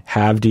actually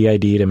have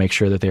DID to make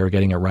sure that they were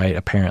getting it right,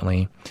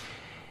 apparently.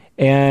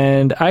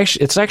 And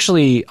it's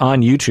actually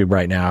on YouTube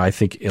right now, I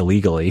think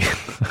illegally,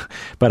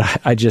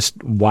 but I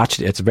just watched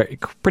it. It's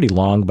pretty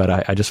long,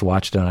 but I just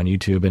watched it on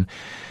YouTube. And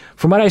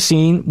from what I've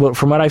seen,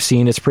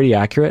 it's pretty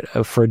accurate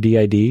for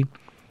DID.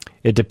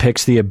 It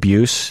depicts the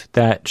abuse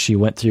that she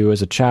went through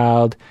as a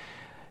child.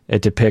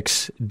 It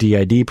depicts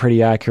DID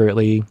pretty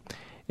accurately.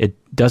 It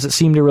doesn't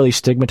seem to really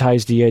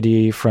stigmatize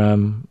DID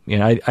from,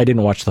 I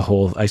didn't watch the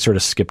whole, I sort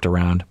of skipped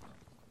around.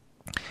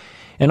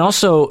 And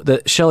also,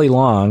 the Shelley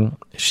Long,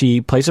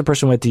 she plays a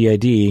person with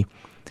DID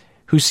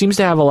who seems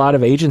to have a lot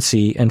of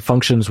agency and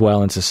functions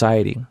well in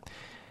society.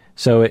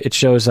 So it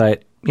shows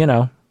that,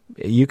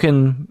 you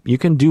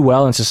can do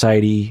well in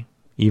society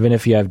even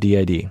if you have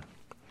DID.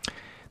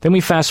 Then we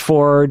fast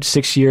forward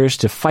 6 years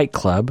to Fight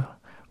Club,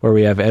 where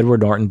we have Edward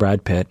Norton,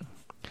 Brad Pitt.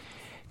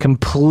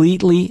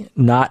 Completely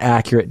not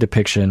accurate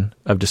depiction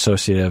of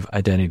dissociative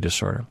identity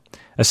disorder,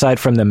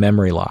 aside from the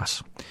memory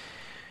loss.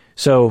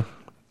 So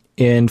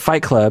in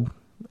Fight Club,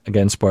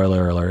 again,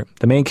 spoiler alert,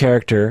 the main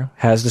character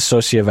has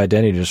dissociative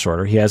identity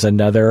disorder. He has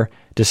another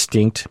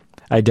distinct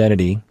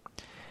identity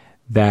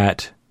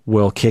that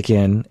will kick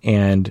in,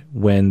 and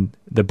when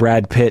the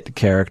Brad Pitt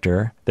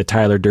character, the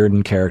Tyler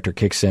Durden character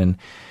kicks in,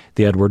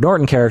 the Edward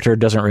Norton character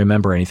doesn't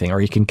remember anything, or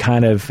he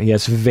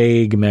has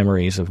vague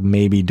memories of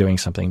maybe doing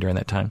something during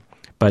that time.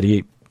 But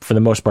he, for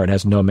the most part,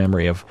 has no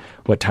memory of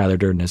what Tyler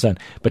Durden has done.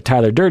 But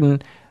Tyler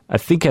Durden, I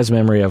think, has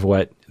memory of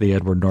what the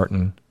Edward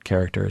Norton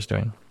character is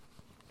doing.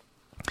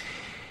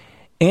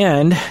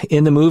 And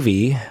in the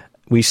movie,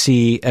 we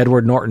see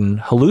Edward Norton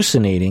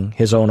hallucinating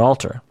his own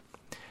alter.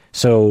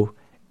 So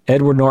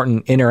Edward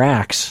Norton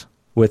interacts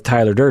with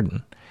Tyler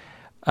Durden.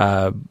 He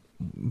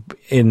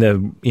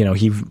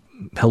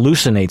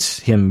hallucinates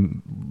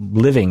him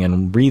living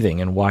and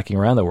breathing and walking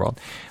around the world,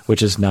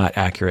 which is not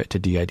accurate to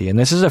DID. And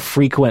this is a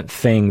frequent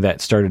thing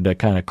that started to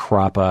kind of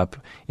crop up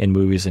in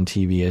movies and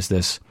TV, is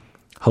this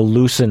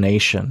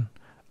hallucination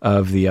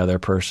of the other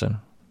person.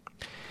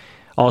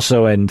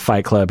 Also in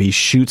Fight Club, he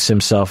shoots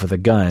himself with a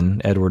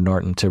gun, Edward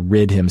Norton, to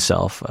rid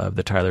himself of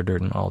the Tyler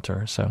Durden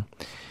alter. So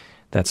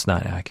that's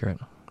not accurate.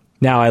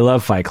 Now, I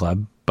love Fight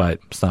Club, but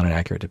it's not an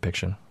accurate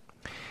depiction.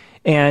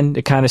 And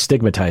it kind of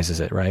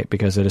stigmatizes it, right?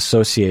 Because it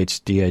associates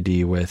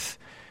DID with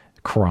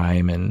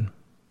crime and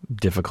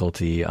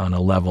difficulty on a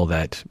level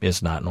that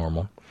is not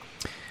normal.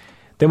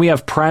 Then we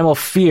have Primal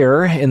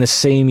Fear in the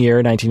same year,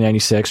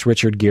 1996,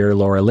 Richard Gere,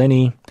 Laura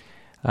Linney.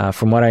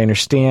 From what I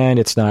understand,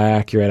 it's not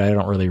accurate. I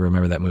don't really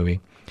remember that movie.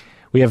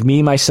 We have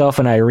Me, Myself,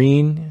 and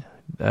Irene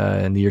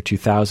in the year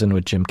 2000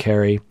 with Jim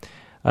Carrey.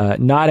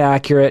 Not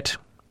accurate.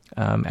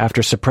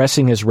 After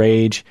suppressing his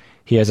rage,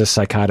 he has a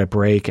psychotic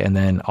break and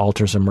then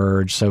alters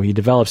emerge. So he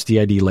develops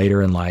DID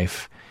later in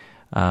life.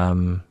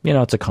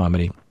 It's a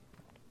comedy.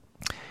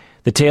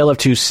 The Tale of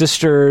Two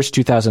Sisters,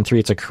 2003.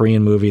 It's a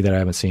Korean movie that I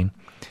haven't seen.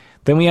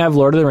 Then we have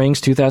Lord of the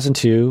Rings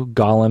 2002,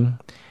 Gollum,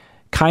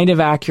 kind of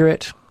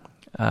accurate.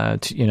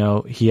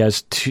 He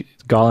has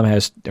Gollum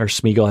has, or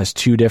Smeagol has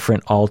two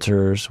different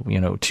alters,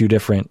 two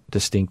different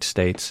distinct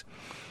states.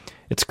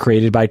 It's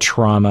created by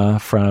trauma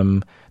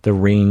from the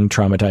ring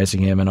traumatizing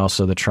him, and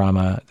also the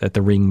trauma that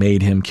the ring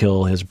made him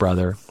kill his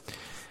brother,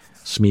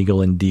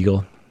 Smeagol and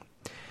Deagle.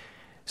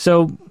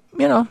 So,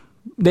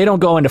 they don't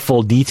go into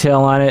full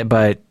detail on it,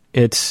 but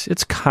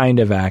it's kind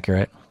of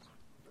accurate.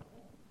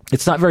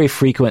 It's not very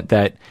frequent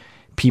that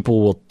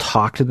people will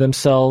talk to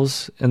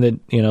themselves and that,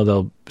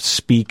 they'll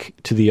speak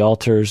to the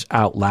altars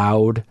out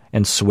loud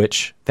and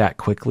switch that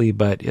quickly,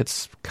 but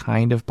it's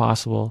kind of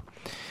possible,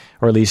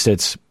 or at least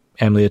it's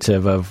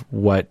emulative of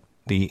what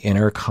the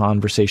inner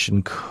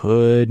conversation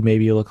could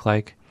maybe look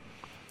like.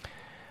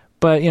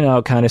 But,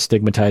 it kind of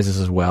stigmatizes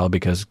as well,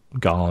 because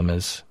Gollum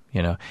is,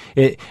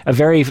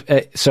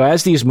 so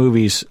as these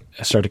movies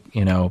start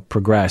to,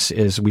 progress,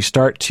 is we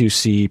start to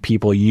see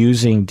people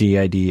using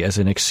DID as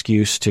an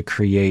excuse to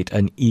create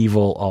an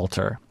evil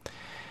altar,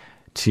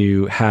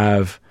 to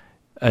have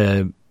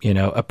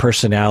a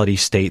personality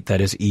state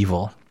that is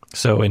evil.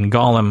 So in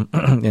Gollum,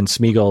 in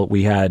Smeagol,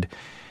 we had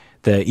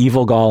the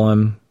evil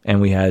Gollum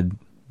and we had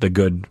the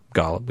good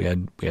Gollum. We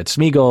had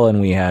Smeagol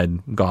and we had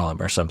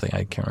Gollum or something.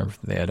 I can't remember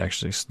if they had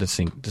actually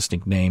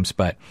distinct names,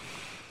 but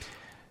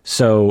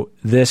so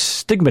this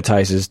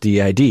stigmatizes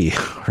DID,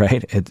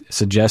 right? It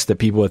suggests that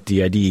people with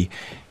DID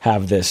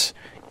have this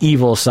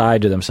evil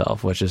side to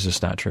themselves, which is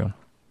just not true.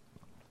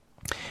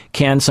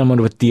 Can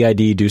someone with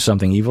DID do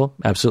something evil?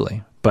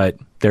 Absolutely. But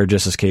they're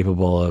just as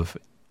capable of,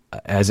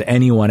 as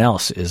anyone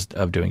else is,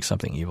 of doing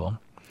something evil.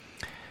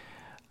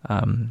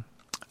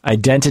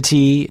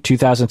 Identity,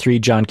 2003,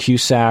 John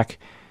Cusack,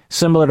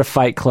 similar to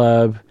Fight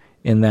Club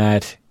in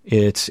that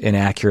it's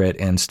inaccurate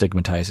and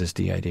stigmatizes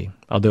DID.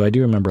 Although I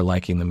do remember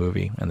liking the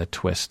movie and the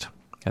twist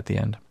at the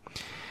end.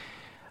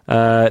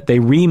 They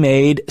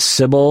remade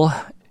Sybil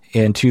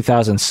in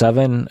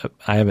 2007.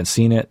 I haven't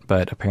seen it,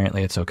 but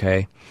apparently it's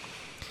okay.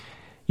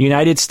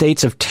 United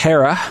States of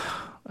Terror,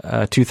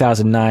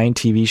 2009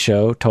 TV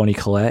show, Toni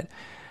Collette.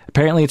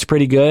 Apparently it's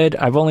pretty good.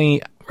 I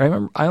only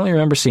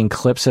remember seeing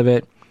clips of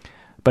it,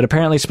 but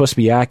apparently it's supposed to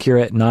be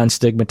accurate,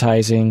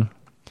 non-stigmatizing.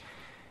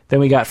 Then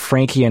we got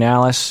Frankie and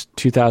Alice,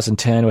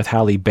 2010, with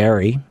Halle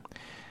Berry.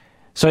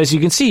 So as you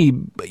can see,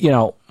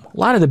 a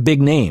lot of the big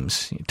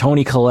names: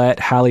 Toni Collette,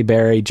 Halle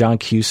Berry, John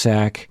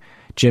Cusack,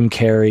 Jim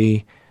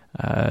Carrey,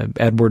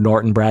 Edward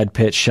Norton, Brad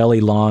Pitt,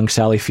 Shelley Long,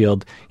 Sally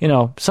Field.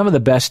 Some of the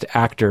best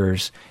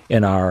actors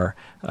in our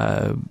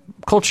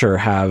culture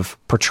have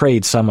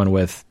portrayed someone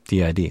with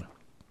DID.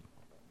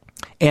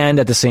 And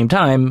at the same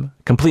time,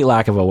 complete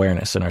lack of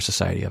awareness in our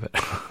society of it.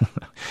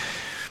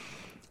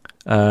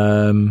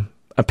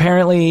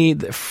 Apparently,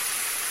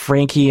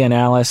 Frankie and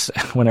Alice,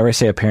 whenever I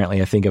say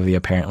apparently, I think of the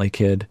Apparently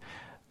kid.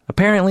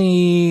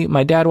 Apparently,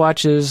 my dad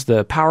watches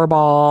the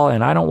Powerball,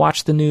 and I don't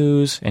watch the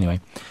news. Anyway,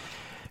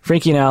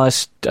 Frankie and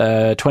Alice,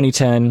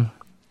 2010.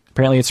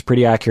 Apparently, it's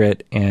pretty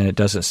accurate, and it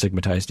doesn't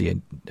stigmatize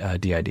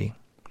DID.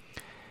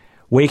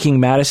 Waking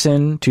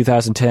Madison,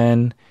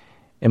 2010.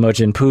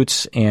 Imogen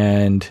Poots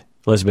and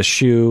Elizabeth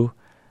Shue.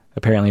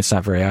 Apparently, it's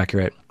not very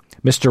accurate.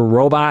 Mr.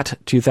 Robot,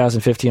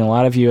 2015. A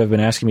lot of you have been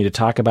asking me to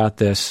talk about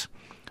this.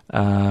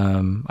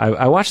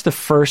 I watched the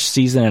first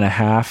season and a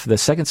half. The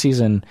second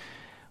season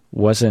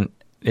wasn't,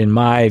 in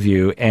my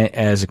view,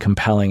 as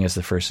compelling as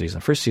the first season.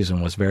 The first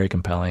season was very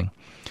compelling.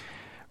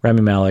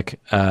 Rami Malek,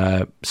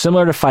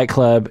 similar to Fight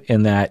Club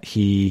in that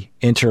he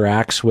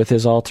interacts with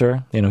his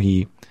altar.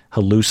 He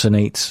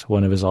hallucinates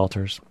one of his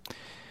altars.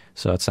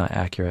 So it's not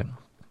accurate.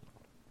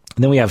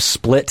 And then we have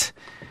Split,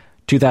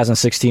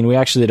 2016. We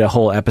actually did a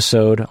whole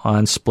episode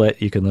on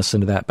Split. You can listen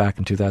to that back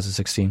in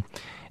 2016.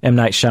 M.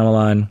 Night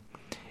Shyamalan.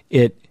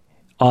 It,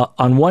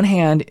 on one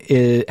hand,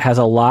 it has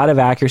a lot of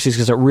accuracies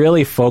because it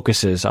really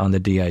focuses on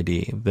the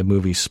DID, the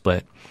movie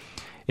Split.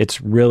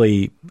 It's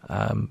really,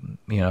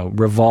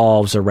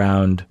 revolves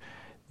around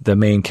the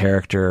main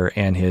character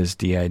and his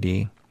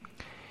DID.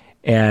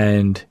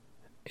 And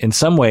in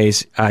some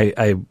ways,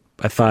 I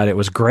thought it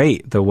was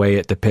great the way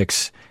it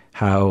depicts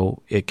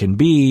how it can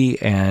be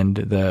and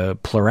the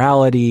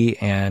plurality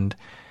and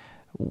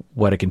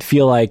what it can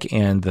feel like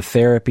and the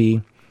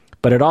therapy.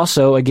 But it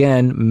also,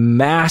 again,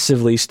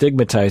 massively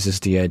stigmatizes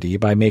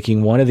DID by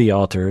making one of the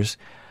altars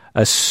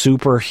a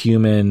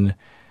superhuman,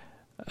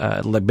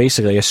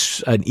 basically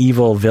an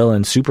evil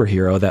villain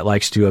superhero that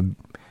likes to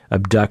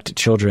abduct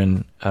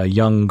children,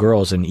 young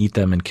girls, and eat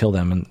them and kill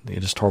them, and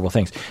just horrible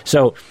things.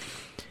 So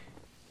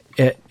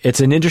it's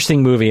an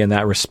interesting movie in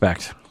that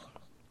respect.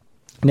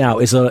 Now,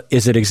 is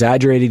it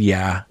exaggerated?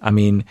 Yeah. I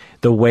mean,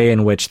 the way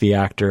in which the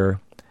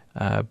actor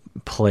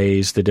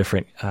plays the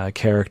different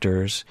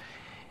characters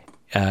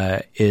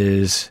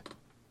is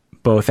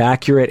both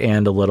accurate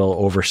and a little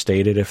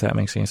overstated, if that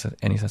makes any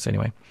sense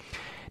anyway.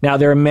 Now,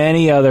 there are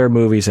many other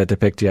movies that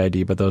depict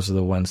DID, but those are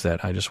the ones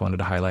that I just wanted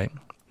to highlight.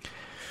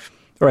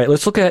 All right,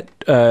 let's look at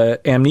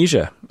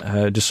amnesia,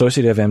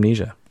 dissociative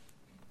amnesia.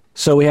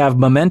 So we have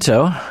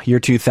Memento, year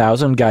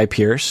 2000, Guy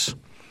Pearce,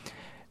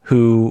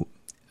 who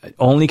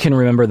only can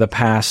remember the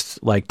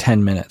past like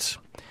 10 minutes.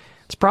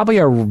 It's probably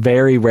a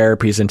very rare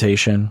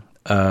presentation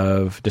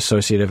of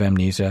dissociative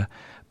amnesia,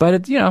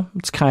 but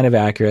it's kind of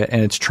accurate,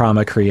 and it's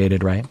trauma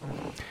created, right?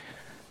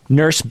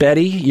 Nurse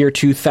Betty, year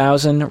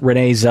 2000,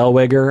 Renee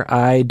Zellweger.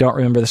 I don't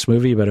remember this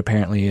movie, but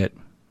apparently it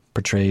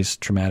portrays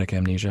traumatic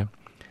amnesia.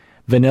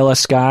 Vanilla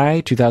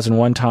Sky,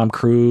 2001, Tom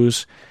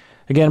Cruise.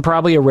 Again,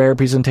 probably a rare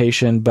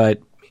presentation,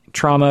 but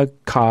trauma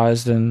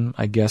caused and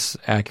I guess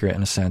accurate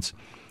in a sense.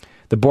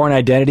 The Bourne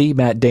Identity,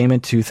 Matt Damon,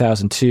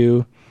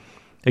 2002.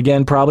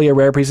 Again, probably a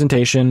rare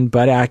presentation,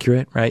 but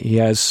accurate, right? He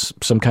has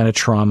some kind of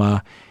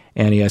trauma,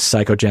 and he has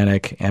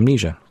psychogenic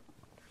amnesia,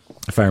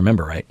 if I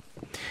remember right.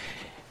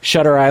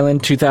 Shutter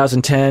Island,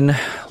 2010,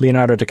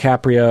 Leonardo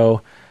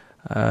DiCaprio.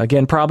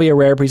 Again, probably a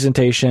rare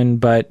presentation,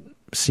 but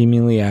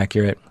seemingly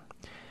accurate.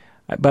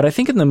 But I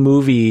think in the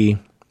movie,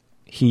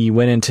 he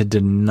went into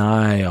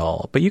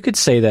denial. But you could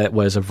say that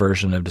was a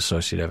version of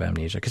dissociative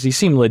amnesia, because he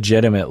seemed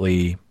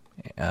legitimately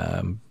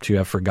to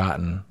have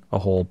forgotten a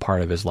whole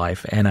part of his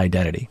life and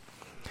identity.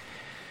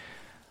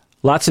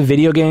 Lots of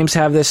video games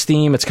have this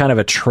theme. It's kind of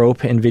a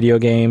trope in video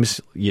games.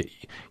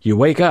 You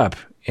wake up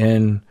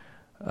in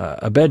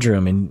a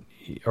bedroom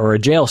or a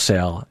jail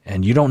cell,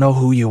 and you don't know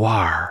who you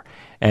are.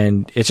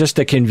 And it's just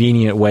a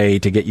convenient way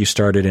to get you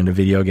started in a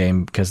video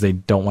game because they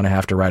don't want to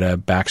have to write a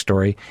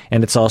backstory.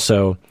 And it's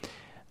also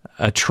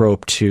a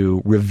trope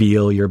to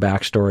reveal your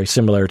backstory,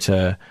 similar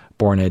to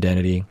Bourne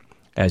Identity,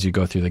 as you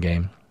go through the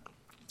game.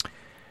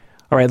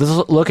 All right,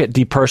 let's look at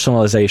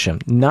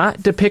depersonalization.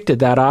 Not depicted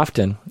that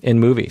often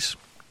in movies,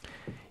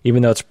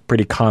 even though it's a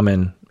pretty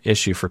common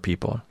issue for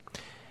people.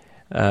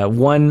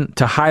 One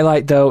to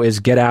highlight, though, is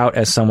Get Out,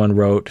 as someone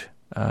wrote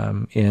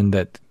in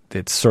that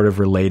it's sort of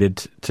related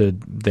to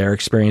their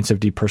experience of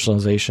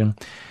depersonalization.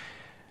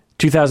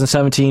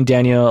 2017,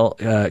 Daniel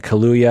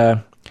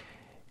Kaluuya.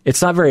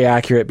 It's not very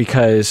accurate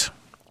because,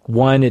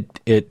 one,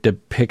 it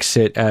depicts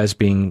it as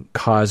being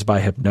caused by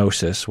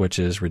hypnosis, which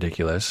is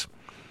ridiculous.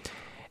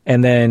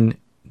 And then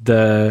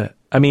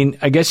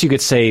I guess you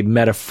could say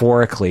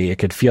metaphorically it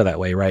could feel that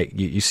way, right?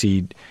 You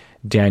see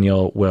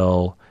Daniel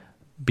will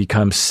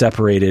become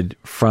separated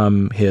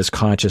from his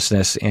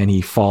consciousness, and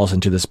he falls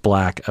into this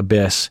black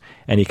abyss,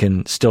 and he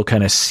can still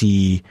kind of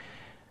see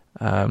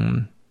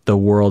the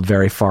world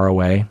very far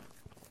away.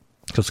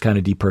 So it's kind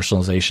of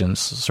depersonalization,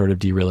 sort of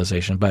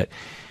derealization, but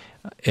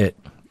it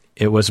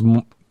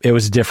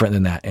was different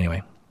than that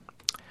anyway.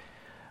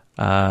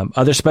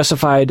 Other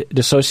specified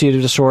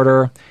dissociative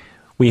disorder,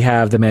 we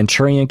have the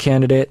Manchurian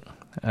Candidate.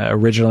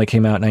 Originally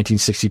came out in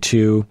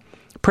 1962.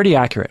 Pretty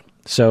accurate.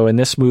 So in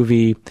this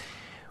movie,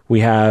 we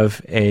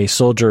have a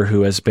soldier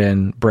who has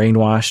been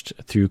brainwashed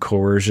through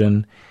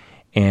coercion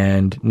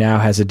and now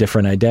has a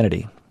different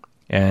identity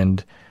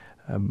and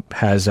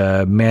has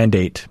a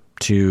mandate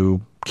to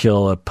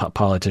kill a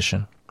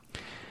politician.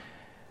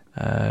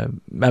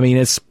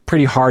 It's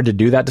pretty hard to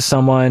do that to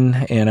someone,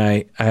 and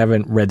I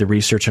haven't read the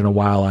research in a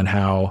while on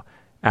how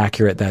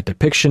accurate that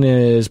depiction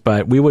is,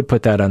 but we would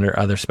put that under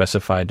other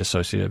specified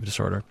dissociative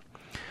disorder.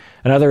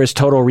 Another is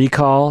Total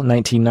Recall,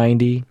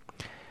 1990,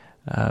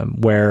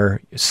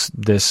 where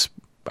this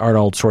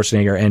Arnold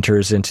Schwarzenegger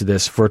enters into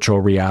this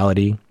virtual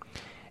reality,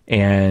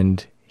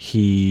 and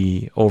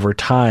he, over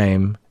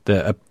time,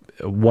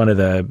 one of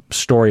the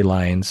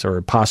storylines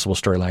or possible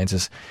storylines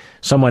is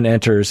someone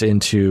enters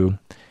into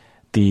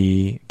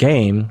the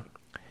game.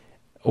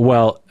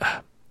 Well,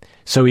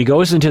 so he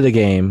goes into the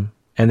game,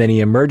 and then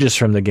he emerges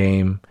from the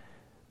game,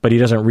 but he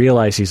doesn't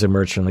realize he's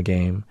emerged from the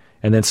game.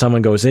 And then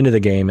someone goes into the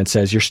game and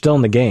says, "You're still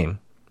in the game,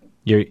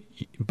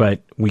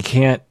 but we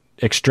can't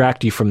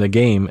extract you from the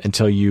game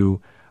until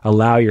you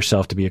allow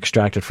yourself to be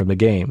extracted from the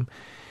game."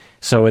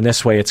 So in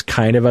this way, it's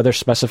kind of other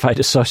specified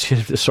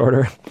dissociative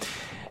disorder.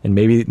 And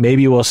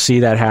maybe we'll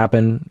see that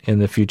happen in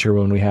the future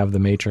when we have the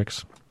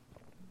Matrix.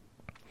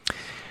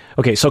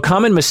 Okay, so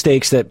common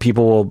mistakes that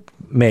people will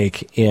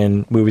make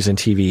in movies and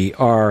TV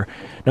are,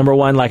 number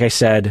one, like I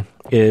said,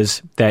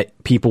 is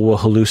that people will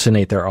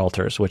hallucinate their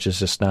alters, which is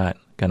just not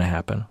going to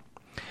happen.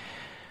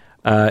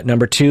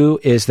 Number two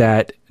is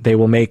that they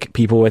will make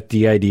people with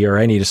DID or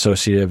any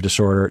dissociative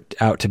disorder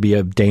out to be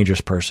a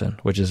dangerous person,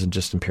 which is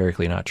just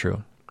empirically not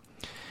true.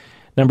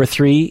 Number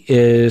three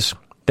is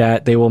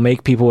that they will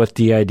make people with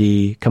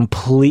DID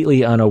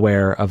completely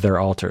unaware of their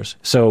alters.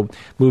 So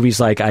movies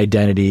like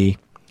Identity,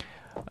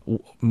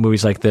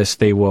 movies like this,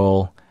 they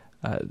will,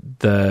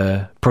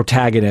 the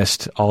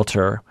protagonist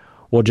alter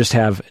will just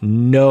have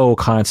no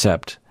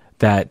concept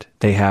that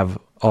they have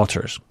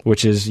alters,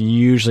 which is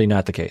usually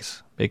not the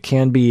case. It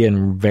can be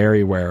in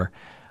very rare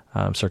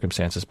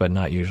circumstances, but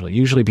not usually.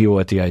 Usually people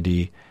with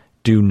DID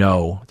do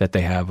know that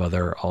they have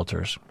other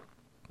alters.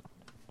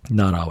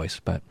 Not always,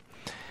 but...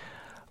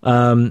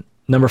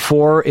 Number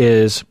four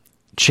is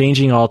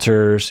changing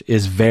alters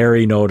is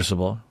very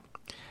noticeable.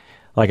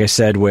 Like I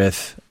said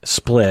with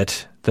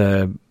Split,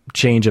 the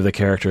change of the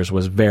characters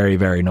was very,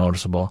 very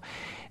noticeable.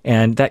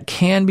 And that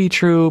can be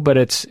true, but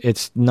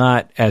it's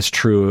not as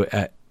true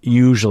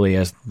usually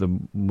as the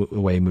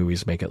way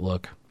movies make it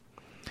look.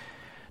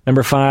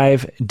 Number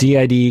 5,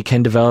 DID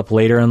can develop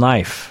later in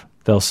life.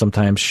 They'll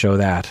sometimes show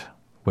that,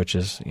 which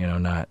is,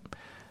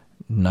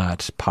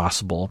 not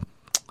possible,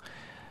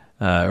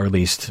 or at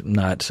least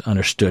not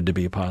understood to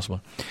be possible.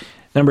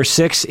 Number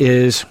 6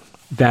 is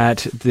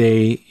that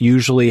they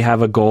usually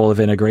have a goal of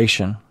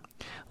integration.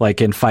 Like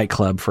in Fight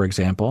Club, for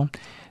example,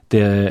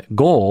 the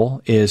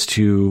goal is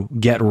to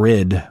get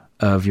rid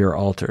of your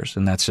alters,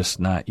 and that's just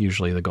not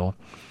usually the goal.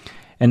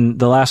 And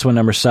the last one,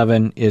 number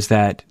 7, is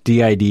that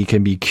DID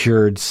can be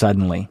cured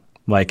suddenly,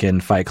 like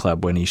in Fight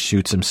Club when he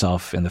shoots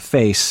himself in the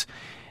face,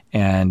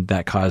 and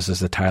that causes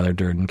the Tyler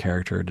Durden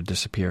character to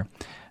disappear.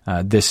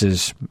 This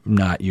is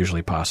not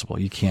usually possible.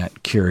 You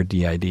can't cure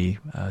DID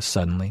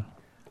suddenly.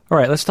 All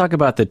right, let's talk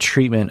about the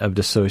treatment of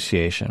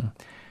dissociation.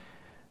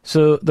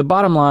 So the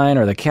bottom line,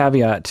 or the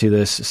caveat to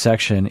this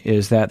section,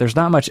 is that there's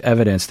not much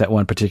evidence that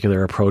one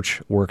particular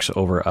approach works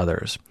over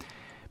others.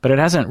 But it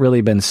hasn't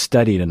really been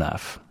studied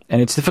enough.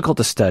 And it's difficult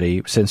to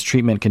study since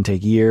treatment can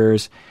take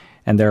years,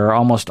 and there are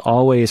almost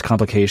always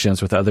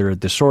complications with other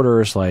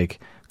disorders like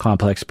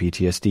complex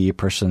PTSD,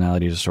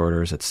 personality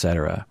disorders,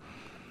 etc.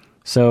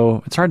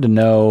 So it's hard to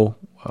know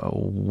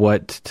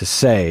what to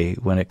say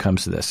when it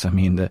comes to this. I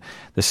mean,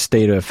 the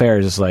state of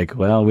affairs is like,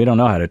 well, we don't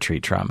know how to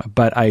treat trauma.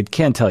 But I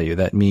can tell you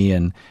that me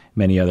and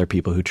many other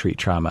people who treat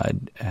trauma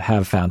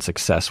have found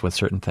success with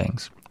certain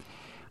things,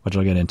 which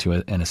I'll get into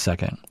in a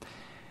second.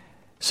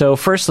 So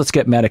first, let's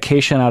get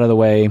medication out of the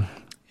way.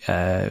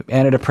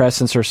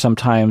 Antidepressants are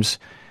sometimes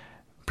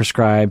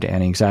prescribed,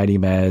 and anxiety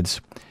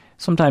meds,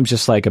 sometimes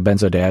just like a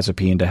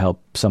benzodiazepine to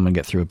help someone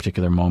get through a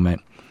particular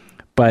moment.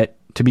 But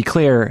to be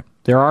clear,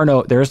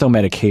 there is no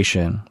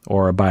medication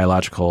or a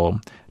biological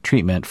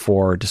treatment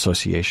for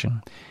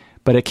dissociation,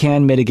 but it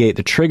can mitigate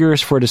the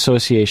triggers for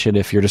dissociation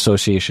if your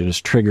dissociation is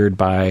triggered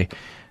by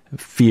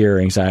fear,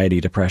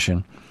 anxiety,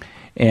 depression.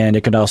 And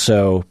it can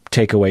also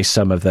take away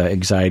some of the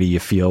anxiety you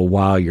feel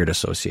while you're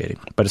dissociating,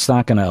 but it's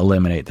not going to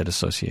eliminate the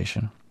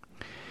dissociation.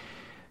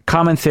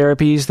 Common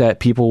therapies that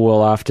people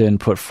will often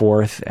put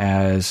forth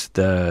as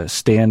the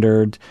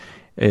standard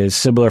is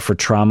similar for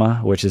trauma,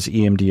 which is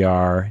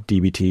EMDR,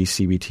 DBT,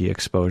 CBT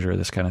exposure,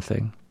 this kind of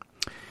thing.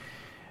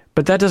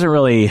 But that doesn't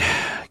really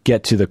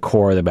get to the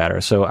core of the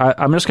matter. So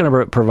I'm just going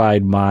to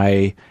provide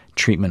my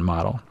treatment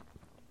model,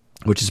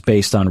 which is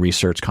based on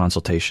research,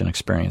 consultation,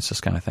 experience,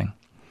 this kind of thing.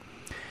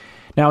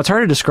 Now, it's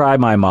hard to describe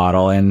my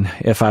model, and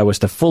if I was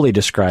to fully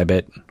describe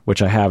it,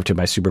 which I have to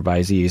my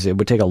supervisees, it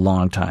would take a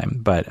long time,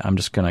 but I'm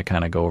just going to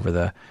kind of go over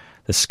the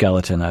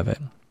skeleton of it.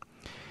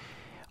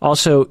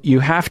 Also, you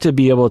have to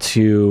be able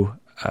to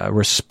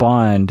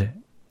respond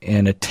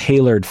in a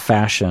tailored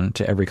fashion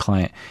to every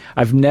client.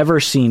 I've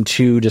never seen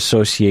two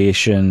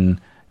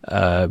dissociating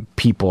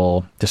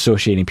people the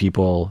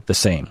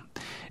same.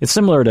 It's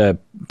similar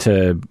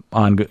to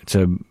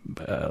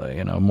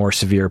more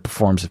severe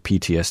forms of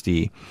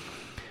PTSD.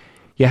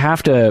 You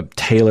have to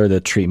tailor the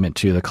treatment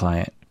to the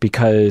client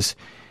because,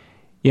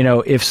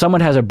 if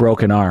someone has a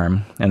broken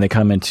arm and they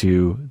come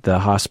into the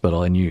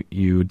hospital and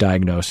you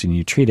diagnose and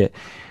you treat it,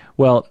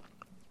 well,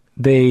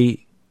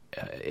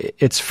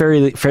 it's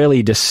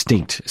fairly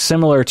distinct,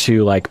 similar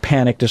to like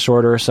panic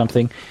disorder or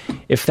something.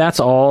 If that's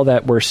all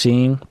that we're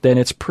seeing, then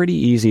it's pretty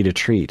easy to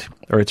treat,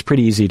 or it's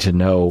pretty easy to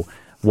know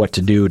what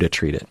to do to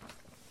treat it.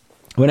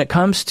 When it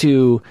comes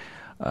to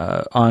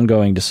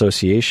ongoing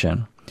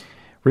dissociation,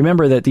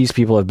 remember that these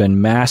people have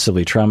been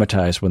massively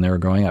traumatized when they were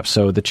growing up.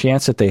 So the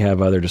chance that they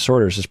have other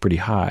disorders is pretty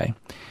high.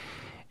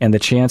 And the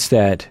chance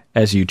that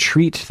as you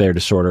treat their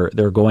disorder,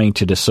 they're going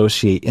to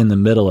dissociate in the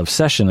middle of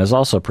session is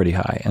also pretty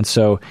high. And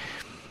so,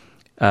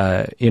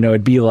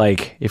 it'd be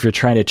like if you're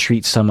trying to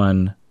treat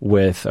someone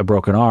with a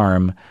broken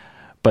arm,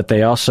 but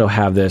they also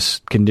have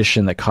this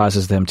condition that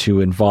causes them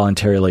to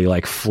involuntarily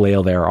like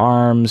flail their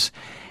arms,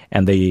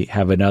 and they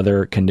have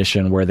another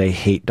condition where they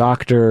hate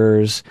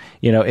doctors.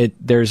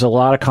 There's a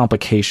lot of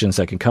complications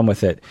that can come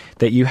with it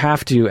that you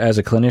have to, as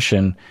a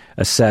clinician,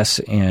 assess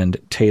and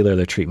tailor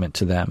the treatment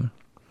to them.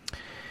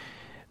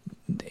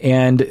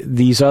 And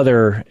these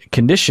other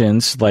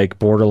conditions like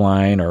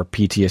borderline or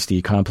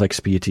PTSD, complex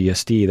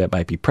PTSD that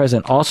might be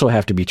present also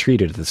have to be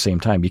treated at the same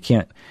time.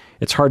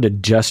 It's hard to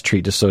just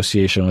treat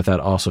dissociation without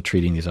also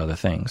treating these other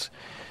things.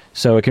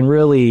 So it can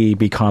really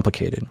be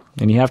complicated,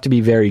 and you have to be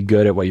very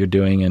good at what you're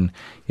doing, and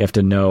you have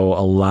to know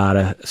a lot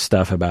of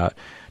stuff about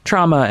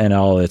trauma and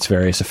all its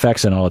various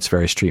effects and all its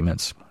various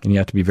treatments. And you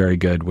have to be very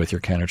good with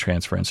your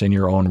countertransference and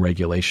your own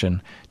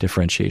regulation,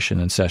 differentiation,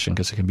 and session,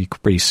 because it can be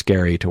pretty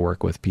scary to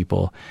work with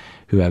people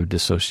who have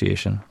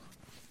dissociation.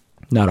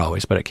 Not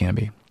always, but it can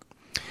be.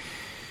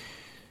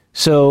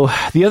 So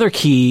the other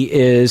key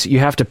is you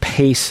have to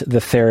pace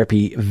the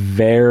therapy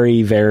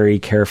very, very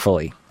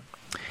carefully.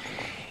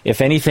 If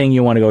anything,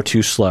 you want to go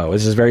too slow.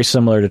 This is very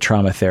similar to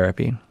trauma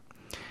therapy.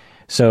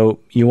 So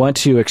you want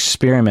to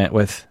experiment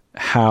with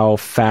how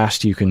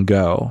fast you can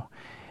go.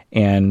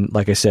 And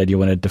like I said, you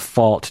want to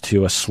default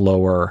to a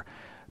slower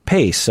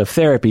pace of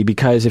therapy,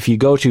 because if you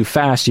go too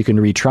fast, you can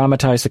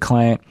re-traumatize the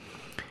client.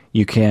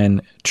 You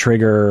can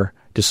trigger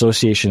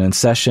dissociation in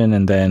session,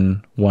 and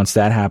then once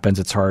that happens,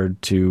 it's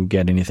hard to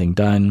get anything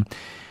done.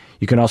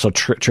 You can also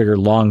trigger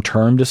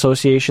long-term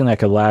dissociation that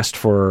could last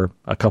for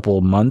a couple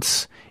of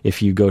months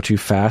if you go too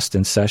fast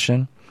in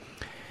session.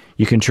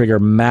 You can trigger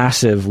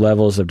massive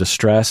levels of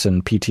distress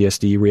and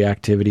PTSD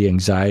reactivity,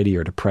 anxiety,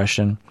 or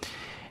depression.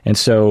 And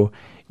so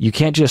you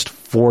can't just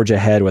forge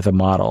ahead with a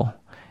model.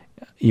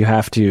 You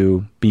have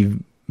to be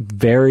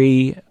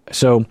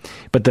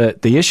but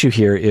the issue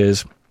here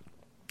is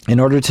in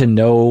order to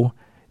know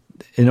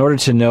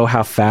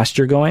how fast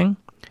you're going,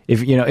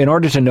 in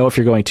order to know if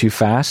you're going too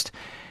fast,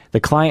 the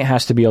client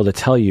has to be able to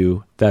tell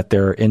you that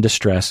they're in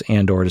distress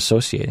and or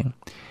dissociating.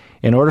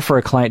 In order for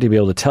a client to be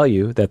able to tell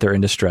you that they're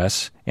in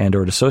distress and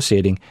or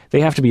dissociating,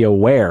 they have to be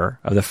aware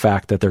of the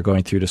fact that they're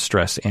going through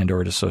distress and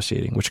or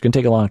dissociating, which can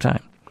take a long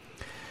time.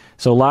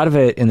 So a lot of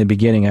it in the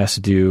beginning has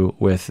to do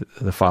with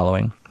the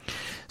following.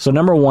 So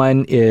number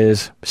one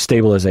is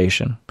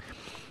stabilization.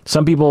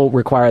 Some people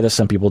require this,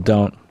 some people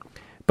don't.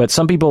 But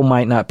some people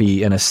might not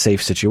be in a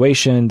safe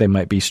situation. They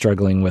might be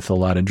struggling with a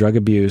lot of drug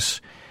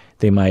abuse.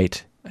 They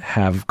might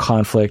have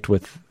conflict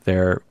with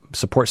their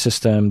support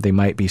system. They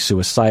might be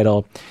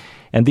suicidal.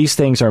 And these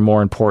things are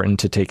more important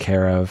to take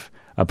care of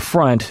up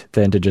front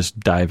than to just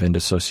dive into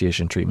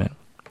dissociation treatment.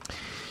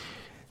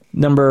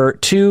 Number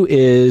two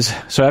is,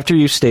 so after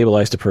you've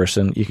stabilized a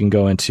person, you can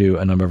go into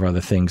a number of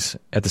other things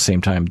at the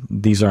same time.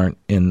 These aren't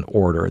in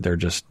order. They're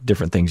just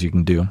different things you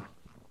can do.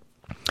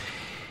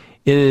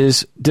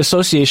 Is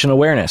dissociation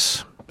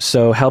awareness.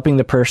 So helping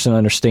the person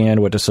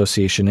understand what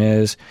dissociation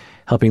is,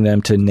 helping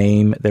them to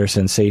name their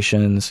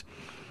sensations,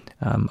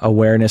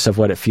 awareness of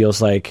what it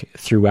feels like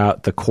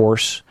throughout the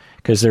course,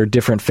 because there are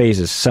different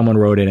phases. Someone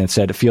wrote in and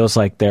said, it feels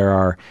like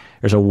there's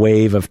a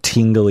wave of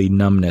tingly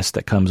numbness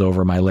that comes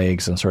over my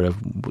legs and sort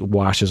of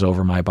washes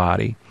over my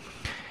body.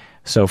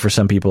 So for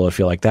some people, it'll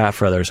feel like that.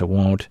 For others, it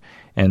won't.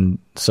 And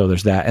so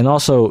there's that. And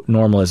also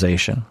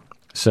normalization.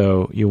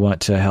 So you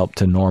want to help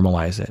to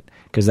normalize it,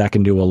 because that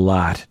can do a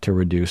lot to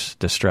reduce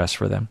distress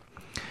for them.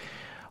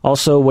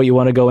 Also, what you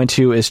want to go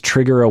into is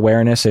trigger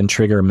awareness and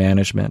trigger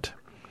management.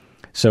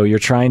 So you're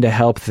trying to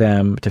help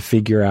them to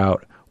figure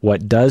out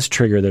what does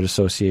trigger their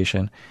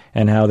dissociation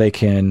and how they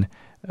can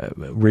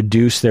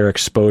reduce their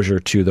exposure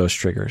to those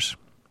triggers.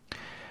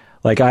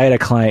 Like I had a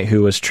client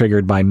who was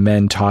triggered by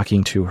men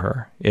talking to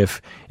her.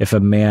 If a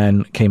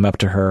man came up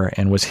to her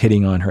and was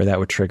hitting on her, that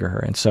would trigger her.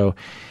 And so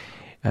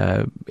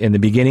in the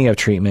beginning of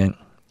treatment,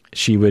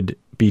 she would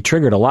be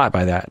triggered a lot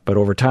by that. But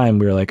over time,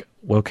 we were like,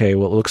 okay,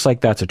 well, it looks like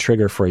that's a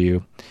trigger for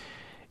you.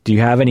 Do you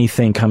have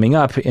anything coming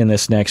up in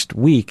this next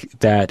week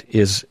that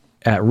is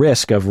at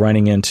risk of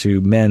running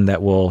into men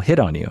that will hit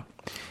on you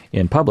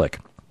in public?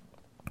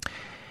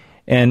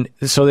 And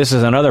so this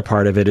is another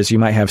part of it, is you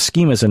might have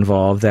schemas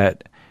involved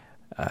that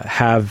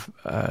have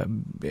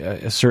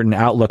a certain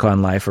outlook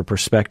on life or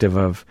perspective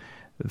of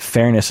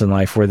fairness in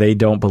life, where they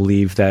don't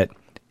believe that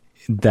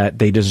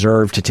they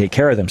deserve to take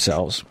care of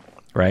themselves,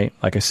 right?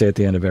 Like I say at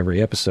the end of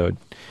every episode,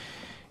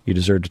 you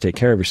deserve to take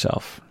care of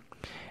yourself.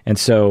 And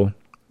so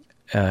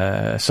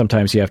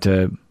sometimes you have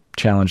to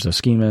challenge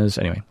those schemas.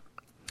 Anyway.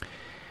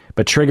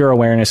 But trigger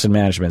awareness and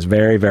management is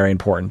very, very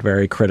important,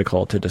 very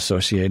critical to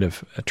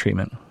dissociative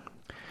treatment.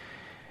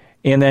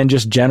 And then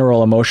just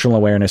general emotional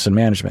awareness and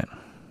management.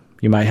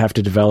 You might have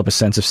to develop a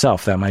sense of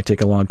self. That might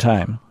take a long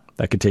time.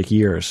 That could take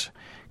years.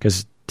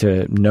 Because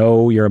to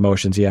know your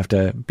emotions, you have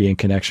to be in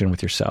connection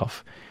with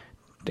yourself.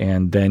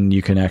 And then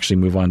you can actually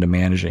move on to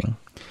managing.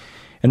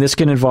 And this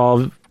can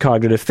involve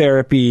cognitive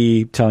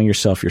therapy, telling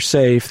yourself you're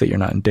safe, that you're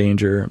not in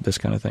danger, this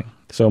kind of thing.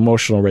 So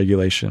emotional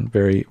regulation,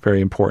 very,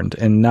 very important.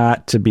 And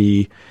not to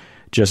be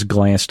just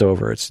glanced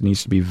over. It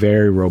needs to be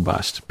very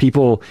robust.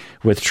 People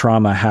with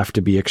trauma have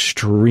to be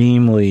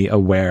extremely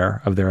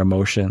aware of their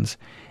emotions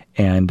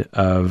and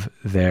of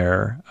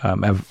their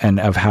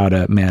of how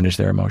to manage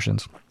their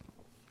emotions.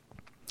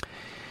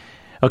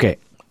 Okay,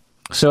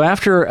 so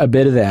after a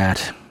bit of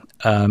that,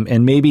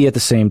 and maybe at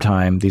the same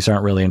time, these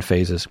aren't really in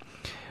phases,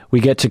 we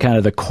get to kind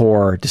of the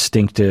core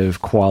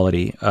distinctive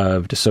quality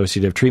of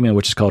dissociative treatment,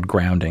 which is called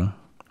grounding.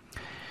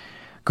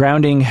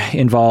 Grounding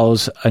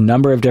involves a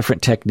number of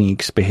different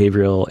techniques,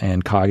 behavioral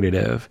and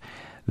cognitive,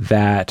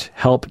 that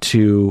help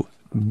to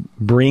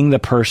bring the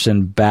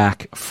person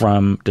back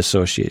from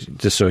dissociating.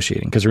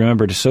 Because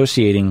remember,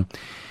 dissociating,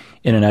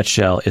 in a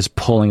nutshell, is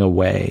pulling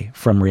away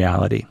from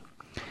reality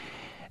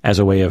as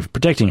a way of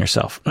protecting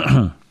yourself.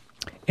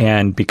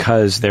 And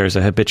because there's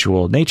a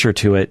habitual nature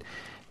to it,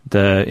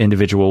 the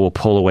individual will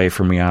pull away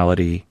from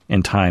reality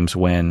in times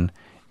when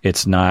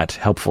it's not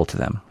helpful to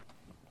them.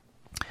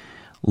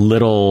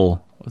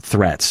 Little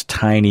threats,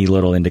 tiny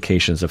little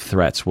indications of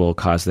threats, will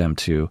cause them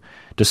to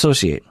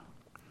dissociate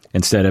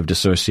instead of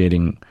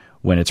dissociating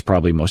when it's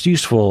probably most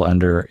useful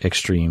under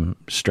extreme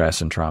stress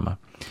and trauma.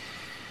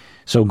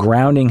 So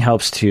grounding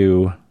helps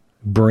to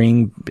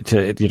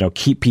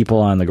keep people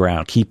on the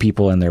ground, keep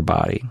people in their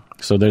body.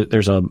 So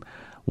there's a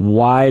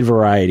wide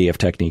variety of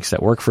techniques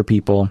that work for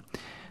people.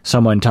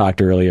 someone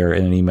talked earlier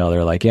in an email.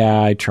 They're like,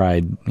 yeah, I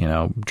tried,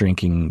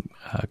 drinking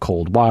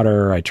cold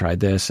water. I tried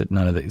this.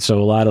 None of the. So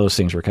a lot of those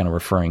things were kind of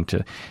referring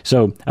to.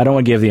 So I don't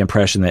want to give the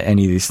impression that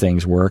any of these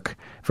things work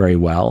very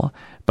well,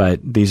 but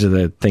these are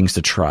the things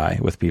to try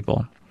with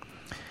people.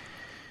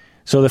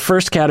 So the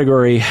first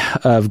category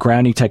of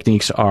grounding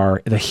techniques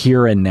are the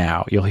here and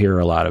now. You'll hear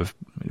a lot of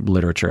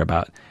literature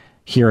about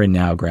here and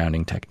now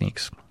grounding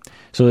techniques.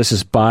 So this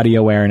is body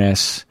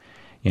awareness,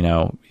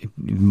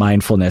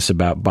 mindfulness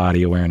about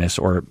body awareness,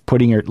 or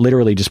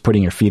literally just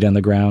putting your feet on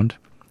the ground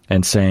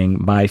and saying,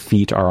 my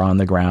feet are on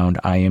the ground.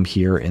 I am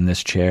here in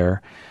this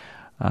chair,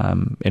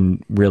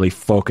 and really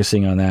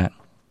focusing on that.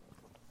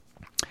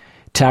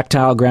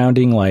 Tactile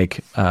grounding,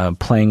 like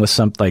playing with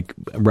something, like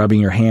rubbing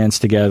your hands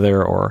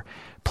together or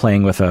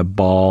playing with a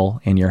ball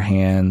in your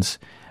hands,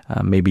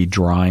 maybe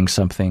drawing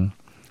something.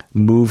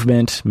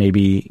 Movement,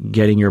 maybe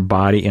getting your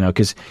body,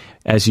 because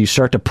as you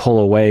start to pull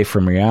away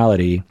from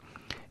reality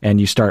and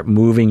you start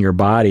moving your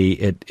body,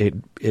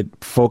 it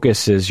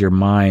focuses your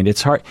mind.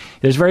 It's hard.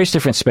 There's various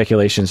different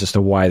speculations as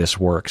to why this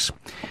works.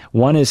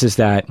 One is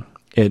that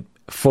it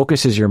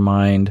focuses your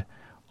mind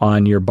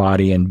on your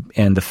body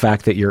and the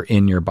fact that you're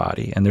in your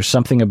body. And there's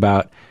something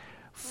about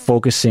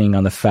focusing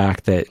on the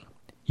fact that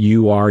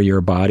you are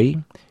your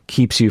body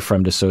keeps you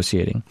from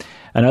dissociating.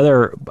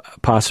 Another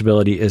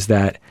possibility is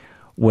that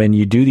when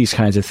you do these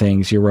kinds of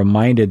things, you're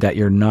reminded that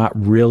you're not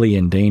really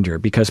in danger,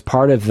 because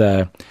part of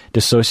the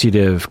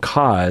dissociative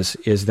cause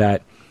is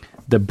that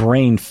the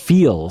brain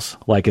feels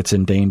like it's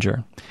in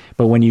danger.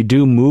 But when you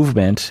do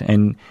movement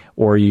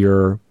or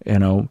you're,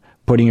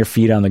 putting your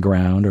feet on the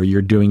ground or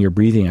you're doing your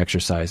breathing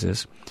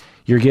exercises,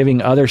 you're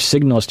giving other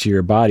signals to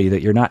your body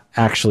that you're not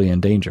actually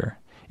in danger.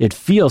 It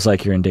feels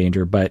like you're in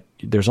danger, but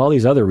there's all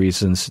these other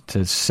reasons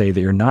to say that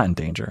you're not in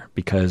danger,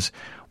 because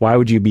why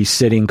would you be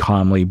sitting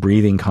calmly,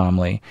 breathing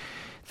calmly,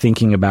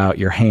 thinking about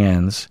your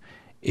hands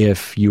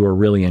if you were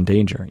really in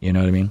danger? You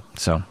know what I mean?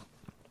 So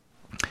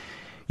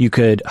you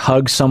could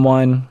hug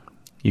someone.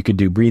 You could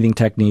do breathing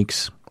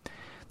techniques.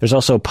 There's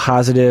also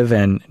positive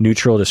and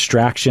neutral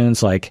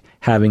distractions, like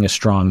having a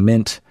strong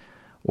mint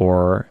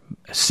or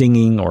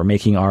singing or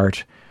making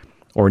art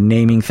or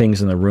naming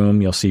things in the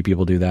room. You'll see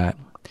people do that.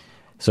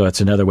 So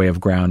it's another way of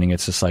grounding.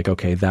 It's just like,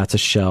 okay, that's a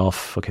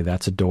shelf. Okay,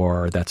 that's a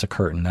door. That's a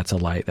curtain. That's a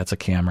light. That's a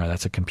camera.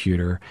 That's a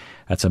computer.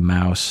 That's a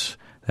mouse.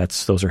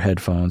 Those are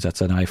headphones.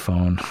 That's an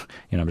iPhone.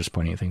 I'm just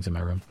pointing at things in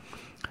my room.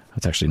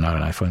 That's actually not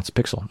an iPhone. It's a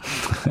Pixel.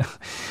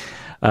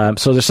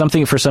 So there's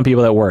something for some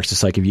people that works.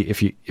 It's like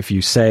if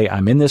you say,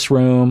 I'm in this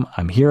room,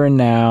 I'm here and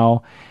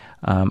now.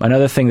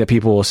 Another thing that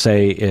people will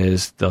say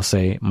is they'll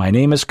say, my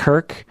name is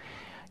Kirk.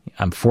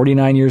 I'm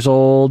 49 years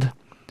old.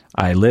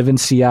 I live in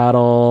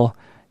Seattle.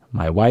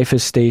 My wife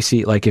is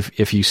Stacy. Like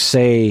if you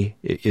say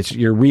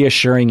you're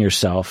reassuring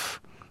yourself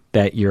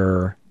that you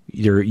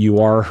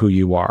are who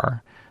you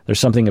are. There's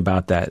something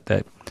about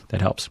that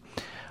helps.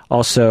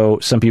 Also,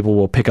 some people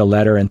will pick a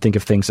letter and think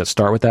of things that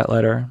start with that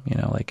letter,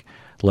 like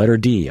letter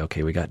D.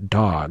 Okay, we got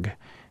dog,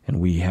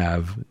 and we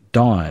have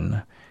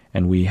dawn,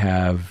 and we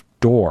have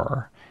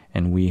door,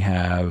 and we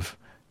have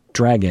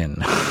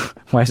dragon.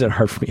 Why is it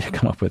hard for me to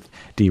come up with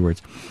D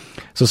words?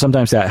 So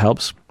sometimes that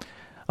helps.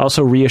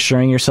 Also,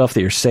 reassuring yourself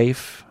that you're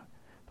safe.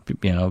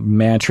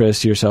 Mantras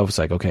to yourself. It's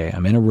like, okay,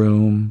 I'm in a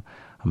room,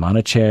 I'm on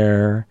a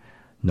chair,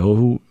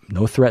 no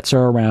threats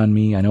are around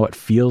me. I know it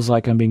feels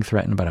like I'm being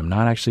threatened, but I'm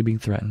not actually being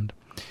threatened.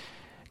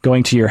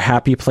 Going to your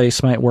happy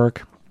place might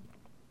work.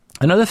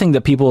 Another thing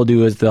that people will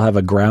do is they'll have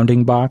a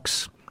grounding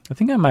box. I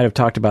think I might have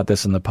talked about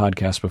this in the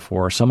podcast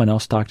before. Someone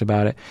else talked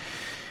about it.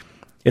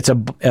 It's a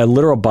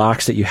literal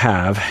box that you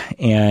have,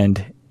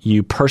 and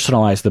you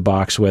personalize the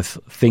box with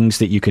things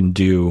that you can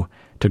do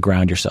to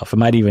ground yourself. It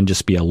might even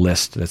just be a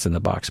list that's in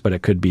the box, but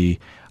it could be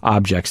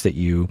objects that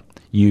you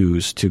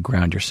use to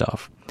ground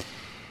yourself.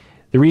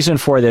 The reason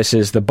for this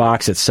is the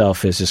box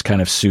itself is just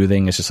kind of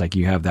soothing. It's just like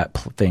you have that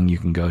thing you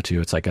can go to.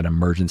 It's like an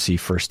emergency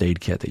first aid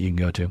kit that you can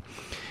go to.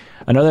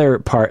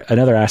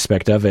 Another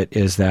aspect of it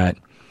is that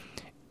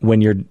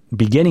when you're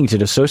beginning to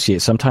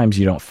dissociate, sometimes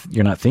you're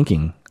not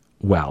thinking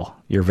well.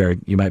 You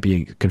might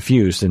be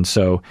confused, and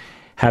so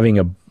having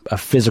a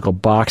physical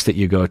box that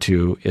you go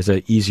to is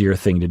an easier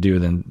thing to do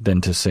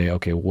than to say,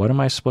 okay, what am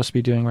I supposed to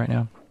be doing right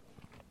now?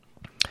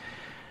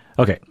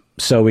 Okay,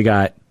 so we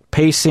got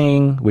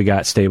pacing, we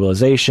got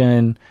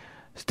stabilization,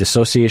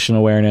 dissociation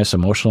awareness,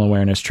 emotional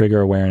awareness,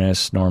 trigger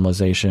awareness,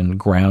 normalization,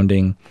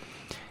 grounding.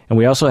 And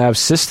we also have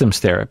systems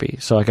therapy.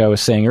 So like I was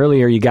saying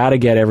earlier, you got to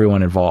get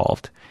everyone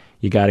involved.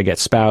 You got to get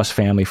spouse,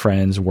 family,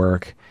 friends,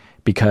 work,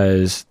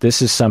 because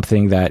this is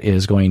something that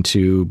is going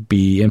to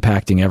be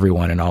impacting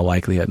everyone in all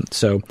likelihood.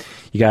 So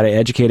you got to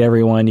educate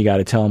everyone. You got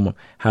to tell them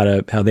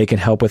how they can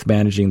help with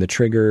managing the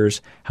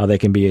triggers, how they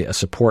can be a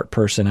support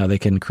person, how they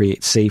can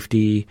create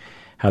safety,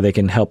 how they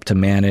can help to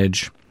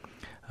manage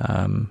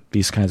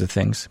these kinds of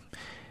things.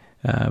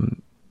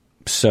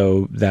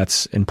 So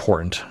that's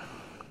important.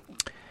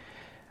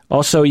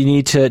 Also, you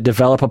need to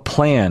develop a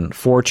plan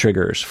for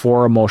triggers,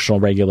 for emotional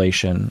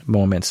regulation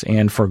moments,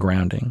 and for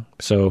grounding.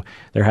 So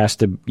there has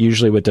to,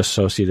 usually with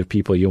dissociative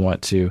people, you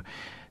want to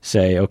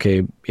say,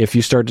 okay, if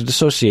you start to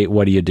dissociate,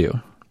 what do you do?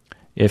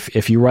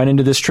 If you run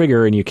into this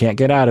trigger and you can't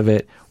get out of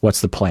it,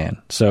 what's the plan?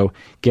 So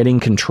getting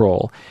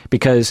control,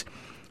 because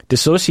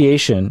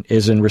dissociation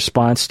is in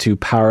response to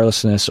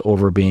powerlessness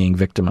over being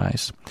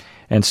victimized.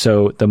 And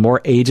so the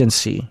more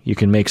agency you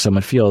can make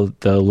someone feel,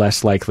 the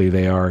less likely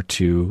they are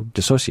to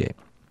dissociate.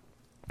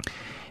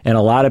 And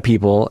a lot of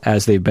people,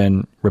 as they've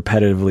been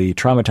repetitively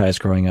traumatized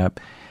growing up,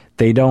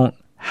 they don't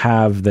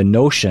have the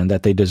notion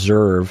that they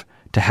deserve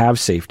to have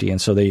safety.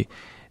 And so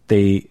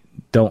they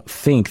don't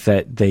think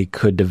that they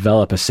could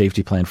develop a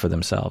safety plan for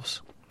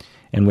themselves.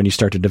 And when you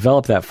start to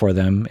develop that for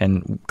them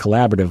and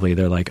collaboratively,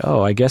 they're like,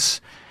 oh, I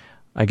guess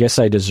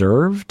I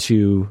deserve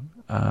to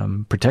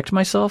protect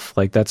myself.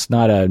 Like, that's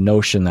not a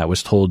notion that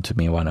was told to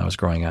me when I was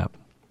growing up.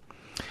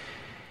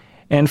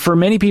 And for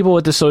many people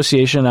with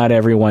dissociation, not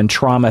everyone,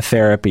 trauma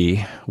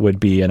therapy would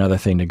be another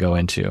thing to go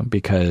into,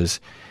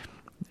 because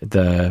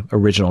the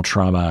original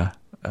trauma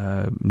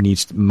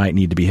might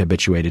need to be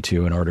habituated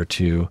to in order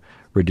to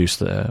reduce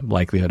the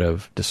likelihood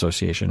of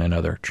dissociation and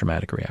other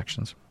traumatic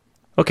reactions.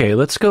 Okay,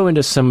 let's go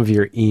into some of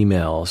your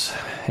emails.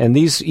 And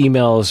these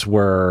emails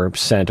were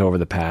sent over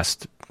the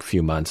past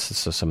few months,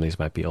 so some of these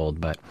might be old,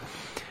 but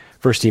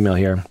first email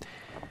here.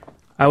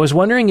 I was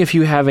wondering if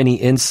you have any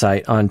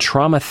insight on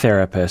trauma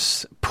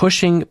therapists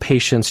pushing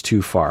patients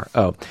too far.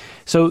 Oh,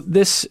 so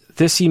this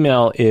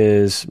email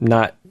is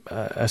not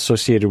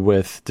associated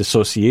with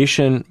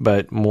dissociation,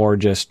 but more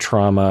just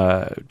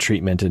trauma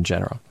treatment in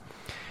general.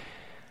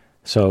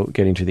 So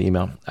getting to the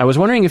email. I was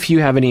wondering if you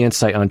have any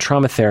insight on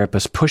trauma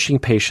therapists pushing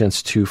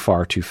patients too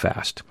far too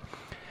fast.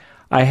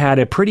 I had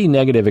a pretty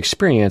negative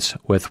experience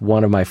with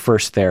one of my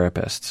first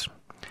therapists.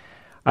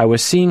 I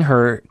was seeing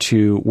her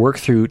to work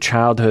through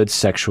childhood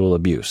sexual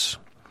abuse.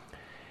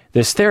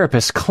 This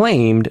therapist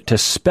claimed to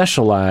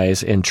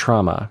specialize in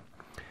trauma.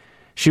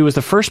 She was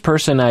the first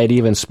person I had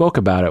even spoke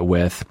about it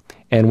with,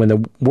 and when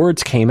the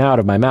words came out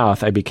of my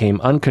mouth, I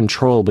became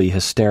uncontrollably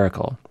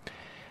hysterical.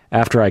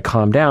 After I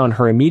calmed down,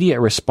 her immediate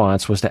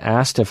response was to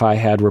ask if I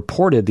had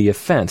reported the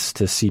offense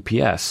to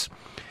CPS.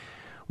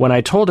 When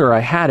I told her I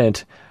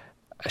hadn't,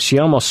 she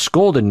almost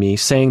scolded me,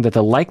 saying that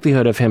the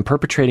likelihood of him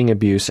perpetrating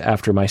abuse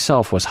after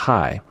myself was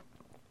high.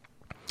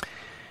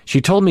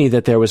 She told me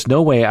that there was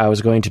no way I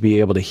was going to be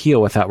able to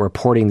heal without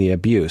reporting the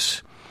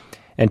abuse,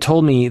 and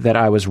told me that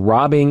I was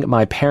robbing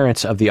my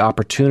parents of the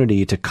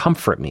opportunity to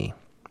comfort me.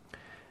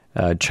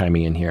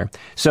 Chiming in here.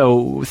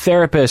 So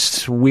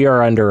therapists, we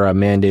are under a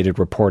mandated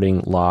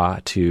reporting law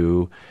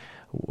to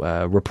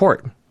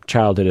report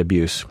childhood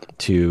abuse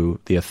to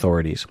the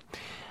authorities.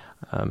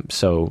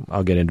 So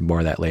I'll get into more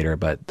of that later,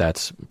 but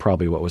that's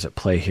probably what was at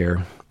play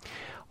here.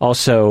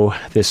 Also,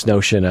 this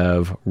notion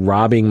of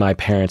robbing my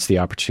parents the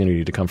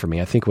opportunity to comfort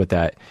me. I think what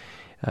that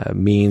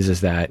means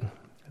is that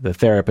the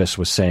therapist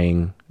was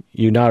saying,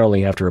 you not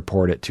only have to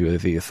report it to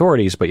the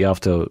authorities, but you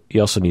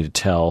also need to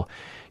tell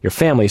your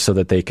family so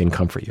that they can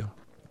comfort you.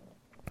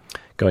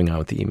 Going on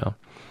with the email.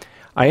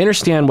 I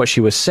understand what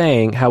she was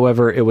saying.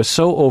 However, it was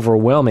so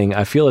overwhelming,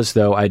 I feel as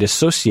though I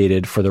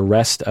dissociated for the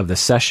rest of the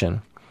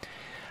session.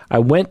 I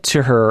went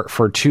to her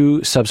for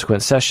 2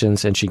 subsequent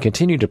sessions, and she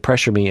continued to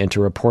pressure me into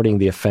reporting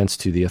the offense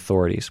to the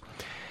authorities.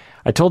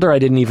 I told her I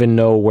didn't even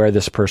know where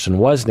this person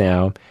was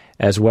now,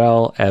 as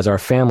well as our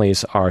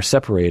families are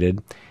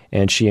separated,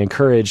 and she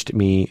encouraged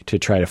me to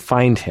try to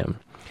find him.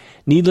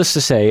 Needless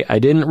to say, I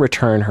didn't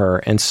return to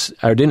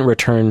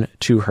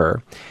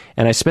her,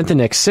 and I spent the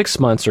next 6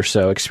 months or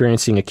so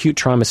experiencing acute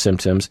trauma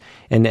symptoms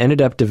and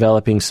ended up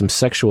developing some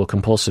sexual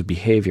compulsive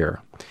behavior.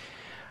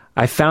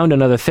 I found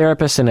another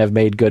therapist and have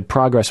made good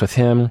progress with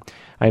him.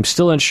 I am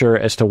still unsure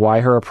as to why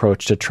her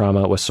approach to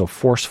trauma was so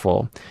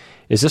forceful.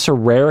 Is this a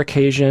rare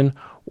occasion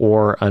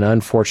or an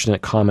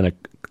unfortunate common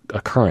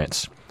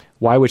occurrence?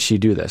 Why would she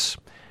do this?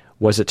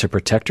 Was it to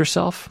protect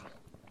herself?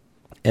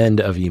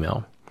 End of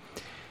email.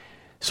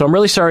 So I'm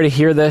really sorry to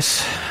hear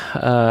this,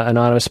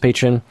 anonymous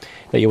patron,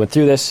 that you went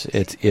through this.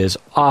 It is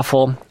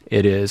awful.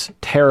 It is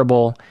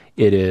terrible.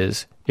 It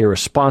is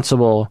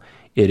irresponsible.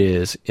 It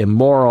is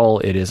immoral.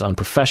 It is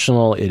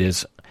unprofessional. It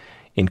is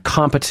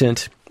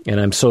incompetent.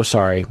 And I'm so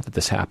sorry that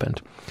this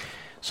happened.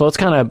 So let's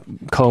kind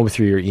of comb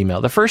through your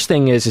email. The first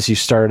thing is you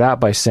started out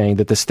by saying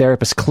that this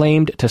therapist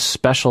claimed to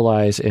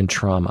specialize in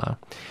trauma.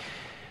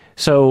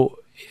 So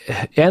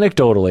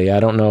anecdotally, I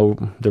don't know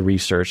the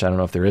research, I don't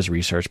know if there is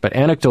research, but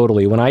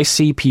anecdotally, when I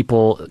see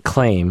people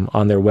claim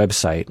on their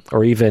website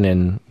or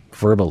even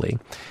verbally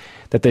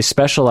that they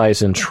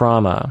specialize in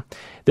trauma,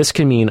 this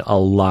can mean a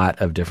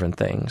lot of different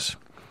things.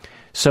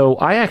 So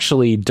I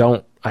actually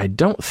don't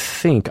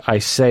think I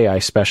say I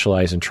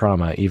specialize in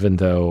trauma, even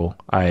though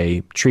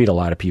I treat a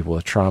lot of people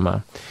with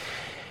trauma.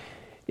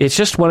 It's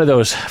just one of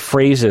those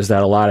phrases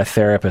that a lot of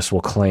therapists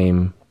will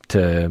claim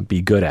to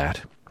be good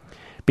at.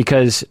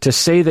 Because to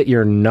say that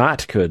you're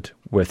not good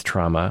with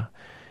trauma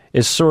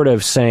is sort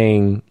of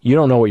saying you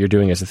don't know what you're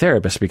doing as a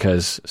therapist,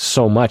 because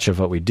so much of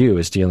what we do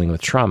is dealing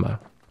with trauma.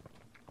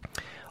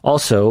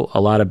 Also,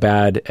 a lot of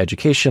bad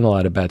education, a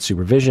lot of bad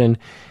supervision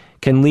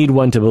can lead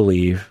one to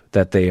believe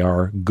that they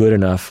are good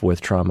enough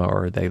with trauma,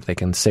 or they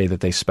can say that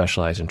they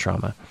specialize in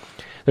trauma.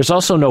 There's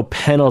also no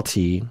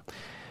penalty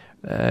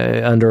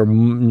under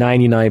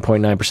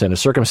 99.9% of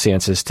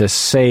circumstances to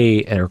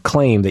say or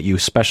claim that you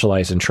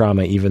specialize in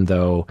trauma, even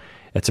though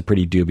it's a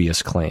pretty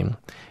dubious claim.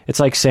 It's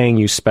like saying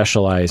you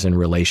specialize in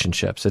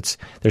relationships.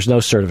 There's no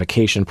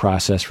certification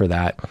process for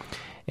that.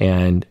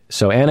 And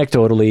so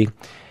anecdotally,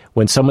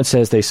 when someone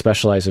says they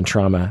specialize in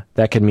trauma,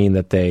 that can mean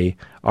that they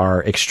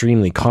are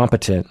extremely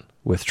competent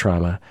with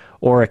trauma,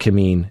 or it can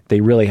mean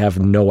they really have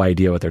no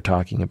idea what they're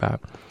talking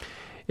about.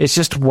 It's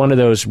just one of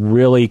those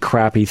really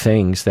crappy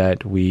things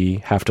that we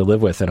have to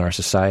live with in our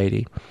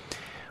society.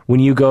 When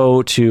you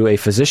go to a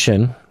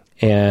physician,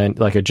 and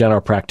like a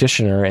general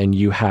practitioner, and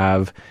you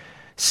have,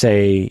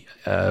 say,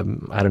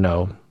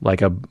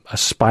 like a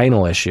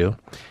spinal issue,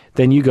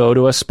 then you go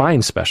to a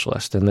spine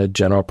specialist, and the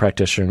general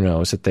practitioner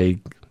knows that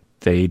they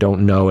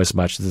don't know as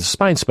much as the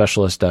spine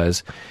specialist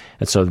does,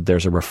 and so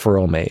there's a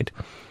referral made.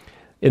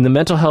 In the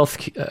mental health,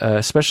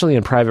 especially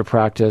in private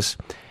practice,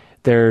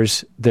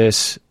 there's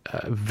this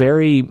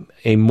very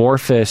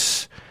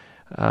amorphous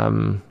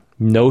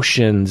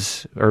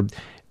notions, or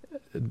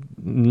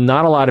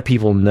not a lot of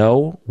people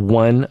know,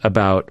 one,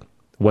 about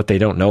what they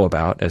don't know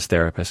about as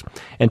therapists,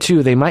 and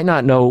two, they might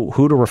not know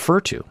who to refer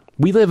to.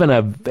 We live in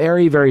a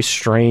very, very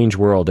strange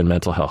world in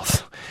mental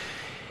health.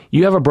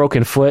 You have a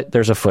broken foot,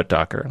 there's a foot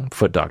doctor.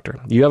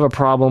 You have a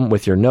problem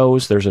with your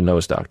nose, there's a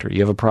nose doctor. You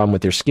have a problem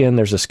with your skin,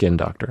 there's a skin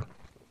doctor.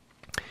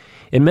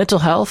 In mental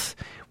health,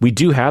 we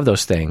do have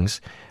those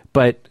things,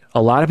 but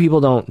a lot of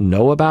people don't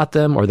know about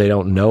them, or they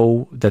don't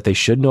know that they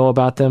should know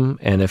about them.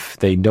 And if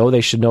they know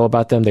they should know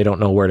about them, they don't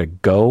know where to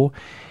go.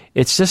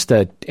 It's just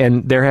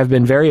and there have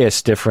been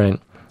various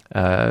different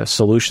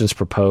solutions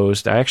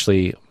proposed. I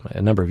actually,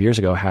 a number of years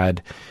ago,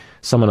 had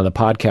someone on the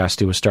podcast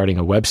who was starting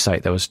a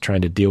website that was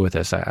trying to deal with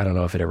this. I don't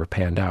know if it ever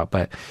panned out,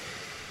 but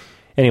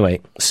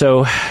anyway,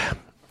 so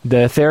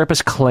the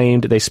therapist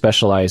claimed they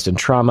specialized in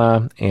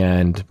trauma,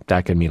 and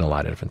that could mean a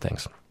lot of different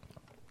things.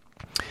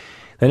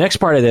 The next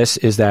part of this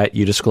is that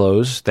you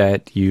disclose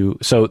that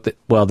the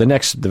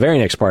very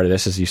next part of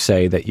this is you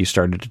say that you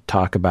started to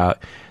talk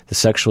about the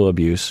sexual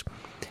abuse,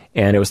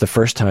 and it was the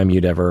first time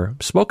you'd ever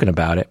spoken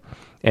about it,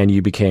 and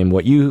you became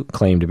what you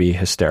claim to be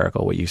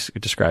hysterical, what you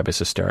describe as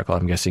hysterical.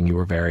 I'm guessing you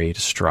were very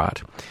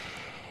distraught.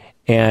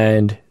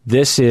 And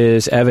this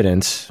is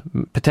evidence,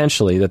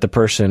 potentially, that the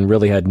person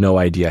really had no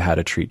idea how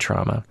to treat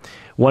trauma.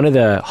 One of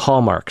the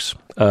hallmarks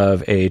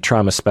of a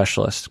trauma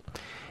specialist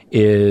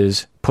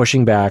is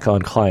pushing back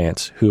on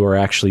clients who are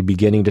actually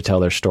beginning to tell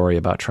their story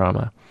about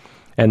trauma.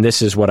 And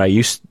this is what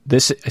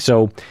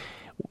so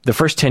the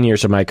first 10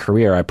 years of my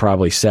career, I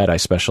probably said I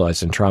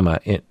specialized in trauma,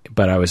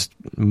 but I was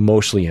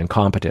mostly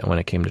incompetent when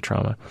it came to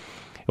trauma.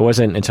 It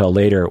wasn't until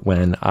later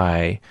when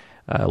I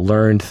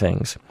learned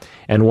things.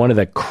 And one of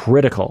the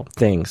critical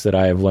things that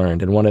I have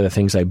learned, and one of the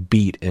things I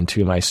beat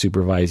into my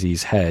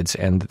supervisees' heads,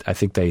 and I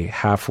think they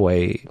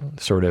halfway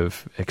sort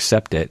of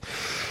accept it,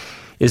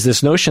 is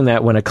this notion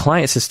that when a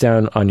client sits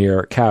down on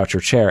your couch or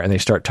chair and they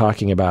start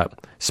talking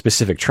about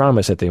specific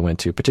traumas that they went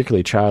to,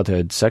 particularly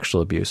childhood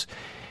sexual abuse,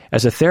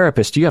 as a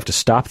therapist, you have to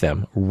stop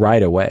them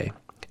right away,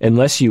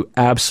 unless you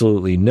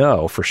absolutely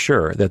know for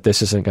sure that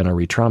this isn't going to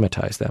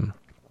re-traumatize them.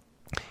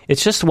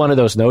 It's just one of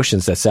those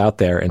notions that's out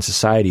there in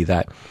society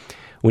that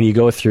when you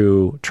go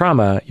through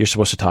trauma, you're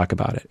supposed to talk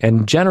about it.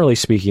 And generally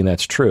speaking,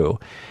 that's true.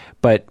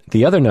 But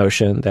the other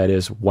notion that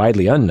is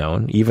widely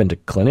unknown, even to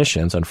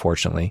clinicians,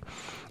 unfortunately,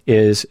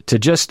 is to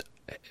just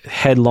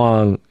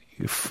headlong,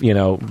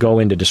 go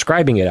into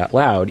describing it out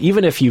loud.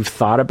 Even if you've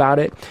thought about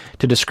it,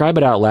 to describe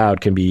it out loud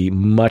can be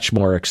much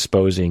more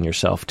exposing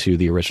yourself to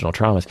the original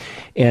traumas.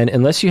 And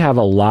unless you have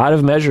a lot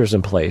of measures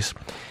in place,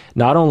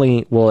 not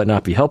only will it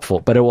not be helpful,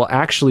 but it will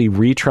actually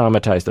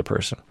re-traumatize the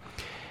person.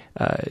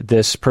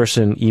 This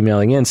person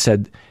emailing in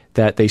said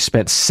that they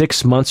spent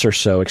 6 months or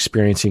so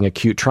experiencing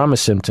acute trauma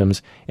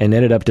symptoms and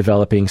ended up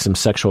developing some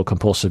sexual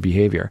compulsive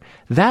behavior.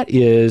 That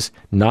is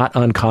not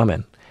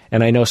uncommon.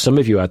 And I know some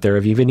of you out there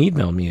have even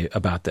emailed me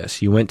about this.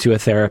 You went to a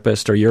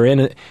therapist, or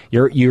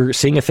you're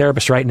seeing a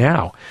therapist right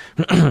now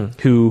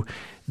who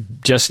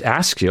just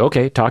asks you,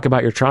 okay, talk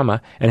about your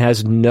trauma, and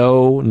has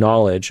no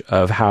knowledge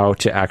of how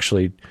to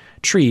actually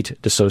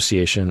treat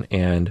dissociation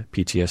and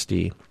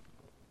PTSD.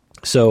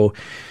 So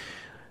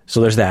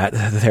there's that.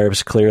 The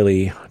therapist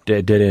clearly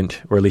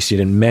didn't, or at least you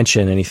didn't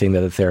mention anything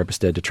that the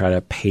therapist did to try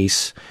to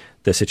pace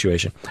the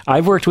situation.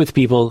 I've worked with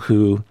people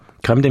who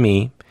come to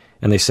me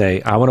and they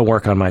say, I want to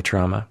work on my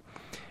trauma.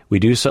 We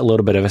do a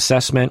little bit of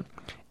assessment,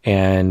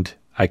 and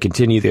I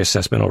continue the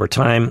assessment over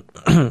time,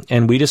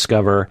 and we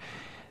discover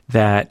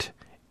that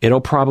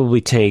it'll probably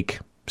take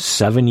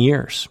 7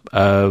 years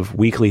of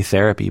weekly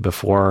therapy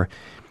before,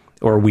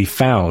 or we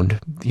found,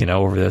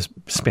 over this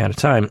span of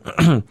time,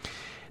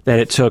 that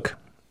it took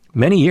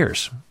many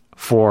years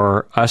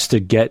for us to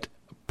get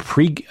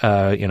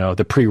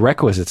the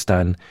prerequisites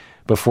done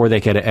before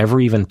they could ever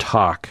even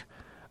talk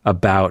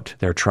about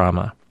their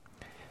trauma.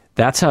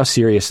 That's how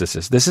serious this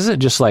is. This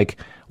isn't just like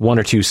 1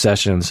 or 2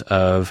 sessions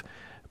of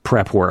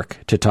prep work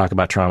to talk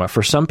about trauma.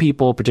 For some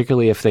people,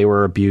 particularly if they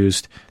were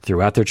abused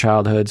throughout their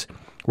childhoods,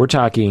 we're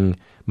talking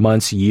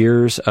months,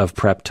 years of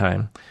prep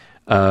time,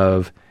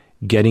 of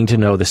getting to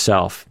know the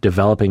self,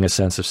 developing a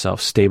sense of self,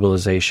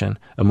 stabilization,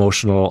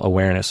 emotional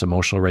awareness,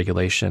 emotional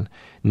regulation,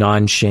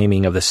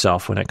 non-shaming of the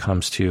self when it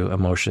comes to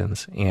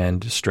emotions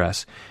and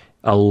stress.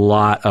 A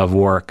lot of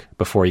work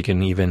before you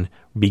can even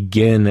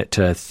begin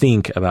to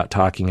think about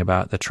talking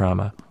about the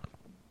trauma.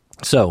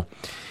 So,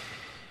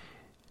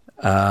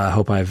 I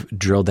hope I've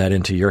drilled that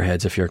into your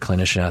heads if you're a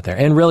clinician out there.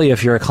 And really,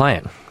 if you're a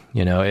client,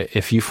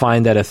 if you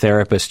find that a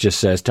therapist just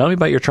says, tell me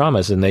about your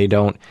traumas, and they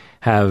don't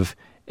have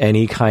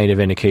any kind of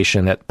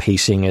indication that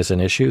pacing is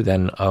an issue,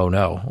 then, oh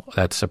no,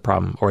 that's a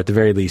problem. Or at the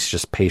very least,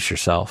 just pace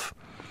yourself.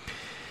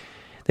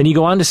 Then you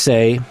go on to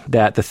say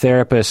that the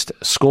therapist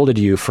scolded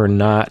you for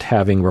not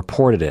having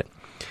reported it.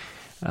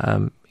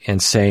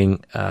 And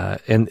saying,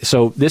 and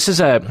so this is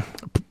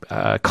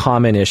a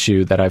common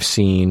issue that I've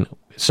seen.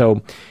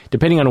 So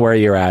depending on where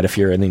you're at, if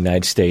you're in the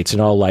United States, in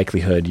all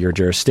likelihood, your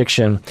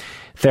jurisdiction,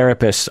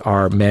 therapists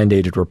are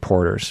mandated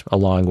reporters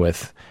along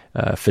with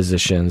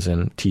physicians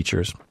and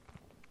teachers.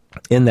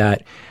 In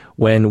that,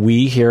 when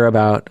we hear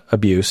about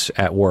abuse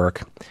at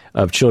work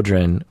of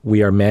children,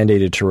 we are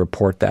mandated to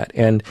report that.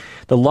 And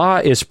the law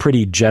is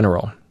pretty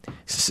general,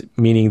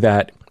 meaning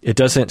that it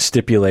doesn't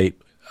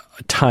stipulate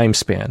a time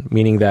span,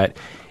 meaning that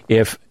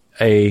if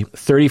a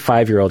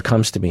 35-year-old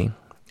comes to me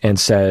and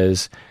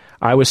says,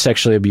 I was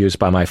sexually abused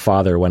by my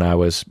father when I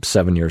was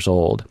 7 years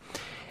old,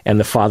 and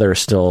the father is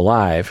still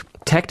alive,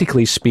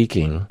 technically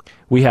speaking,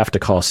 we have to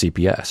call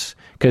CPS,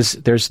 because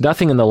there's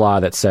nothing in the law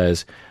that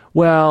says,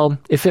 well,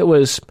 if it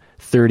was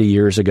 30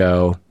 years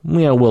ago,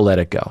 we'll let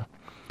it go.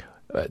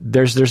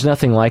 There's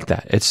nothing like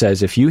that. It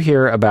says if you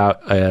hear about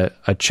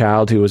a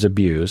child who was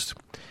abused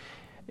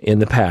in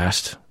the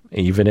past,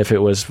 even if it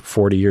was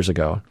 40 years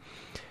ago,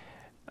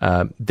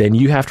 then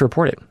you have to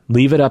report it.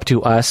 Leave it up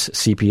to us,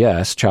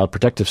 CPS, Child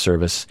Protective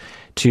Service,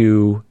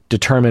 to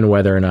determine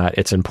whether or not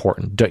it's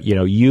important.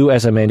 You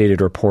as a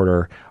mandated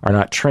reporter are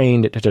not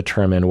trained to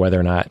determine whether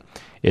or not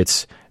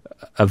it's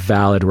a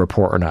valid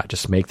report or not.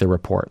 Just make the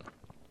report.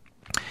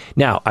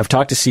 Now, I've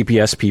talked to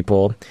CPS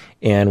people,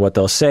 and what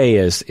they'll say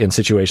is, in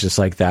situations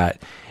like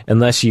that,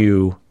 unless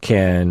you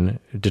can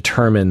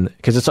determine,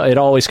 because it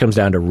always comes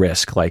down to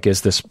risk, like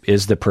is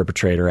the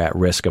perpetrator at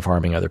risk of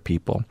harming other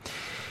people?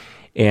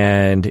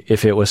 And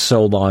if it was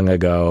so long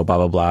ago, blah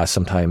blah blah,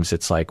 sometimes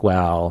it's like,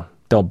 well,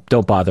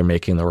 don't bother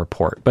making the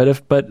report. But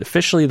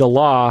officially, the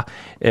law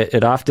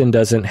it often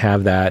doesn't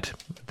have that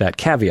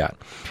caveat.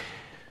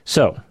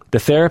 So the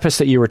therapist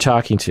that you were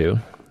talking to,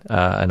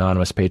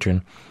 anonymous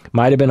patron,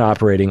 might have been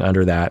operating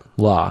under that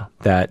law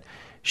that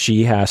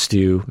she has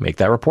to make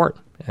that report.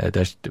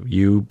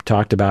 You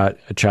talked about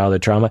a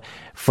childhood trauma.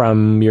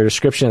 From your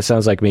description, it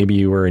sounds like maybe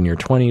you were in your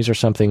 20s or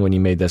something when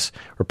you made this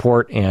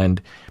report, and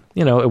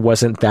it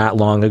wasn't that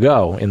long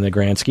ago in the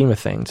grand scheme of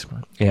things.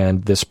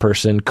 And this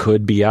person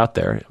could be out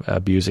there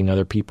abusing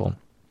other people.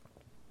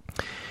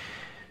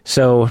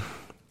 So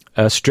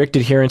a strict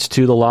adherence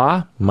to the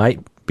law might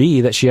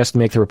be that she has to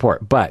make the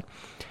report, but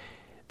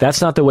that's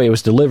not the way it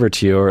was delivered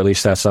to you, or at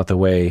least that's not the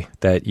way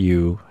that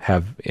you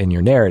have in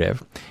your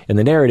narrative. In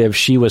the narrative,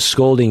 she was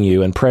scolding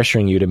you and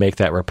pressuring you to make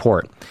that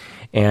report.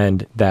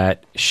 And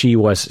that she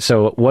was,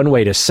 so one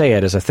way to say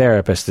it as a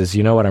therapist is,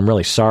 you know what, I'm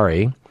really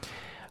sorry,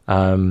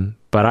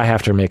 but I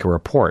have to make a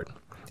report.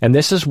 And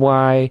this is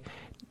why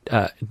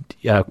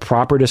a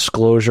proper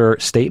disclosure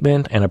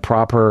statement and a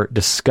proper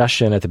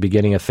discussion at the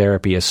beginning of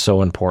therapy is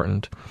so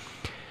important.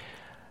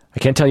 I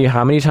can't tell you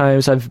how many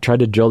times I've tried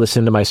to drill this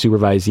into my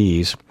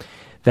supervisees,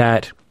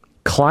 that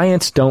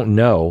clients don't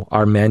know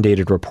our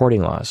mandated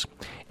reporting laws.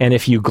 And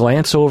if you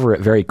glance over it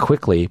very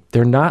quickly,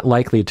 they're not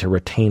likely to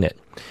retain it.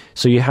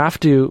 So you have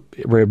to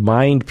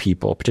remind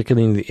people,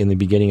 particularly in the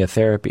beginning of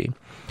therapy,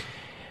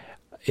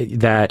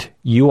 that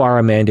you are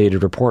a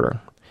mandated reporter.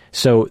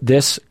 So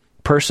this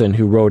person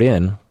who wrote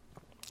in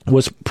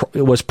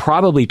was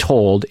probably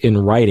told in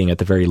writing at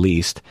the very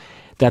least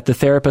that the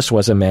therapist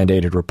was a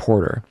mandated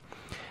reporter.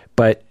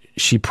 But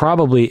it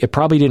probably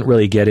didn't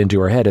really get into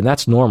her head, and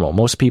that's normal.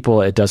 Most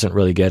people, it doesn't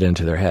really get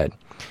into their head.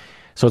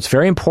 So it's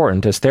very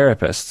important as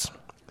therapists,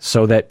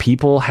 so that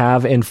people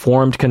have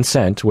informed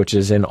consent, which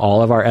is in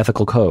all of our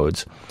ethical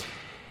codes,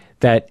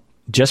 that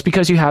just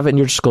because you have it in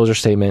your disclosure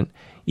statement,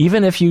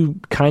 even if you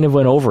kind of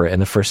went over it in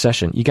the first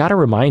session, you got to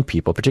remind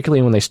people,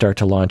 particularly when they start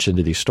to launch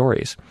into these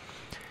stories.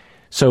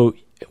 So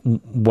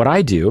what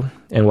I do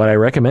and what I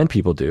recommend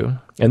people do,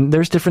 and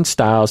there's different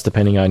styles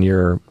depending on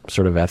your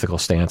sort of ethical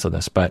stance on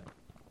this, but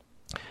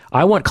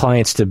I want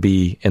clients to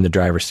be in the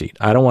driver's seat.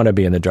 I don't want to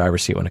be in the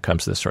driver's seat when it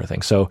comes to this sort of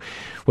thing. So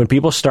when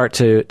people start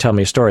to tell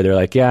me a story, they're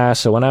like, yeah,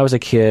 so when I was a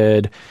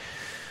kid,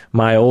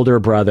 my older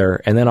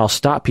brother, and then I'll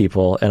stop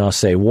people and I'll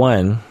say,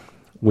 one,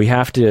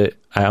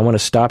 I want to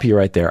stop you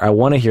right there. I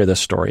want to hear this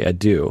story. I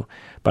do.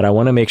 But I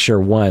want to make sure,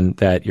 one,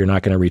 that you're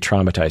not going to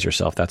re-traumatize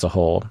yourself. That's a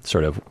whole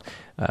sort of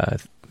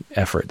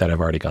effort that I've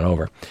already gone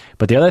over.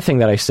 But the other thing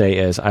that I say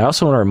is I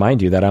also want to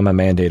remind you that I'm a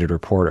mandated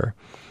reporter.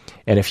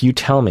 And if you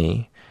tell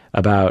me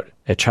about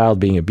a child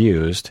being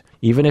abused,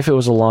 even if it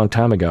was a long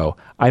time ago,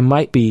 I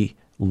might be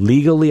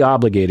legally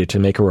obligated to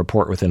make a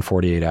report within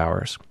 48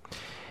 hours.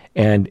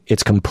 And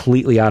it's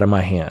completely out of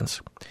my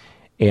hands.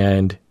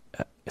 And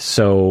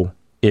so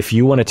if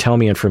you want to tell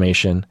me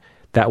information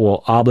that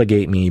will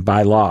obligate me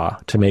by law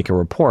to make a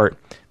report,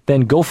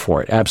 then go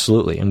for it.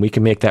 Absolutely. And we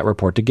can make that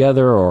report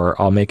together,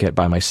 or I'll make it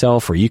by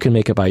myself, or you can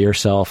make it by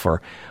yourself,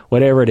 or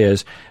whatever it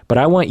is. But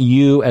I want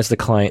you as the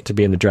client to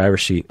be in the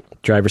driver's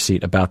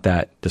seat about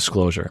that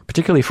disclosure,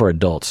 particularly for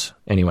adults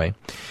anyway,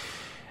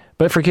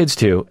 but for kids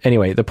too.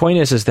 Anyway, the point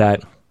is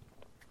that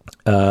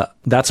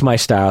that's my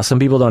style. Some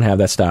people don't have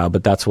that style,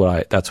 but that's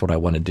what I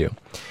want to do.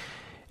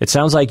 It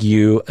sounds like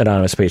you,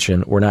 anonymous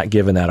patron, were not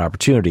given that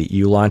opportunity.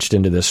 You launched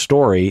into this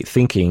story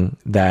thinking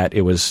that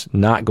it was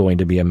not going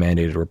to be a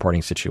mandated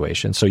reporting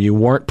situation. So you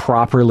weren't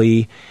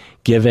properly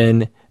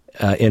given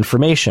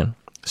information.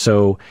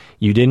 So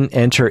you didn't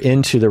enter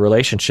into the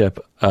relationship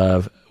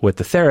with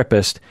the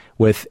therapist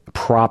with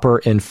proper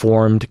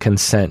informed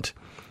consent.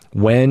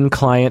 When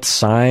clients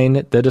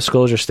sign the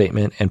disclosure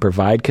statement and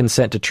provide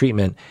consent to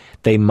treatment,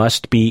 they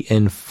must be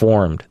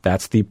informed.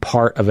 That's the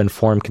part of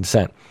informed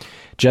consent.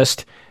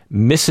 Just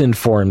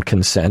misinformed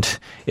consent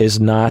is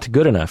not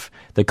good enough.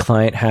 The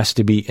client has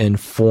to be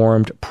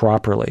informed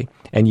properly.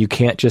 And you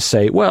can't just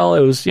say, well,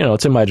 it's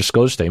in my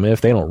disclosure statement.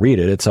 If they don't read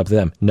it, it's up to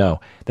them. No,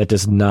 that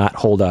does not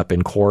hold up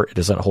in court. It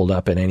doesn't hold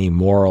up in any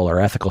moral or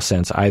ethical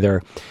sense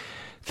either.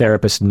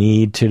 Therapists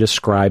need to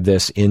describe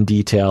this in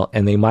detail,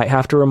 and they might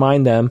have to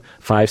remind them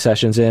 5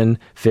 sessions in,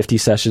 50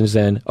 sessions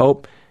in,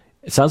 oh,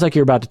 it sounds like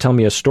you're about to tell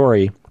me a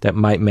story that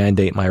might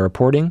mandate my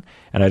reporting.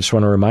 And I just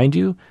want to remind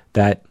you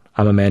that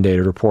I'm a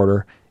mandated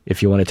reporter.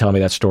 If you want to tell me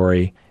that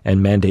story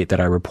and mandate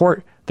that I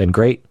report, then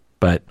great.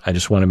 But I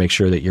just want to make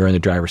sure that you're in the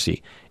driver's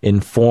seat.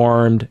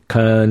 Informed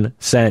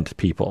consent,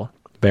 people.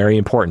 Very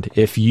important.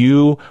 If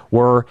you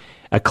were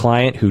a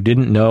client who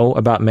didn't know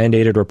about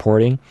mandated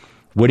reporting,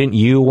 wouldn't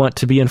you want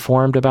to be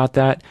informed about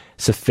that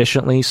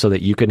sufficiently so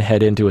that you can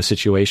head into a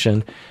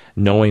situation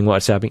knowing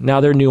what's happening?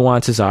 Now, there are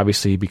nuances,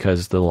 obviously,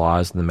 because the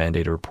laws and the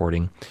mandated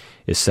reporting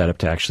is set up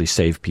to actually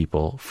save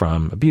people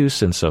from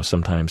abuse. And so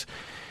sometimes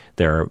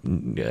there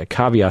are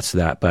caveats to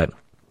that.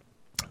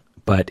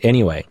 But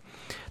anyway,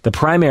 the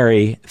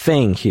primary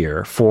thing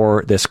here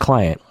for this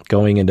client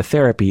going into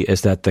therapy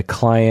is that the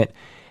client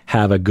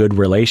have a good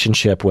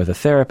relationship with a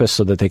therapist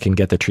so that they can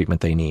get the treatment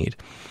they need.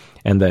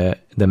 And the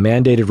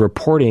mandated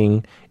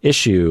reporting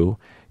issue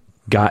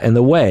got in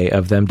the way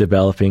of them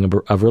developing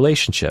a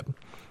relationship.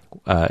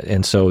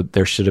 And so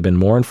there should have been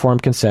more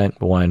informed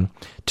consent, 1.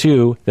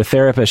 2, the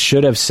therapist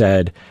should have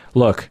said,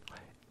 look,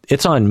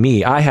 it's on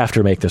me. I have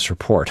to make this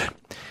report.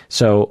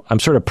 So I'm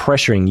sort of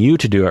pressuring you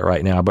to do it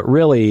right now, but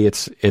really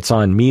it's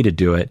on me to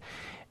do it.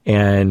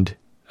 And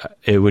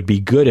it would be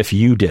good if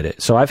you did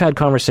it. So I've had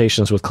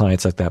conversations with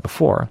clients like that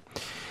before.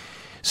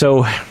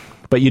 So,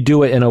 but you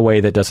do it in a way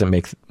that doesn't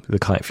make the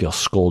client feel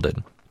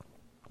scolded.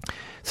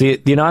 So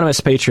the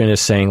anonymous patron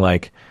is saying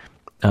like,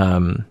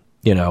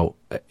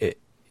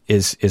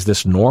 is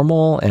this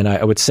normal? And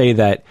I would say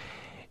that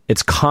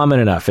it's common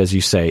enough, as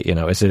you say,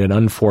 is it an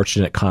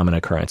unfortunate common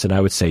occurrence? And I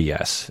would say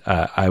yes.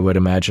 I would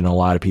imagine a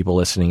lot of people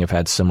listening have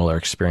had similar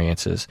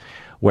experiences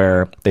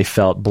where they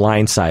felt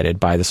blindsided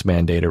by this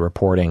mandated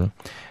reporting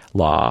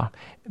law.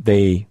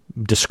 They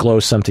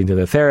disclose something to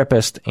the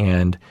therapist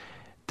and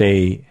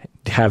they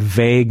have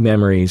vague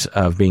memories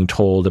of being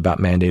told about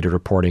mandated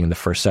reporting in the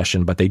first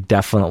session, but they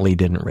definitely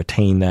didn't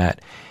retain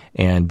that.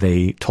 And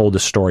they told the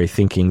story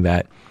thinking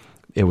that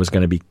it was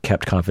going to be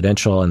kept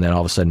confidential. And then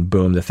all of a sudden,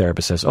 boom, the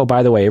therapist says, oh,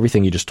 by the way,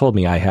 everything you just told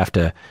me, I have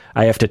to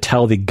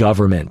tell the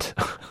government.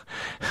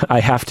 I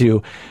have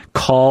to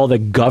call the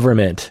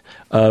government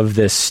of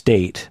this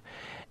state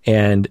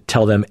and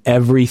tell them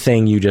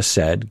everything you just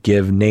said,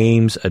 give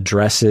names,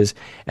 addresses,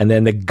 and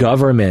then the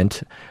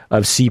government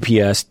of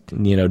CPS,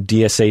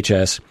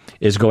 DSHS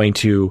is going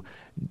to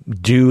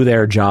do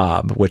their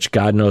job, which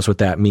God knows what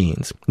that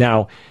means.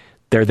 Now,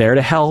 they're there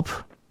to help,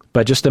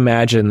 but just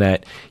imagine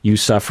that you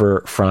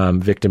suffer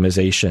from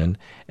victimization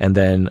and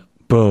then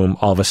boom,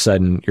 all of a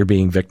sudden you're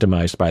being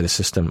victimized by the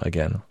system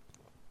again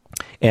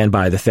and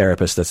by the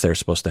therapist that's there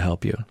supposed to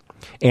help you.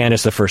 And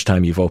it's the first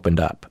time you've opened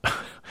up.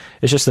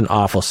 It's just an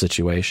awful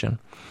situation.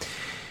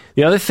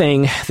 The other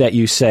thing that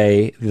you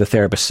say the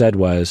therapist said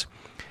was,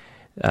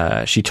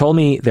 she told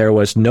me there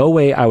was no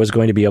way I was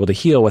going to be able to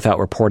heal without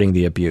reporting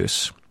the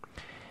abuse.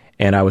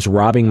 And I was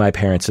robbing my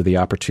parents of the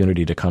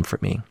opportunity to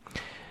comfort me.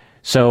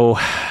 So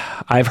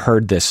I've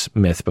heard this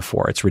myth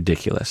before. It's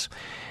ridiculous.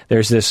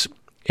 There's this,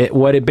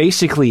 what it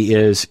basically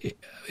is,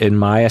 in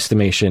my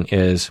estimation,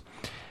 is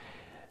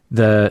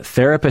the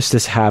therapist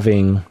is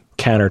having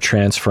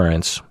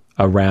countertransference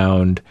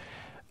around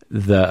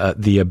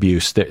the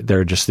abuse.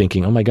 They're just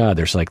thinking, oh my God,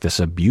 there's like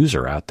this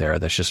abuser out there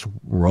that's just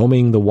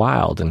roaming the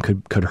wild and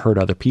could hurt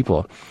other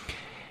people.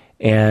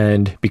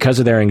 And because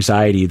of their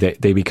anxiety,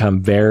 they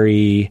become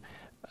very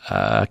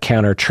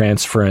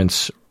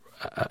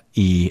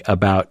countertransference-y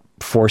about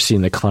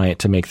forcing the client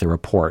to make the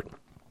report.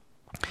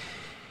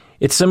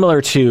 It's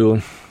similar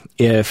to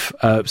if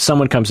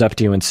someone comes up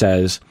to you and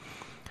says,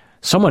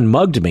 someone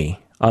mugged me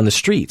on the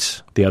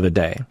streets the other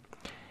day,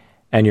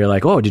 and you're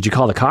like, oh, did you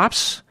call the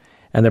cops?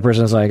 And the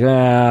person's like,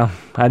 I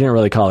didn't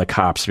really call the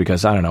cops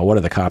because I don't know, what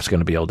are the cops going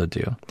to be able to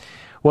do?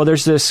 Well,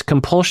 there's this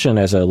compulsion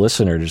as a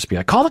listener to just be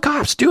like, call the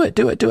cops, do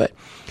it.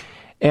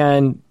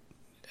 And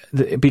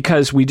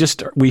because we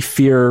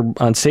fear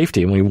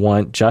unsafety and we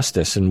want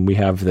justice, and we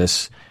have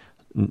this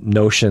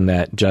notion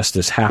that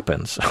justice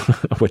happens,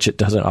 which it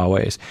doesn't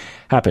always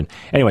happen.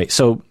 Anyway,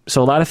 so a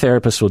lot of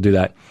therapists will do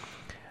that.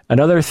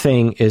 Another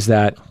thing is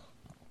that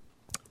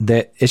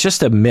it's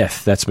just a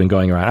myth that's been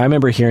going around. I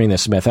remember hearing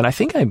this myth, and I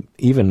think I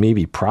even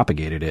maybe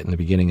propagated it in the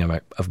beginning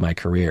of my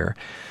career,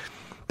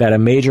 that a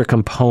major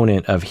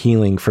component of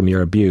healing from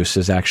your abuse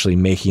is actually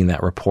making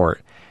that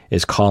report,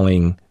 is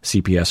calling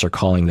CPS or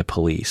calling the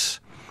police,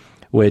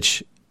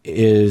 which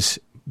is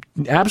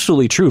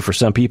absolutely true for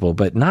some people,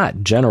 but not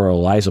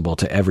generalizable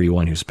to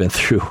everyone who's been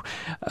through,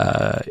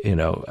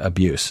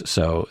 abuse.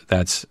 So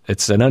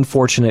it's an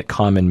unfortunate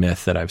common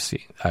myth that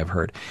I've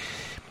heard.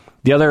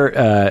 The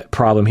other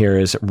problem here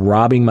is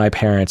robbing my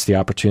parents the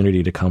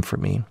opportunity to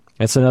comfort me.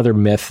 It's another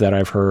myth that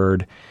I've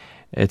heard.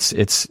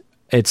 It's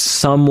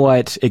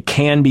somewhat, it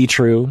can be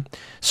true.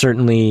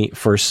 Certainly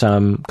for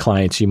some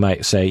clients, you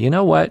might say, you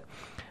know what,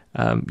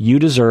 you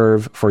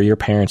deserve for your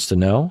parents to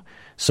know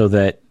so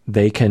that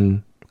they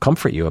can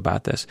comfort you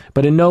about this.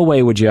 But in no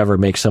way would you ever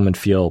make someone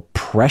feel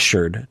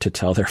pressured to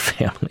tell their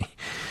family.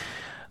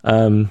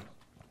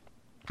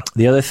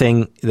 The other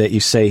thing that you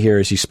say here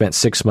is you spent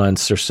 6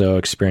 months or so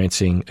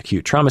experiencing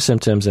acute trauma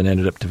symptoms and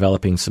ended up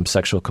developing some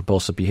sexual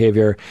compulsive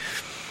behavior.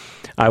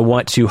 I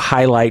want to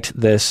highlight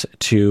this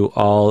to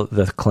all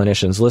the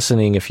clinicians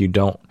listening. If you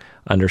don't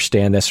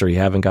understand this or you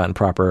haven't gotten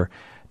proper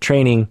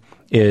training,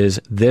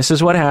 this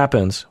is what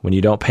happens when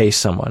you don't pace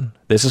someone.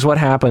 This is what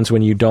happens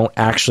when you don't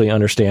actually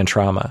understand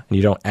trauma and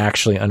you don't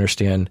actually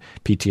understand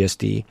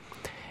PTSD.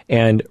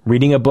 And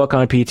reading a book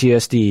on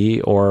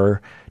PTSD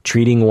or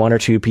treating one or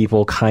two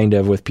people kind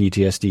of with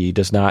PTSD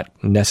does not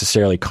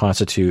necessarily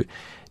constitute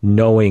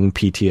knowing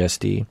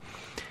PTSD.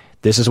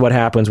 This is what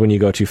happens when you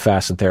go too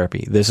fast in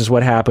therapy. This is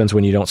what happens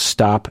when you don't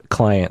stop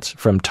clients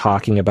from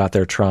talking about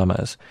their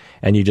traumas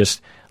and you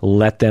just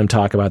let them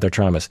talk about their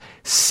traumas.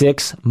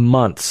 6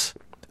 months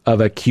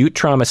of acute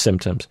trauma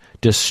symptoms,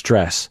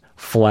 distress,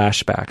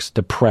 flashbacks,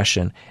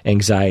 depression,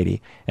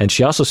 anxiety. And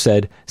she also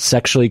said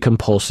sexually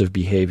compulsive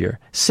behavior.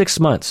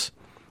 6 months.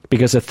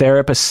 Because a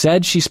therapist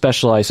said she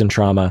specialized in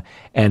trauma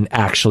and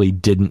actually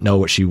didn't know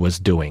what she was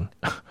doing.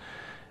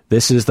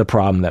 This is the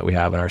problem that we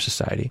have in our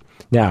society.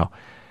 Now,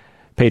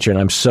 patron,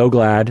 I'm so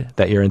glad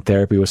that you're in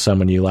therapy with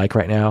someone you like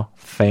right now.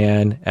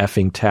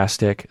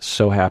 Fan-effing-tastic.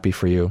 So happy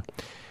for you.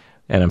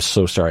 And I'm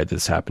so sorry that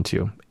this happened to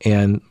you.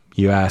 And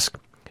you ask,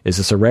 is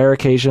this a rare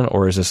occasion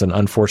or is this an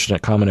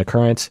unfortunate common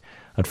occurrence?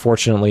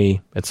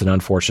 Unfortunately, it's an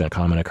unfortunate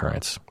common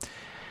occurrence.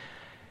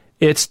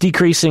 It's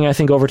decreasing, I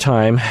think, over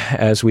time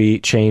as we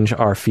change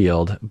our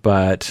field,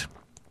 but,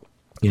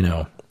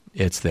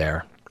 it's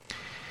there.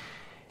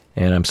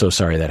 And I'm so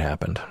sorry that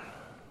happened.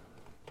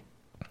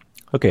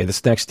 Okay,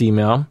 this next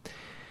email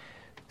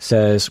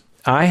says,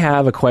 I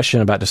have a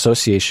question about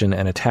dissociation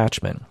and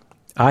attachment.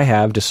 I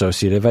have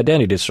dissociative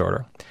identity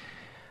disorder.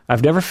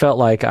 I've never felt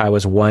like I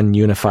was one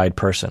unified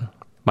person.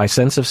 My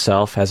sense of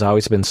self has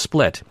always been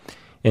split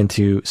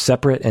into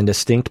separate and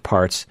distinct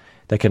parts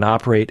that can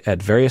operate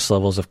at various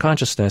levels of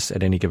consciousness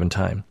at any given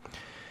time.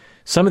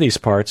 Some of these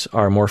parts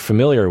are more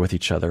familiar with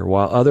each other,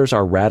 while others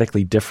are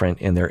radically different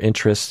in their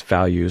interests,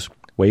 values,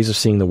 ways of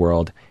seeing the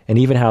world, and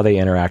even how they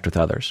interact with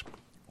others.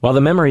 While the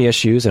memory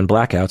issues and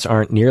blackouts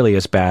aren't nearly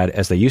as bad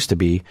as they used to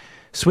be,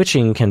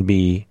 switching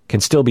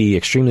can still be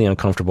extremely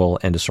uncomfortable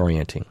and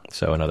disorienting.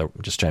 So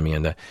just chiming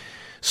in, the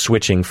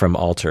switching from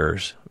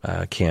alters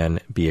can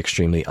be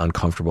extremely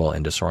uncomfortable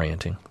and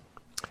disorienting.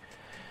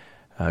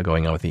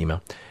 Going on with the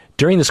email.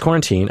 During this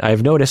quarantine,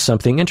 I've noticed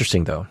something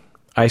interesting, though.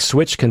 I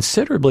switch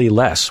considerably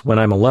less when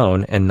I'm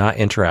alone and not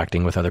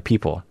interacting with other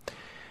people.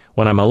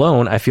 When I'm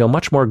alone, I feel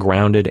much more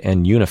grounded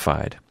and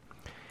unified.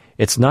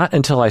 It's not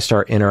until I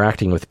start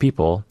interacting with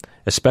people,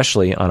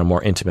 especially on a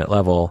more intimate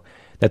level,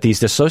 that these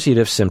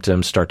dissociative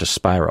symptoms start to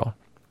spiral.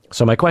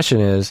 So my question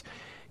is,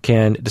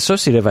 can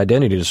dissociative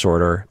identity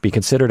disorder be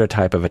considered a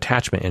type of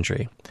attachment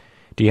injury?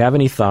 Do you have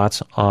any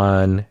thoughts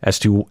as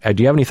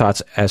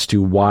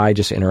to why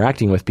just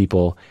interacting with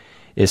people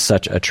is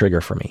such a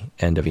trigger for me?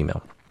 End of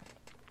email.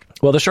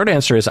 Well, the short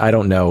answer is I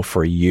don't know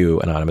for you,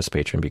 anonymous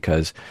patron,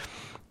 because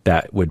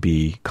that would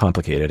be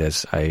complicated,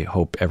 as I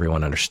hope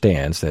everyone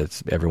understands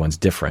that everyone's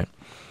different.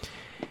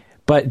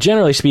 But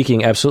generally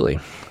speaking, absolutely.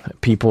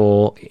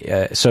 People,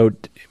 so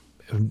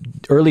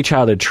early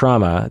childhood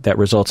trauma that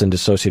results in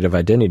dissociative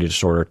identity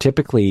disorder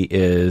typically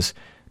is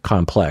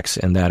complex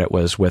in that it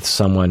was with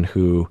someone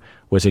who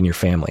was in your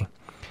family.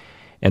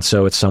 And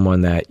so it's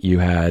someone that you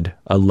had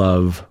a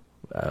love,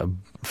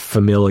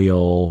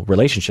 familial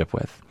relationship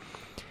with.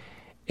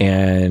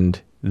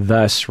 And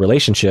thus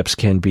relationships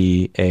can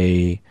be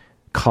a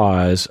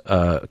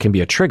can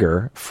be a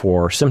trigger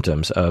for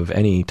symptoms of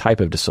any type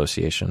of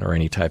dissociation or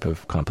any type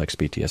of complex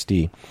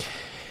PTSD.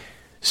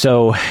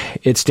 So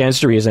it stands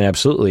to reason,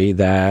 absolutely,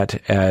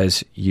 that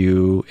as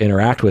you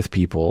interact with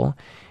people,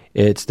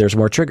 there's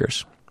more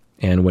triggers.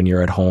 And when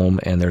you're at home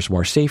and there's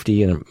more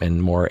safety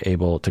and more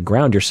able to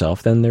ground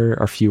yourself, then there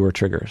are fewer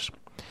triggers.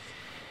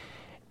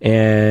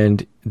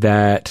 And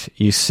that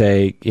you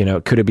say,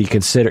 could it be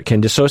considered,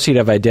 can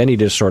dissociative identity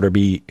disorder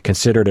be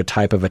considered a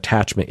type of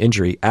attachment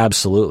injury?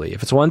 Absolutely.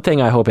 If it's one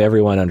thing I hope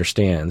everyone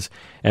understands,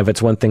 and if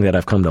it's one thing that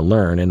I've come to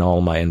learn in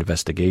all my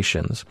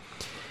investigations,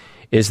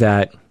 is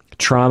that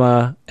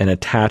trauma and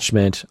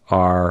attachment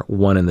are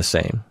one and the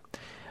same.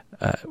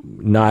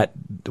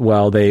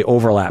 They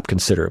overlap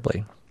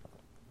considerably,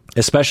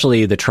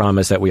 especially the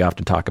traumas that we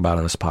often talk about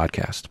on this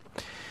podcast.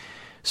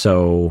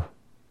 So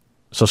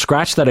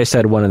scratch that I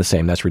said one and the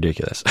same. That's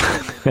ridiculous.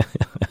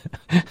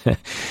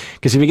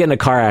 Because if you get in a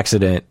car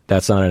accident,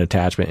 that's not an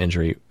attachment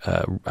injury.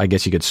 I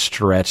guess you could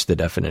stretch the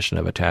definition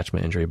of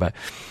attachment injury,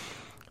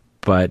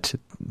 but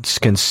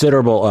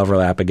considerable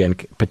overlap, again,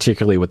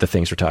 particularly with the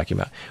things we're talking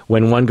about.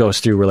 When one goes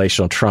through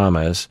relational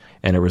traumas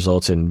and it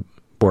results in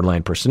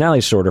borderline personality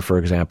disorder, for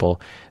example,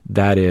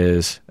 that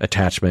is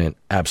attachment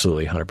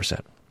absolutely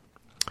 100%.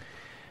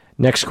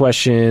 Next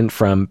question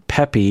from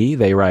Peppy.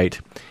 They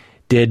write,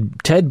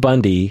 did Ted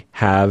Bundy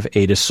have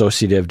a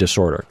dissociative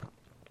disorder?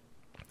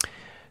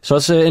 So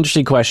it's an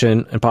interesting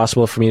question,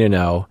 impossible for me to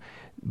know,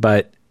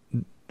 but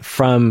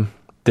from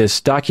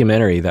this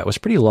documentary that was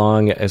pretty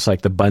long, it's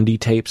like the Bundy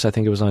tapes, I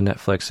think it was on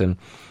Netflix, and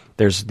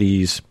there's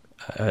these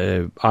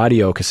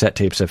audio cassette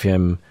tapes of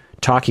him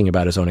talking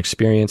about his own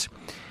experience.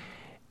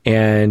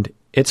 And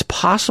it's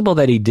possible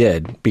that he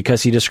did,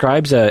 because he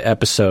describes an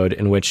episode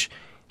in which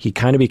he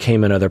kind of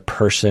became another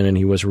person and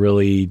he was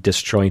really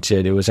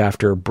disjointed. It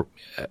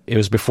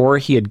was before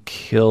he had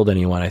killed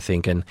anyone, I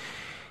think, and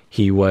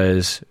he'd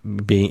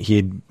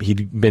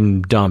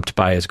been dumped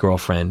by his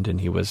girlfriend, and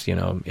he was,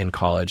 in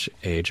college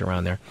age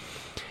around there.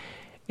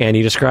 And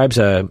he describes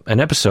an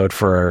episode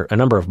for a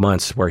number of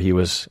months where he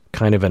was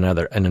kind of in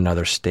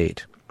another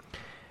state.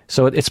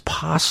 So it's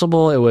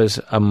possible it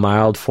was a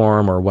mild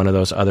form or one of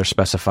those other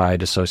specified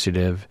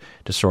dissociative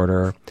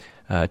disorder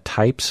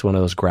types, one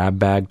of those grab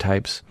bag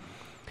types.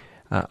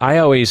 I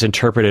always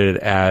interpreted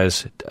it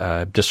as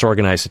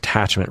disorganized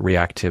attachment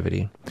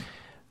reactivity.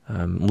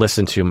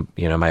 Listen to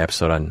my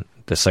episode on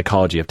the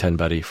psychology of Ted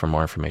Bundy for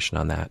more information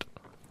on that.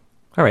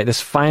 All right,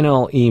 this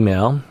final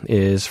email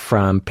is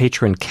from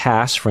patron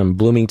Cass from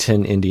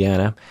Bloomington,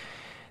 Indiana.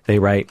 They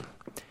write,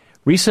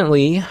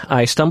 recently,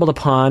 I stumbled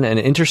upon an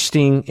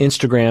interesting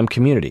Instagram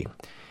community.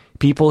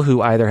 People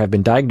who either have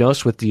been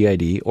diagnosed with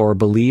DID or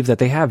believe that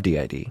they have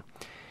DID.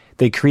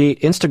 They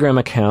create Instagram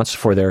accounts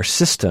for their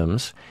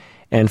systems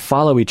and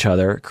follow each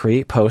other,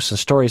 create posts and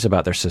stories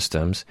about their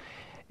systems,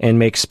 and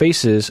make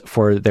spaces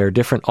for their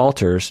different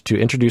alters to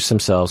introduce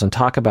themselves and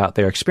talk about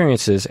their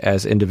experiences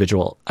as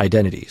individual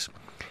identities.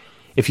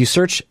 If you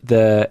search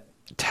the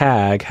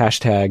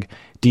hashtag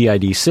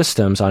DID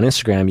systems on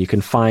Instagram, you can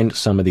find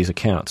some of these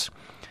accounts.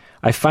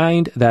 I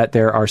find that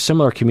there are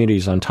similar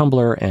communities on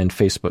Tumblr and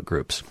Facebook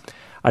groups.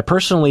 I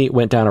personally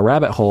went down a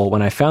rabbit hole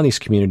when I found these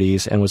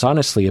communities and was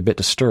honestly a bit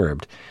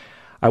disturbed.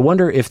 I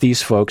wonder if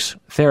these folks,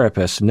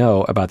 therapists,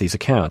 know about these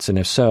accounts, and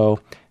if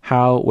so,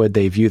 how would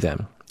they view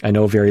them? I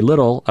know very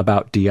little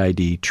about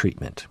DID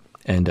treatment.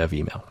 End of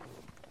email.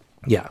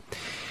 Yeah.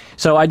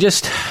 So I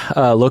just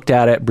looked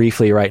at it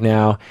briefly right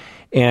now,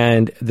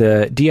 and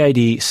the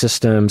DID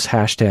systems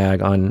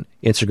hashtag on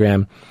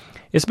Instagram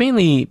is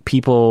mainly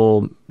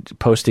people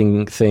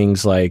posting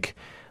things like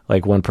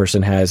one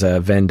person has a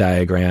Venn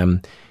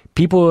diagram,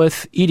 people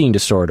with eating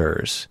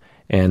disorders,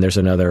 and there's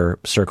another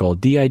circle,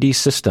 DID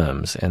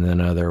systems, and then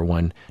another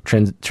one,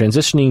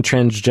 transitioning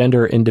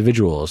transgender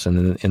individuals, and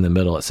then in the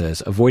middle it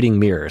says avoiding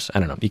mirrors. I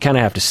don't know. You kind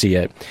of have to see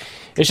it.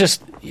 It's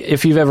just,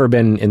 if you've ever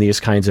been in these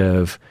kinds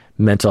of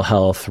mental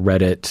health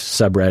Reddit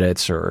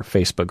subreddits or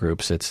Facebook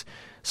groups, it's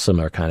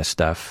similar kind of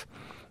stuff.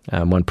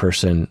 One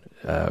person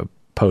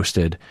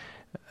posted,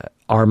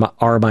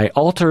 are my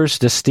alters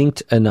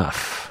distinct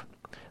enough?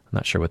 I'm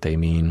not sure what they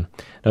mean.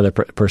 Another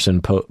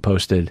person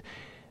posted,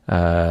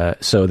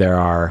 so there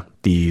are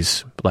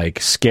these like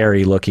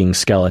scary looking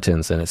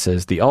skeletons, and it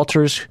says the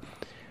alters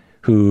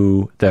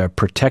who the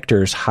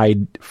protectors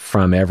hide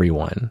from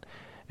everyone.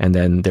 And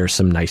then there's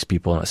some nice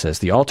people, and it says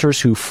the alters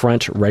who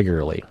front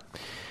regularly.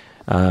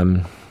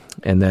 And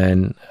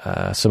then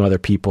some other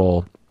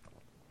people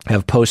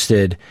have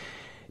posted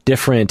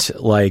different,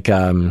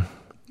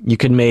 you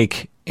can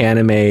make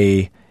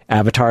anime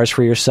avatars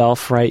for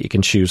yourself, right? You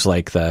can choose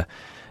like the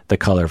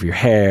color of your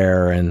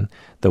hair and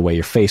the way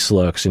your face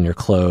looks and your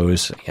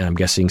clothes. And I'm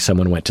guessing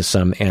someone went to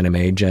some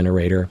anime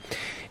generator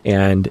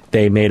and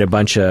they made a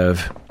bunch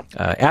of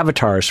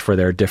avatars for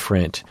their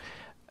different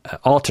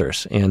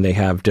alters, and they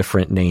have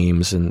different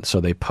names, and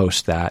so they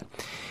post that.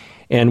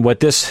 And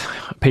what this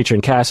patron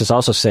Cass is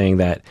also saying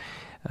that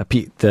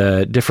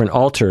the different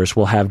alters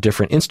will have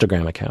different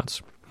Instagram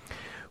accounts,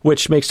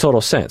 which makes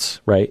total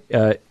sense, right?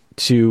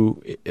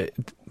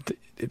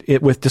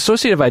 with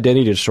dissociative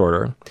identity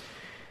disorder,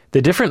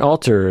 the different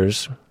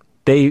alters,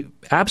 they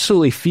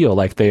absolutely feel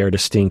like they are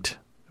distinct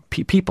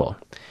people,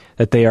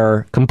 that they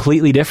are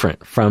completely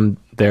different from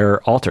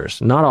their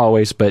alters. Not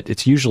always, but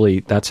it's usually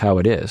that's how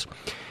it is.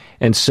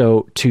 And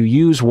so to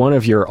use one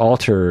of your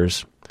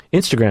alters'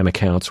 Instagram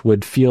accounts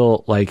would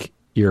feel like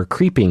you're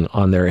creeping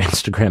on their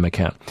Instagram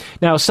account.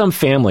 Now, some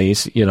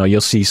families,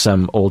 you'll see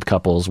some old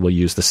couples will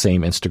use the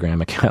same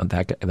Instagram account,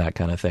 that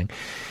kind of thing.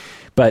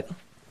 But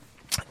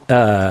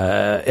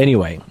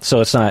anyway, so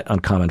it's not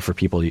uncommon for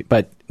people.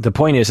 But the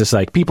point is, it's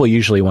like people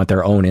usually want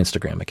their own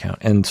Instagram account.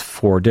 And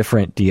for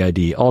different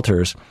DID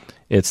alters,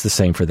 it's the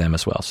same for them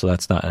as well. So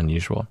that's not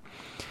unusual.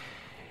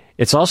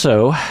 It's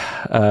also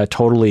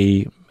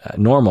totally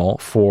normal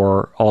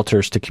for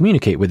alters to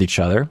communicate with each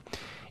other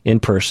in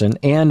person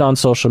and on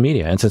social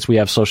media. And since we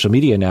have social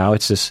media now,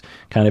 it's this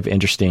kind of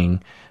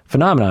interesting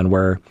phenomenon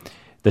where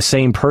the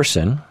same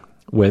person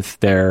with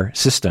their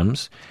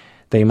systems,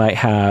 they might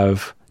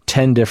have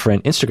 10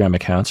 different Instagram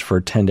accounts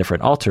for 10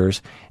 different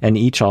alters, and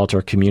each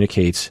alter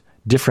communicates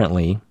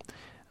differently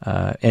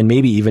and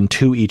maybe even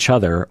to each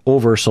other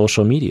over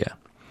social media,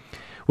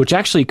 which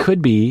actually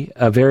could be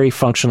a very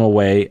functional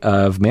way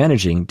of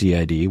managing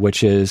DID,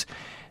 which is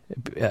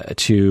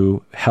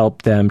to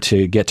help them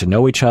to get to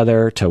know each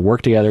other, to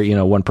work together.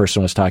 One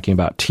person was talking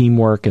about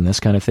teamwork and this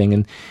kind of thing.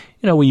 And,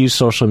 we use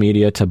social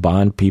media to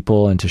bond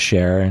people and to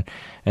share.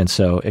 And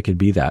so it could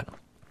be that.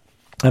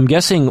 I'm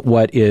guessing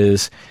what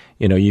is,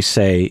 you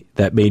say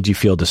that made you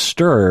feel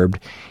disturbed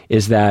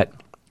is that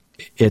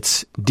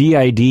it's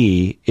DID,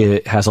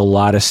 it has a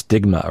lot of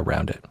stigma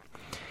around it.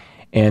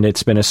 And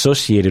it's been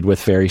associated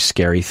with very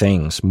scary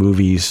things,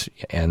 movies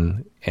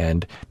and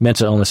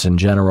mental illness in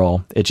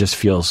general. It just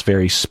feels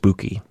very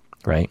spooky,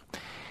 right?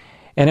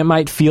 And it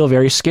might feel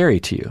very scary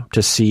to you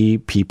to see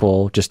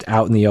people just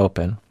out in the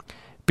open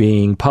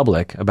being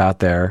public about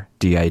their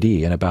DID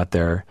and about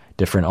their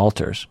different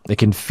alters. It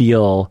can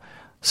feel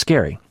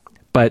scary,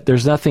 but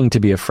there's nothing to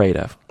be afraid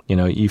of.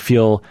 You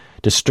feel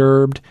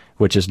disturbed,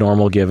 which is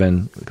normal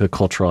given the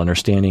cultural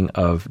understanding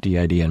of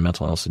DID and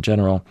mental illness in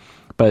general.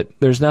 But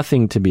there's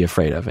nothing to be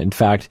afraid of. In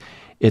fact,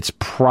 it's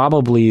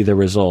probably the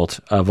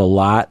result of a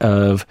lot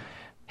of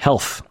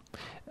health.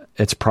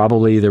 It's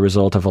probably the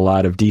result of a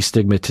lot of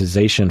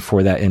destigmatization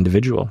for that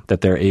individual, that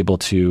they're able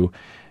to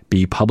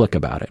be public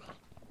about it.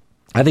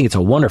 I think it's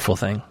a wonderful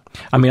thing.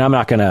 I mean, I'm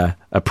not going to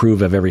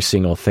approve of every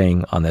single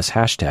thing on this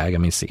hashtag. I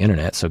mean, it's the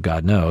internet, so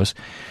God knows.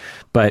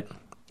 But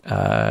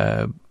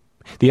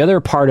the other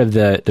part of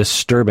the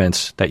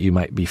disturbance that you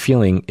might be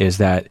feeling is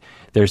that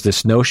there's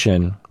this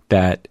notion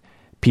that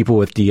people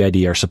with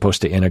DID are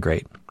supposed to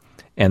integrate,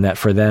 and that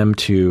for them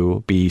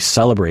to be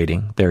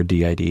celebrating their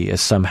DID is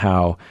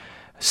somehow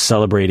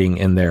celebrating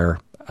in their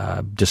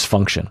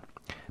dysfunction.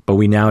 But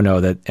we now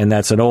know that, and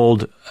that's an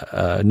old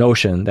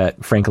notion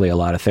that, frankly, a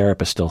lot of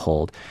therapists still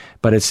hold.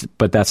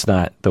 But that's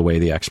not the way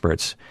the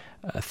experts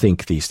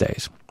think these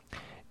days.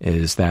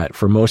 Is that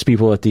for most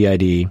people with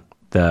DID,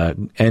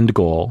 the end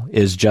goal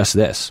is just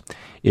this: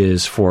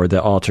 is for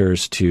the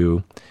alters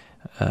to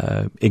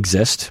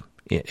exist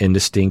in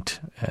distinct,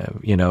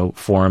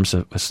 forms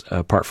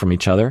apart from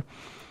each other,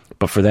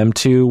 but for them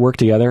to work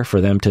together, for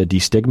them to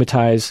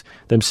destigmatize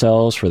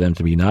themselves, for them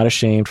to be not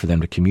ashamed, for them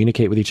to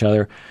communicate with each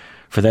other,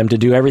 for them to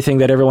do everything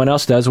that everyone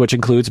else does, which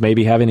includes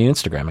maybe having an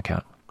Instagram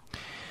account.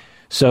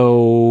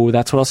 So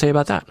that's what I'll say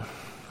about that.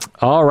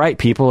 All right,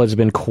 people, it's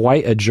been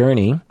quite a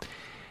journey.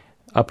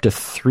 Up to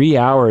 3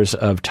 hours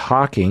of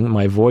talking.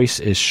 My voice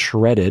is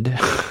shredded.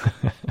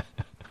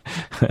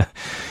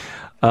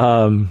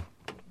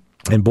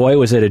 And boy,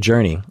 was it a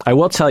journey. I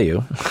will tell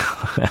you,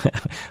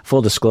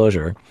 full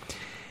disclosure,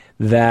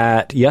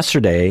 that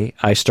yesterday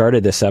I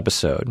started this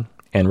episode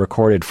and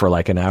recorded for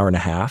like an hour and a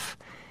half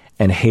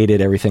and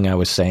hated everything I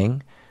was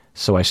saying,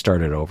 so I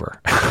started over.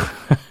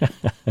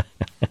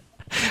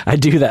 I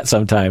do that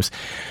sometimes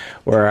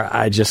where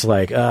I just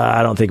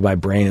I don't think my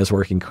brain is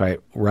working quite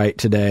right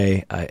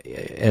today.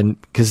 And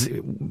because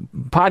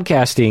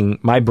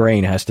podcasting, my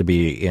brain has to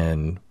be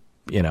in,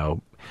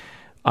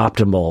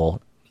 optimal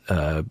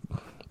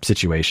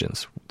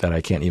situations that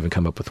I can't even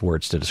come up with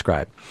words to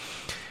describe.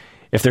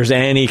 If there's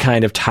any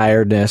kind of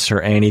tiredness or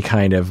any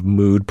kind of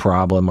mood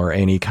problem or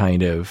any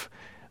kind of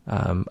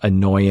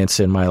annoyance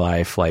in my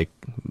life, like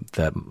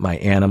that my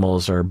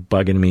animals are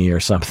bugging me or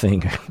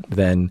something,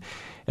 then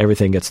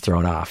everything gets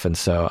thrown off. And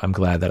so I'm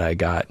glad that I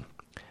got,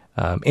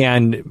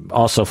 and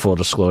also full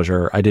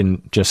disclosure, I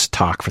didn't just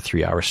talk for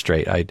 3 hours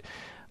straight.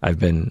 I've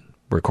been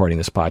recording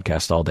this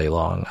podcast all day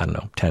long,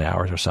 10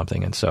 hours or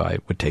something. And so I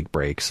would take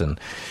breaks and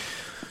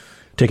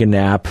take a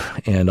nap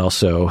and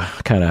also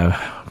kind of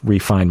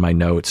refine my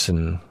notes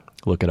and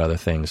look at other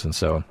things. And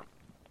so,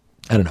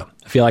 I don't know.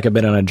 I feel like I've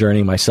been on a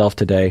journey myself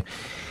today,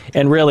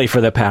 and really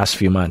for the past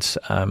few months,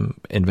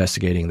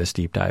 investigating this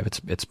deep dive.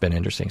 It's been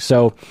interesting.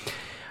 So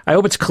I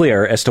hope it's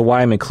clear as to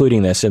why I'm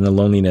including this in the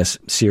loneliness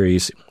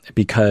series,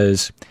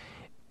 because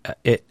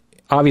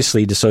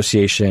obviously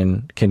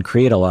dissociation can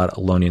create a lot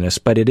of loneliness,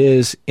 but it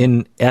is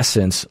in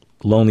essence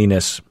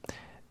loneliness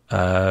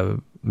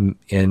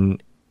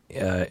in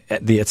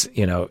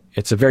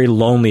it's a very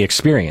lonely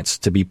experience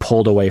to be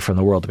pulled away from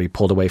the world, to be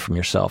pulled away from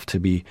yourself, to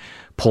be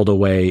pulled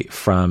away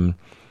from,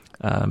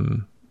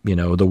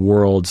 the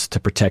worlds to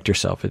protect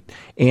yourself.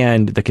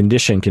 And the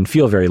condition can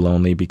feel very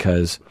lonely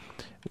because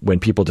when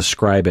people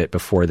describe it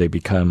before they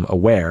become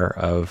aware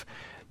of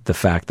the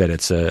fact that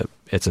it's a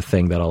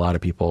thing that a lot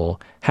of people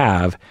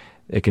have,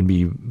 it can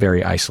be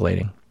very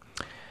isolating.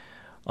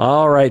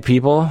 All right,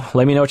 people,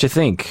 let me know what you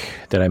think.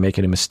 Did I make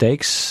any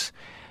mistakes?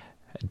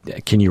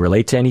 Can you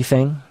relate to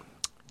anything?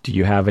 Do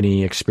you have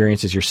any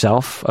experiences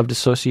yourself of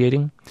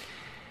dissociating?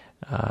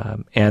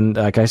 And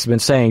like I've been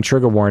saying,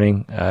 trigger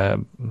warning,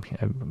 I've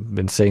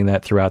been saying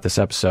that throughout this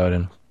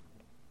episode.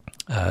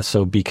 And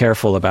so be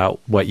careful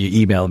about what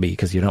you email me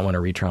because you don't want to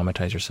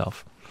re-traumatize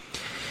yourself.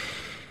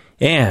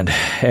 And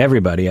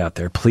everybody out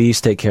there,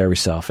 please take care of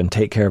yourself and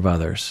take care of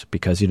others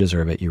because you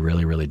deserve it. You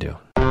really, really do.